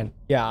was fine.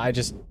 Yeah, I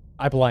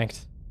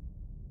blanked.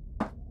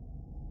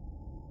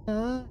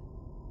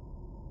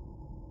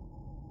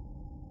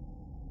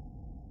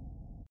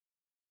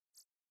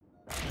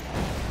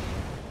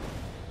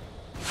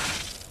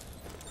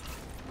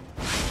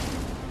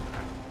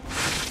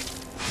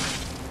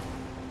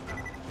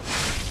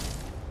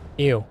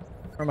 Ew.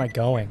 Where am I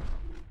going?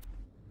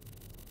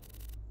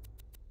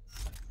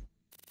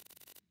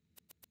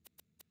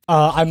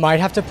 I might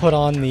have to put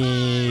on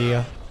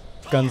the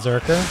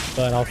Gunzerker,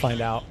 but I'll find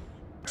out.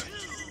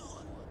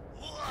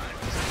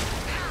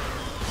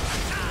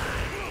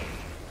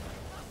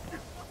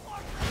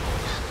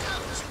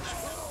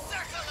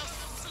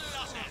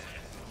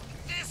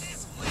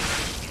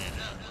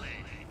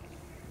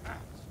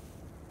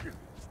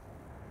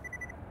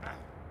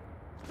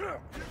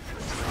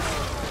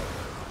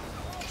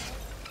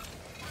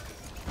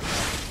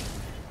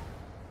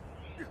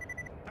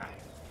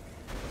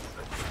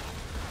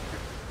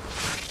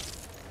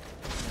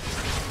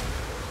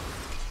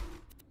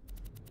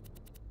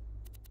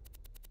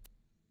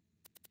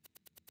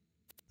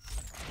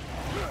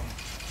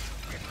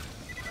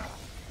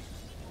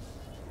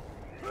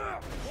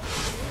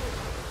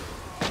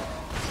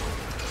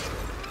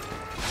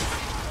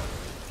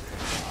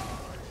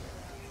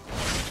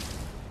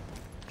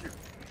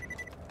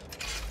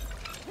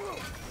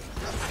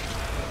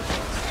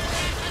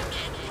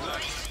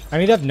 I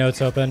need to have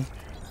notes open.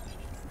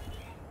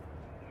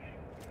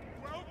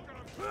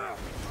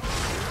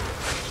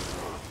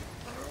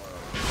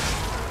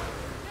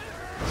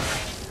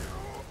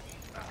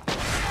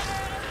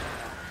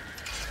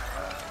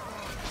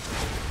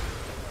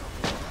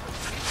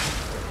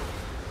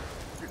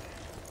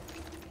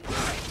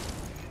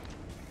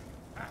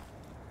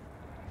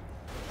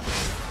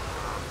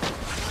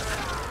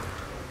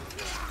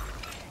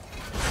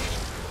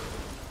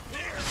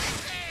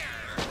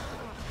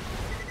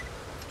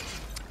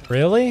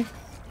 Really?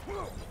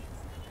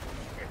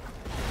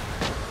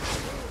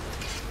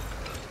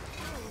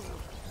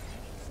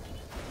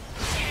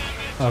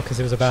 Oh, because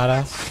he was a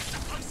badass.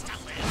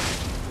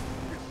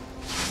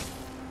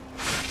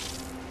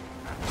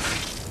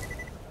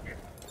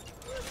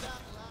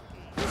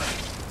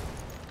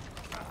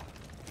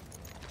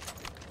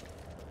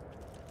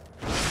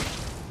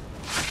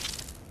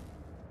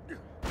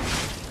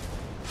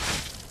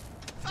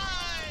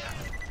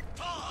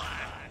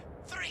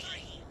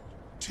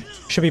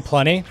 Should be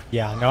plenty.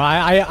 Yeah, no,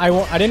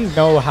 I didn't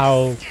know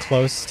how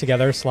close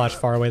together /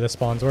 far away the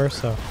spawns were,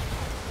 so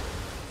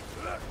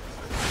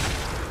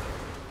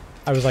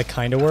I was like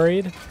kind of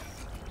worried.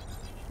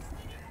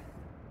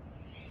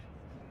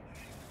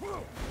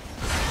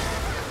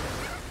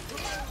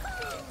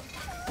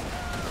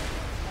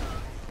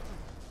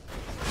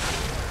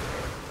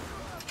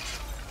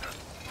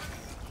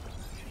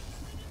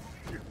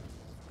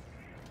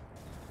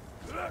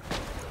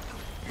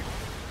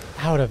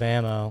 Out of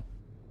ammo.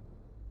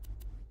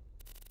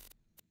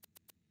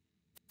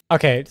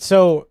 Okay,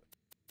 so...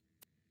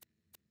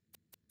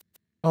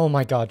 Oh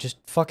my god, just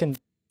fucking...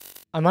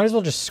 I might as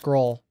well just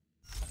scroll.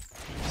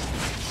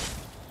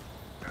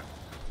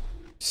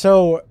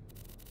 So...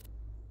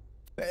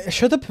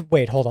 Should the...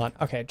 Wait, hold on.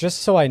 Okay, just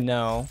so I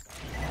know.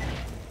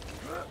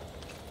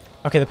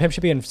 Okay, the pimp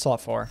should be in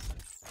slot 4.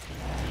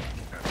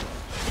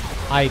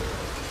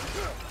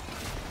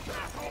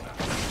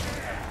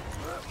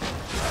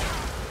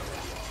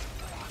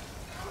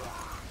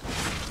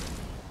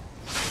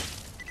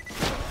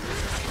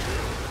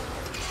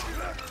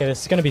 Okay,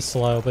 this is gonna be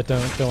slow, but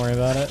don't worry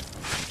about it.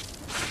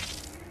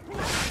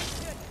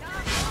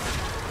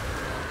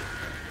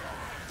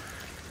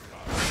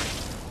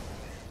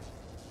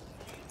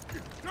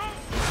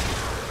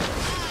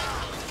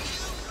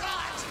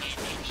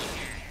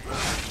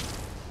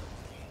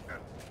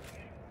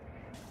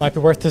 Might be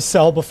worth to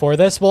sell before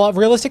this. Well,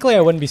 realistically, I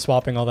wouldn't be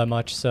swapping all that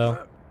much,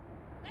 so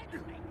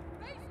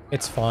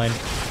it's fine.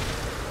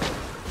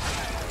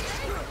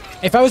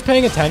 If I was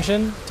paying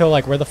attention to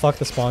like where the fuck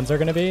the spawns are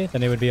gonna be,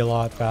 then it would be a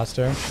lot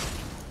faster.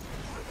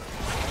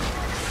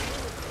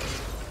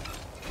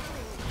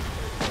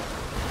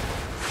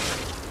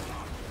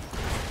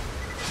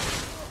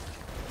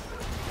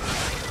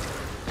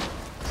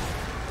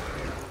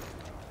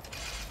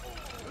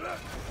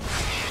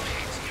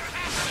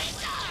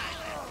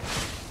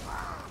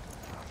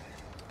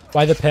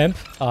 Why the pimp?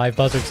 I have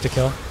buzzards to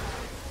kill.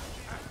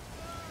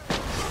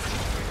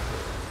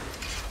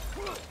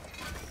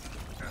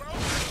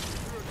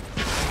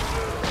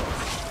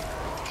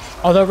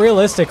 Although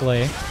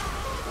realistically,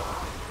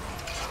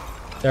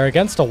 they're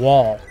against a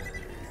wall.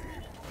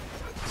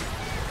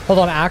 Hold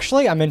on,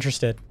 actually, I'm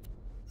interested.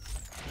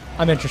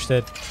 I'm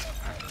interested.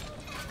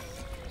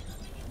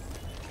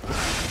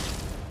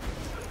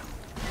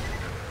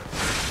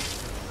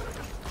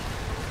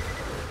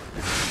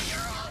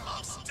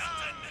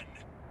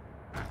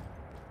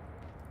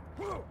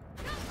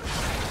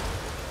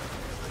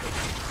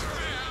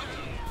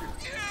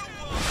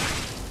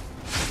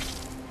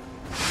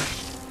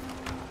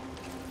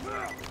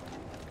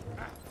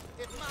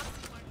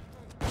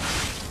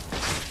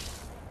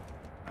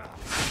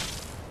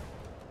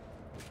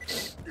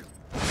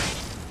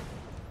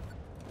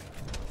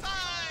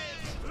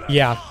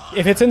 Yeah,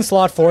 if it's in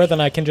slot 4,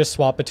 then I can just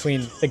swap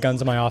between the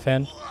guns in my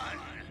offhand.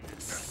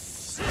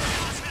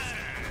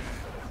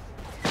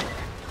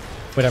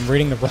 Wait, I'm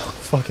reading the wrong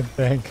fucking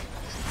thing.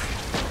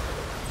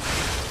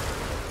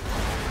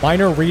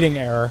 Minor reading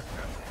error.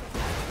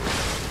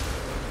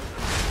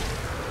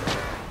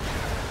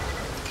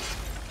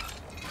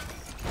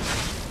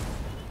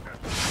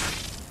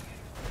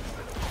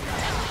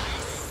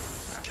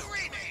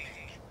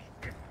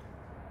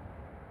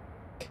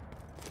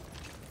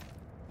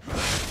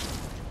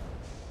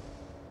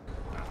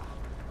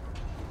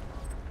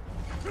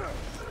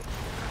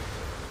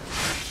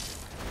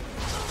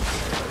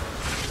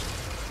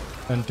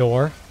 And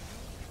door.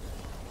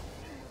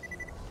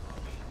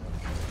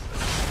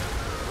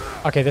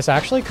 Okay, this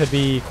actually could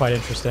be quite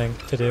interesting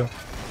to do.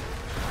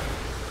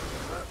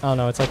 I don't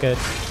know, it's like a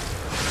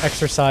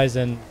exercise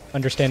in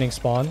understanding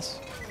spawns.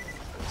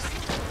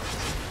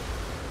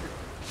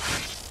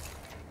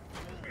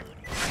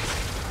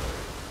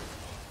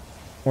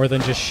 More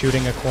than just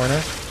shooting a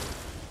corner.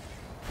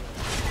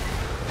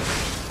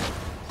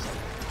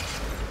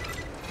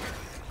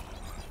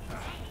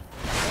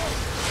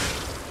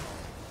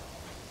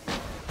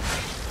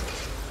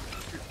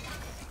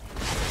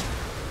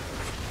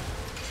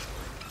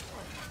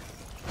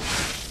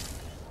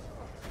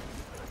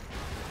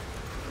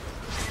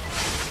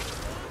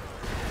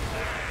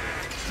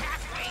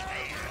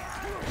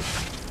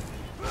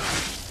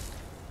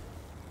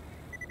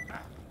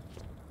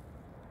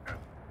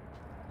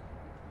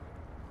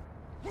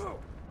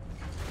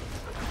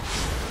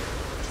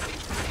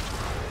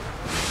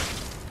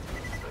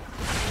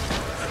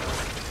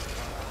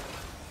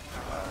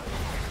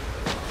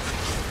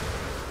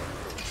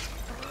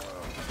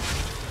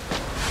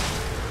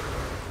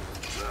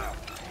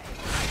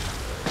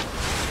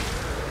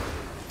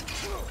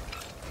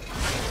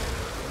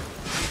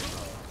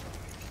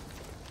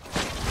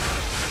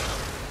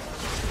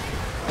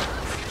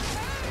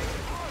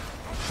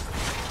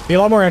 Be a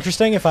lot more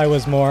interesting if I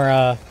was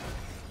more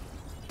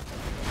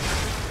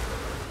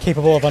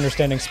capable of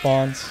understanding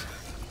spawns.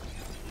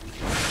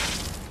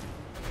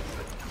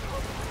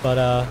 But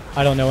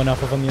I don't know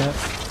enough of them yet.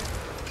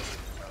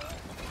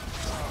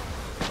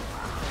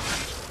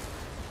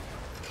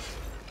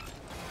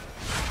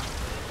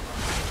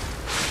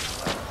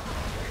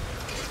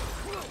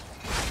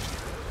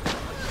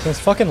 Can this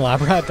fucking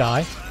lab rat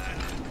die?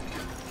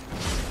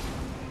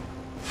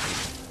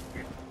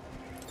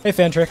 Hey,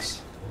 Fantrix.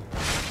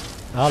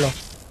 Hello.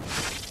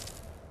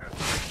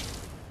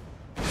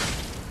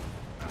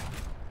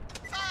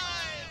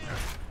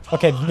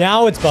 Okay,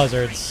 now it's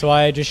buzzards, so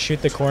I just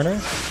shoot the corner.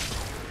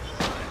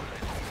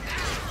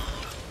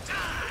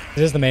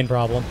 This is the main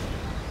problem.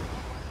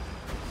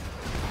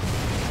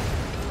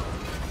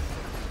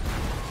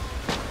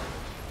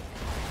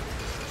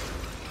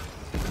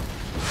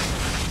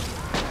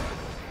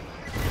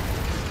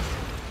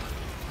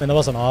 And that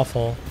wasn't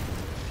awful.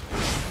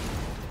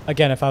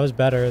 Again, if I was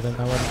better, then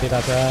that wouldn't be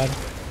that bad.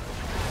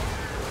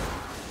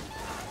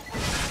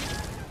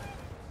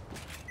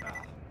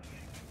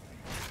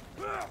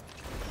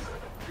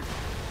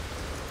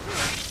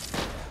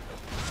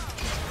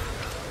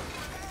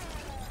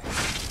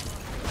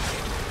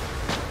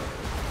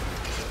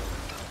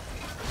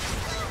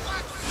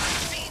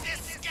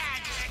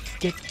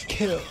 Get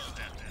killed.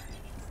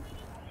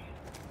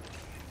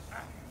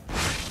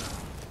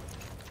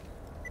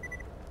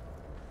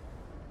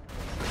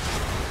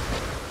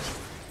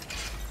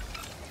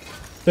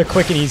 The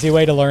quick and easy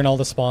way to learn all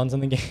the spawns in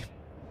the game.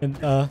 In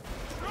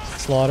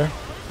Slaughter.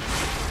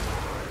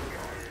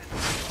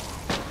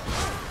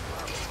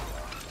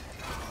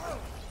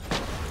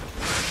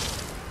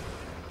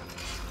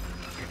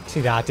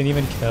 See that? Didn't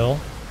even kill.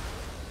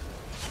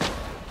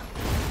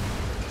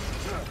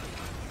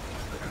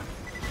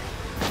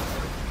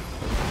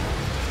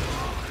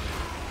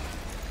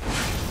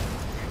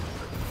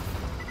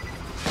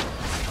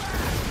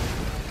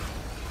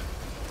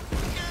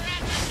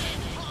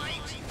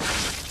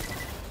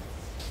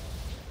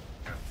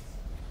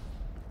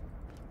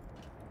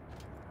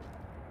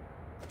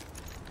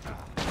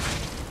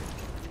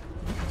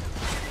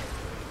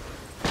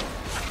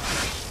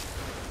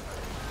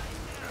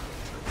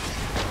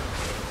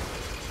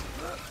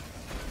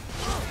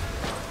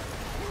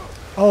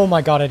 Oh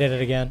my god, I did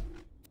it again.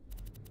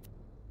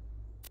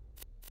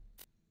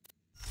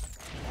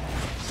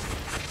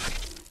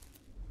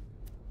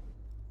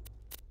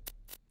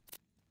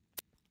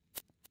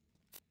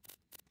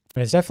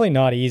 But it's definitely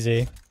not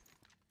easy.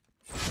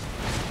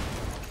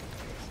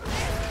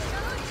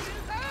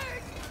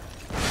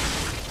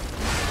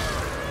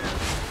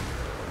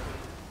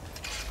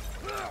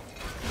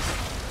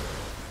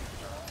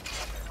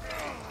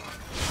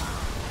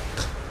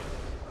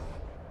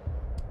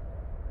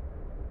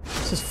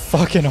 This is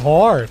fucking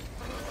hard.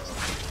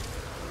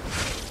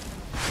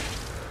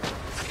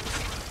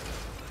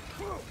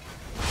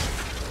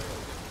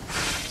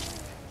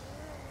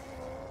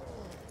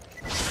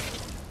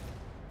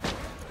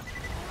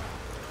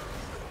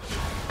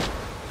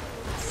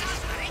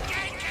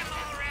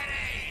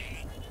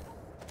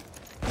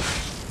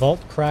 Vault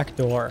crack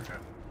door.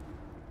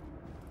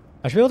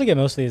 I should be able to get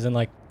most of these in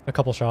like a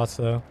couple shots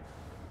though.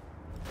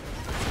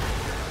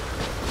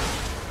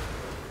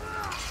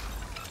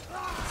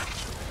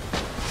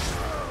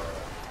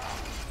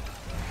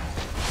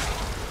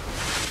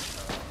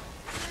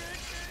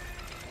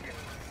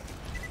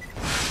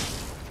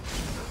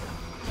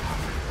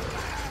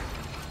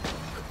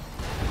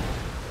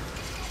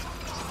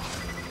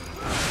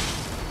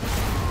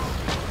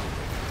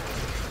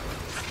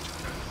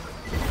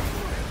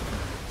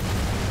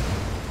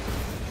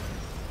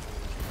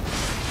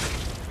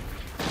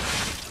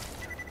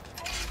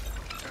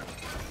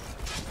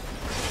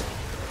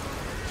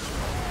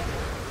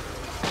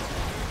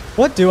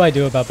 What do I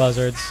do about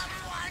buzzards?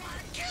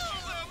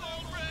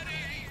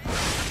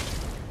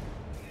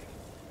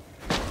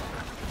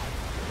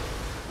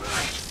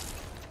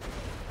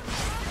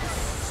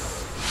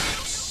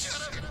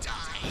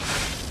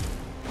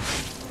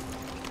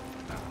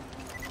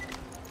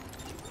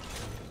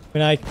 I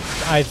mean,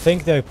 I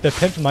think the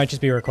pimp might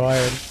just be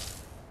required.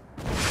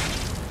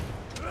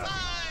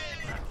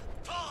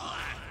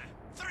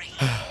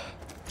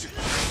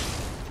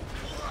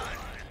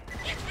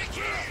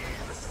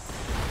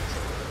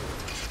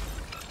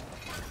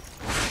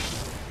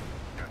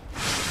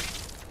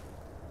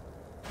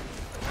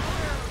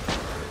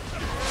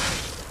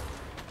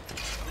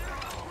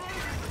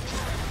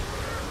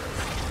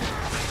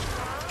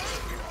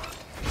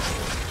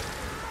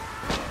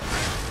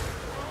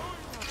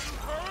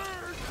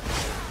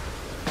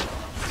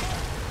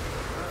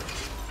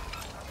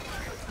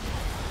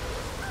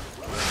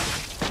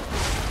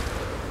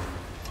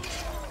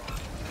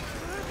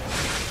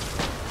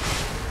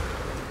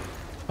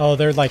 Oh,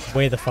 they're like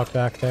way the fuck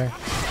back there.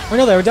 Oh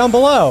no, they were down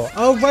below.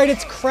 Oh right,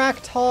 it's crack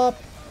top.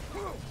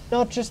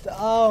 Not just,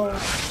 oh.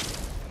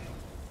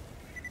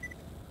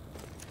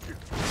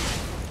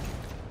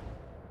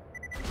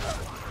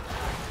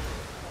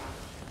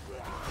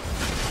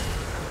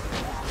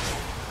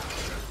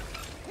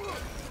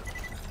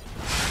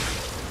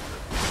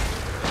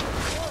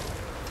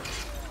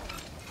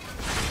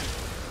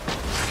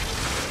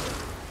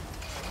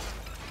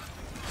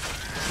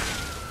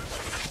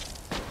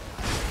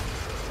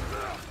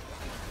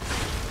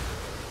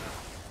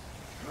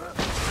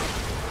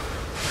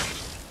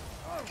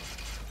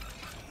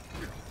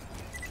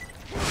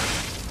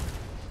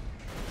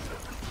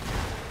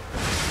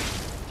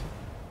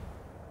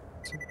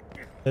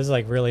 This is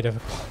like really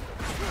difficult.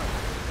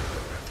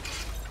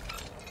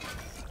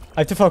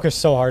 I have to focus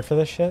so hard for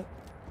this shit.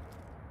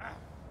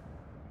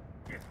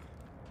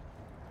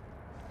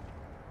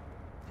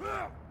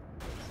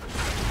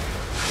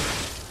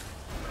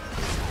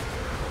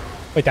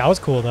 Wait, that was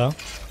cool though.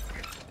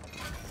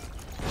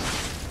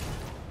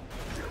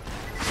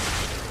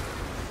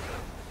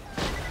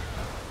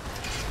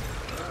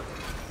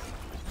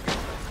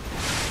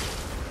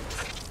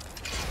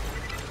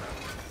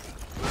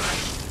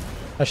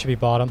 That should be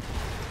bottom.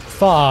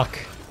 Fuck.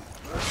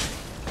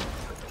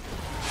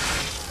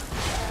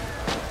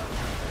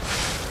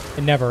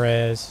 It never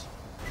is.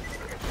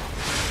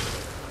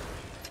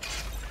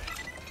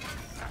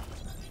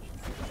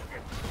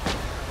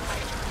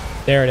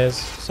 There it is.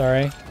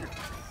 Sorry.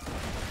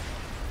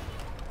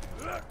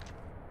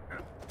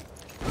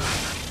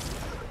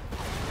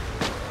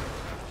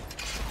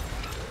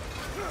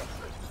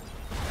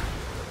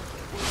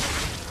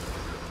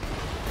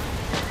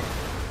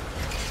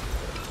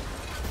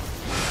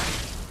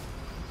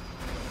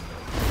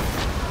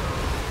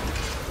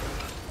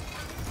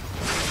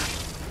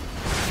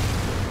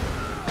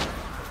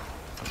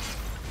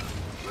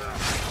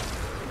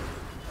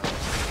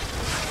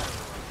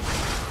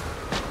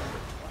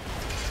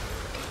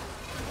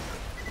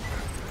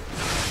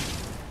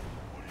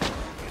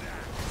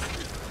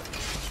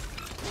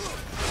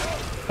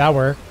 That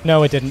worked.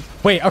 No, it didn't.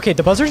 Wait, okay,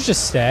 the buzzards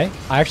just stay?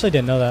 I actually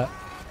didn't know that.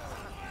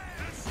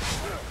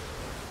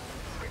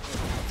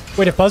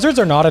 Wait, if buzzards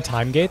are not a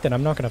time gate, then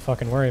I'm not gonna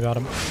fucking worry about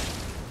them.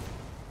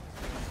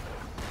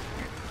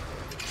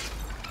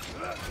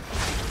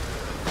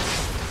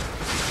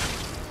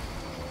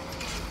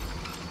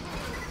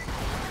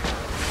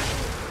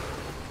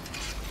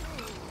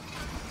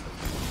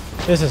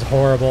 This is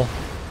horrible.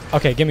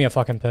 Okay, give me a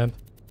fucking pimp.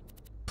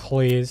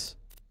 Please.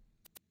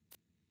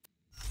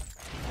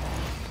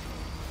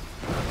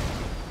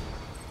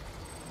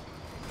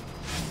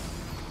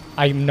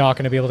 I'm not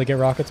going to be able to get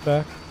rockets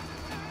back.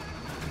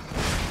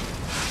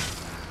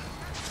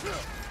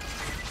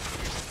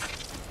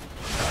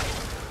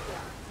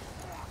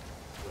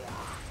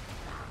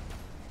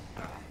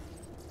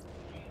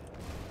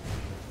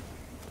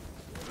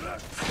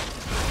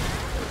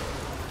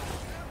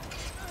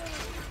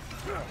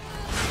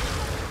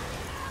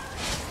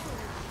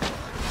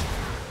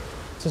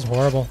 This is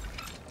horrible.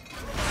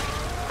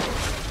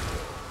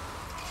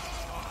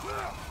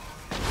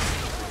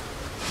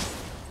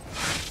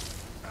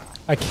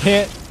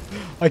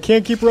 I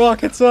can't keep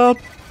rockets up.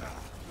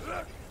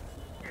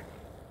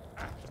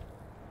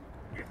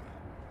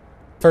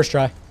 First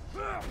try.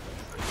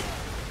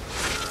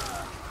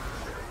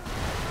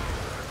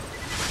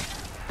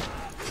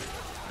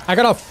 I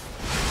got a...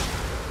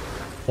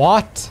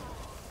 What?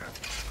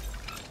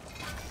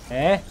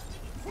 Eh?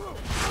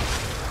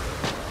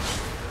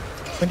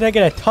 When did I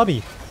get a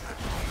tubby?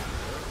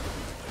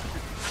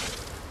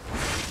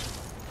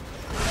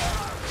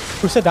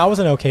 Who said that was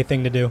an okay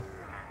thing to do?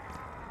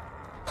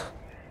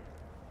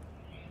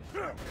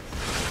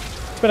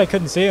 But I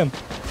couldn't see him.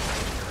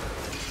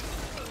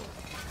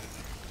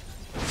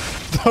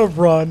 The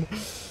run.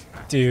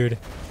 Dude.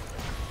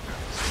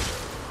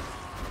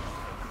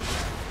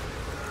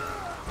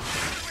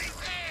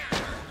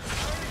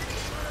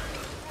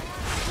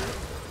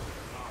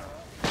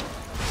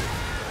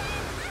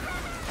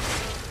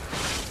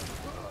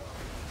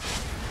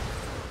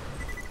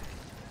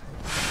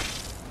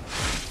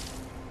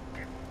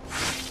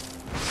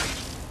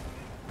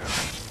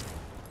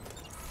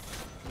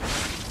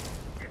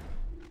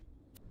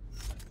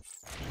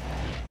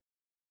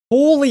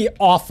 Holy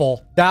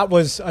awful. That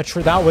was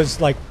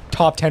like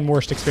top 10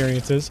 worst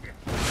experiences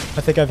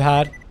I think I've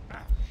had.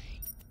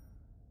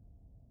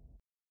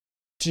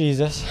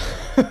 Jesus.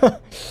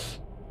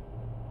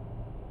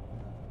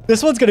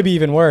 This one's gonna be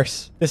even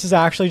worse. This is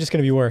actually just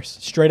gonna be worse.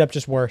 Straight up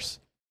just worse.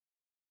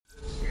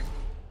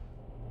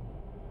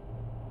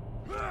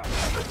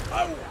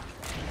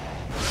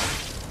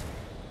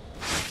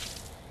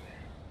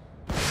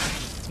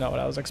 It's not what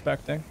I was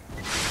expecting.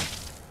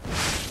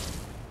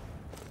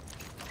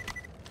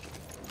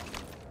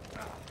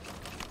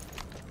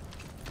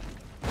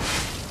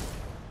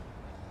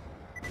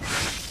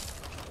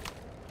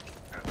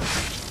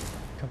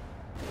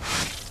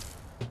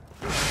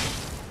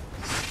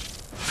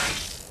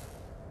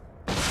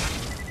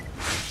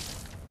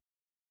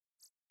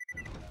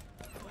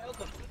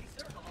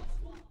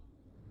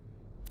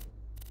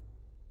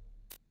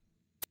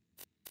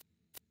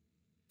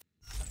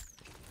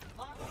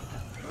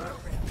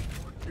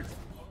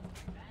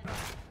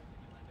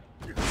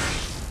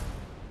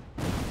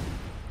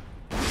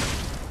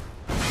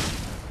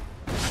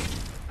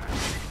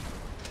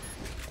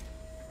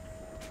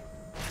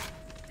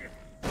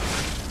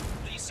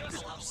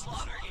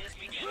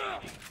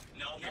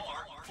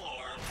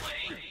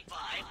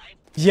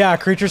 Yeah,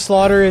 Creature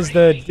Slaughter is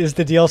the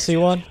DLC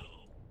one.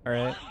 All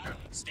right.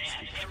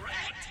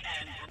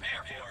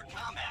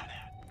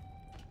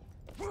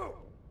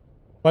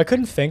 Why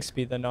couldn't Finks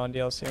be the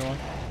non-DLC one?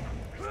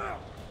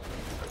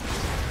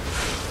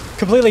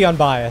 Completely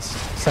unbiased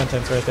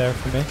sentence right there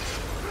for me.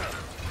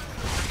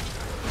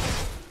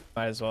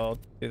 Might as well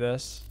do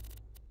this.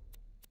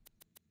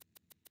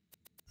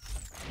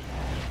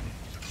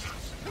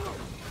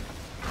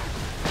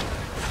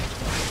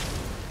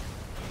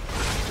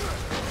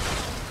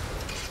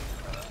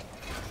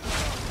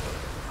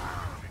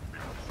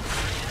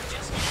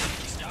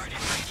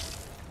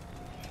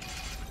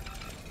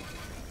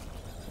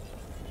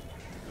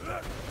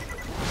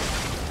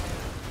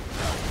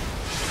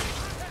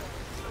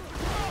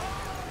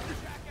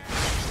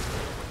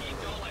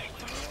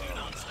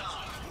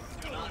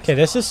 Okay,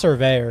 this is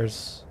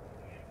Surveyors.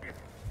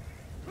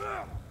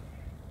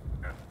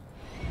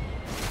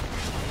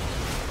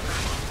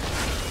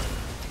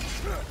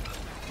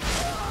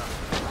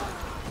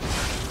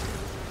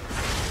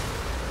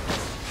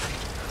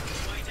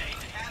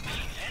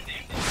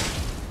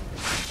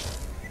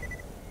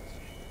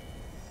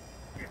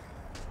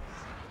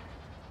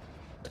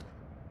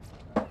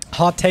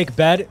 Hot take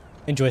bed.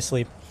 Enjoy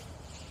sleep.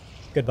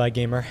 Goodbye,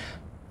 gamer.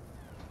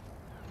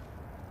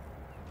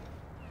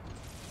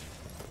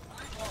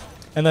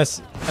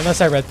 Unless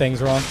I read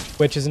things wrong,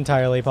 which is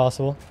entirely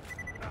possible.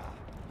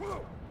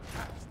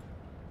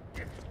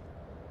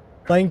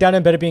 Laying down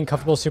in bed and being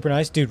comfortable is super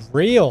nice. Dude,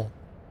 real.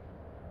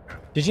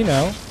 Did you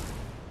know?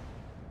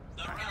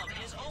 The round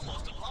is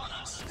almost upon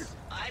us.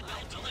 I will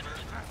deliver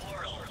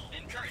oral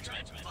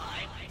encouragement. 5,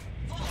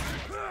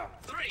 4,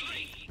 3,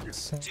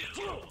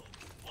 2, 1.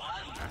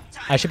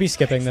 I should be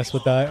skipping this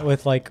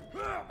with like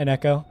an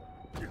echo.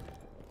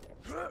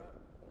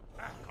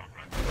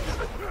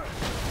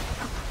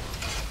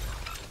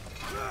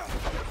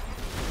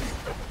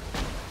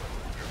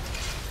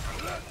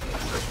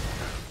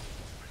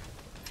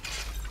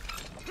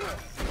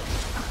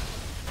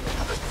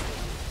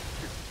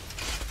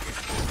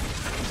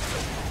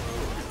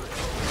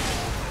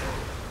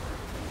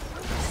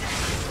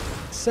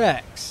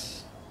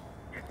 Sex.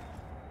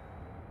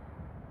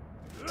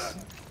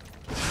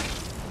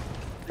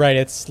 Right,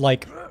 it's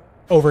like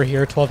over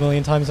here 12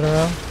 million times in a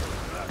row.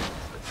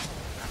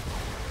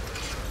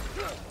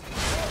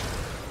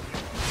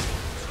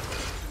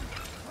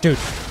 Dude,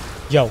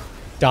 yo,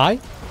 die?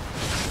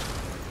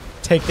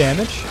 Take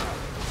damage?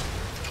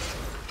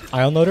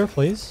 Ion loader,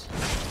 please.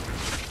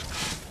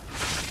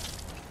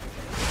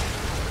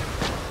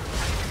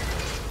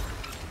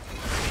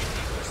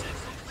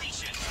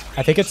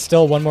 I think it's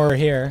still one more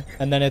here,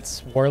 and then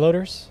it's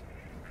warloaders.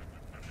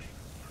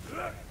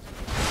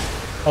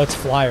 Oh, it's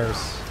flyers.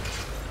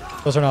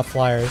 Those are not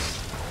flyers.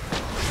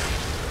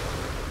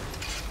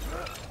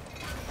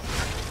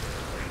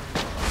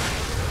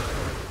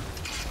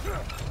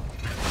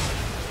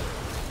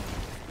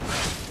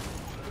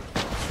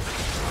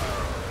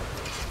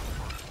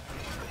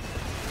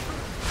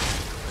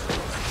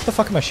 What the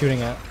fuck am I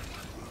shooting at?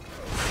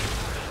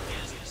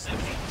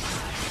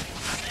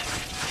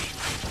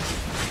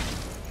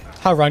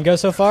 How run goes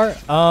so far?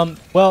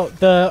 Well,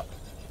 the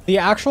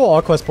actual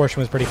ALL Quest portion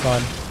was pretty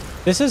fun.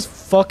 This is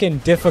fucking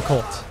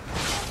difficult.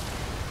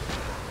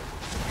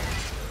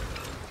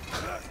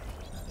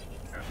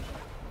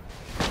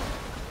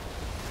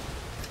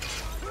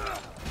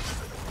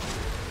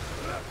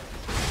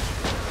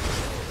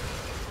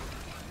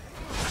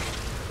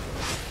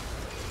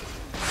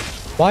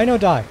 Why no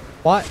die?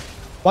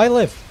 Why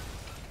live?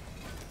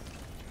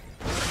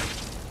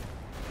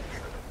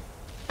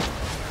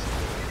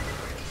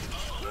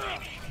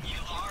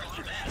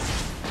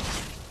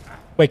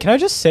 Wait, can I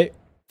just say...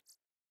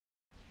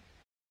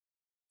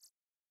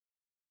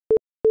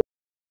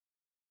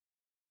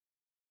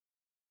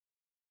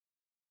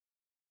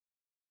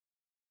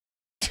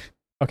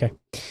 Okay.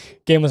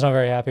 Game was not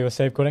very happy with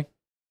save quitting.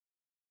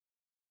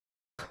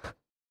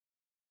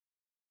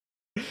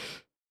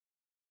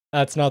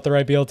 That's not the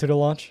right BL2 to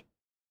launch.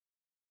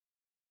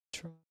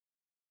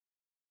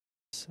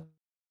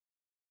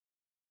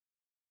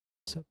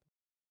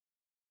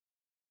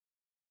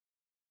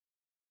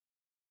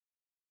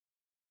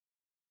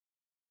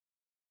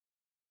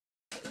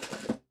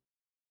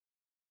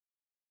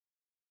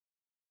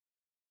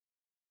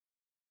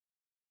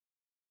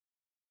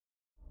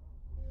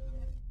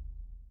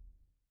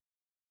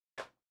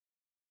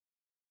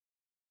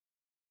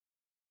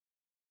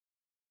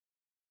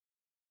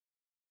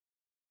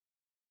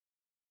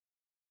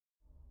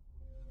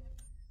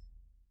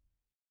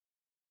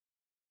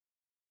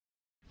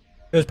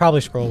 It was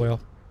probably scroll wheel.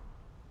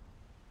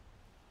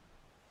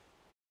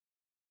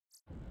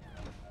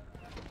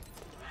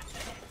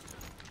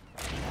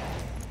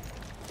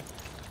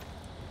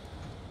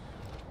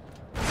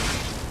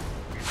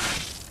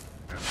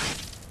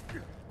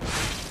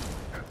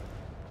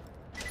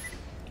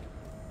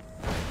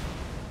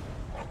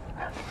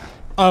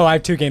 Oh, I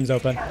have 2 games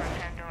open.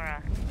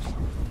 Pandora.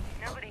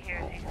 Nobody here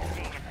is used to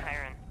being a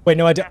tyrant. Wait,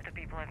 no, I don't. Half the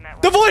people I've met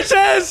The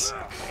voices!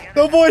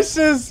 The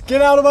voices!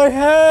 Get out of my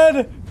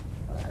head!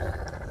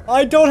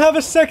 I don't have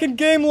a second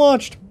game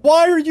launched.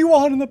 Why are you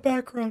on in the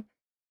background?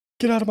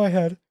 Get out of my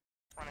head.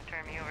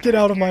 Get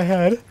out of my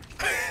head.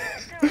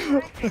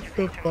 What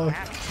the fuck?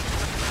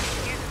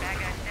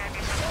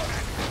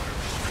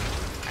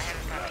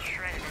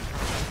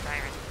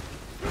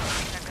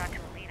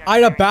 I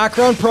had a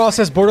background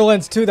process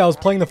Borderlands 2 that was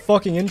playing the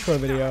fucking intro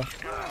video.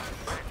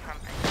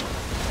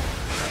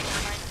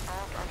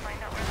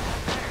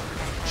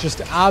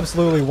 Just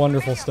absolutely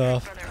wonderful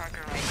stuff.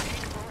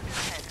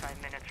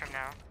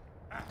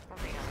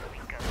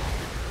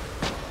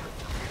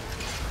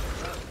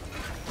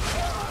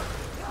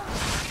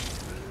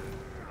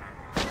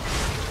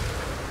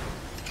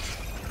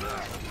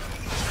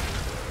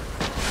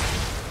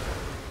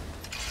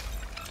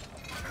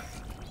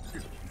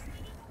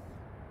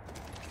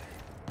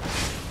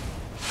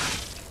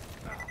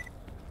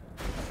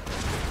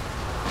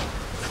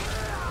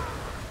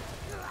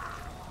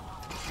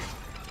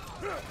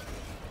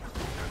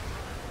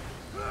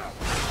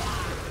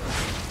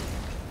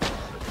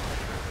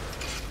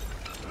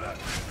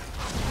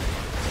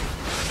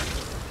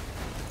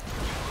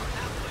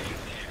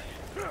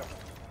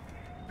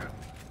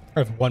 I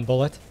have 1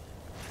 bullet.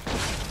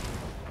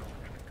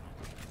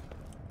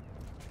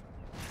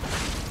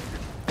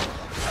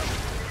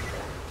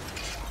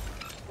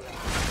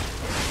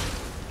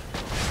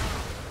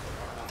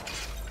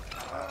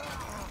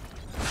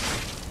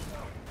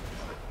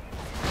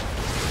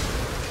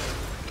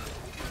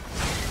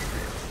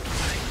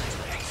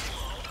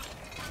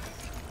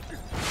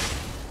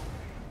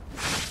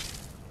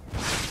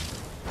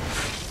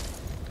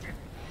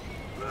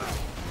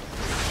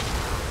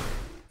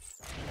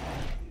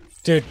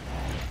 Dude.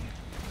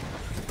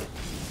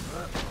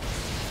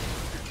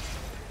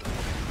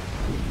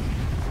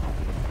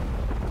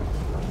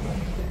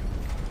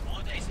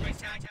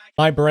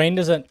 My brain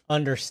doesn't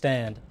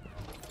understand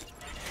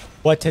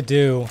what to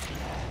do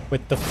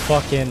with the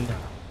fucking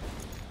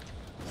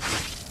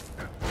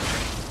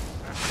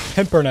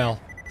Pimpernel.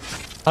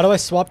 How do I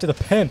swap to the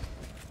pimp?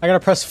 I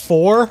gotta press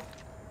 4?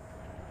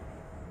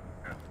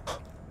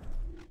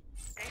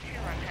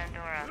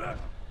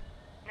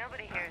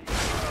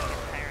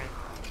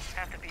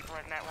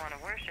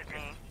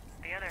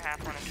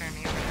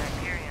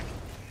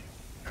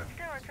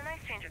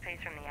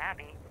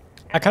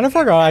 I kind of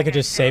forgot I could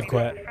just save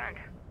quit.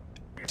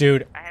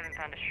 Dude. I haven't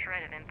found a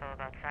shred of info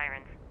about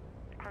sirens.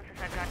 The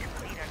closest I've got to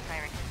a lead on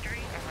siren history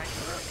are my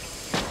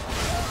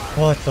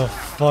What the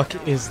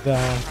fuck is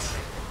that?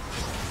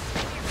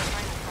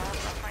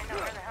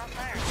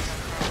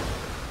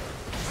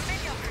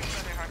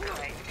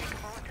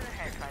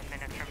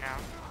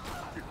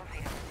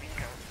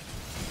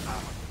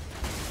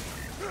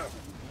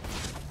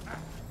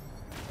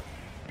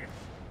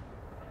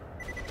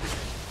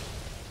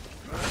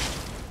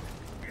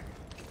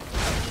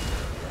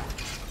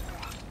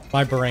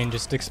 My brain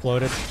just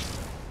exploded.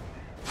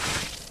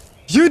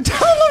 You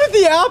downloaded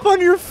the app on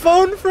your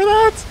phone for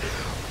that?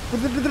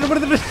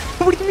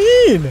 What do you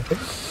mean?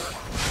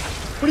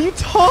 What are you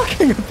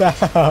talking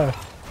about?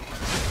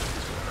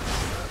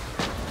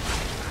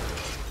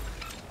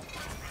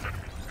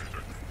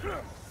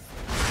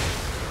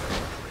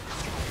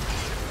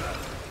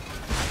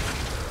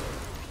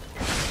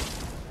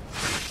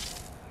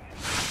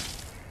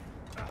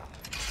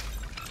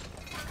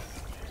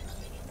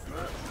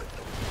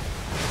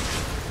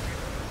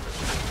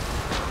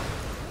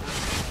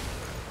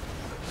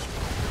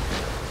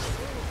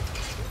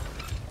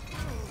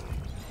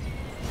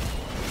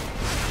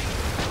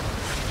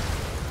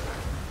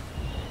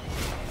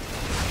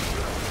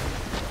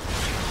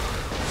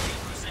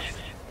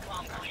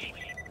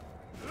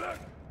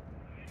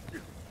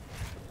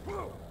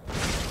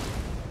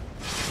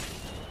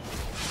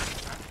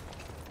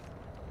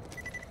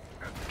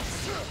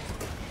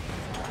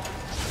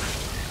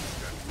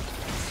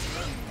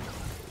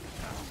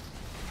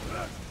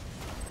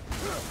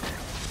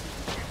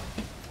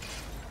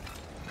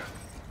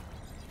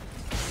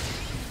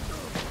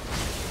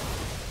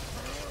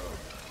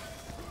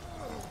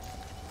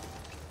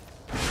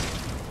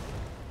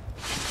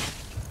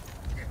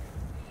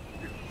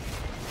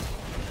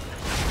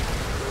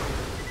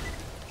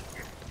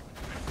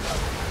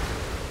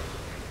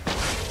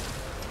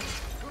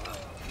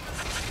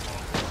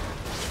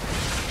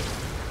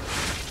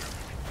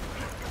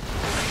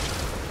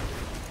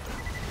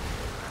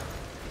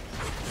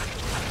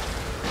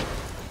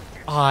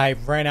 I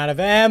ran out of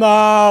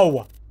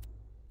ammo!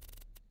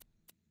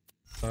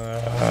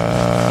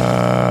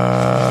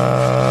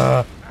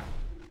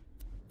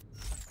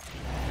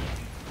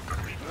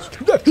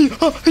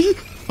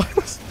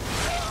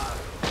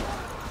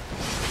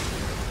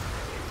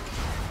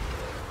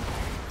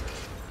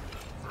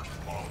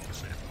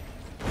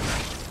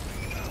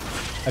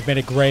 I've made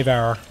a grave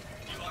error.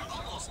 You are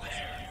almost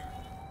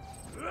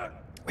there.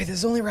 Wait, this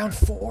is only round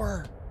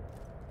 4.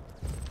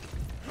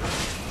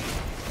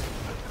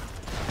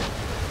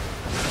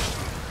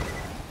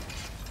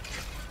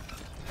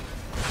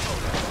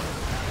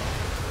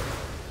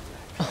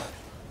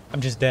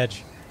 I'm just dead.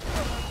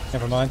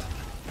 Never mind.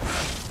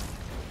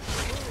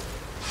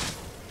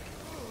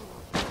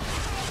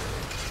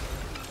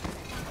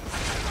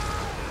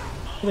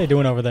 What are they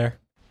doing over there?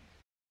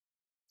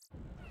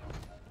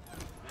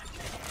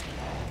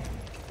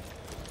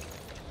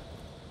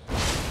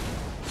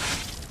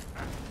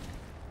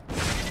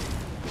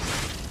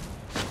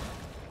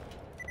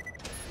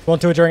 Won't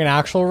do it during an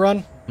actual run?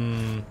 Day 2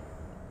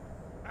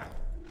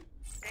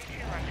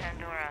 on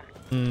Pandora.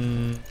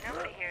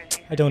 Nobody here is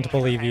used I to don't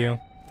being believe a you.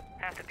 tyrant.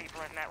 Half the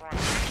people I've met want to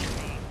turn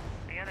me.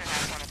 The other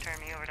half want to turn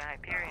me over to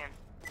Hyperion.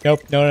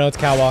 Nope. No, no, no. It's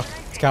Catwalk.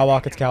 It's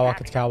Catwalk. It's Catwalk.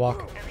 It's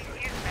Catwalk. At least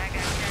here's the bad guy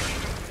standing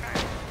from the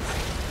front.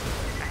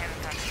 I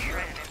haven't found a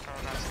shred of info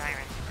about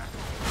Sirens. The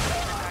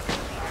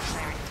doctors seen on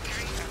Siren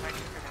history or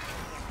legends of the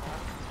Minion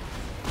involved.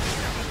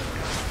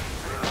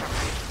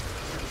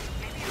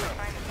 Maybe you can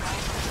find the small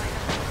complaint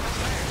of the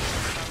somewhere.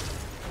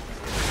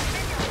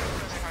 Maybe I'll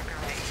go to Harker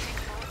Way. Take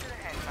a bullet to the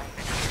head by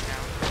figuring it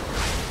out.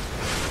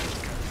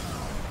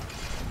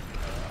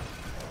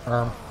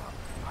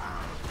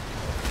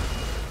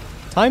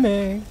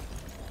 Timing.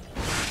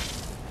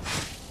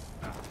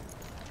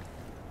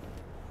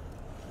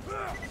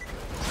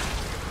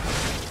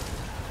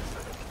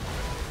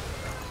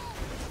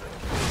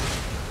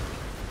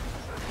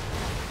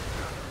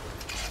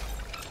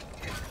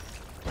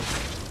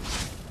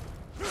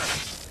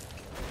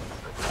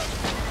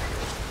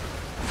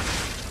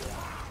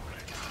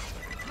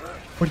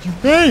 What do you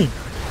mean?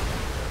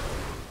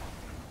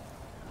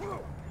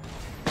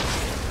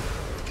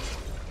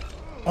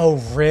 Oh,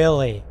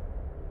 really?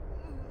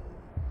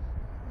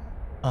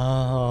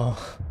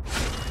 Oh.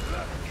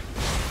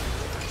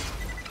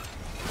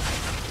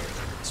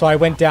 So I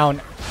went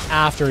down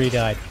after he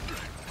died.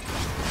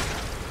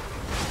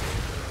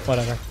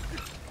 Whatever.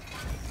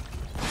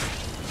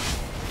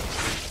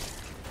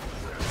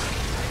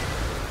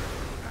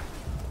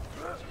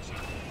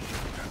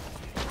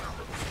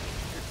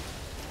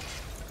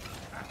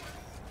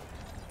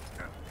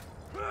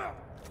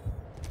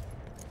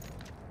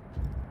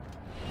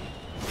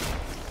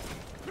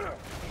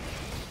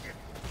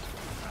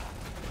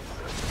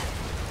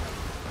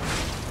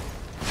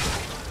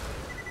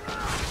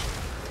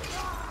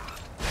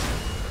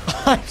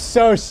 I'm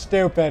so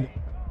stupid.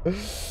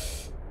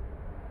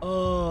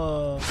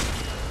 Oh.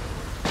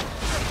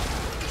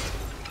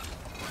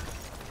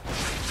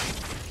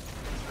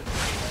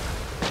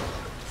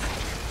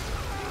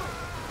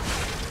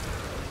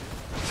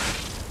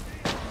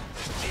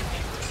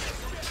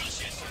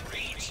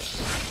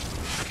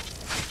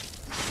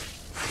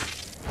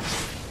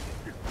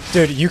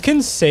 Dude, you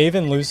can save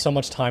and lose so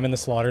much time in the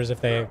slaughters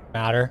if they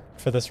matter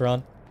for this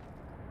run.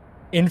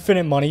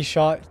 Infinite money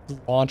shot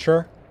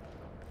launcher.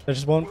 That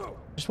just won't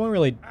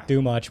really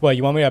do much. What,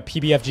 you want me to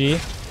PBFG?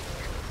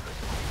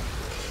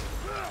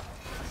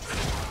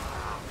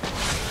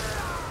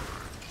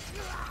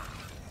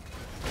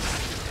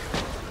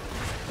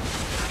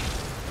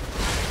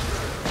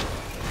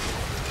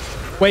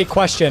 Wait,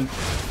 question.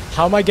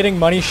 How am I getting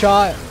money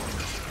shot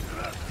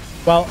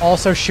while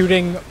also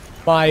shooting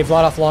my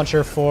Vladov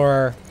launcher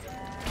for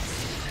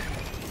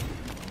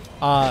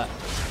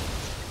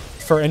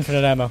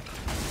infinite ammo?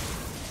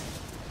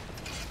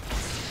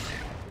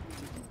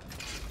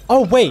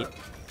 Oh, wait.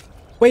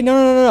 Wait,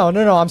 no,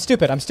 I'm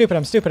stupid. I'm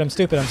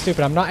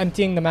not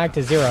emptying the mag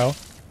to 0.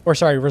 Or,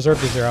 sorry, reserve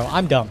to 0.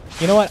 I'm dumb.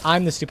 You know what?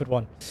 I'm the stupid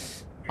one.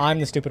 I'm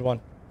the stupid one.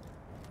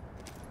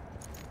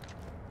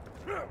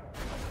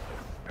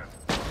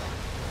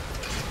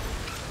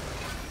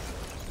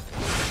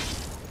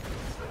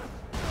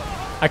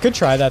 I could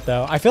try that,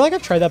 though. I feel like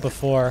I've tried that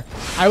before.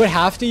 I would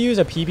have to use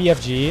a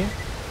PBFG,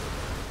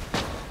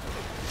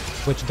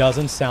 which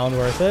doesn't sound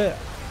worth it.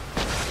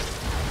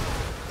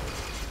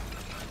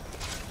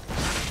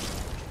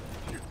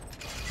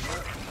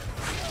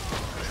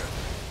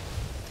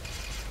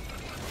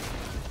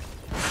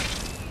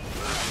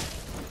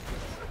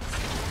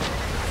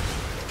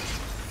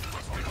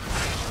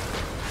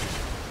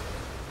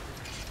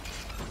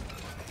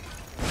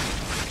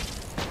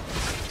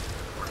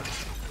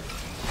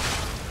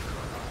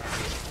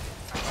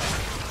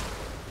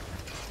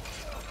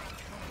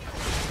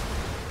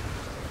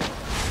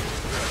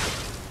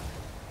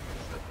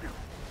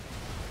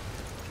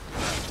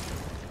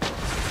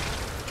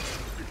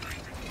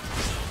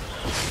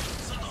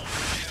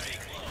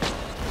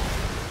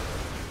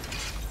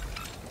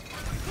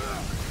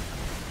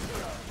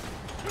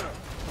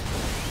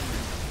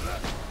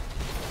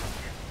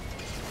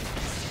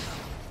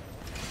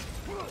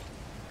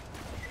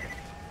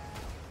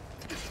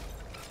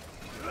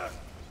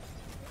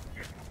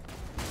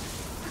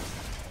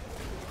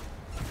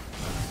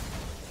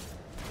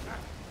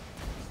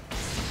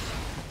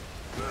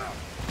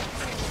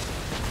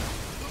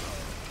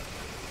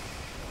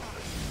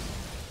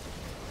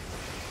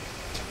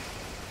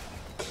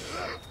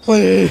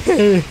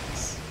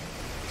 Please.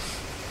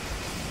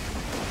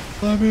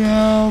 Let me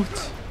out.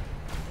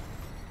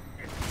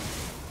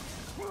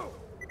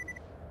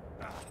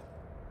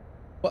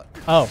 What?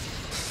 Oh.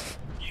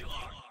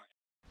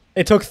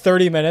 It took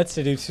 30 minutes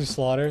to do 2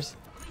 slaughters.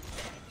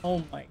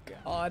 Oh my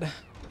god.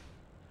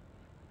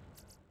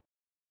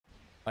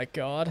 My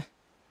god.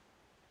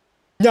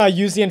 Yeah,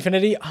 use the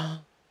infinity.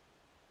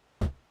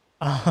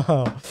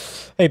 Oh.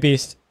 Hey,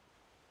 Beast.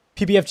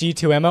 PBFG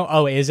 2 ammo?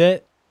 Oh, is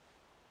it?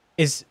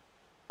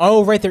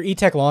 Oh, right, they're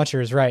E-Tech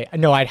launchers, right.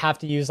 No, I'd have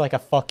to use like a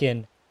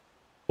fucking...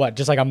 What,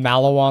 just like a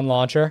Malawan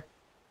launcher?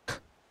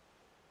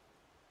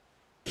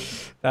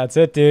 That's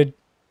it, dude.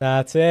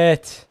 That's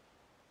it.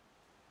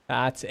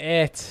 That's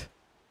it.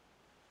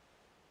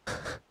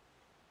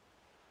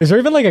 Is there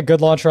even like a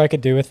good launcher I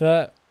could do with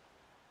that?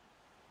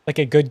 Like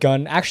a good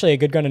gun? Actually, a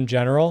good gun in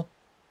general.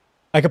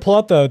 I could pull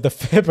out the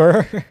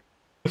fibber.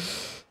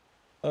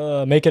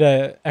 Make it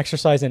a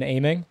exercise in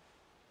aiming.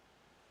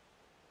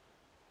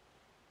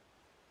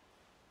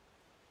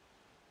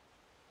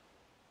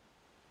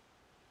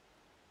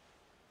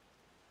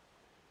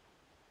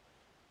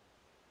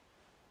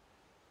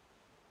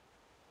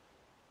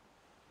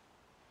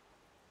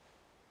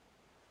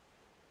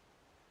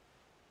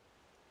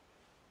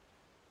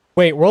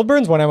 Wait, World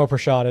Burn's 1 ammo per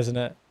shot, isn't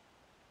it?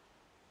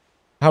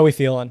 How we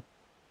feeling?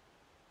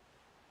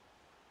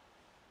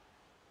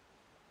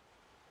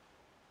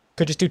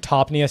 Could just do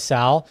Topnia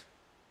Sal.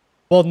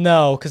 Well,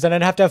 no, because then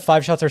I'd have to have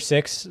 5 shots or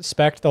 6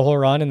 spec the whole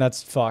run, and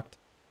that's fucked.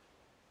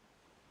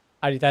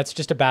 That's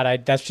just a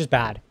bad... That's just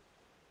bad.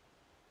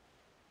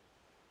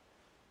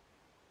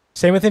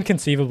 Same with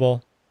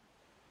Inconceivable.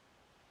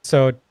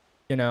 So,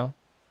 you know.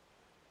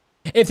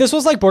 If this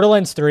was like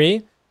Borderlands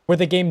 3, where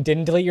the game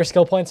didn't delete your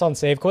skill points on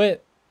save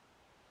quit,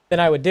 then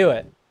I would do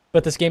it.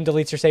 But this game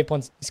deletes your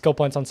skill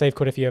points on save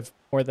quit if you have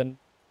more than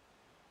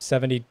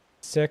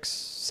 76,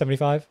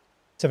 75,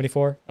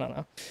 74. I don't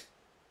know.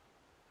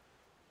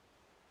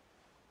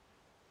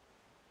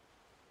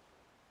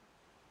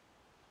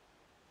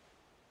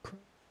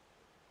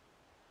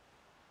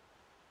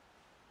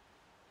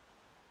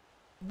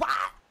 What?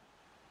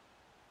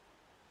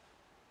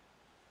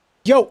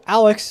 Yo,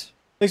 Alex.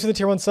 Thanks for the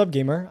tier 1 sub,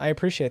 gamer. I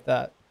appreciate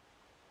that.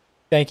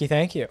 Thank you,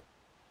 thank you.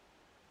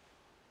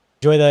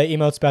 Enjoy the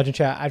emotes, badge and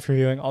chat, ad for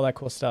viewing, all that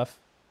cool stuff.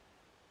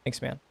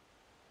 Thanks, man.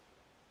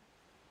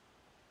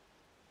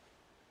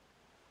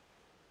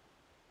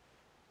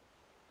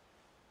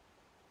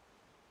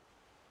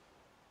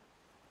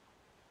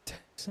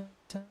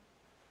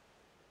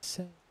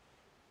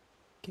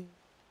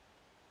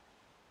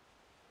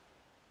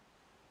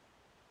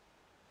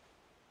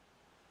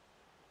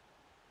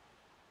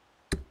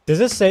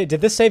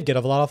 Did this save get a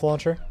lot off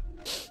launcher?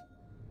 There's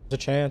a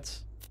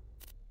chance.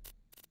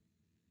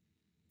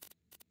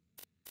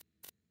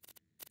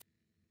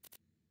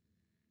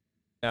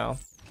 No.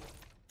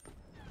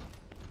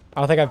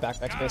 I don't think I have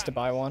backpack space to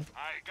buy one.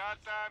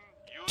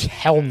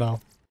 Hell no.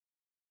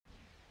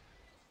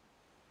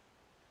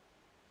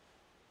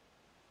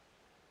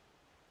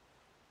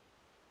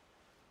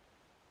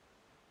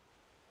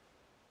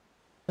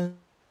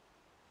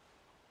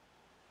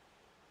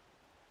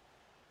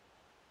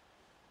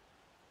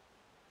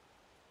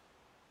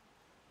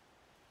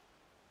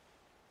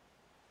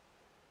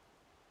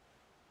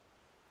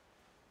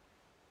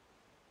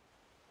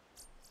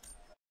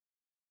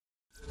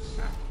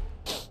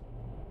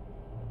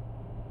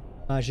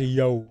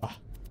 Yo.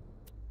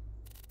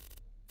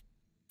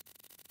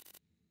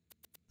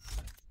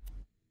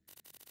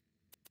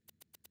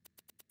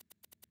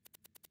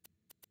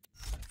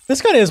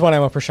 This gun is 1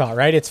 ammo per shot,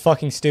 right? It's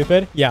fucking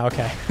stupid. Yeah,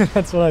 okay.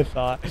 That's what I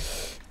thought.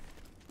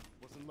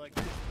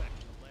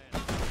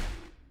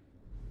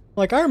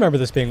 Like, I remember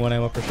this being 1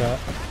 ammo per shot.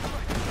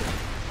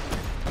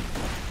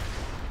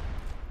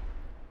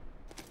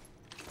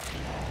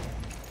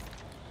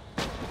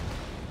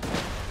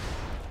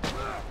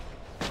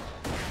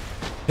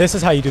 This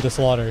is how you do the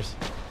slaughters.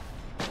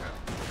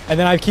 And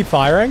then I keep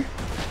firing.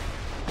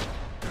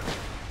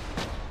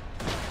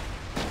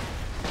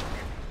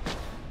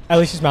 At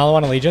least use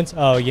Malawan Allegiance.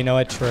 Oh, you know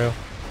what? True.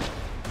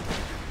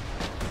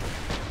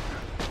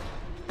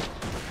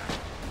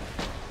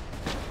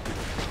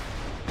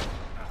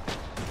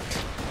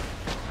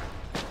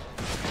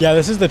 Yeah,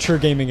 this is the true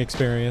gaming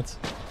experience.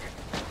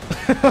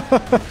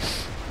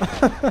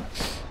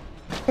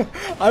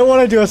 I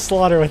want to do a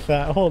slaughter with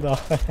that. Hold on.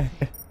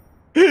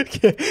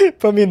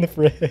 Put me in the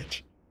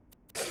fridge.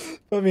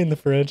 Put me in the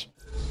fridge.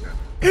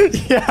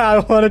 Yeah, I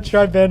want to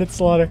try Bandit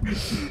Slaughter.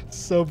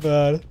 So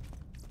bad.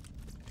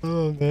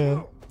 Oh,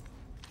 man.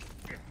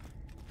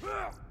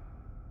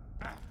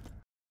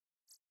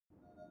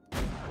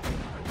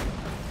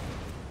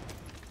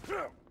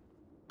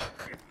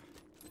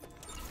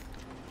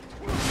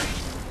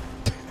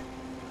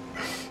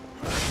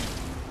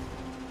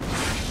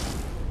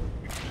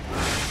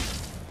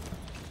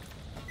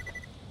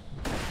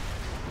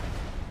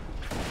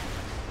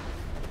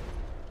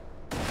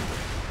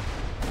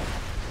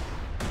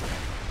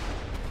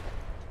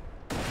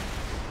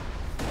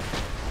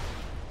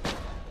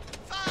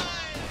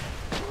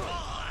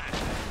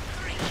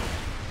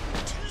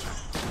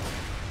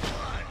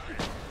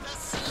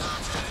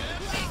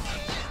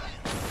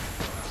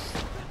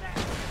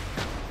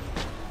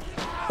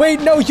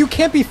 Wait, no, you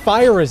can't be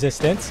fire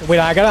resistant. Wait,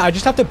 I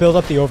just have to build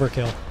up the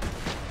overkill.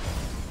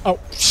 Oh,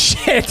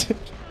 shit.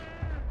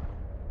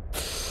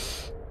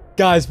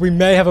 Guys, we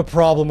may have a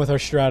problem with our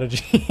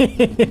strategy.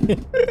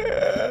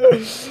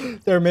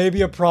 There may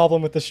be a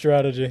problem with the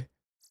strategy.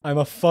 I'm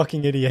a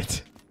fucking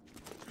idiot.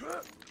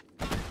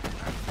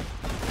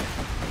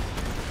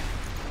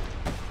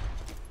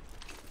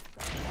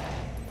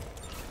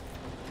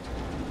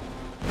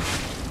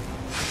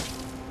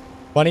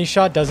 Bunny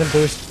shot doesn't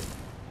boost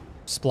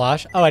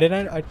splash. Oh, I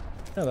didn't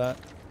know that.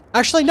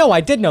 Actually, no, I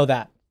did know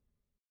that.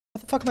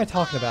 What the fuck am I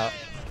talking about?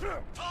 4,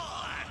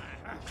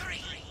 3,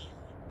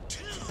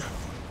 2,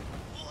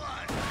 1.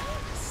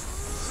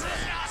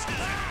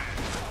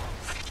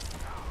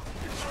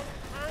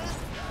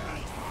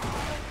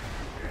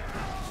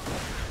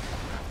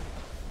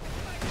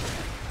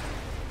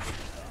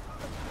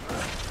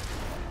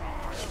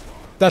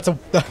 That's a...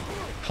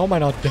 How am I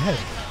not dead?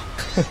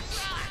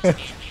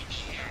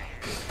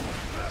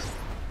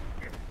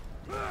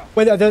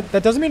 Wait,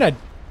 that doesn't mean I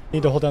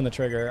need to hold down the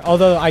trigger.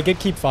 Although I get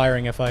keep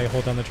firing if I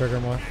hold down the trigger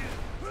more.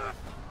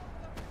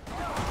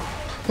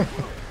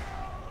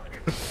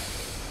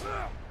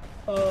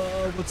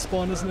 What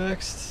spawn is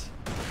next?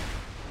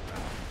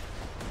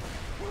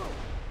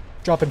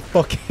 Dropping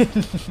fucking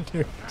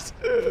nukes.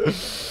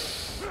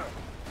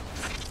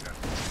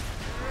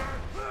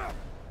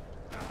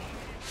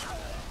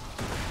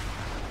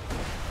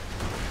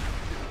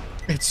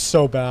 It's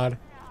so bad.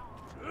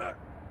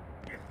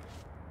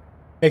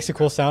 Makes a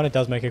cool sound. It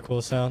does make a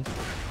cool sound.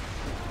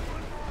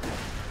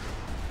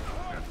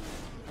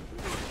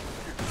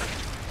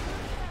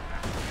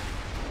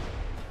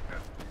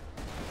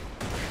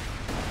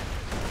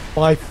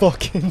 My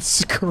fucking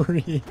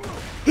screen.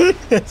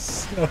 It's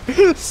so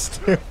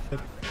stupid.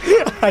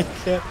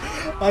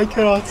 I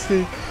cannot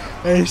see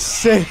a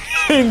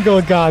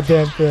single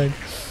goddamn thing.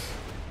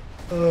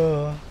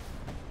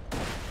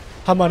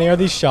 How many are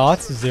these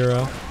shots?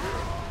 0.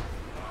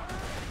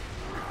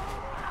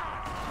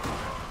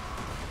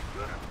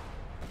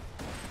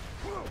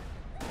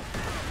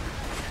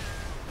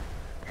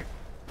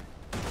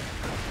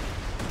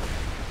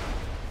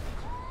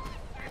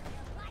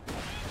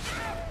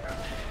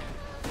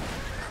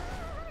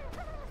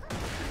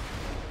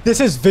 This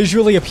is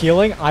visually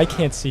appealing? I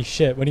can't see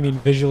shit. What do you mean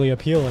visually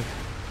appealing?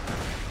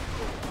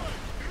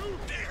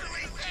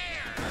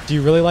 Do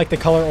you really like the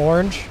color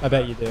orange? I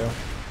bet you do.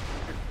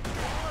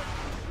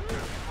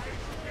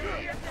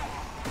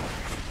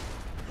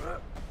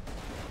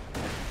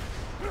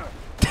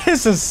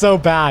 This is so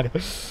bad.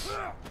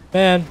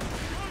 Man.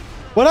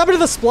 What happened to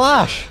the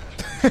splash?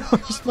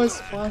 Where's my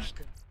splash?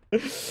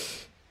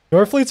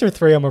 Your fleets are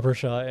 3 ammo per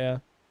shot, yeah.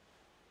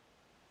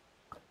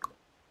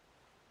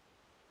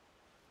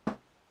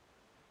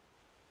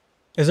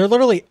 Is there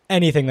literally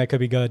anything that could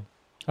be good?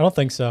 I don't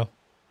think so.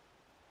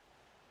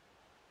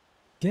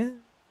 Get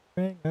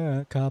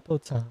a couple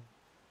times.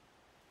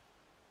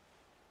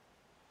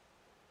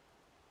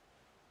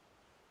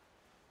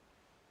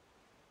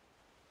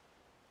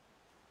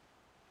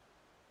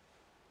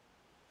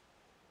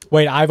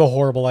 Wait, I have a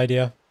horrible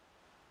idea.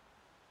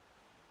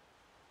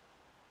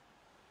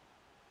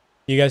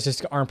 You guys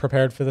just aren't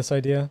prepared for this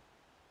idea?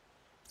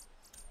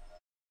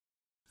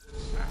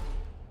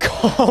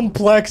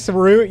 Complex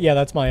route? Yeah,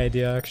 that's my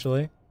idea,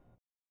 actually.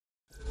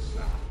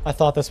 I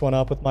thought this one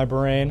up with my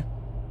brain.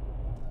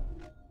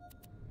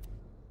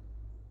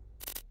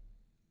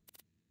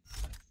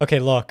 Okay,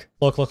 look.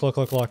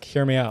 Look.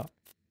 Hear me out.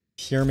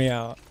 Hear me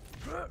out.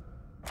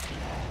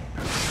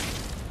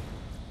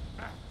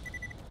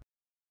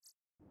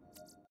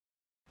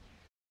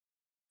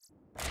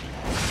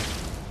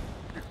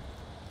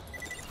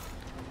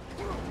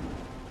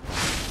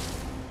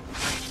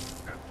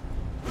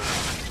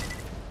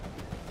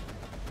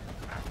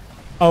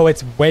 Oh,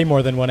 it's way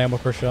more than 1 ammo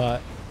per shot.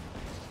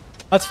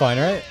 That's fine,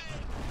 right?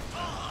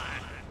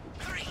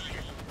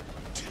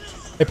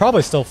 It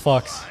probably still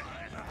fucks.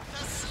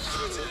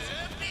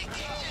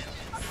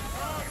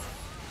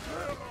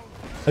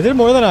 I did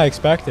more than I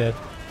expected.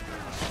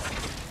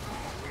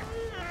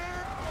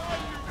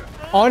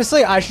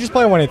 Honestly, I should just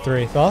play 1 in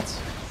 3. Thoughts?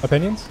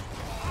 Opinions?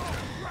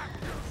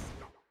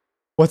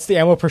 What's the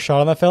ammo per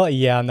shot on that fella?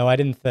 Yeah, no, I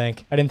didn't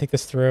think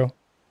this through.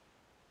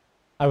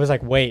 I was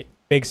like, wait.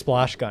 Big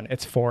splash gun.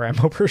 It's 4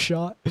 ammo per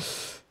shot.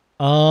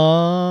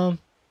 Yeah,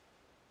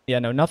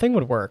 no, nothing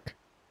would work.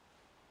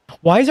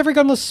 Why is every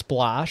gun with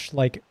splash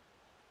like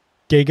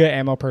giga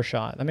ammo per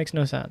shot? That makes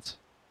no sense.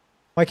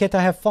 Why can't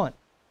I have fun?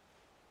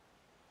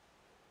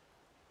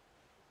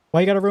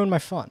 Why you gotta ruin my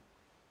fun?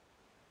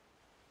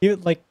 You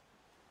like,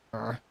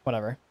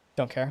 whatever.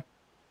 Don't care.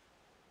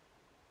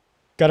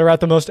 Gotta route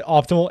the most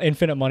optimal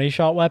infinite money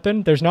shot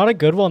weapon. There's not a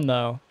good one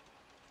though.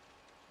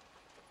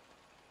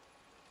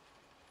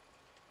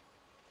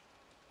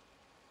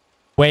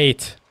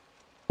 Wait,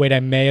 I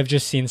may have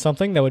just seen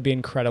something that would be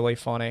incredibly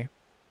funny.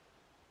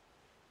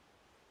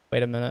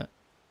 Wait a minute.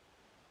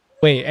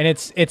 Wait, and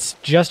it's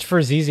just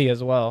for ZZ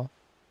as well.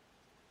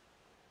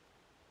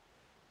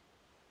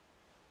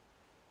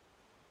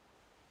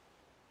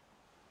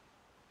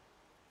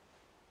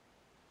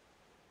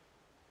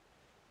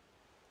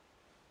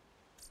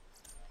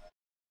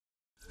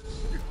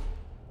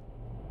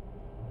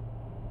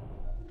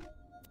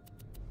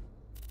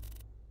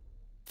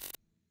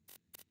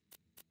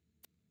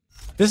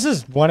 This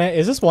is one.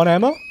 Is this one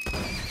ammo?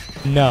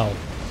 No.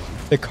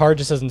 The card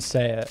just doesn't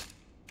say it.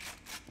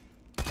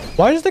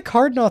 Why does the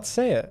card not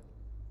say it?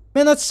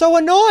 Man, that's so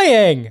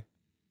annoying!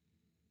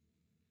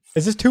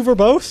 Is this 2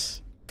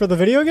 verbose for the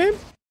video game?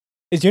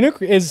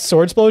 Is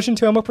Sword Explosion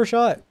 2 ammo per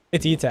shot?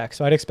 It's E-Tech,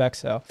 so I'd expect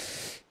so.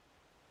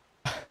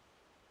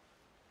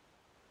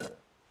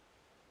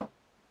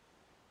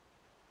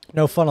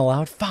 No fun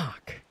allowed?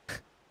 Fuck.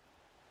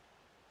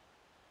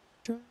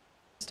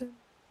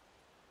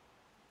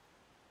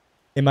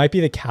 It might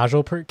be the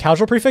casual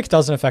prefix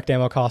doesn't affect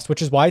ammo cost,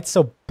 which is why it's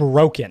so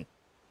broken.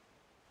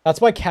 That's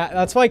why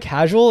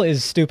casual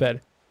is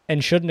stupid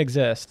and shouldn't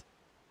exist.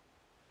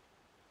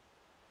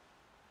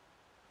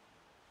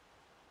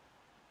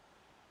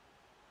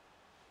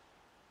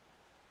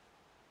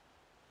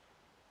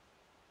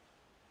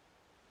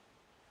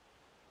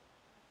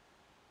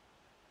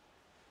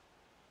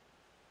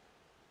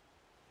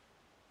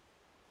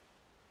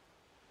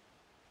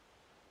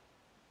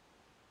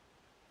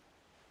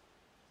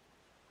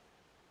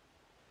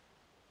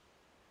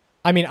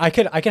 I mean, I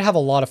could have a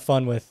lot of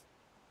fun with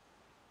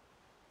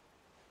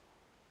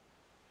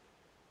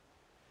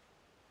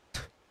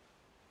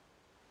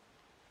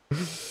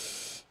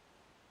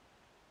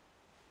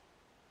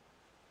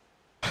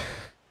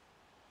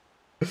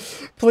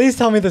Please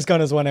tell me this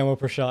gun is 1 ammo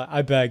per shot.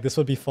 I beg. This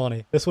would be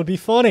funny. This would be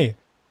funny.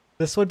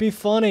 This would be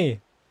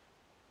funny.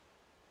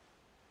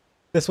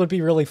 This would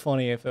be really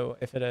funny if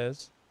it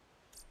is.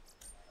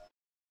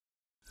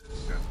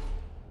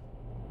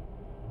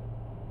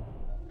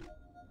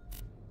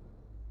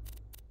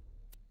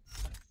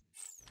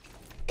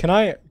 Can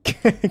I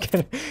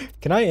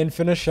can I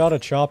infinite shot a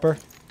chopper?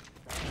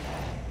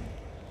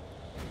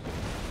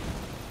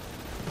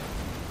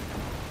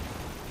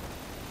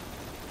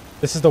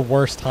 This is the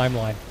worst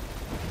timeline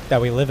that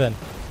we live in.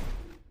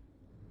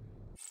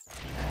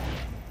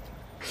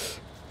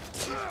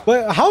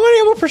 Wait, how many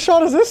ammo per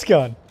shot is this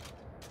gun?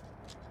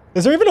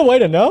 Is there even a way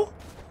to know?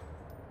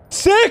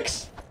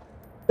 6!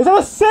 Is that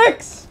a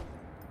 6?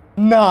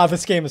 Nah,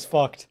 this game is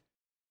fucked.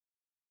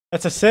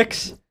 That's a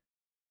 6?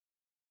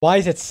 Why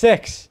is it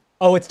 6?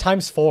 Oh, it's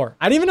 ×4.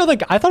 I didn't even know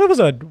I thought it was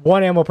a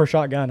 1 ammo per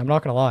shot gun. I'm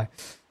not gonna lie.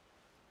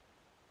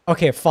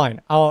 Okay,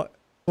 fine.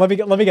 Let me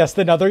guess.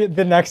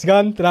 The next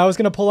gun that I was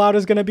gonna pull out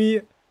is gonna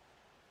be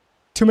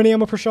too many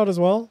ammo per shot as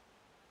well.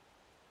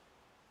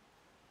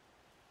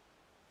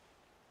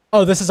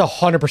 Oh, this is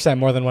 100%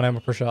 more than 1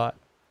 ammo per shot.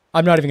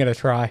 I'm not even gonna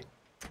try.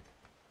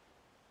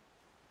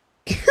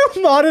 You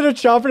modded a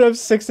chopper to have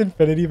 6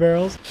 infinity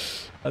barrels.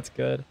 That's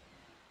good.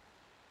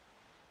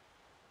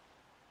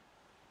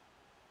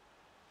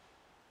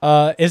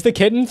 Is the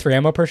kitten 3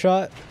 ammo per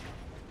shot? I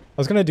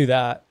was gonna do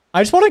that.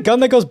 I just want a gun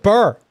that goes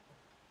burr.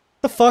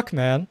 What the fuck,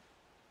 man?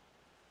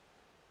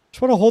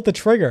 Just want to hold the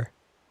trigger.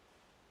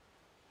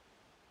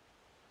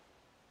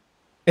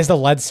 Is the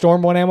lead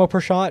storm 1 ammo per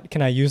shot?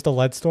 Can I use the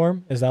lead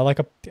storm? Is that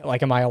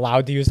like am I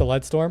allowed to use the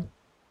lead storm?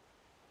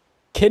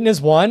 Kitten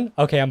is 1?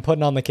 Okay, I'm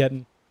putting on the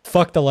kitten.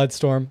 Fuck the lead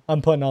storm.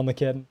 I'm putting on the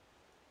kitten.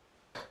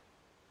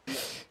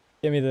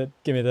 Give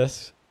me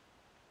this.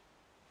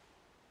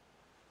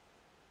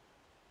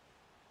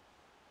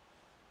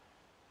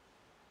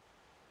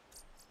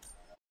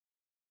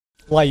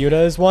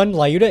 Lyuda is 1.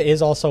 Lyuda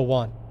is also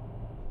 1.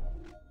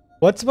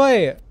 What's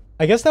my...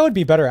 I guess that would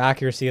be better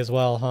accuracy as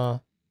well, huh?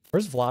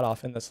 Where's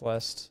Vladov in this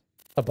list?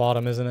 The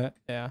bottom, isn't it?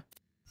 Yeah.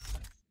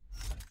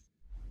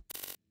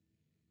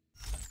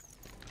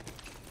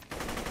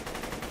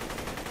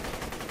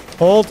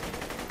 Hold.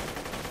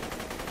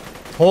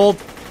 Hold.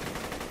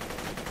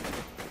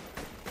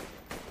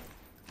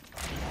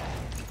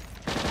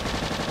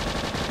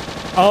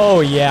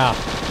 Oh, yeah.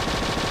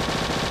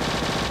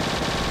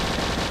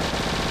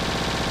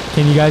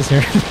 Can you guys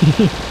hear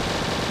me?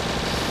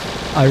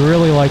 I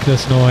really like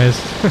this noise.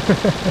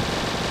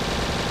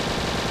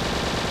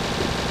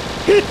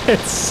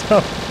 It's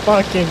so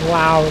fucking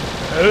loud.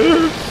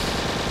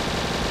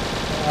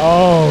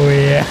 Oh,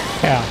 yeah.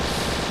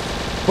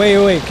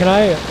 Wait, can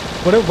I...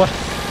 What?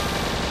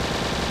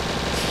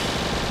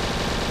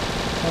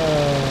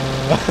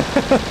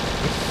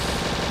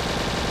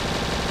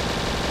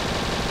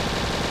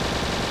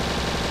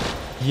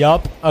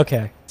 Yup.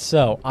 Okay.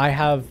 So,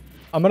 I'm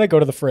gonna go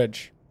to the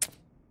fridge.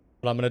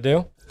 What I'm gonna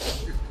do?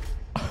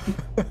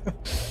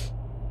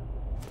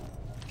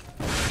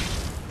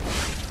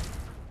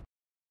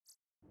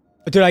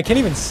 Dude, I can't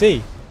even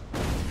see.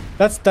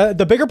 That's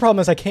the bigger problem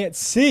is I can't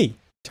see.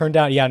 Turn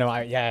down. Yeah, no,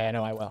 I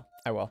know I will.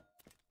 I will.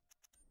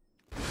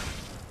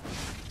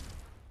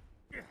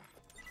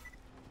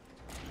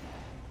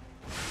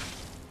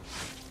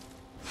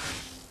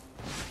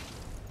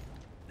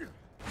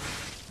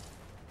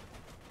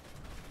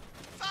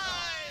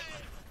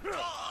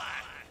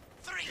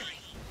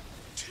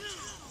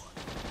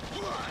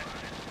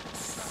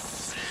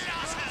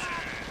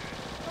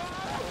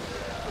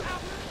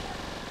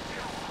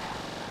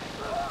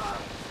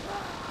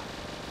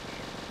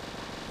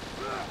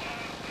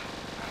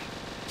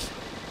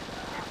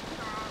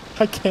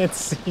 I can't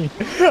see.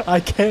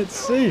 I can't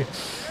see.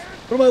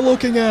 What am I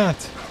looking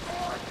at?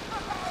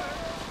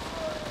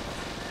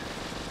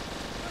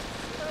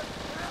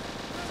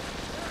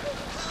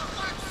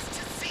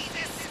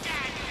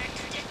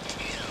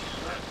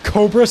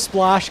 Cobra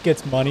Splash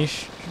gets money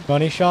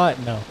shot?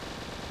 No.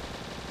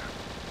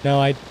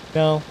 No,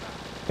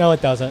 no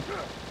it doesn't.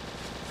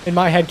 In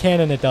my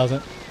headcanon, it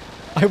doesn't.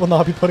 I will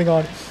not be putting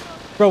on...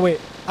 Bro,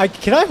 wait.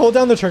 Can I hold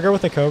down the trigger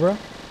with the Cobra?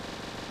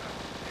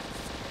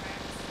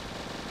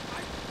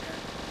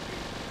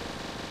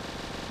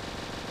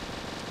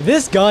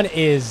 This gun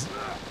is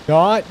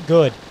not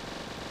good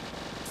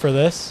for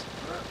this.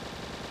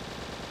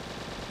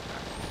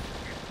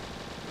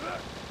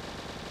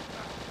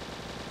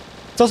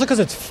 It's also because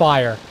it's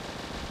fire,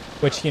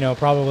 which, you know,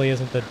 probably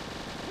isn't the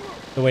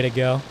way to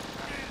go.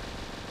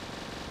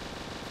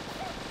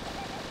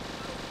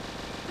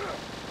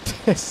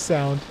 This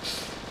sound.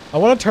 I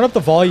want to turn up the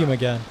volume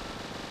again.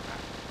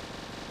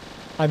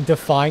 I'm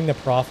defying the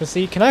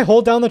prophecy. Can I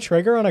hold down the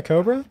trigger on a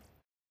Cobra?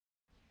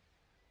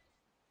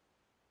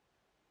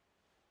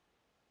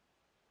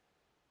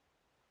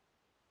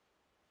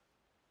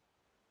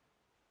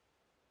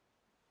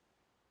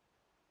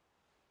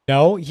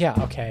 No? Yeah,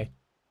 okay.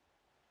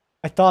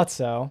 I thought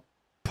so.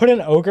 Put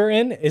an ogre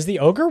in. Is the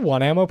ogre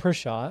 1 ammo per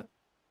shot?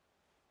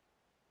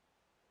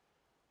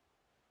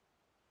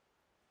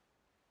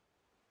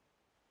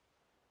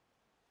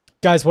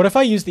 Guys, what if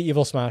I use the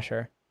evil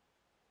smasher?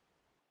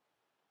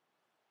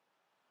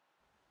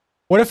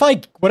 What if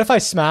I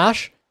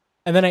smash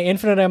and then I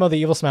infinite ammo the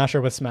evil smasher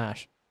with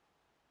smash?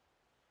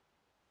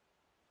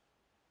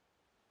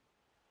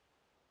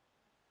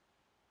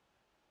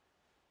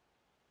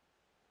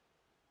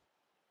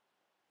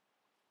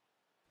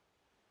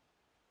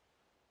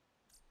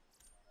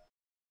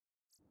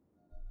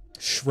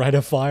 Shred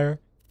of fire.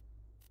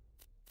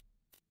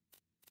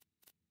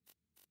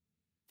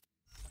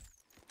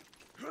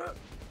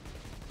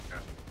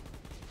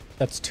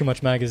 That's too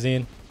much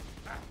magazine.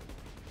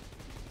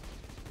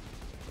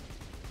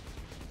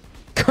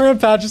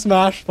 Current patch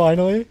smash,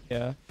 finally.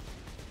 Yeah.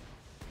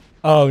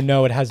 Oh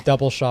no, it has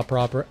double shot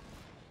proper.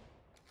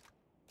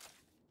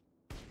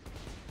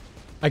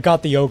 I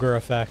got the ogre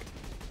effect.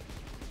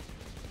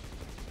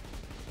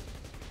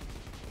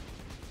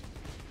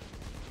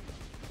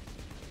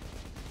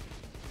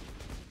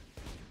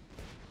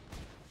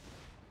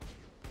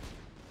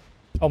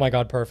 Oh my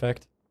god,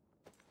 perfect.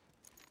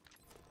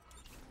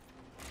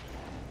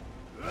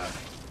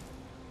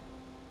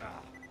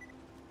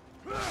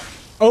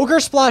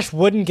 Ogre Splash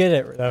wouldn't get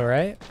it though,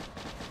 right?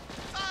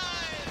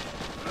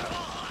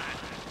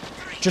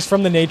 Just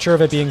from the nature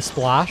of it being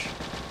splash.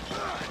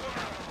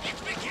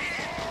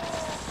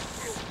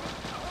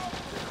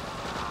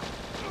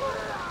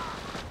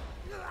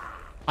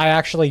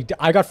 I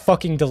got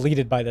fucking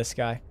deleted by this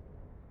guy.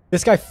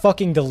 This guy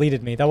fucking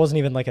deleted me. That wasn't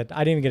even like I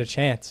didn't even get a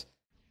chance.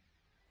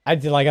 I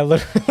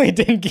literally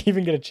didn't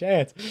even get a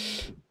chance.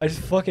 I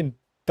just fucking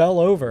fell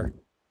over.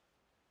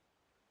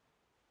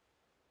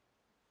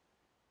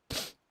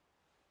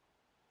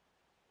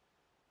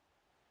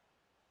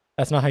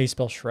 That's not how you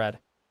spell shred.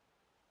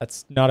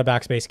 That's not a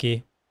backspace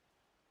key.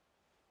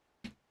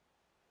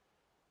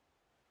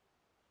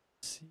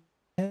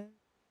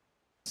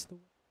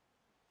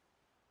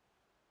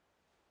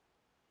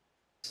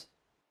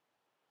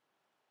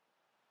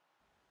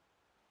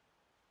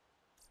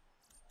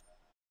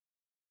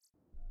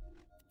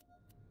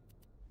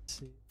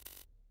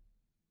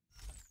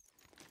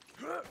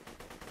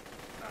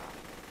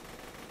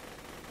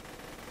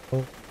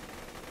 Oh.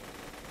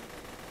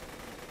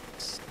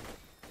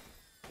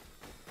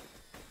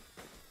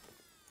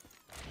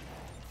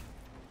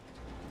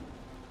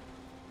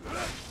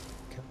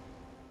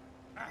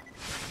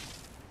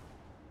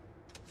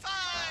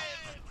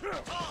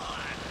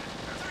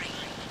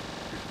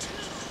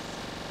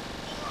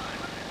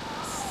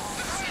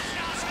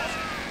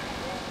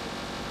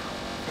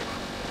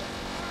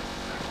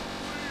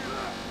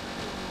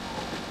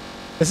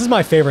 This is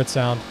my favorite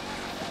sound.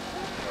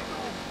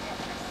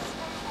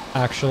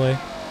 Actually.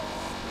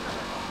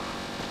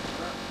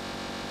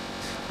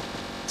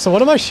 So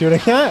what am I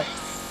shooting at?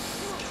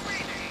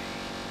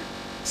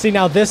 See,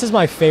 now this is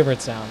my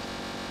favorite sound.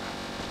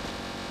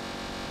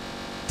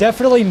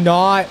 Definitely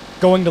not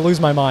going to lose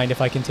my mind if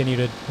I continue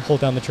to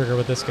hold down the trigger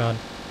with this gun.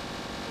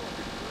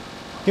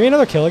 Give me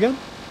another kill again.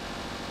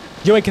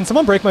 Yo, wait, can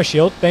someone break my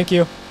shield? Thank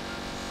you.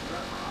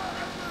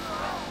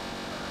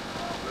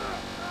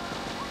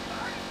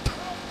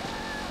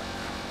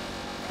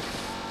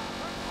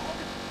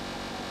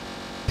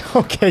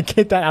 Okay,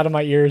 get that out of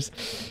my ears.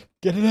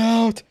 Get it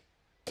out.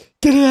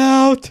 Get it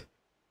out.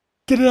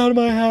 Get it out of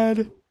my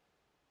head.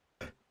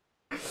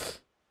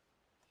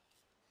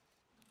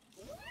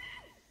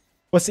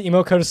 What's the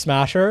emo code of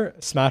Smasher?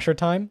 Smasher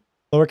time?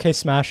 Lowercase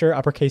Smasher,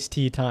 uppercase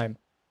T time.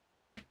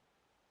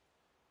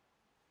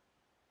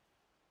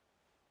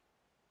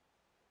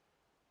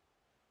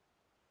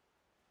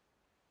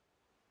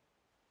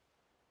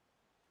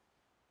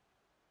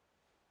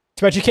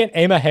 Too bad you can't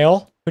aim a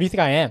hail. Who do you think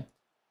I am?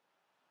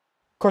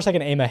 Of course I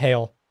can aim a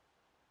hail.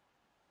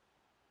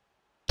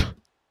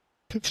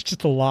 It's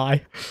just a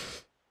lie.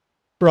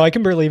 Bro, I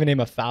can barely even aim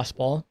a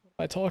fastball. What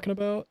am I talking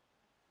about?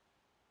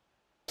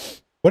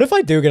 What if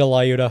I do get a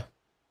Lyuda?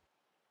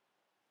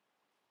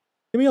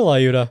 Give me a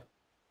Lyuda.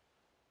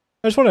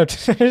 I just want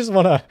to. I just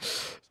want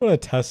to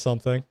test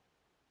something.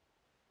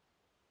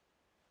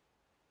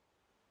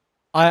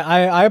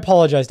 I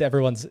apologize to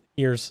everyone's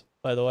ears,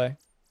 by the way.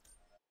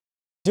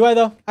 Do I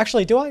though?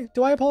 Actually, do I?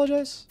 Do I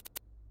apologize?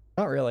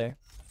 Not really.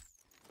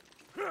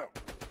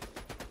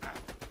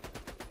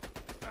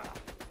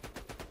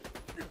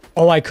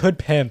 Oh, I could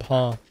pimp,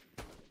 huh?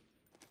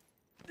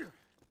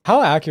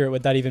 How accurate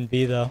would that even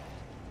be, though?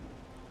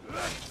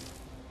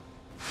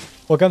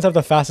 What guns have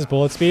the fastest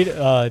bullet speed?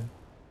 That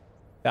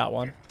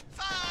one.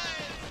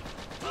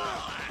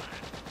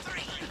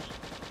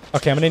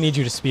 Okay, I'm gonna need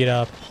you to speed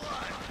up.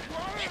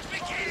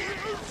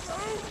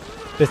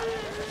 This,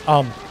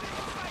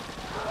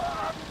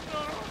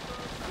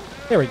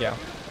 there we go.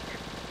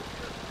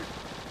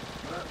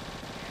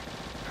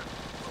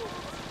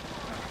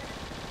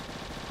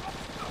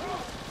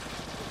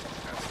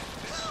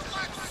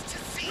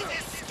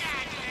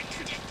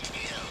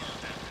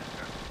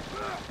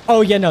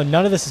 Oh yeah, no,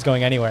 none of this is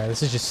going anywhere.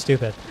 This is just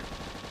stupid.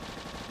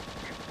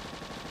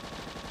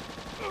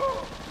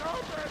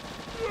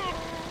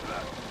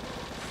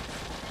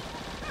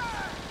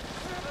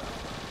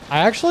 I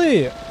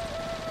actually...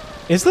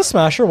 Is the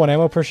Smasher 1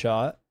 ammo per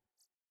shot?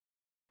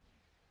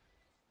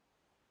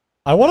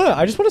 I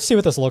just want to see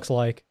what this looks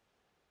like.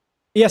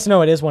 Yes,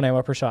 no, it is 1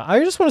 ammo per shot. I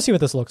just want to see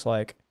what this looks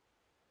like.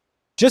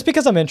 Just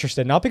because I'm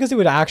interested, not because it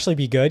would actually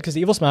be good, because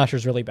the Evil Smasher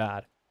is really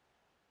bad.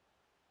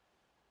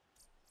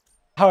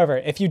 However,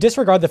 if you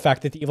disregard the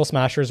fact that the Evil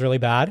Smasher is really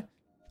bad...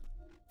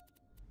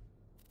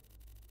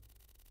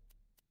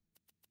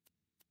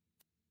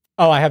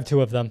 Oh, I have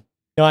 2 of them.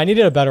 No, I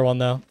needed a better one,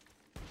 though.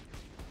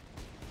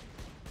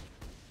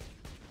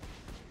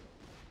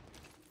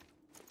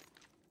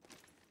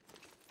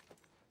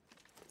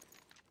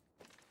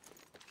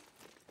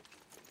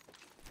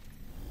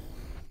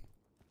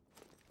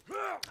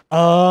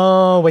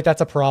 Oh, wait,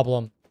 that's a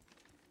problem.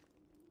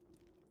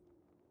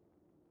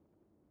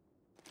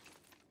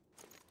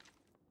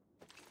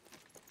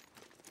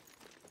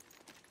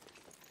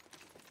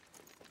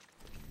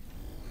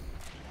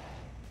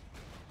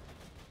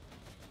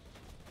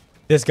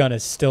 This gun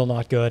is still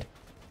not good.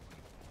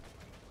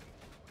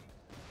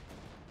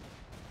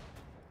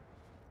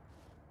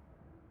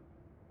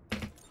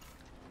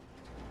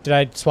 Did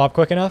I swap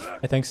quick enough?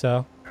 I think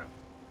so.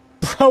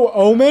 Bro,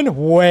 Omen?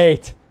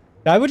 Wait.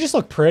 That would just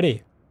look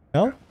pretty.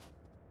 No?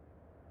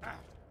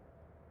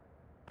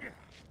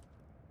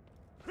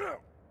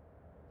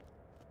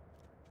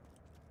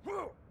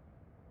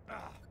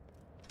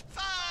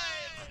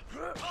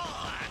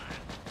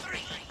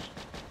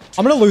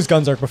 I'm gonna lose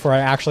Gunzerk before I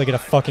actually get a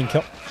fucking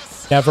kill.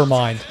 Never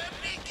mind.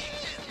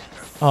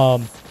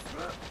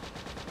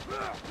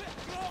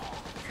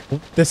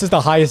 This is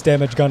the highest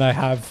damage gun I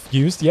have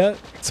used yet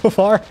so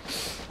far.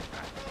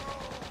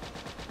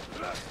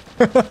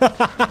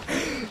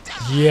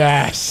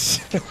 Yes.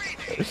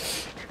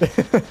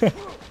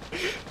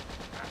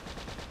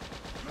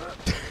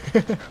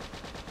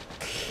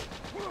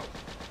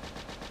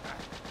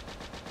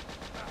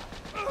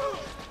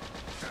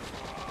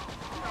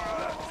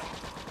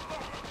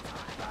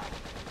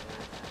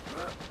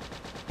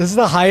 This is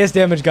the highest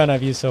damage gun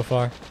I've used so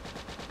far.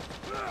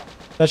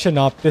 That should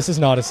not... This is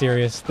not a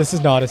serious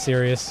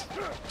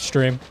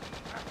stream.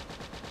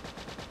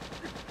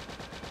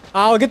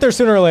 I'll get there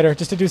sooner or later,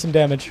 just to do some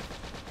damage.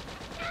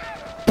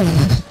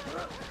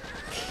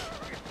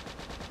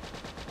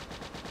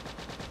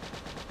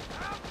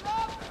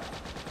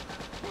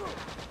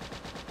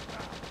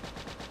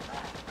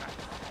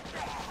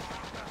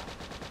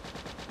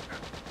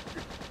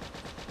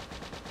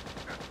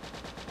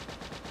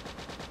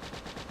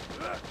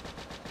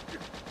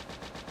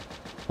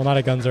 I'm out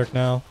of Gunzerk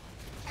now.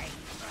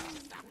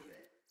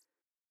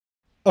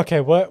 Okay,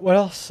 what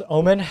else?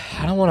 Omen?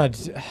 I don't want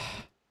to...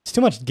 It's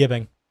too much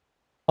gibbing.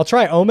 I'll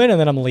try Omen and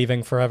then I'm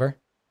leaving forever.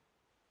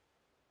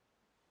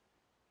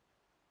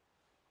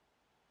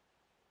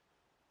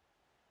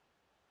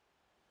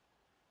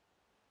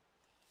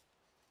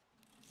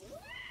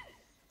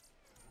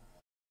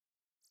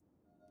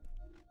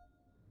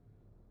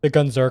 The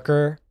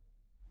Gunzerker.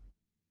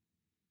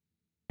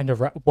 And a...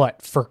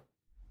 What? For...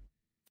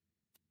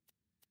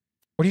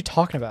 What are you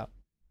talking about?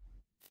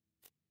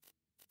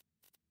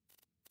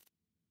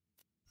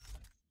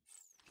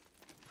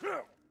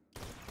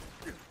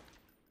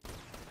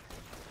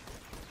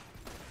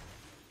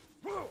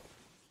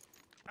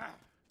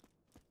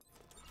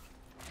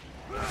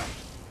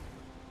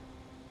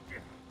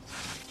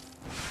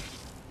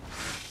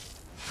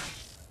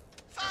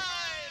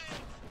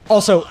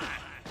 Also,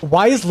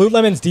 why is Loot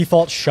Lemon's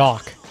default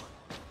shock?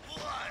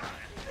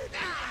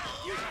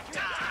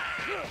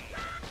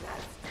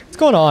 What's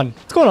going on?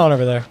 What's going on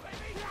over there?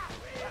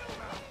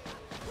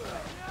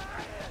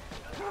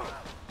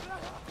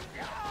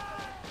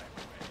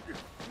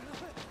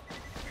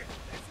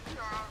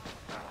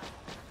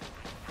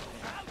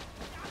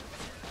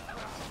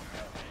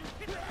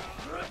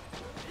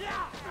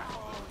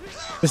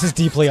 This is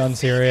deeply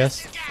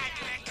unserious.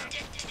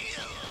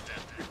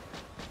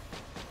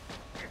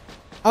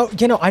 Oh,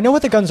 you know, I know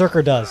what the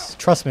Gunzerker does.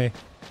 Trust me.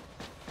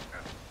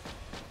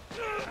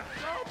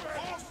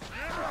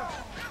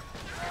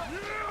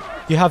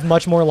 You have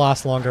much more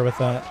last longer with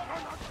that.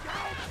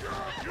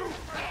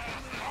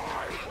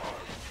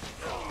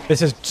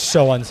 This is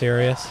so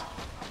unserious.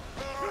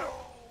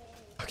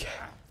 Okay.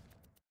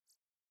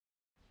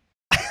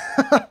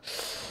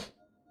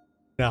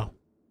 No.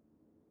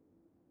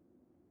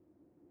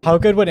 How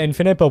good would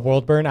Infinite but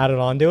World Burn added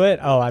onto it?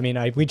 Oh, I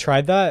mean, we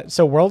tried that.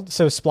 So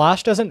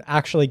Splash doesn't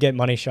actually get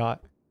money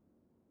shot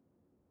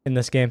in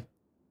this game.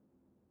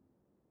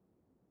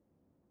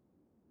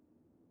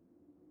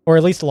 Or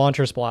at least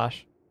Launcher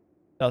Splash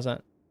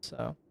doesn't.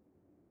 So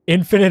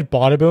Infinite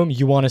Bada Boom,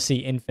 you want to see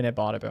Infinite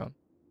Bada Boom.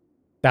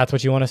 That's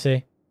what you want to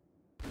see?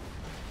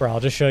 Bro, I'll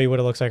just show you what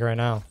it looks like right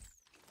now.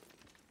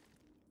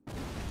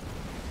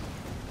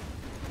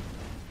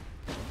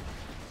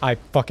 I'm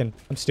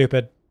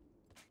stupid.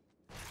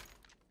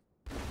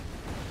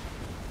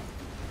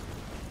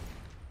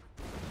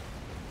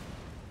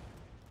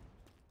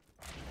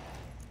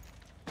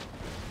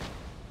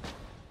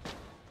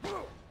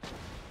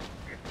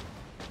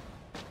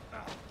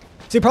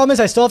 See, the problem is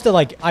I still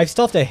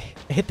have to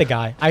hit the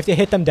guy. I have to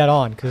hit them dead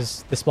on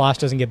because the splash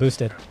doesn't get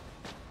boosted.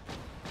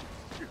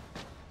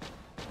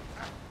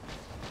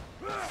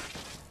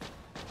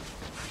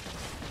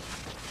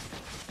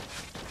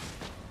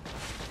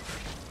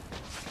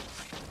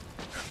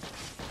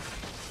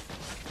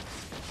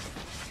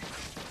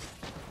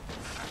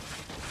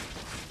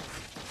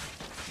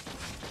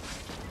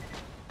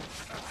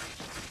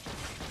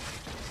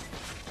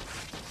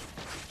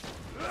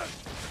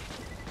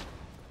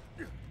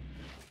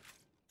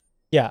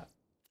 Yeah,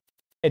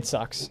 it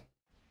sucks.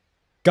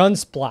 Gun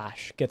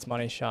Splash gets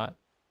money shot.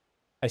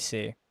 I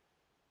see.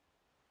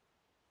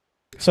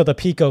 So the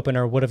peak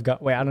opener would have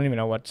got... Wait, I don't even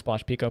know what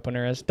Splash peak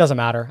opener is. Doesn't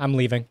matter. I'm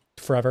leaving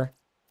forever.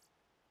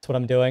 That's what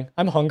I'm doing.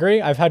 I'm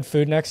hungry. I've had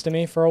food next to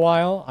me for a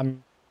while.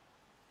 I'm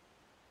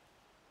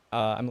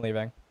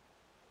leaving.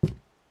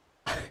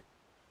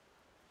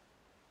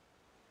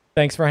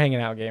 Thanks for hanging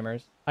out,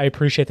 gamers. I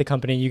appreciate the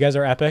company. You guys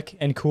are epic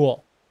and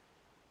cool.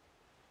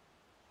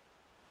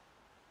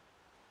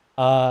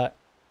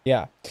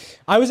 Yeah.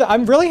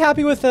 I'm really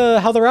happy with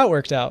how the route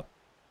worked out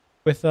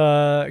with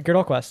Good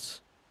ALL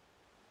Quests.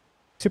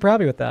 Super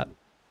happy with that.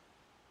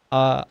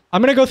 I'm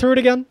gonna go through it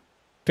again,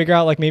 figure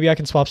out like maybe I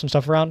can swap some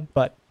stuff around,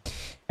 but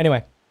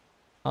anyway,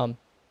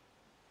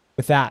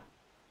 with that,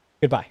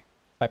 goodbye.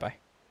 Bye bye.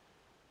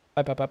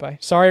 Bye bye bye bye.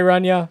 Sorry,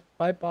 Rania.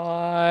 Bye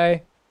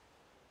bye.